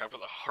C-tab back. I've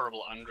got the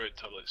horrible Android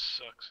tablet. It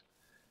sucks.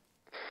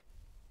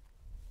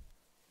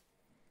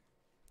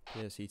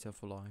 Yeah, CETA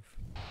for life.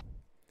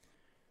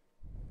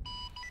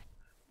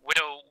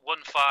 Widow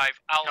 1-5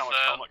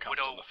 Alpha,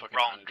 Widow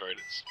wrong. Android,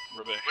 it's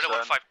rubbish. Widow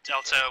 1-5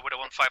 Delta,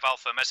 Widow 1-5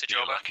 Alpha, message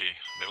You're over. lucky.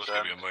 There was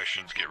going to be a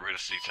motion to get rid of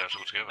C-tabs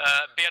altogether.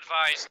 Be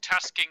advised,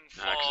 tasking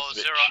for 'cause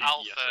it's a bit 0 cheeky, I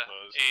Alpha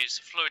suppose. is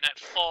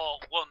FluidNet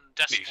 4-1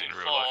 Easy in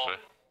real decimal 4.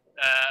 life,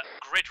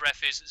 though. Grid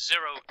ref is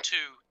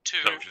 022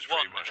 Which has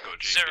pretty much got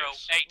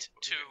GPS.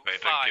 0825. They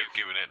don't give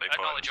giving it, they buy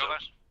Acknowledge over.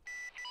 themselves.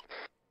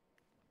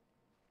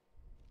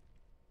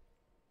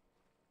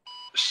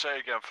 Say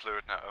again,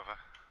 fluid net, over.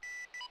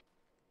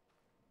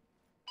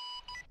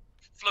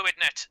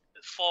 FluidNet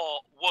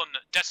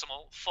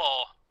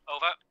 41.4.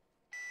 Over.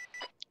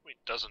 Wait,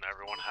 doesn't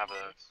everyone have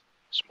a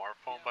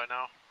smartphone by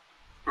now?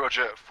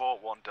 Roger,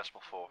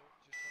 41.4.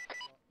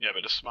 Yeah,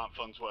 but the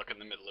smartphones work in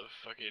the middle of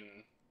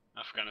fucking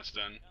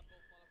Afghanistan.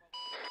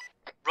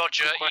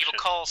 Roger, either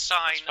call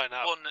sign 10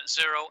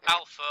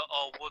 Alpha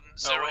or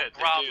 10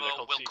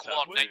 Bravo will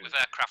coordinate with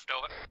aircraft.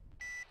 Over.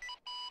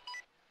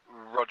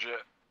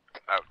 Roger,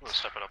 out. We'll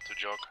step it up to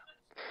Jog.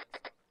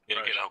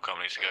 Yeah, get the whole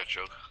company to go,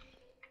 Jog.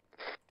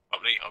 I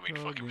mean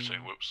fucking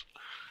saying whoops.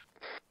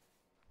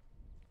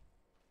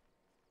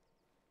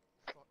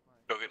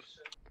 Jogging.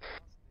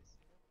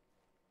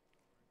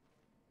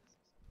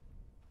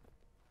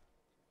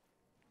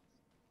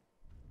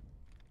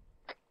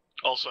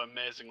 Also,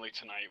 amazingly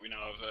tonight, we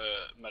now have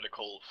a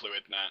medical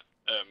fluid net,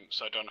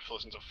 so I don't have to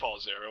listen to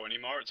 4-0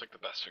 anymore. It's like the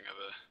best thing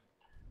ever.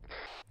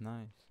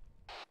 Nice.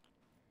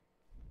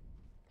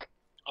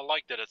 I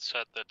like that it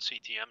said that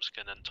CTMs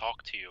can then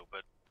talk to you,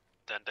 but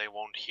then they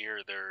won't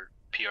hear their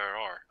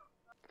PRR.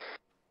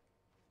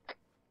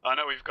 I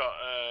know we've got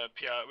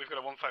we've got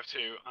a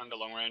 152 and a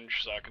long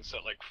range, so I can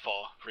set like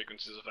 4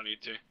 frequencies if I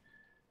need to.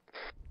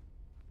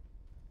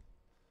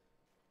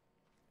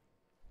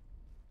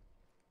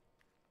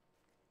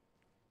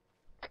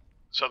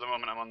 So at the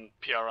moment I'm on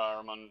PRR,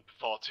 I'm on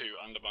 4.2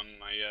 and I'm on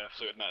my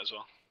fluid net as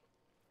well.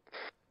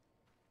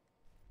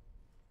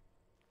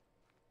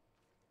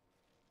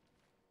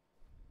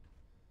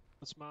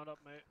 Let's mount up,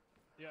 mate.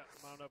 Yeah,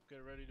 mount up,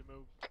 get ready to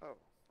move. Oh,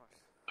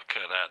 nice. Look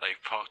at that,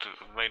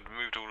 they've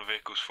moved all the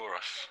vehicles for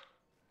us.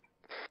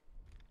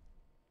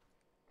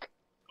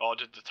 Oh,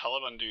 did the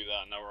Taliban do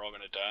that? Now we're all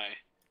gonna die.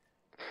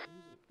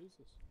 Who's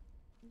this?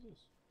 Who's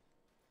this?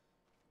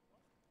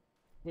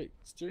 Wait,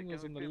 steering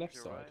wheel's on the left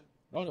side.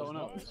 Oh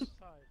no, it's not.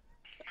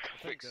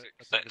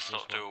 Let's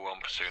not do a 1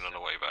 platoon on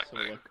the way back though.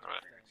 Right.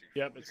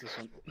 Yep, it's this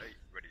one.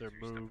 They're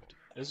moved.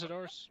 Is it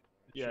ours?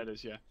 Yeah, it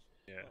is, yeah.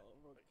 Yeah.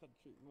 What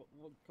country?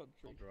 What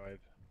country? I'll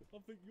drive. I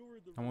think you're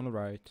in the I'm on the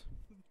right.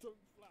 Don't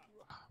flap.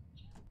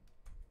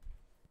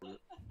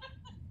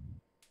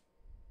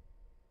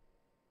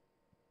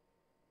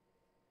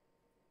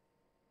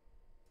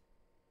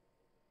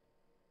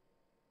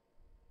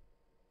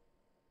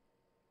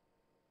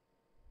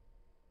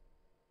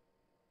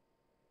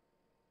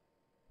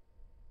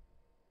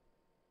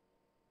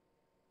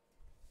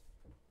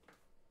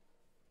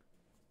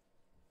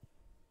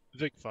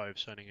 Vic 5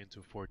 signing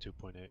into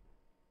 42.8.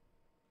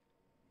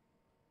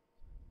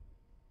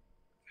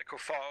 Echo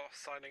 4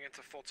 signing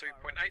into 42.8.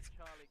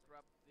 Charlie,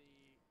 grab the...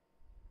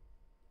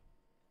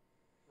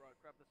 Right,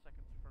 grab the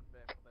second front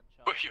vehicle then,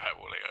 Charlie. Where you at,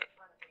 Wallio?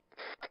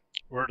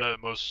 We're the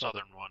most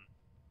southern one.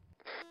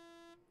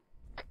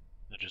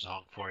 I just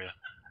honk for you.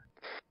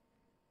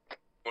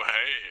 Well,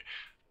 hey!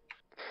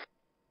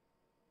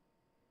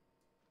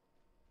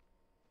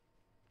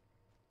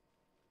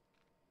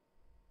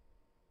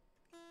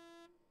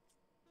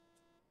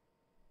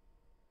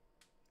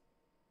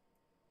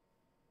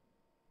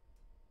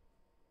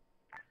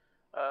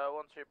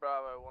 1-2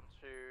 Bravo,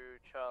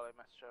 1-2 Charlie,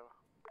 message over.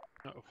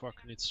 Oh fuck,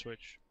 I need to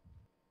switch.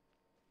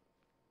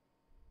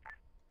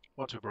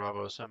 1-2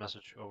 Bravo, send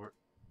message, over.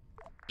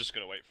 Just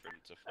gonna wait for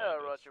him to find Yeah,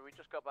 us. Roger, we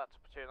just got back to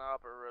Platoon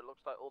Harbour. It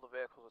looks like all the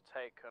vehicles are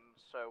taken,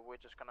 so we're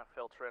just gonna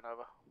filter in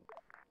over.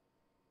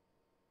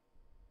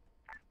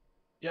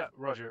 Yeah,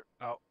 Roger,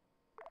 out.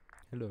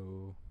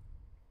 Hello.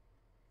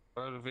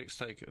 Where are the Vic's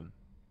taken?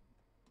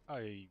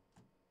 I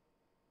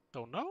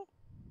don't know.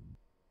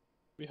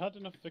 We had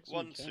enough fixing.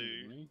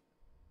 1-2.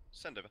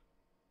 Send over.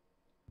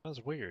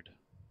 That's weird.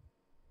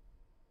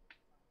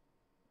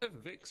 There are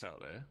Vic's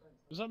out there.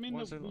 Does that mean Why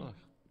that is there not?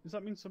 Does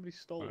that mean somebody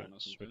stole one or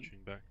something?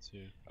 Switching back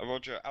to...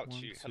 Roger, out to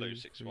 1, you. Hello, 2,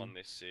 6-1, 3,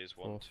 this is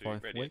 4, 1-2,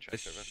 5. radio Wait, check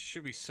there over.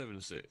 should be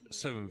 7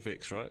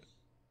 Vic's, right?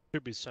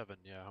 Should be 7,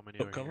 yeah. How many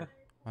Got are cover? here?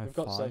 I We've have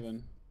got 5.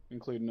 7,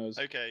 including us.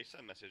 Okay,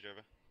 send message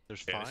over.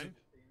 There's Yeah, 5?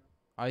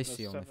 I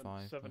see only 7,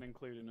 5. 7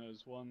 including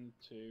us. 1,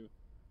 2,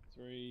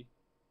 3,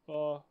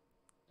 4,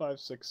 5,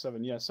 6,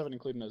 7. Yeah, 7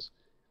 including us.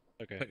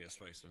 Okay. Plenty of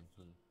space then.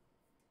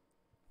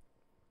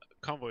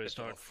 Convoy Get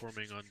start off.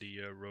 forming on the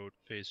road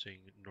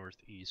facing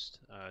northeast.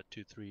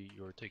 2-3,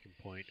 you're taking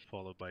point,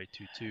 followed by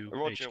 2-2,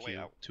 Roger, HQ, wait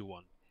out.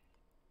 2-1.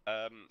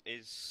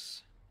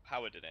 Is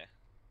Howard in here?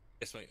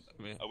 Yes, mate.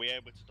 I'm here. Are we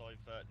able to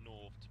divert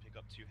north to pick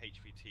up 2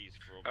 HVTs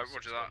for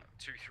Roger that.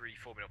 2-3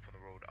 forming up on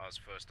the road as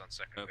first and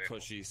second vehicle.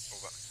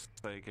 Apologies.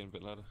 Say again a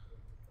bit louder.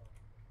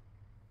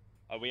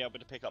 Are we able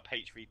to pick up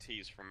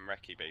HVTs from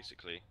Recce,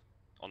 basically,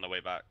 on the way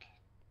back?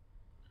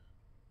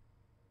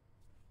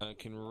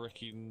 Can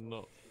Ricky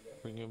not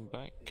bring him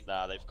back?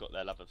 Nah, they'll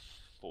have a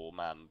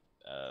 4-man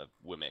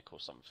Wimmick or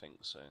something,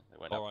 so they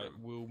won't have Alright,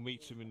 room. we'll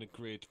meet him in the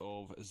grid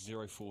of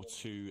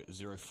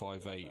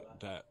 042058,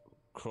 that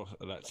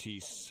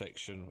T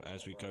section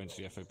as we go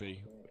into the FOB.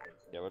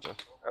 Yeah, Roger.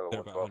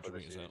 They're about 100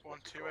 metres out.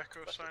 1-2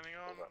 Echo signing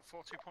on,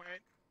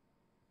 42.8.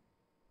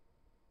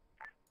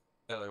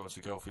 LA wants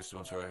to go off, this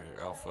wants to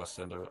Alpha,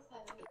 send over.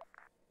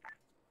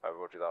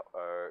 Roger that.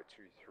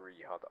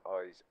 2-3 had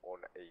eyes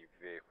on a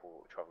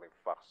vehicle travelling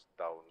fast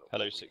down.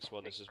 Hello,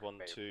 6-1, this is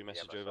 1-2,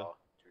 message over.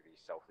 To the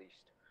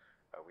southeast.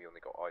 We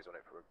only got eyes on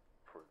it for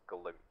a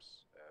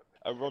glimpse.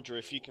 Roger,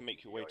 if you can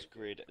make your way to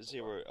grid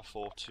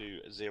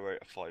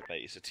 042-058,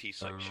 it's a T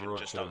section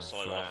just Roger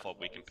outside that. our fob.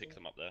 We can pick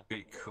them up there.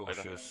 Be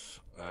cautious,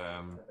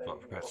 but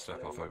prepare to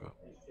step off over.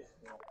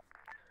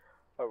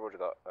 Roger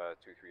that.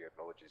 2-3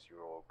 acknowledges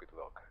you all. Good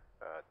luck.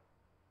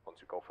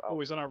 Once you golf out. Oh,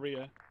 he's on our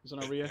rear. He's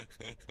on our rear.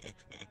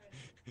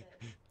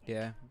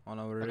 Yeah, on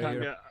our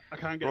rear. I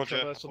can't get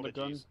traverse on the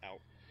gun.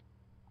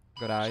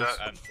 Good eyes.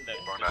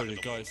 Pretty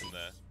guys.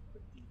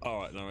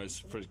 Alright, no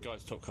worries. Pretty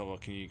guys, top cover.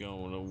 Can you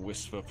go on a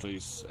whisper,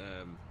 please?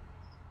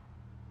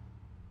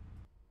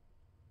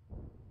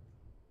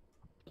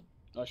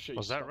 Oh shit.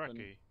 Was that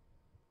Reki?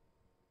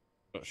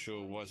 Not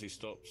sure. Why has he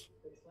stopped?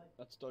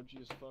 That's dodgy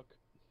as fuck.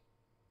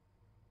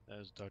 That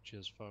is dodgy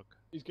as fuck.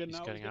 He's getting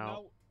out. Getting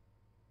out.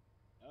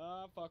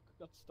 Ah, fuck.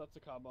 That's a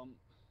car bomb.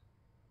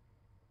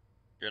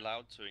 You're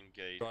allowed to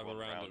engage Drive one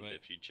around round it, mate.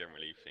 if you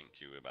generally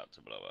think you're about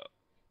to blow up.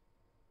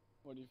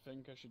 What do you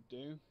think I should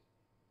do?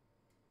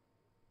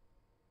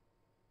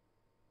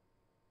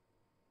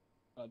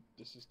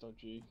 This is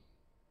dodgy.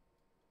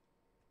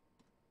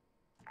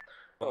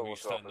 Oh, you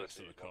stand next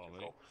to the car,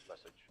 mate.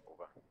 Message,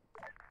 over.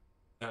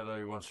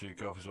 Hello, 1-2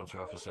 Golf is 1-2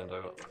 Alpha, send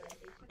over.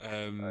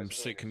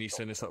 Sid, can you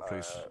send this up,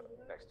 please?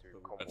 Next to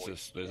convoy.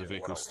 There's a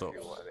vehicle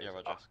stopped. Yeah,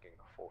 Roger. Asking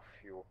for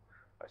fuel.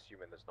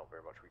 Assuming there's not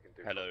very much we can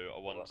do. Hello,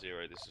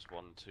 1-0, this is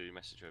 1-2,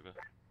 message over.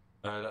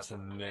 That's a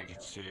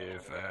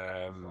negative.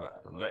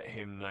 Let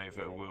him know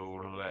that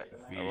we'll let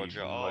the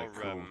Roger, our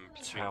local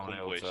two town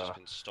convoys has elder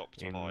been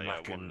stopped in by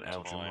Mac and 1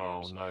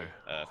 Aljamal times. know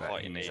that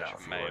Fighting he's Age out of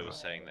fuel. Mayo Over.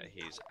 saying that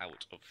he's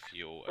out of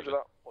fuel. Roger Over.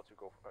 that. What's your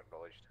golf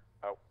acknowledged?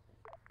 Out.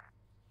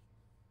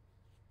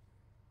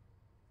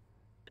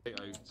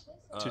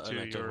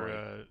 2-2,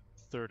 you're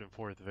third and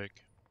fourth,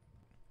 Vic.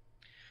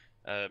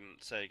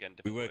 Say again.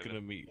 We were going to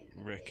meet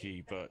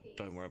Reki, but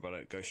don't worry about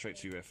it. Go straight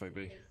to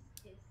UFOB.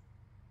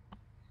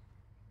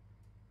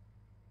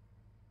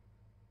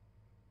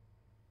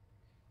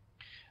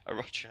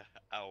 Roger,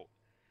 out.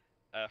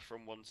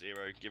 From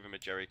 1-0, give him a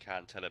jerry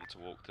can, tell him to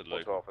walk to the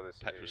What's local offer this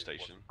petrol is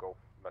station. Golf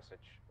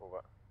message,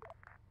 over.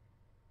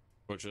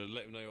 Roger,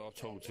 let him know I've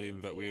told him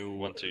that we'll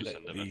 1-2, let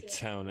send the over.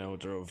 town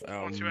elder of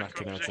our 1-2 Mac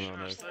Echo and position, Aljamal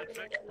that's know. third,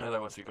 Vic.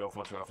 Hello, 1-2 Golf,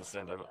 1-2 Alpha,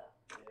 send over.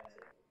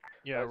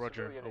 Yeah,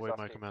 Roger, Civilian is await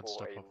my asking command for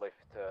stuff a up. lift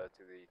to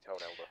the town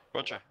elder.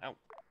 Roger, out.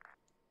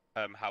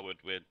 Howard,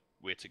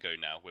 we're to go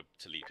now. We're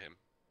to leave him.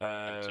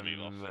 To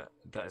move off.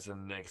 That is a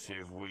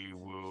negative. We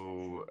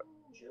will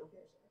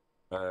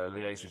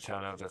liaise with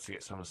town elder to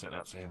get someone sent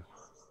out to him.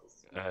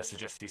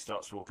 Suggest he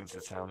starts walking to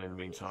the town in the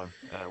meantime.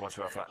 1-2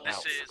 Alpha, out. This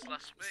is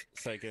last week.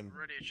 Say again.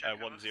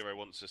 1-0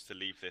 wants us to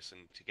leave this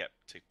and to get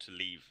to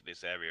leave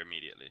this area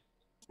immediately.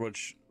 Rog,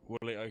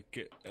 will I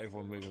get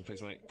everyone moving,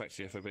 please, mate? Back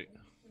to the FOB.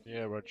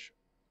 Yeah, Rog.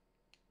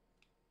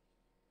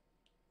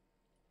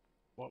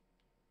 What?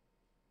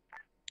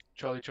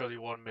 Charlie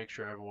 1, make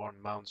sure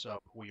everyone mounts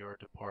up. We are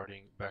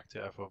departing back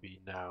to FOB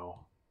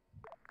now.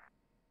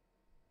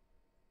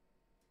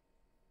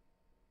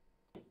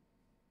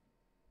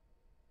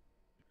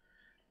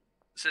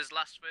 This is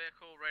last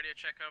vehicle, radio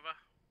check over.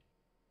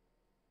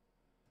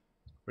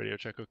 Radio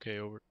check, okay,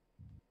 over.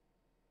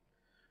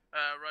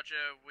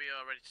 Roger, we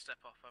are ready to step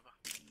off, over.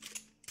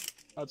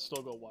 I'd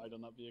still go wide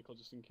on that vehicle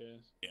just in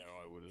case. Yeah,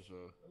 I would as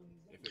well.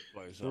 If it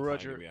blows up,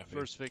 Roger, I'll be happy.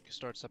 first Vic,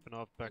 start stepping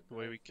off back the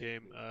way we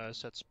came.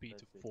 Set speed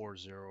to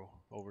 40,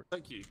 over.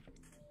 Thank you.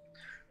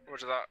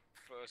 Roger that.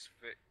 First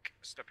Vic,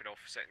 stepping off,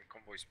 setting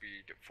convoy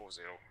speed at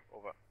 40,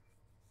 over.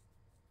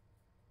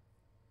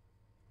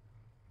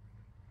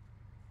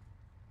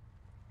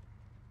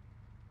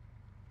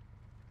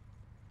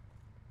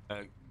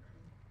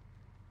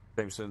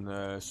 Jameson,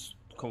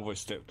 convoy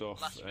stepped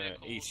off. Last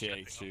vehicle ETA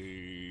stepping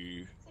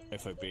to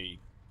FOB,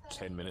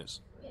 10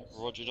 minutes.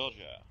 Roger,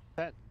 Dodger.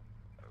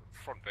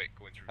 Front Vic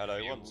going through. Hello,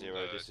 fuel,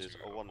 1-0. This is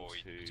to a avoid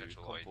 1-2.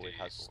 potential Convoy ID,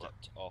 has over.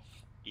 stepped off.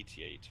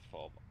 ETA to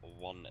fob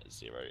 10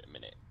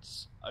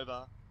 minutes.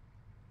 Over.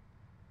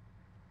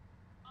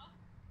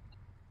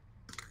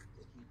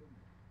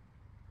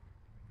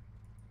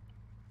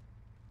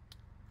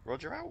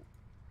 Roger, out.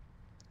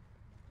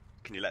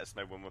 Can you let us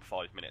know when we're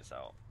 5 minutes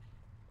out?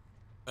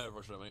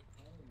 Roger, mate.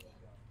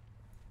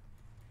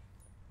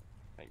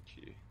 Thank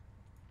you.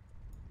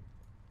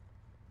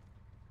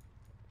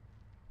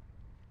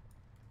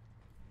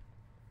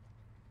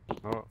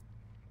 Oh.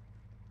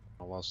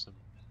 I lost him.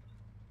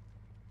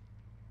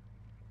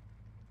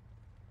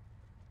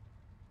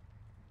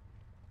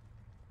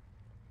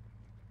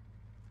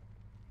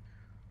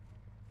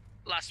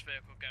 Last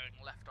vehicle going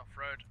left off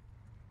road.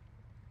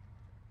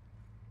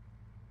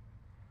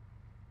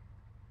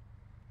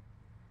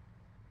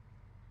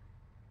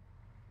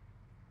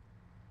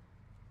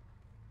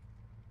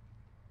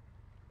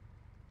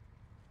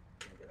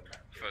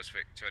 First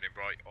Vic turning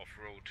right off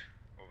road,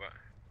 over.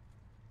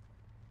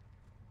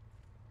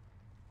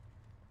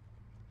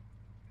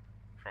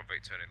 Front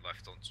Vic turning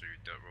left onto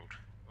dirt road,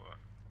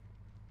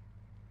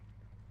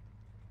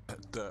 over.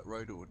 Dirt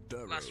road or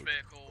dirt Last road?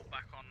 vehicle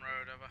back on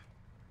road, over.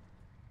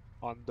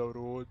 On the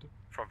road.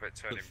 Front Vic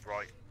turning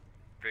right.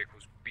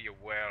 Vehicles be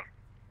aware.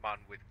 Man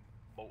with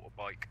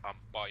motorbike and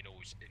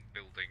binos in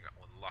building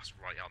on last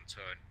right-hand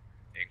turn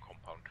in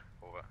compound.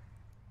 Over.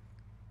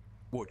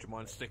 What, do you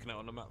mind sticking out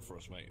on the map for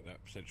us, mate?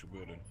 That potential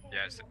building.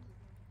 Yeah. It's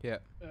Yeah.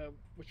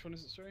 Which one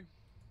is it, sorry?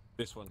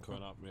 This one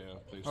coming up, yeah,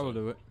 please. I will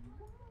do it.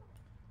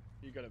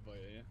 You got it, Via,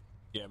 yeah?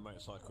 Yeah,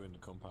 motorcycle in the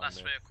compound. Last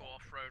there. vehicle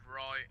off road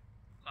right,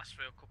 last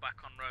vehicle back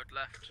on road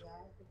left.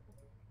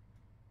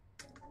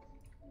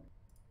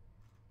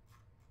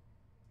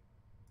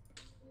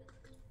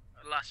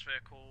 Last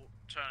vehicle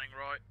turning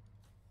right.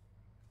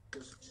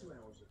 There's 2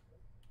 hours.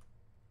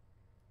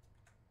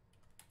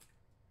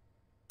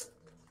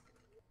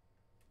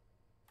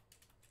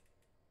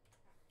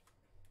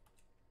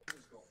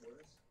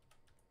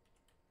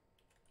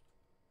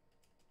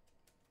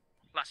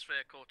 Last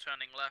vehicle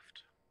turning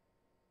left.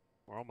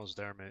 We're almost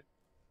there, mate.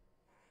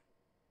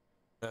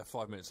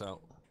 5 minutes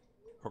out.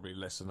 Probably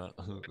less than that.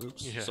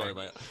 Oops, Yeah. sorry,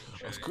 mate.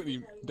 I was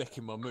quickly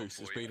decking my moose.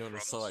 It's been on the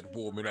side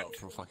warming up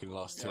for fucking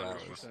last 2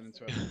 hours.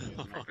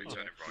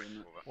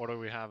 What are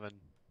we having?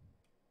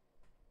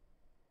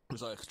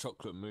 It's like a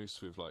chocolate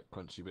mousse with like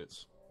crunchy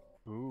bits.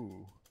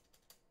 Ooh.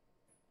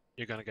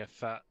 You're gonna get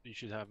fat. You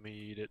should have me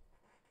eat it.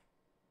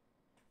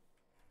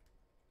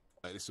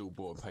 Mate, this is all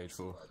bought and paid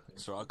for.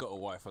 So I got a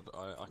wife.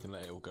 I can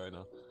let it all go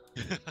now.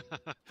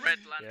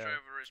 Red Land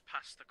Rover is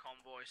past the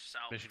convoy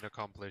south. Mission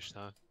accomplished,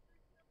 huh?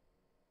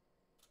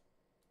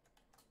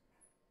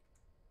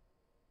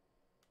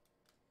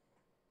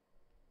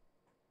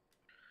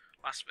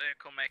 Last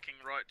vehicle making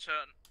right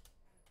turn.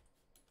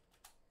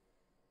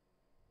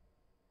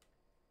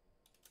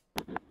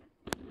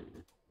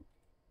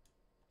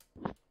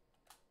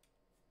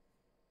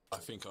 I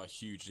think I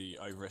hugely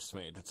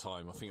overestimated the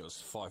time. I think it was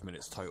 5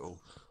 minutes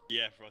total.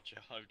 Yeah, Roger.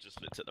 I've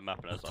just looked at the map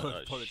and I was like,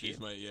 oh, apologies, shit.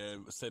 mate. Yeah,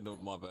 send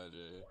up my bad.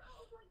 Yeah.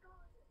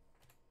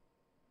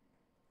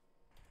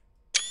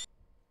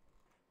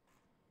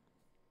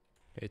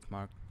 It's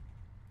marked.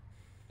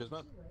 Cheers,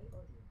 man.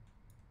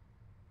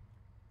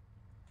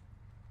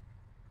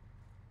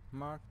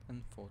 Marked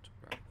and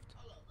photographed.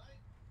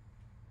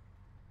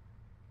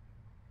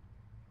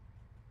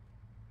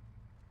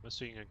 I'm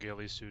seeing a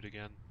ghillie suit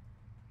again.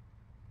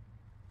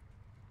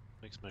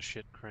 Makes my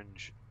shit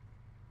cringe.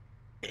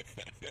 I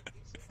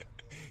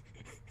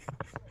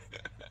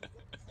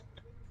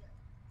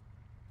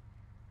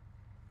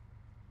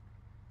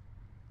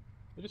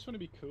just want to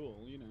be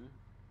cool, you know.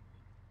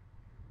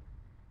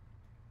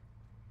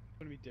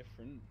 I want to be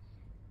different.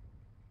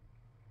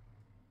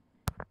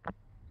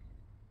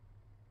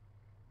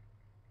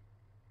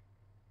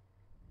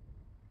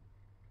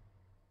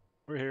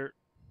 We're here.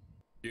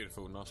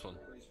 Beautiful, nice one.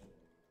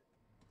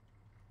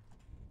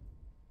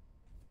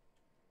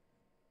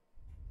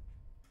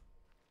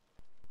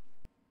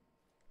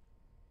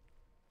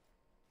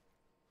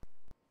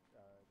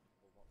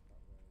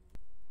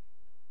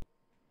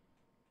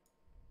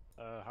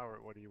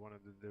 Howard, what do you want to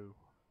do?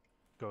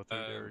 Go through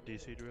their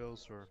DC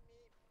drills, or?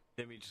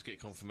 Let me just get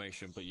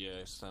confirmation, but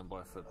yeah, stand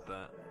by for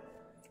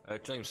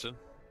that. Jameson?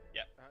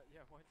 Yeah.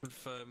 Yeah,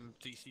 confirm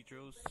DC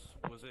drills,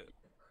 was it?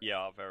 Yeah,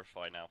 I'll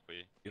verify now for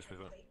you. Yes, please.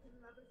 We've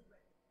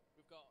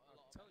got a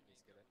lot of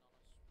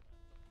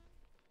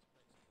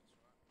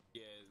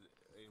Yeah,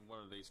 in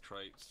one of these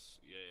crates.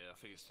 Yeah, I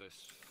think it's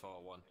this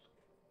far one.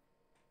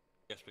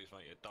 Yes, please,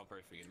 mate. Yeah, dump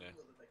everything in there.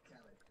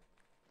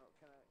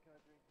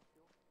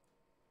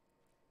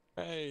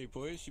 Hey,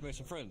 boys, you made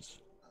some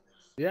friends.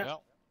 Yeah.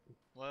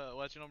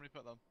 Where do you normally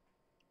put them?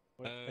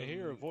 I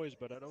hear a voice,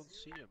 but I don't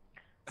see him.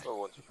 Well,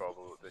 once you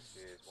probably this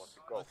is once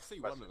you go. I see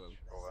one of them.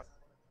 Over.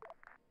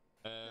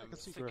 I can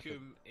see stick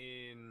them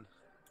in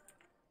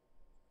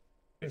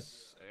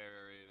this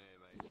area in here,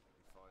 mate. It'll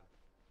be fine.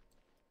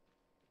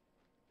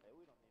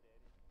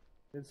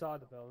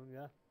 Inside the building,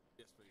 yeah.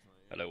 Yes, please,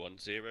 mate. Hello,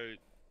 1-0.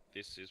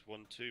 This is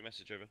 1-2.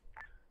 Message over.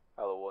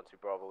 Hello, 1-2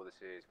 Bravo.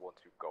 This is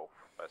 1-2 Golf.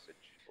 Message.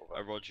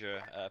 Over.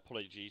 Roger.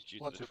 Apologies due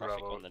to the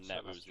traffic on the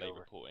net. We was late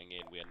reporting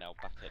in. We are now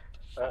back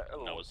at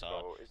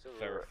Nawazar.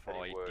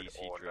 Verify DC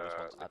drills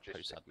once ad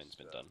post admin's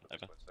been done.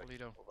 Over.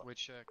 Lido,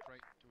 which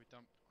crate do we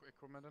dump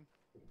equipment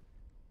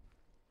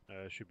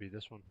in? Should be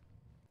this one.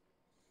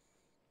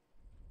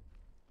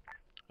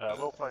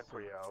 We'll find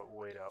 3 out.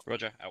 Wait out.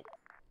 Roger. Out.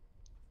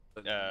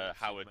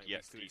 Howard, mate,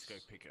 yes, please please go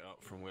pick it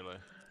up from Willow.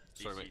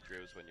 DC Sorry, mate.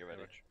 drills when you're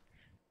ready.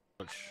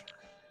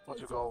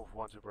 1-2 Golf,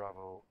 1-2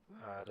 Bravo.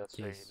 That's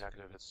a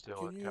negative. It's still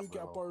Can you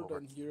get a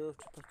bird in here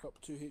to pick up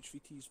 2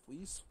 HVTs,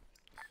 please?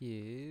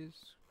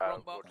 Yes.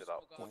 Roger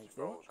that. 1-2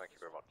 Bravo. Thank you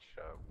very much.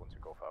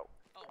 1-2 Golf out.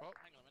 Oh, hang on a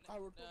minute.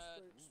 Howard,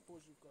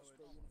 suppose you've got a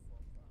spare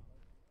uniform.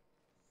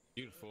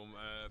 Uniform,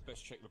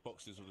 best check the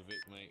boxes of the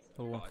Vic, mate.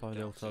 15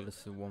 Delta, this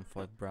is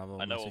 15 Bravo.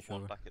 I know of message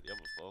one over. back at the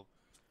other floor.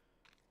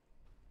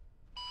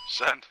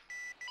 Send.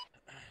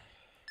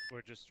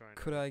 We're just trying.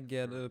 Could I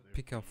get a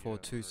pickup for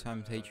 2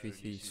 times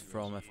HVTs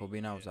from FOB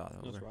now? Over.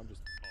 That's right, I'm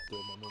just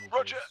doing my normal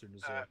Roger! job as soon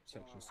as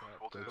section start.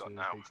 We'll Go do to that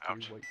now. HQ, Out.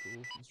 wait for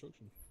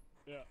instruction.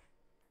 Yeah.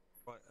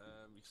 Right,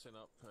 you send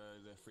up,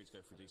 they're free to go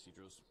for DC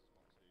drills.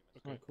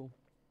 Okay, cool.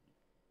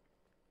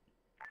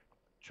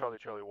 Charlie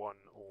 1,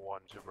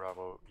 1 to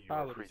Bravo, you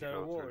Howard, are free is to there a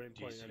go war through in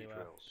point DC anywhere?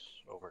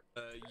 drills. Over.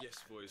 Yes,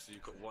 boys.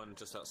 You've got one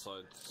just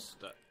outside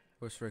that.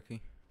 Where's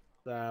Ricky?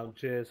 Down,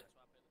 cheers.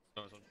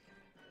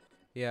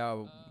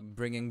 Yeah,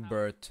 bringing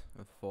Bert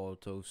for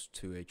those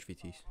 2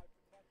 HVTs.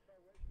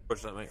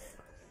 What's that, mate?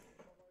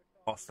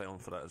 I'll stay on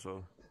for that as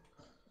well.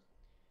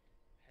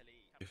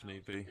 If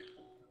need be.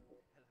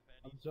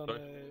 I'm just on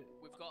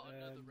We've got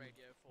another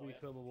radio for you.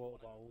 refill my water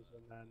bottles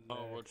and then.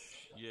 Oh, Rog.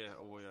 Yeah,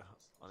 oh yeah.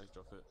 I need to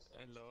drop it.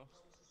 Hello.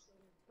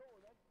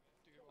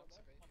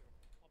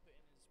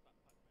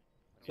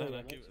 Yeah, No,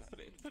 yeah, give it.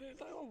 Put it.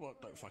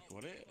 Don't fucking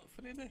want it.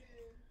 Put it in there.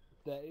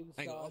 They're inside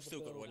Hang on, I've the still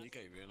got the one building. you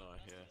gave me, and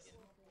yeah.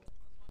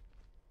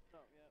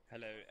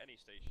 Hello, any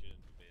station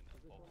within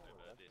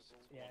over this.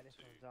 Yeah, this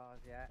one's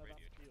ours, yeah.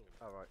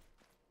 Alright.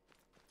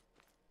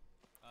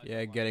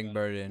 Yeah, getting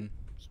Bert in.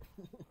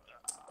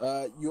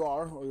 You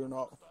are, or you're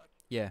not?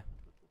 Yeah,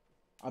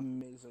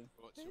 Amazing.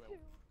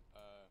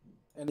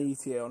 Any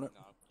ETA on it?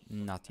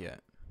 not yet.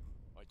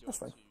 That's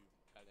fine.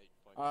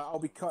 I'll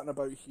be cutting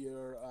about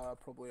here,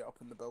 probably up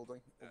in the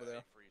building over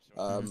there.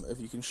 If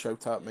you can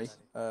shout at me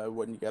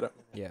when you get it.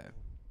 Yeah.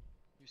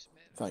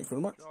 Thank you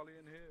very much.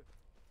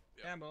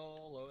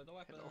 Camel, lower the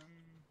weapon.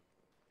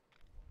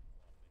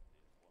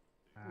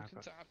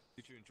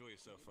 Did you enjoy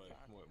yourself, though?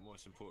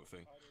 Most important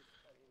thing.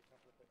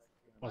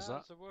 What's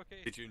that?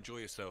 Did you enjoy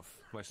yourself?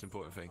 Most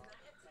important thing.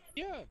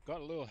 Yeah,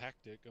 got a little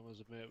hectic, I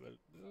must admit, but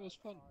it was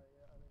fun.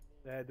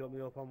 Don't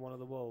be up on one of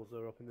the walls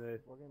or up in the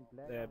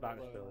back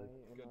building.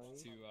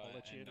 I'll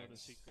let you in on a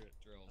secret.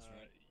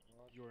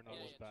 You're not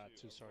as bad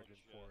to Sergeant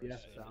 4 Yeah,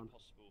 as sound.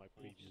 my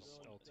previous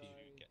LT.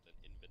 Get an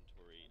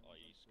inventory,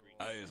 i.e.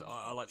 screen.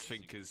 I like to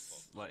think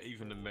as like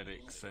even the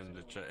medics and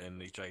the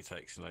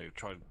JTACs, you know,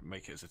 try and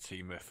make it as a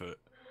team effort.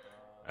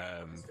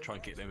 Try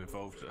and get them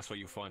involved. That's why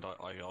you'll find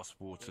I asked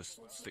War to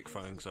stick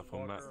phones up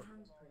on map.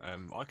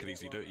 I could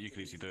easily do it. You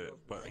could easily do it,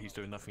 but he's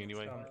doing nothing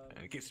anyway,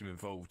 and it gets him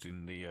involved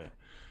in the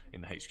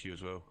HQ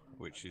as well,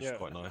 which is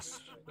quite nice.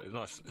 It's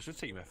nice. It's a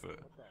team effort.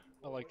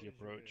 I like the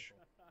approach.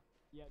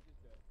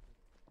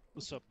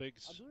 What's up,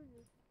 Biggs? What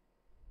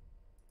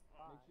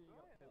the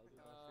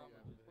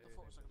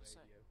fuck was I gonna say?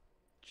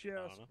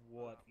 Just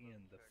what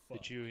in the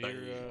fuck? Did you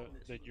hear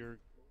that you're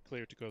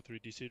clear to go through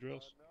DC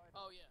drills?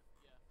 Oh yeah.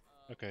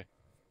 Okay.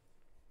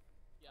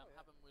 Yeah, I'm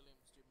having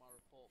Williams do my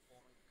report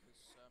for me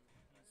because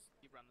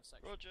he ran the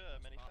section. Roger,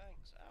 many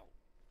thanks. Out.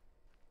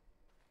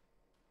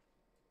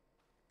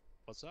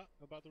 What's that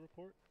about the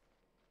report?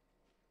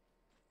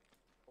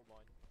 All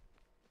mine.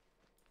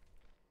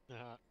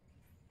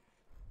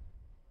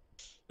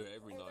 Do it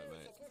every night,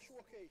 mate.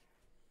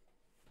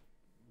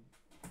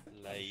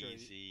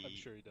 Lazy I'm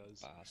sure he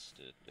does.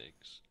 bastard,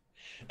 Biggs.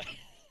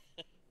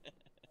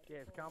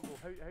 Yes, Campbell,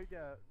 how do you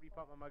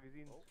repack my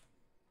magazines?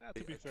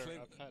 To be fair,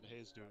 I've had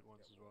Hayes do it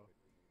once as well.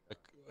 A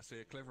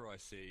clever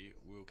IC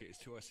will get his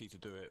 2 IC to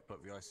do it,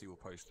 but the IC will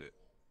post it.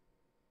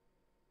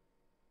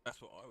 That's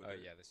what I would do. Oh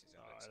yeah, this is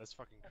Alex. That's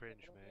fucking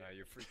cringe, mate. No,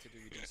 you're free to do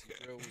your DC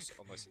drills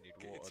unless you need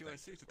Get water. your then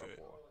 2 IC to do grab it.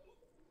 water.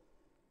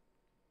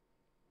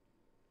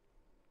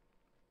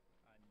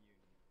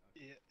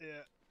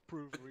 Yeah,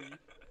 prove read.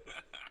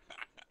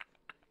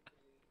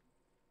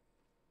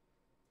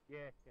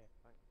 Yeah,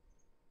 thanks.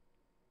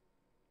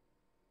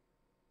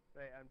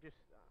 Right, I'm just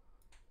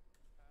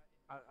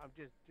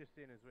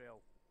saying as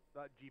well,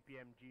 that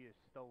GPMG is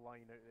still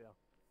lying out there.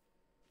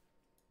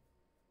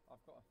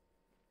 I've got a...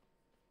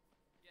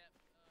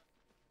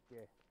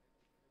 Yeah.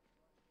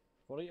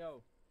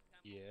 Burrito.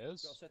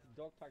 Yes. Got to set the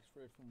dog tags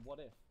for it from What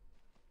If.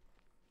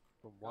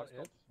 From What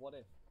If? What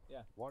If,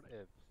 yeah. What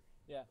If?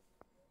 Yeah.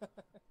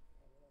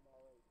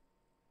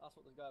 That's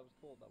what the guy was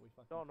called that we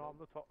fucking No,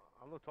 killed.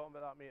 I'm not talking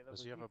about that, mate.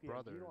 Does he have a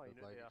brother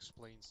that like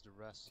explains the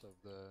rest of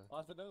the...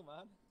 I don't know,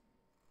 man.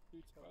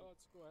 You tell me.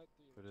 Let's go ahead.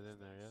 Put it in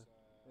there, yeah?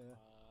 Yeah.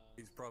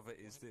 His brother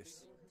is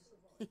this.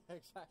 Yeah,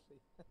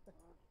 exactly.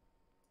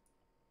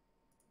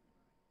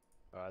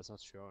 It's not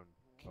shown.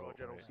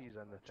 Roger, I'll see you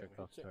in the Check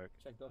dog tag.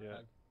 Check dog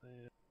tag.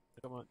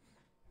 Come on.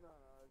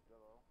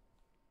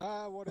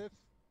 No, What if?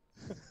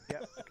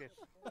 Yeah, okay.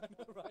 I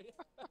know, right?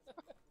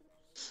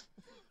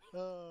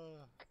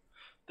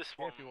 This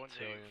Yeah, one if you want to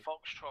to, yeah.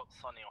 Foxtrot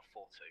signing off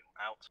 4-2.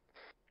 Out.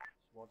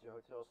 Roger,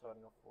 hotel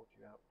signing off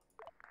 4-2 out.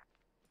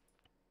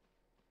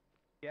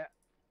 Yeah,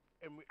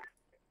 and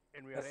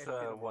we are That's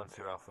escalating.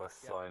 1-2 Alpha,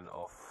 sign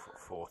off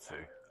 4-2,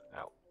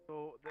 out.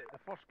 So the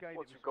first guy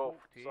Once that you we go,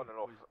 spoke to signing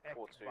off was X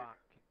 4-2.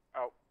 back.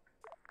 Out.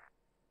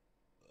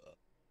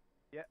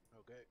 Yeah.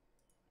 Okay.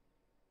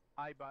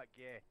 IBAC,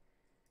 yeah,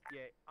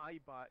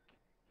 IBAC.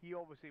 He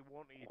obviously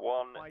wanted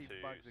 1-2,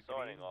 5 bags of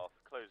signing grain off,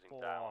 closing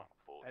for down,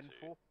 4-2,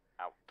 info.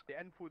 out. The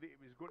info that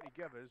he was going to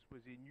give us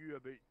was he knew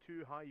about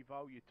 2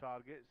 high-value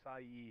targets,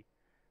 i.e.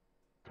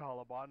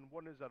 Taliban.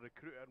 One is a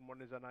recruiter and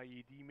one is an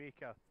IED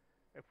maker.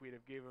 If we'd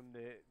have gave him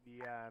the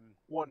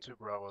 1-2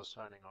 Bravo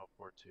signing off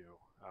 4-2.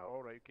 Out.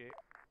 All right, okay.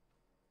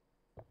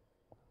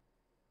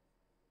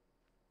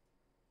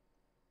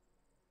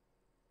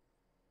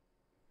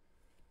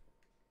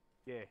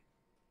 Yeah.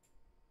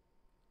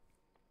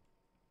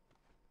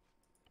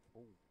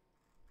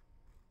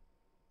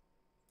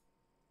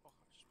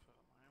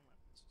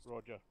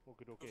 Roger.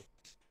 Okay.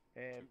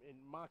 In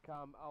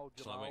Makam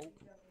al-Jamal,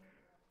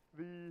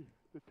 the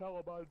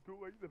Taliban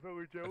don't like the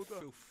village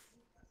elder.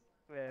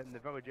 The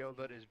village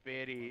elder is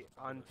very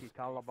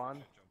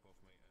anti-Taliban,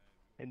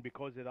 and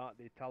because of that,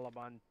 the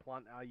Taliban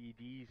plant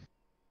IEDs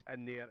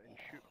in there and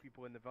shoot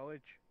people in the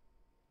village.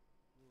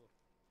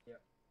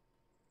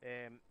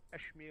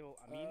 Ishmael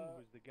Amin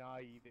was the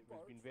guy that was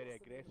being very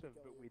aggressive,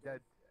 but we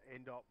did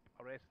end up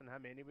arresting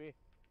him anyway.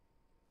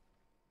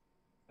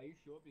 Are you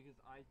sure? Because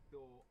I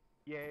thought...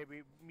 Yeah,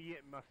 me,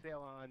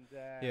 Marcella and...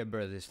 Yeah,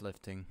 Brad is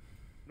lifting.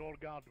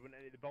 Norgard went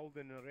into the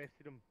building and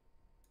arrested him.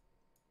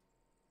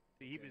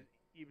 So he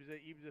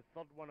was the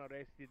third one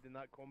arrested in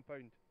that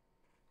compound.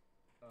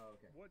 Oh,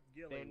 okay. What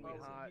Gilly Then we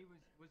was had...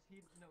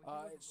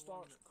 it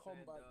starts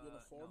combat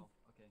uniform. No,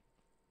 okay.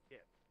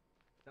 Yeah.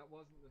 That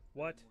wasn't the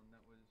what? one,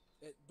 that was...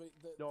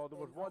 No, there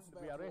was one,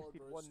 we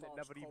arrested one that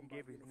never even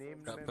gave his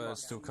name. That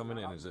bird's still coming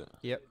in, is it?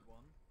 Yep.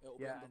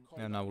 Yeah.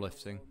 Yeah, now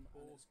lifting.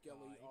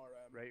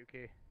 Right,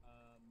 okay.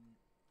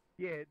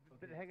 Yeah,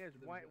 but the thing is,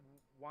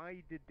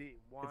 why did they...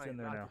 It's in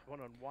there now.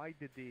 Why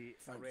did they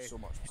Thank you arrest... so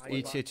much.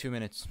 Each here 2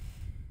 minutes.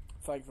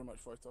 Thank you very much,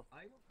 Fighter.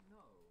 I don't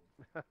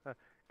know.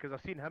 Because I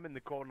seen him in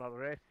the corner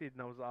arrested,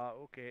 and I was like,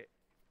 okay,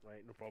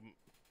 right, no problem.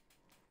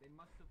 They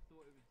must have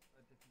thought it was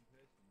a different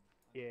person.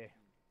 Yeah.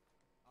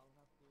 I'll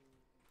have to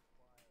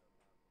inquire about that.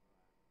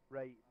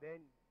 Right,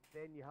 then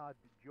you had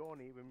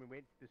Johnny when we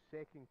went to the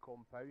second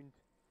compound,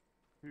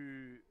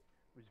 who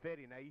was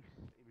very nice.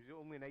 He was the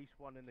only nice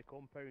one in the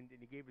compound,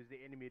 and he gave us the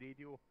enemy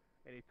radio,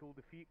 and he told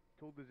us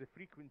the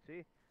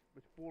frequency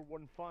was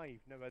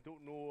 415. Now I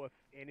don't know if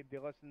anybody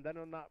listened in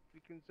on that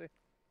frequency.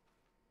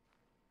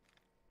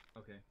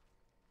 Okay.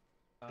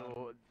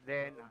 So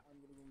then I'm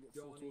going to go and get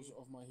photos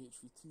of my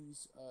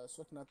HVTs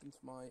so I can add them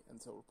to my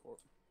intel report.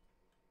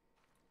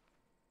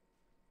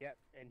 Yep,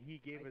 and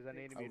he gave us an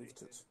enemy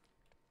radio.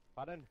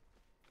 Pardon?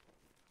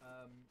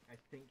 I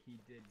think he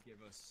did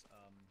give us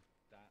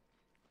that.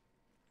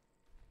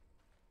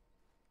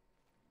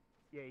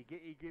 Yeah,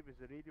 he gave us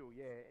the radio,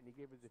 yeah, and he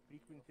gave us the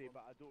frequency,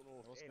 but I don't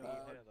know if any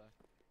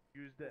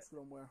used it.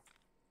 From where?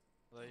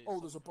 Oh,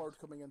 there's a bird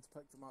coming in to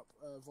pick them up.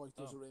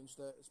 Voider's arranged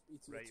it. It's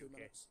ETA Right, 2 okay.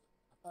 minutes.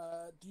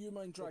 Do you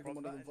mind dragging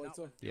one of them,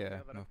 Voiter?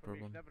 Yeah, no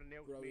problem.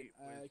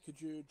 Brilliant. Could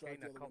you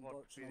drag the other one,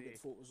 Birch, and I'll get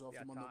photos of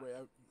them on the way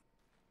out?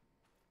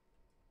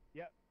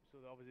 Yep, so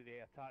obviously they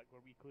attacked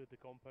where we cleared the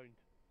compound.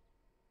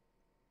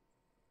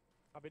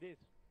 Happy days.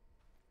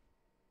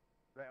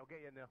 Right, I'll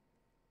get you in there.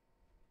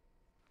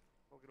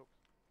 Okay, dokes.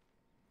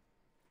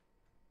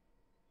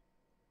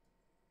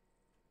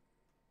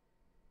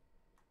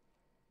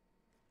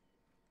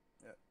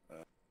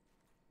 Yeah.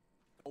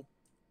 Oh,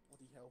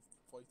 bloody hell,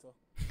 Fighter.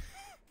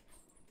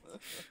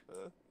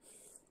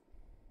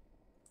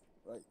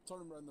 Right,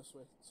 turn him around this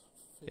way.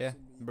 Yeah,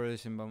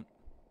 brothers inbound.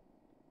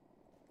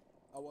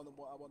 I want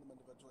them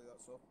individually,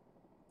 that's all.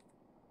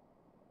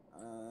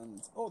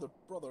 And oh, they're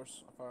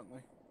brothers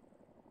apparently.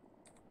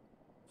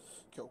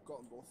 Cool, got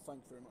them both. Thank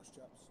you very much,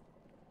 chaps.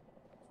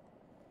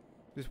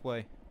 This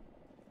way.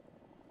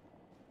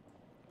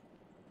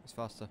 It's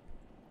faster.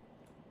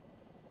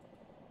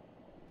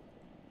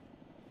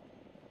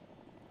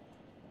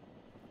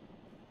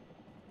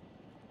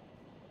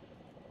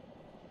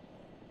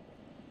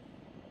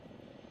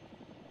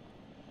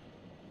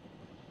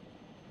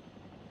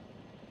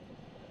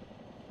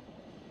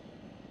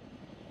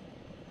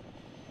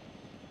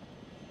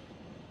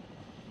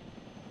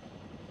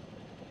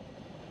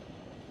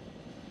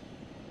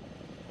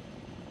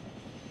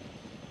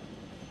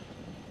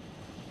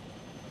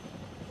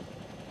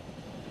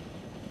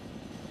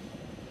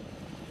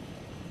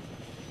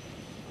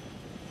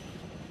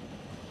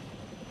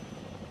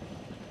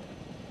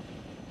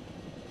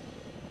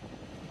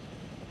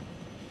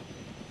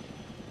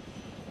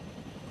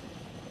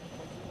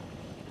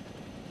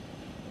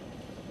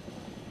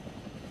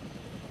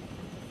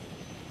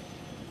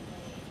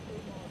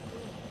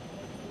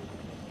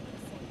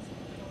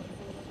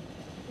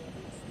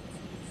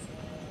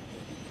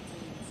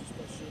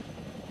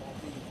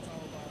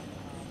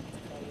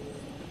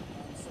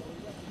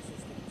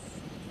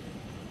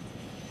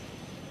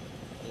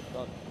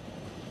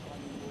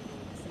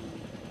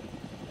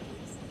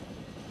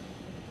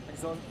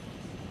 Thanks, on.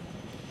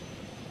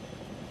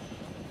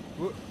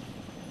 Whoop.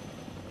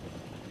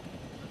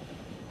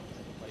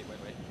 Wait.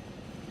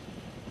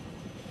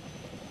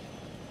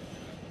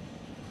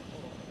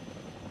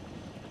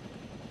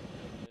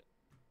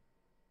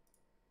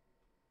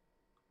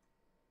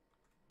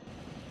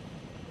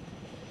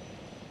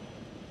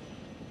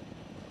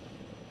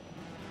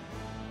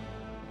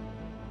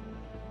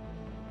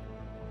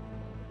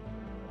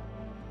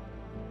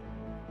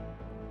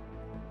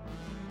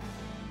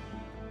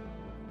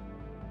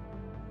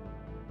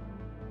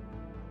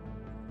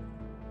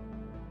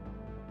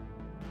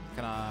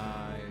 Can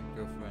I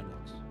go for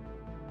index?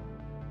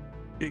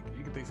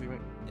 You can DC, mate.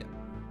 Yeah.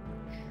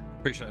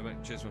 Appreciate it,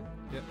 mate. Cheers, man.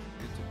 Yep,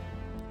 you too.